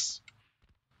fix this.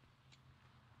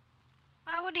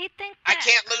 Why would he think I that?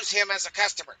 can't lose him as a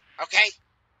customer, okay?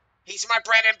 He's my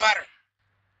bread and butter.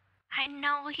 I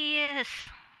know he is.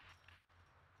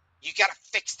 You gotta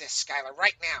fix this, Skylar,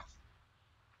 right now.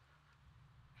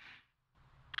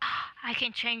 I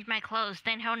can change my clothes,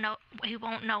 then he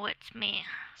won't know it's me.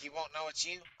 He won't know it's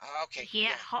you? Oh, okay.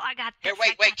 Yeah, I got this. Here,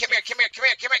 wait, come here.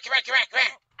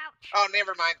 Oh,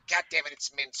 never mind. God damn it,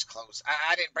 it's men's clothes.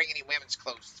 I didn't bring any women's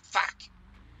clothes. Fuck.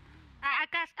 I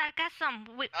got some.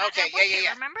 Okay,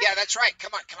 yeah. Remember? Yeah, that's right.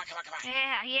 Come on.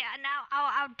 Yeah. Now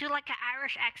I'll do like an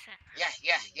Irish accent. Yeah.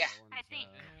 I think.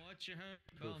 What you heard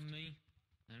from me?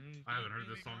 I haven't heard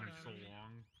this song in so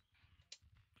long.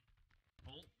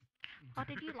 Oh,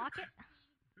 did you lock it?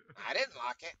 I didn't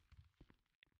lock it.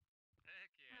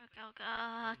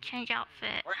 Go. Change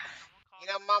outfit. You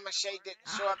know, Mama Shay didn't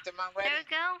show up to my There wedding.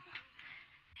 we go.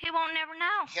 He won't never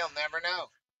know. He'll never know.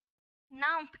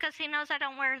 No, because he knows I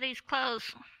don't wear these clothes.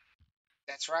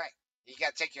 That's right. You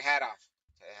gotta take your hat off.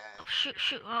 Oh, shoot.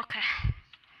 Okay.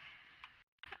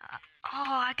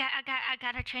 I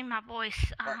gotta change my voice.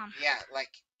 Yeah, like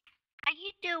How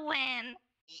you doing?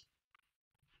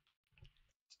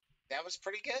 that was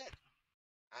pretty good.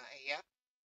 Yeah.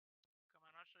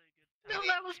 No,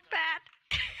 that was bad.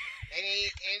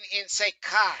 And say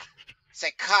car.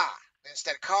 Say car.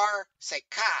 Instead of car, say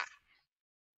car.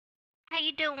 How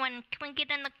you doing? Can we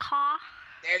get in the car?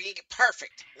 There you go.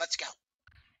 Perfect. Let's go.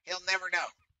 He'll never know.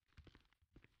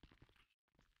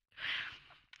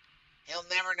 He'll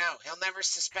never know. He'll never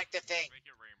suspect a thing.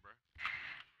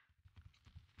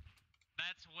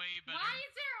 That's way better. Why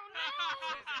is there no?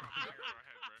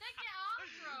 Take it off,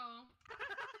 bro.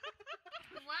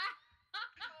 Wow.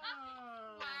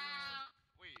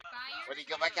 Wow. Would he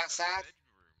go back outside?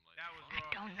 I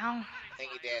don't know. I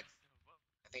think he did.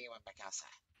 I think he went back outside.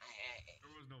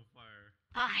 There was no fire.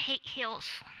 Oh, I hate hills.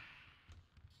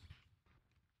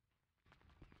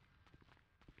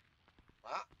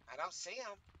 Well, I don't see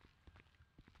him.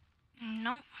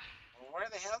 No. Well, where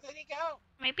the hell did he go?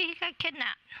 Maybe he got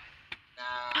kidnapped.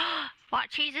 No.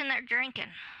 Watch, he's in there drinking.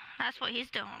 That's what he's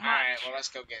doing. Watch. Alright, well, let's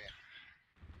go get him.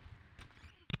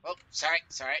 Oh, sorry.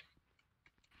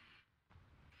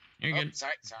 You're good.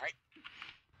 Sorry.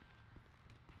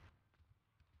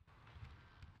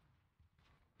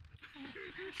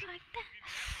 It's like this.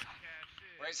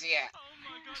 Where's he at?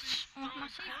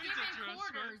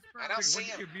 I don't see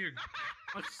him. Give me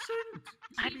a cent.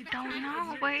 I don't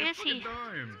know. Where is he?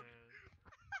 Dime.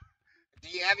 Do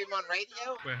you have him on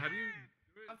radio? Wait, how do you?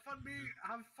 Have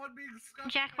fun being scuffed.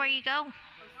 Jack, where you go?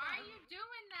 Why are you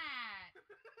doing that?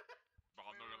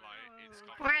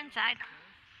 We're inside.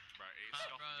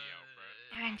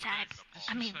 They're inside.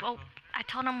 I mean, well, I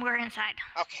told him we're inside.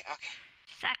 Okay.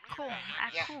 Just act cool.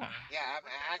 Act cool. Yeah, I'm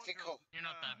acting cool. You're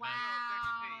not that Wow.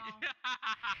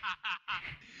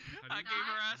 I gave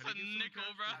her ass a nickel,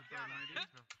 bro.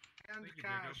 And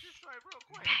cash.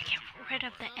 Gotta get rid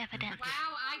of the evidence.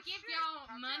 Wow, I give y'all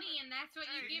money and that's what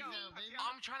you give me?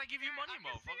 I'm trying to give you money,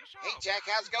 motherfucker. Shut Hey, up. Jack,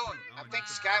 how's it going? I think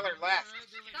Skylar left.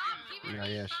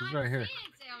 Yeah, she's right here.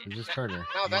 You just heard her.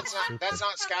 No, You're that's not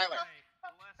stupid. Skylar.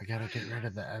 I gotta get rid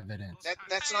of the evidence.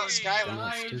 That's not I'm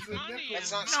not Skylar. stupid.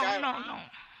 That's not No, Skylar. no.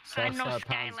 I know Southside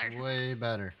Pound's Skylar. way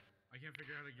better. I can't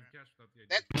figure out how to give cash without the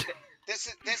That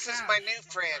this is my new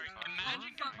friend.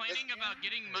 Imagine complaining about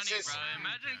getting money, is- bro.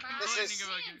 Imagine this complaining is-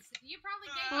 about getting... You probably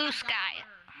gave Blue sky.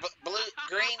 Blue,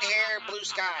 green hair, blue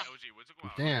sky.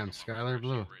 Damn, Skylar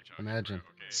Blue. Imagine.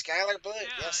 Skylar Blue,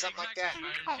 yeah, something like that.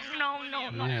 Oh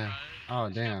no. Yeah. Oh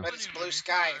damn. But it's blue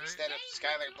sky instead of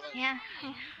Skylar Blue. Yeah.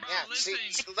 Yeah, see,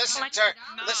 listen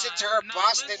to her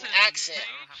Boston accent.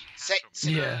 Say,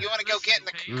 Yeah. you want to go get in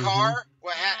the Mhm. car?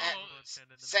 Well,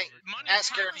 say,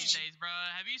 ask her. These days, bro.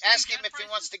 Have you Ask seen him gas if he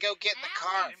wants to go get in the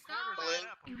car. Blue.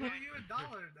 I'll pay you $1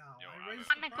 now. I raised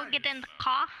Wanna go get in the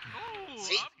car?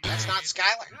 See, that's not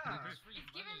Skylar.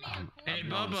 Hey,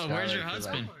 No, Bobo, where's your Skylar,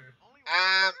 husband?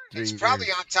 It's 3 probably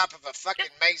years. on top of a fucking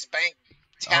Maze Bank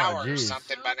tower or geez.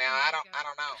 something by now. I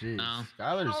don't know. Jeez. No.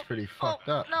 Skylar's pretty fucked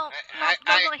up. No. Hey,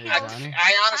 Johnny.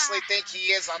 I honestly think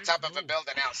he is on top of a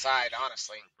building outside.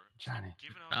 Honestly. Johnny.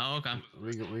 Oh, okay.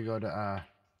 We go to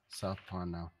South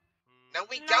Pond now. No,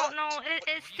 we don't. No,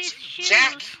 it's these shoes.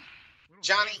 Jack,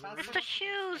 Johnny, It's the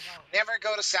shoes. never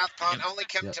go to South Pond. Only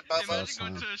come Yep. to South Bobo's.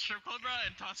 Pond. to a strip club, bro,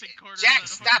 and tossing quarters. Jack, at a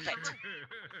stop fucking-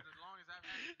 it.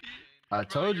 I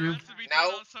told you.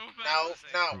 No.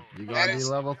 You That gotta be is-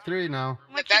 level 3 now.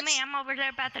 What you That's- mean? I'm over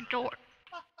there by the door.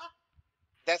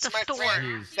 That's The my store.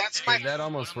 friend. Jeez. That's Hey, my. that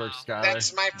almost works, Skylar.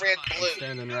 That's my friend You're Blue.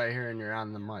 standing right here and you're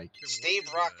on the mic.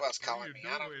 Steve Rockwell's calling me.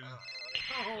 I don't know.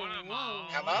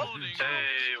 Hello?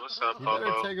 Hey, what's up, You better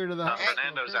Bobo? take her to the hospital.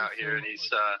 Fernando's out here, and he's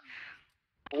I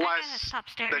gotta less stop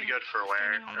staring. than good for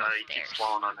wear. Standing on the He keeps stairs.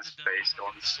 falling on his face,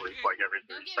 going to sleep like every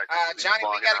 30 seconds. Johnny, we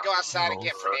Logging gotta out go from outside the and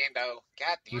get club. Fernando.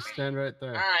 God damn Just it. stand right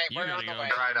there. Alright, You we're gotta on the go. way.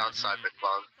 Right outside the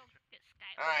club.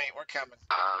 Alright, we're coming.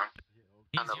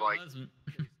 He's Kind of your like, husband.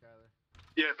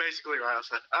 yeah, basically right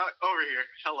outside. Over here.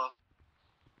 Hello.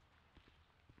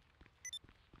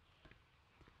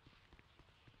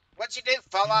 What'd you do?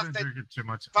 Fall He's off been the drinking too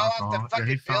much fall off alcohol. the Yeah,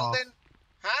 he fucking fell off. building?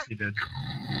 Huh? He did.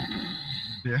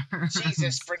 Yeah.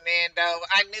 Jesus, Fernando.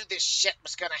 I knew this shit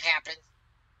was gonna happen.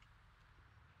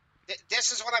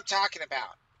 This is what I'm talking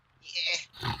about.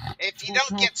 Yeah. If you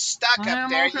don't get stuck up I'm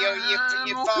there, okay. you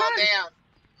I'm fall okay. down.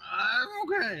 I'm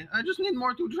okay. I just need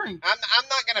more to drink. I'm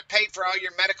not gonna pay for all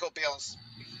your medical bills.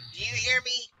 Do you hear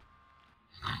me?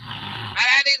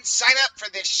 I didn't sign up for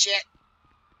this shit.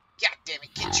 God damn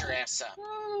it, get your ass up.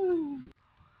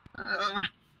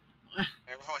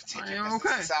 Everyone take I your am business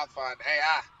okay. to South Pond.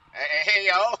 Hey,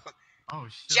 yo. Oh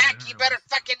shit. Jack, I you didn't better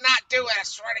fucking not do it, I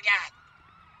swear to God.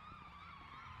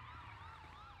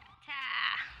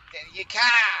 You kinda.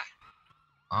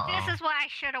 This Uh-oh. is what I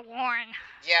should have worn.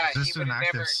 Yeah, Is this he would an have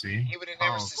active never. C? He would have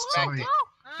never Oh, suspected.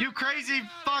 You crazy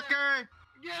fucker!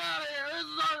 Get out of here. This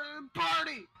is our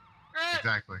party. Hey,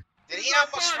 Exactly. Did he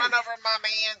almost run over my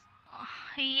man?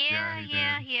 Yeah. he did.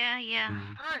 Yeah. hey, yeah.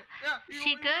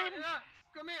 She good? Yeah,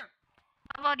 come here.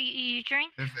 How about you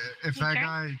drink? If You that drink?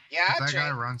 guy Yeah, I if that guy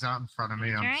drink. runs out in front of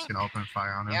me, I'm just Drink? gonna open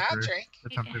fire on him Yeah, I for drink.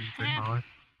 attempting to take my life.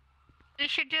 We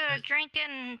should do a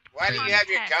drinking. Why do you have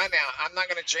your contest. gun out? I'm not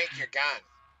gonna drink your gun.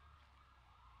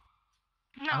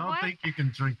 No, I don't what? think you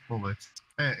can drink bullets.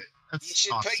 Hey, that's You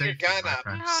should off put your safety, gun my up.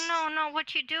 friend. No.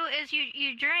 What you do is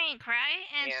you drink, right?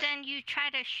 And Yeah. then you try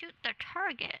to shoot the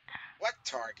target. What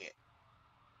target?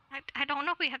 I don't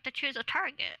know. We have to choose a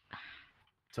target.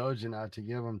 Told you not to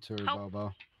give them to her, Oh.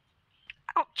 Bobo.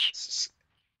 Ouch.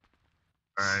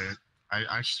 Alright.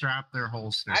 I strapped their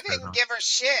holster. I didn't give her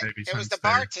shit. Maybe It was the since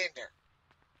they're- bartender.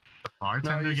 The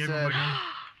bartender No, gave him a gun?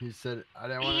 he said, I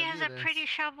didn't want He to has do a this. pretty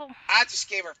shovel. I just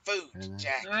gave her food, And,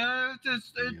 Jack.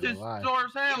 It just lie.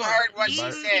 stores You hammer. heard what Do she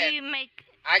you, said. do you make?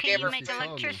 I Can gave you her make food.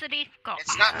 electricity? Go.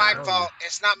 It's not my Yeah. fault.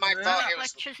 It's not my Yeah. fault. It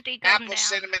was Electricity goes apple down.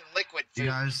 cinnamon liquid You food.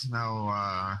 guys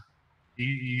know,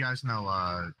 you guys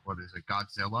know, what is it,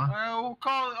 Godzilla? I will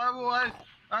call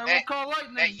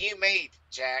lightning. That you made,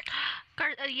 Jack.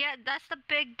 Yeah, that's the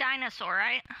big dinosaur,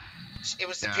 right? It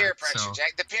was the Yeah, peer pressure, so,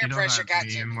 Jack. The peer You know pressure that got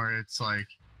to meme me. where it's like,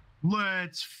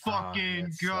 let's fucking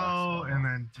that sucks, go, Bobo. and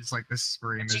then just like this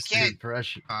scream But you is can't- The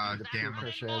pressure, the peer gamma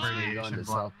pressure has been going radiation to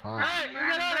block. South Pond. Hey, you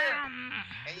get out of here.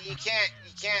 And you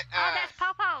can't, Oh, that's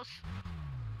Popo's.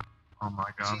 Oh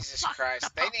my god. Jesus Fuck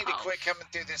Christ. the They need to Popos. quit coming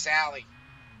through this alley.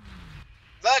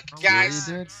 Look, Oh, guys.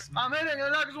 Yeah, you did. I'm hitting the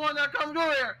next one that comes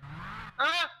through here.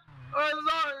 Huh? This is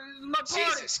my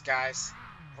party. Jesus, guys.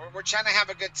 We're trying to have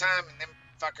a good time, and them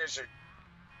fuckers are...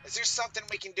 Is there something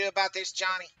we can do about this,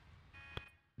 Johnny?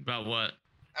 About what?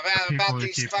 About People who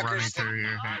these keep running fuckers that... through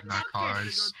your in their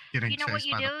cars, getting You know what chased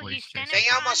you by the do? You police stand station. They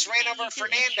in almost front ran and over you do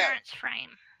Fernando. insurance frame.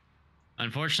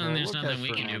 Unfortunately, Well, there's look nothing at we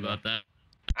can do Fernando. about that.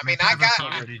 I mean, If I you have got...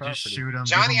 authority, just shoot 'em,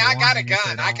 Johnny, give 'em I got a warning if they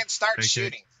gun. I don't can start take it.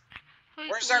 shooting.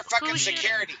 Where's our fucking who's shooting?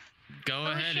 security? Go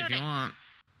Who's ahead if you shooting? want.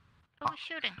 Who was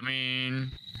shooting? I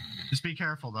mean, just be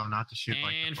careful though, not to shoot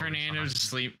like. And Fernando's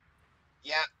asleep.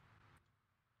 Yeah.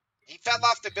 He fell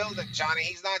off the building, Johnny.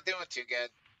 He's not doing too good.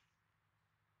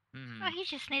 Oh, he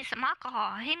just needs some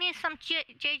alcohol. He needs some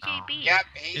JJB. Yep,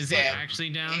 he's Is dead. he actually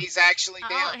down? He's actually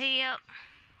down. Oh, he up.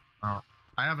 Oh,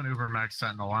 I have an Uber Max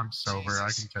Sentinel. I'm sober.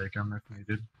 I can take him if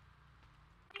needed.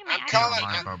 I'm calling.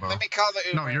 Bobo. Let me call the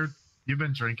Uber. No, you've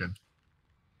been drinking.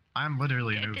 I'm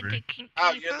literally an Uber.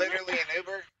 Oh, you're literally an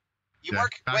Uber. You Yeah,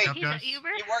 work. back Wait, up, guys. you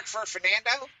work for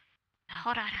Fernando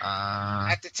Hold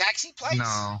on. at the taxi place?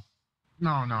 No.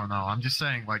 I'm just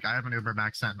saying, like, I have an Uber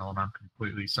Max Sentinel and I'm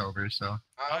completely sober, so.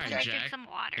 Oh, okay. Get some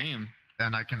water. Damn.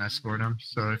 And I can escort him.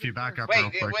 So if you back up Wait, real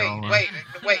quick, wait, I'll,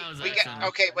 wait. How's We that got. sound?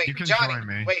 Okay, wait, You can Johnny. join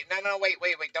me. Wait, no, wait.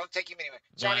 Don't take him anywhere.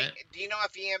 Johnny, What? do you know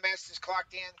if EMS is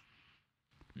clocked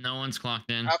in? No one's clocked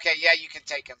in. Okay, yeah, you can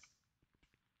take him.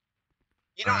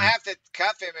 You don't have to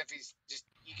cuff him if he's just.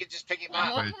 You can just pick him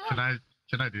up. Wait,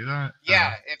 can I do that?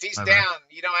 Yeah, if he's my down, bad.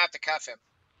 you don't have to cuff him.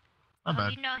 My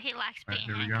bad. You know he likes Alright,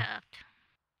 being here we go. handcuffed.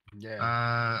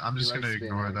 Yeah. I'm just gonna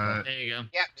ignore that. There you go.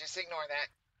 Yep, just ignore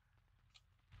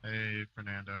that. Hey,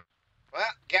 Fernando. Well,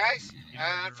 guys, You know,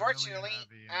 you're unfortunately, really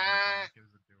heavy and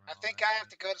I think I have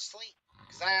to go to sleep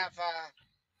because I have.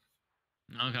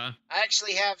 Okay. I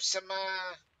actually have some.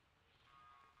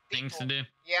 Things to do.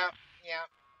 Yeah.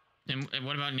 And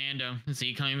what about Nando? Is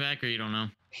he coming back or you don't know?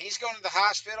 He's going to the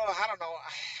hospital.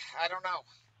 I don't know.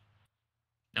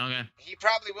 Okay. He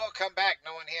probably will come back,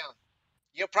 knowing him.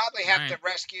 You'll probably have to Alright.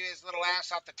 rescue his little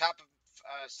ass off the top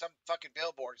of some fucking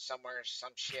billboard somewhere, or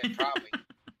some shit, probably.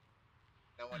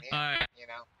 Knowing him, Alright. you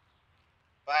know.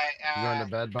 But You going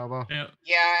to bed, Bobo? Yeah.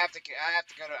 yeah, I have to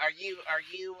go to. Are you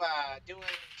doing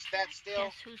stuff still?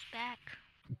 Guess who's back?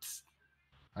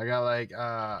 I got like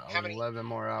many? 11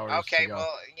 more hours Okay, to go.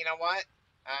 well, you know what?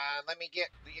 Let me get.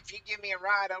 If you give me a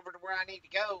ride over to where I need to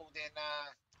go, then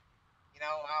you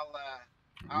know,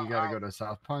 I'll You gotta go to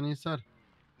South Pond, you said?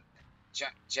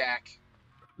 Jack.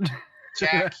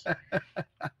 Jack.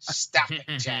 Stop it,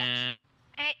 Jack.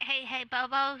 Hey,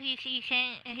 Bobo, he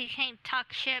can't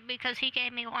talk shit because he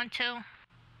gave me one too.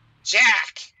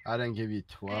 Jack. I didn't give you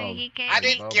 12. I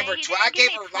didn't give her 12. I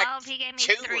gave her like 12, he gave me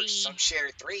 2 3. or some shit, or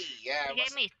 3. Yeah. He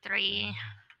gave me 3.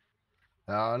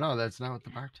 Oh, no, that's not what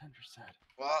the bartender said.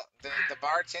 Well, the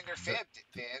bartender fibbed it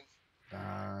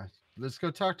then. Let's go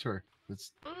talk to her.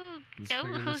 Let's Ooh, figure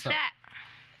who's this out. that?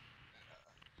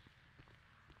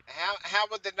 How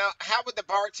would the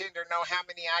bartender know how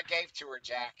many I gave to her,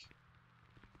 Jack?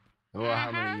 Well,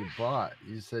 how many you bought?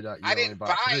 You said you I only didn't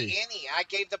bought buy 3. any. I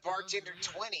gave the bartender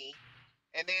 20,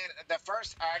 and then the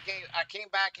first I came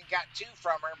back and got 2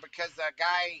 from her because the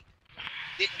guy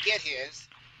didn't get his,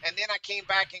 and then I came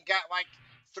back and got like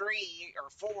 3 or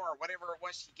 4 or whatever it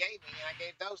was she gave me, and I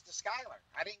gave those to Skylar.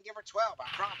 I didn't give her 12.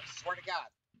 I promise. Swear to God.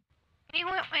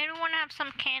 Anyone have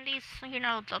some candies? You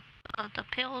know, the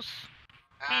pills,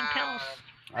 pain pills.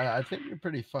 I think you're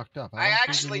pretty fucked up. I don't think you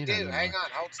actually need do. any Hang more. on.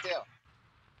 Hold still.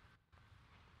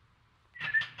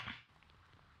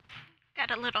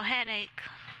 Got a little headache.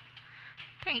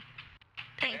 Thank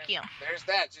you. There's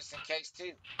that, just in case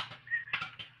too.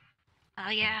 Oh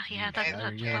yeah, that's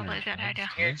probably a good idea.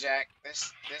 Here, Jack.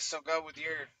 This will go with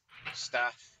your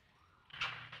stuff.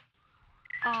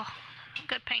 Oh,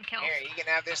 good painkillers. Here, you can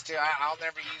have this too. I'll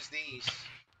never use these.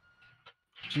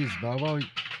 Jeez, Bobo, you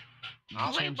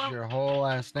changed your whole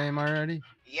last name already?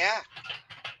 Yeah.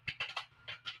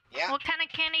 Yeah. What kind of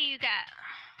candy you got?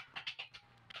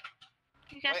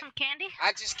 You got some candy?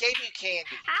 I just gave you candy.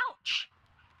 Ouch!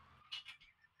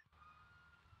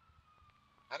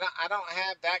 I don't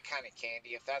have that kind of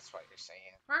candy, if that's what you're saying.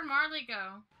 Where'd Marley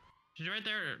go? She's right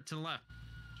there to the left.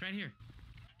 She's right here.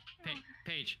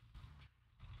 Paige.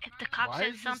 If the cop Why says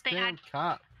is this something, damn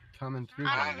cop coming through?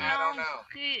 I right don't now? don't know.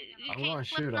 You I'm can't gonna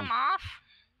flip shoot them him. off.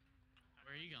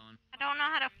 Where are you going? I don't know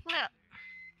how to flip.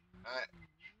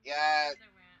 Yeah,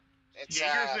 it's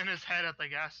Jaeger's in his head at the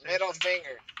gas station. middle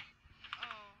finger.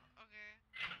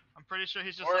 I'm pretty sure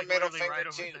he's just Or like middle literally finger right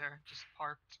over too. there, just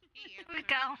parked. Here we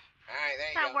go. All right, there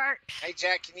you That go. works. Hey,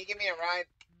 Jack, can you give me a ride?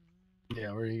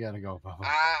 Yeah, where you gotta go, Bobo?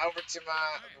 Over to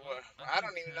my. I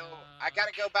don't even know. I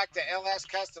gotta go back to LS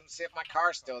Customs, see if my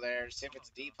car's still there, see if it's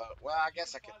depot. Well, I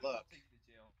guess I could look.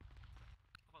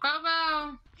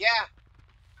 Bobo, Yeah,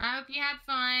 I hope you had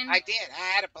fun. I did. I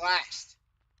had a blast.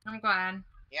 I'm glad.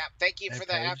 Yeah, thank you Hey, for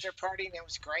the Paige. after party. It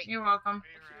was great. You're welcome.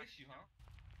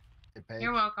 Hey, Paige,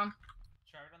 You're welcome.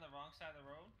 Charted on the wrong side of the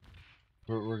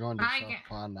road. we're going to Bye, South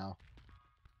Pond now.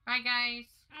 Bye, guys.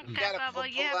 You Okay, gotta Bobo, pull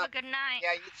you have up. a good night.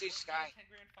 Yeah, you too, Sky.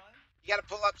 You gotta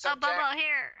pull up Oh, some, Bobo, Jack.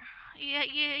 here.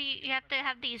 You have to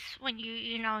have these when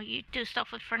you do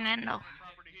stuff with Fernando.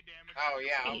 Oh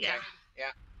yeah, There you okay. go.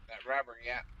 Yeah, that rubber.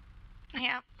 Yeah.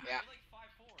 Yeah. Yeah.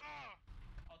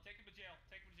 I'll take him to jail.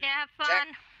 Take him to jail. Yeah, have Jack,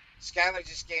 fun. Skylar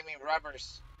just gave me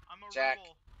rubbers. Jack.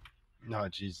 No,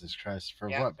 Jesus Christ. For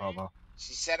Yeah. what, Bobo?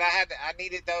 She said I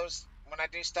needed those when I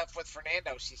do stuff with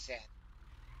Fernando. She said.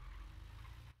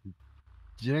 You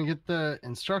didn't get the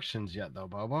instructions yet, though,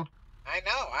 Bobo. I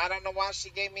know. I don't know why she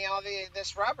gave me all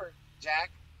this rubber,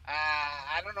 Jack.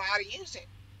 I don't know how to use it.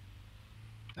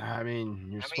 I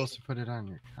mean, you're supposed to put it on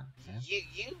your cock, man.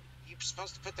 You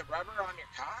supposed to put the rubber on your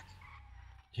cock?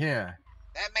 Yeah.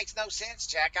 That makes no sense,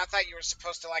 Jack. I thought you were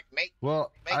supposed to like make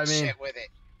shit with it.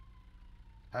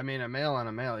 I mean, a male on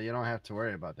a male, you don't have to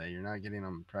worry about that. You're not getting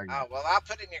them pregnant. Oh well, I'll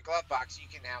put it in your glove box. You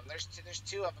can have them. There's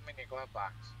two of them in your glove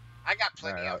box. I got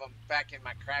plenty of them back in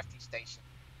my crafty station.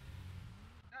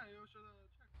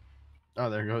 Oh,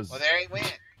 there goes. Well, there he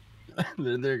went.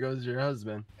 there goes your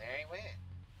husband. There he went.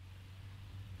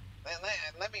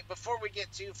 Let me before we get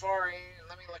too far in.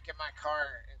 Let me look at my car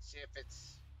and see if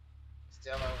it's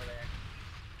still over there.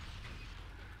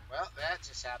 Well, that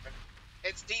just happened.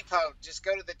 It's depot. Just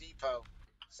go to the depot.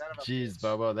 Son of a Jeez, bitch.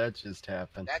 Bobo, that just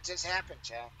happened. That just happened,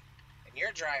 Jack. And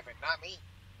you're driving, not me.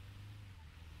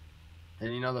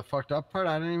 And you know the fucked up part?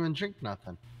 I didn't even drink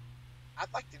nothing.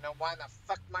 I'd like to know why the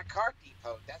fuck my car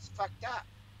depoted. That's fucked up.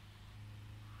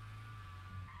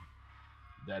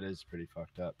 That is pretty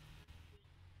fucked up.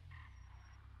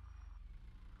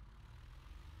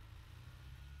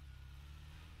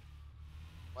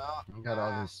 Well, I got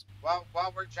all this. Well,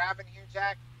 while we're driving here,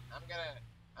 Jack, I'm gonna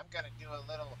do a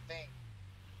little thing.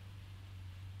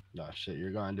 No shit,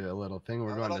 you're going to do a little thing.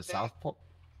 We're going to thing. South Pole.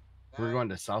 We're going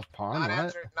to South Pond.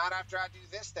 What? Not after I do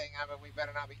this thing. I mean, we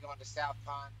better not be going to South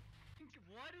Pond.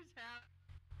 What is happening?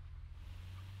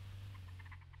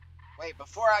 Wait,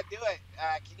 before I do it,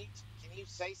 can you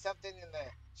say something in the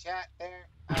chat there,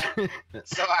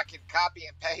 so I can copy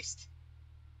and paste?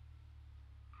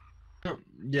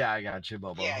 Yeah, I got you,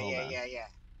 Bobo. Yeah, Hold on. yeah.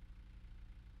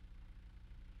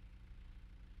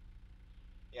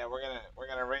 Yeah, we're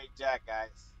gonna raid Jack, guys.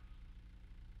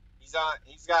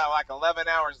 He's got like 11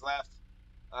 hours left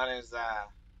on his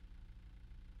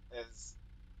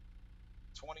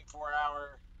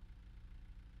 24-hour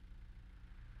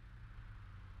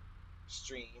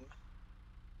stream.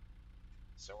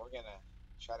 So we're gonna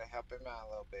try to help him out a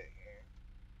little bit here.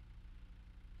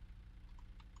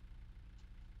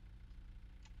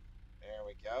 There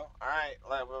we go. All right,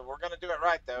 we're gonna do it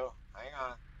right though. Hang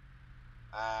on.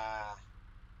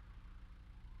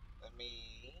 Let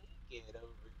me get over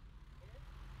here.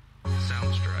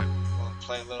 Soundstripe. We'll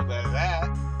play a little bit of that,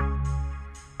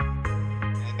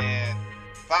 and then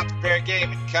Papa Bear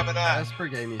Gaming coming up. Casper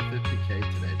gave me 50K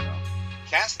today, bro.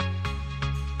 Casper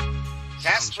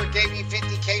gave me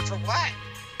 50K for what?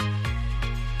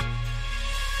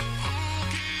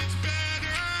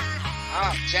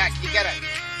 Oh, Jack, you gotta.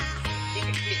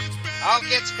 All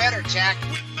gets better, Jack.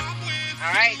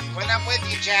 All right, when I'm with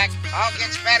you, Jack, all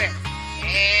gets better.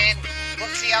 And we'll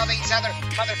see all these other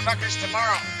motherfuckers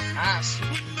tomorrow.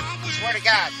 Swear to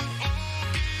God.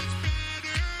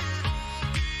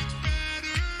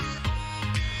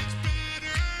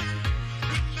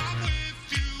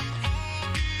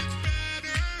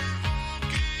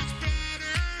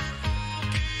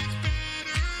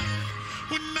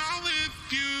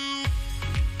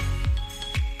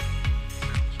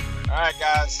 Alright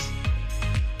guys,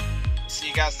 see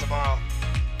you guys tomorrow.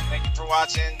 Thank you for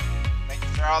watching, thank you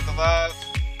for all the love,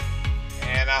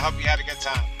 and I hope you had a good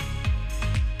time.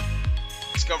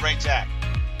 Let's go raid Jack.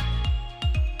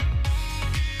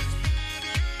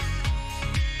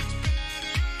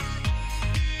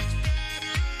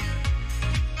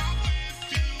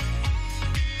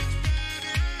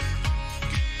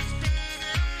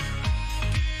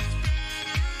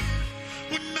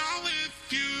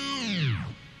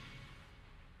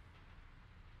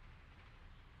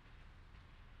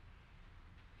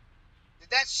 Did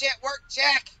that shit work,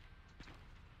 Jack?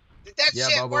 Did that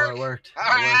shit Bobo, work? it worked.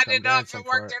 Alright, I didn't know if it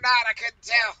worked or not. I couldn't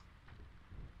tell.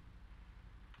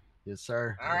 Yes,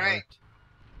 sir. Alright.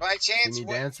 By chance, See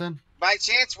me dancing? By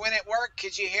chance, when it worked,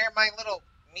 could you hear my little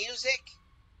music?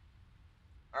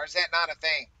 Or is that not a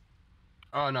thing?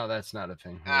 Oh, no, that's not a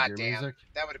thing. Your Damn. music?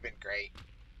 That would have been great.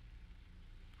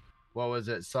 What was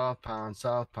it? South Pond,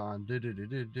 South Pond. Do.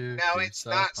 No, it's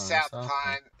not South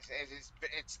Pond.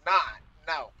 It's not.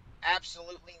 No,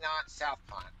 absolutely not South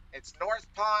Pond. It's North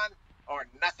Pond or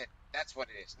nothing. That's what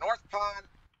it is. North Pond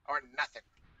or nothing.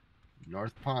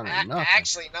 North Pond or nothing.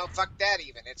 Actually, no, fuck that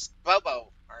even. It's BoBo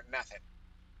or nothing.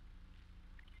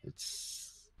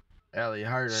 It's Ellie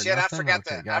Hart or Shit, nothing? I forgot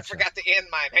Okay, I gotcha. forgot to end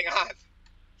mine. Hang on.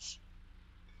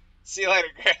 See you later,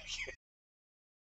 Greg.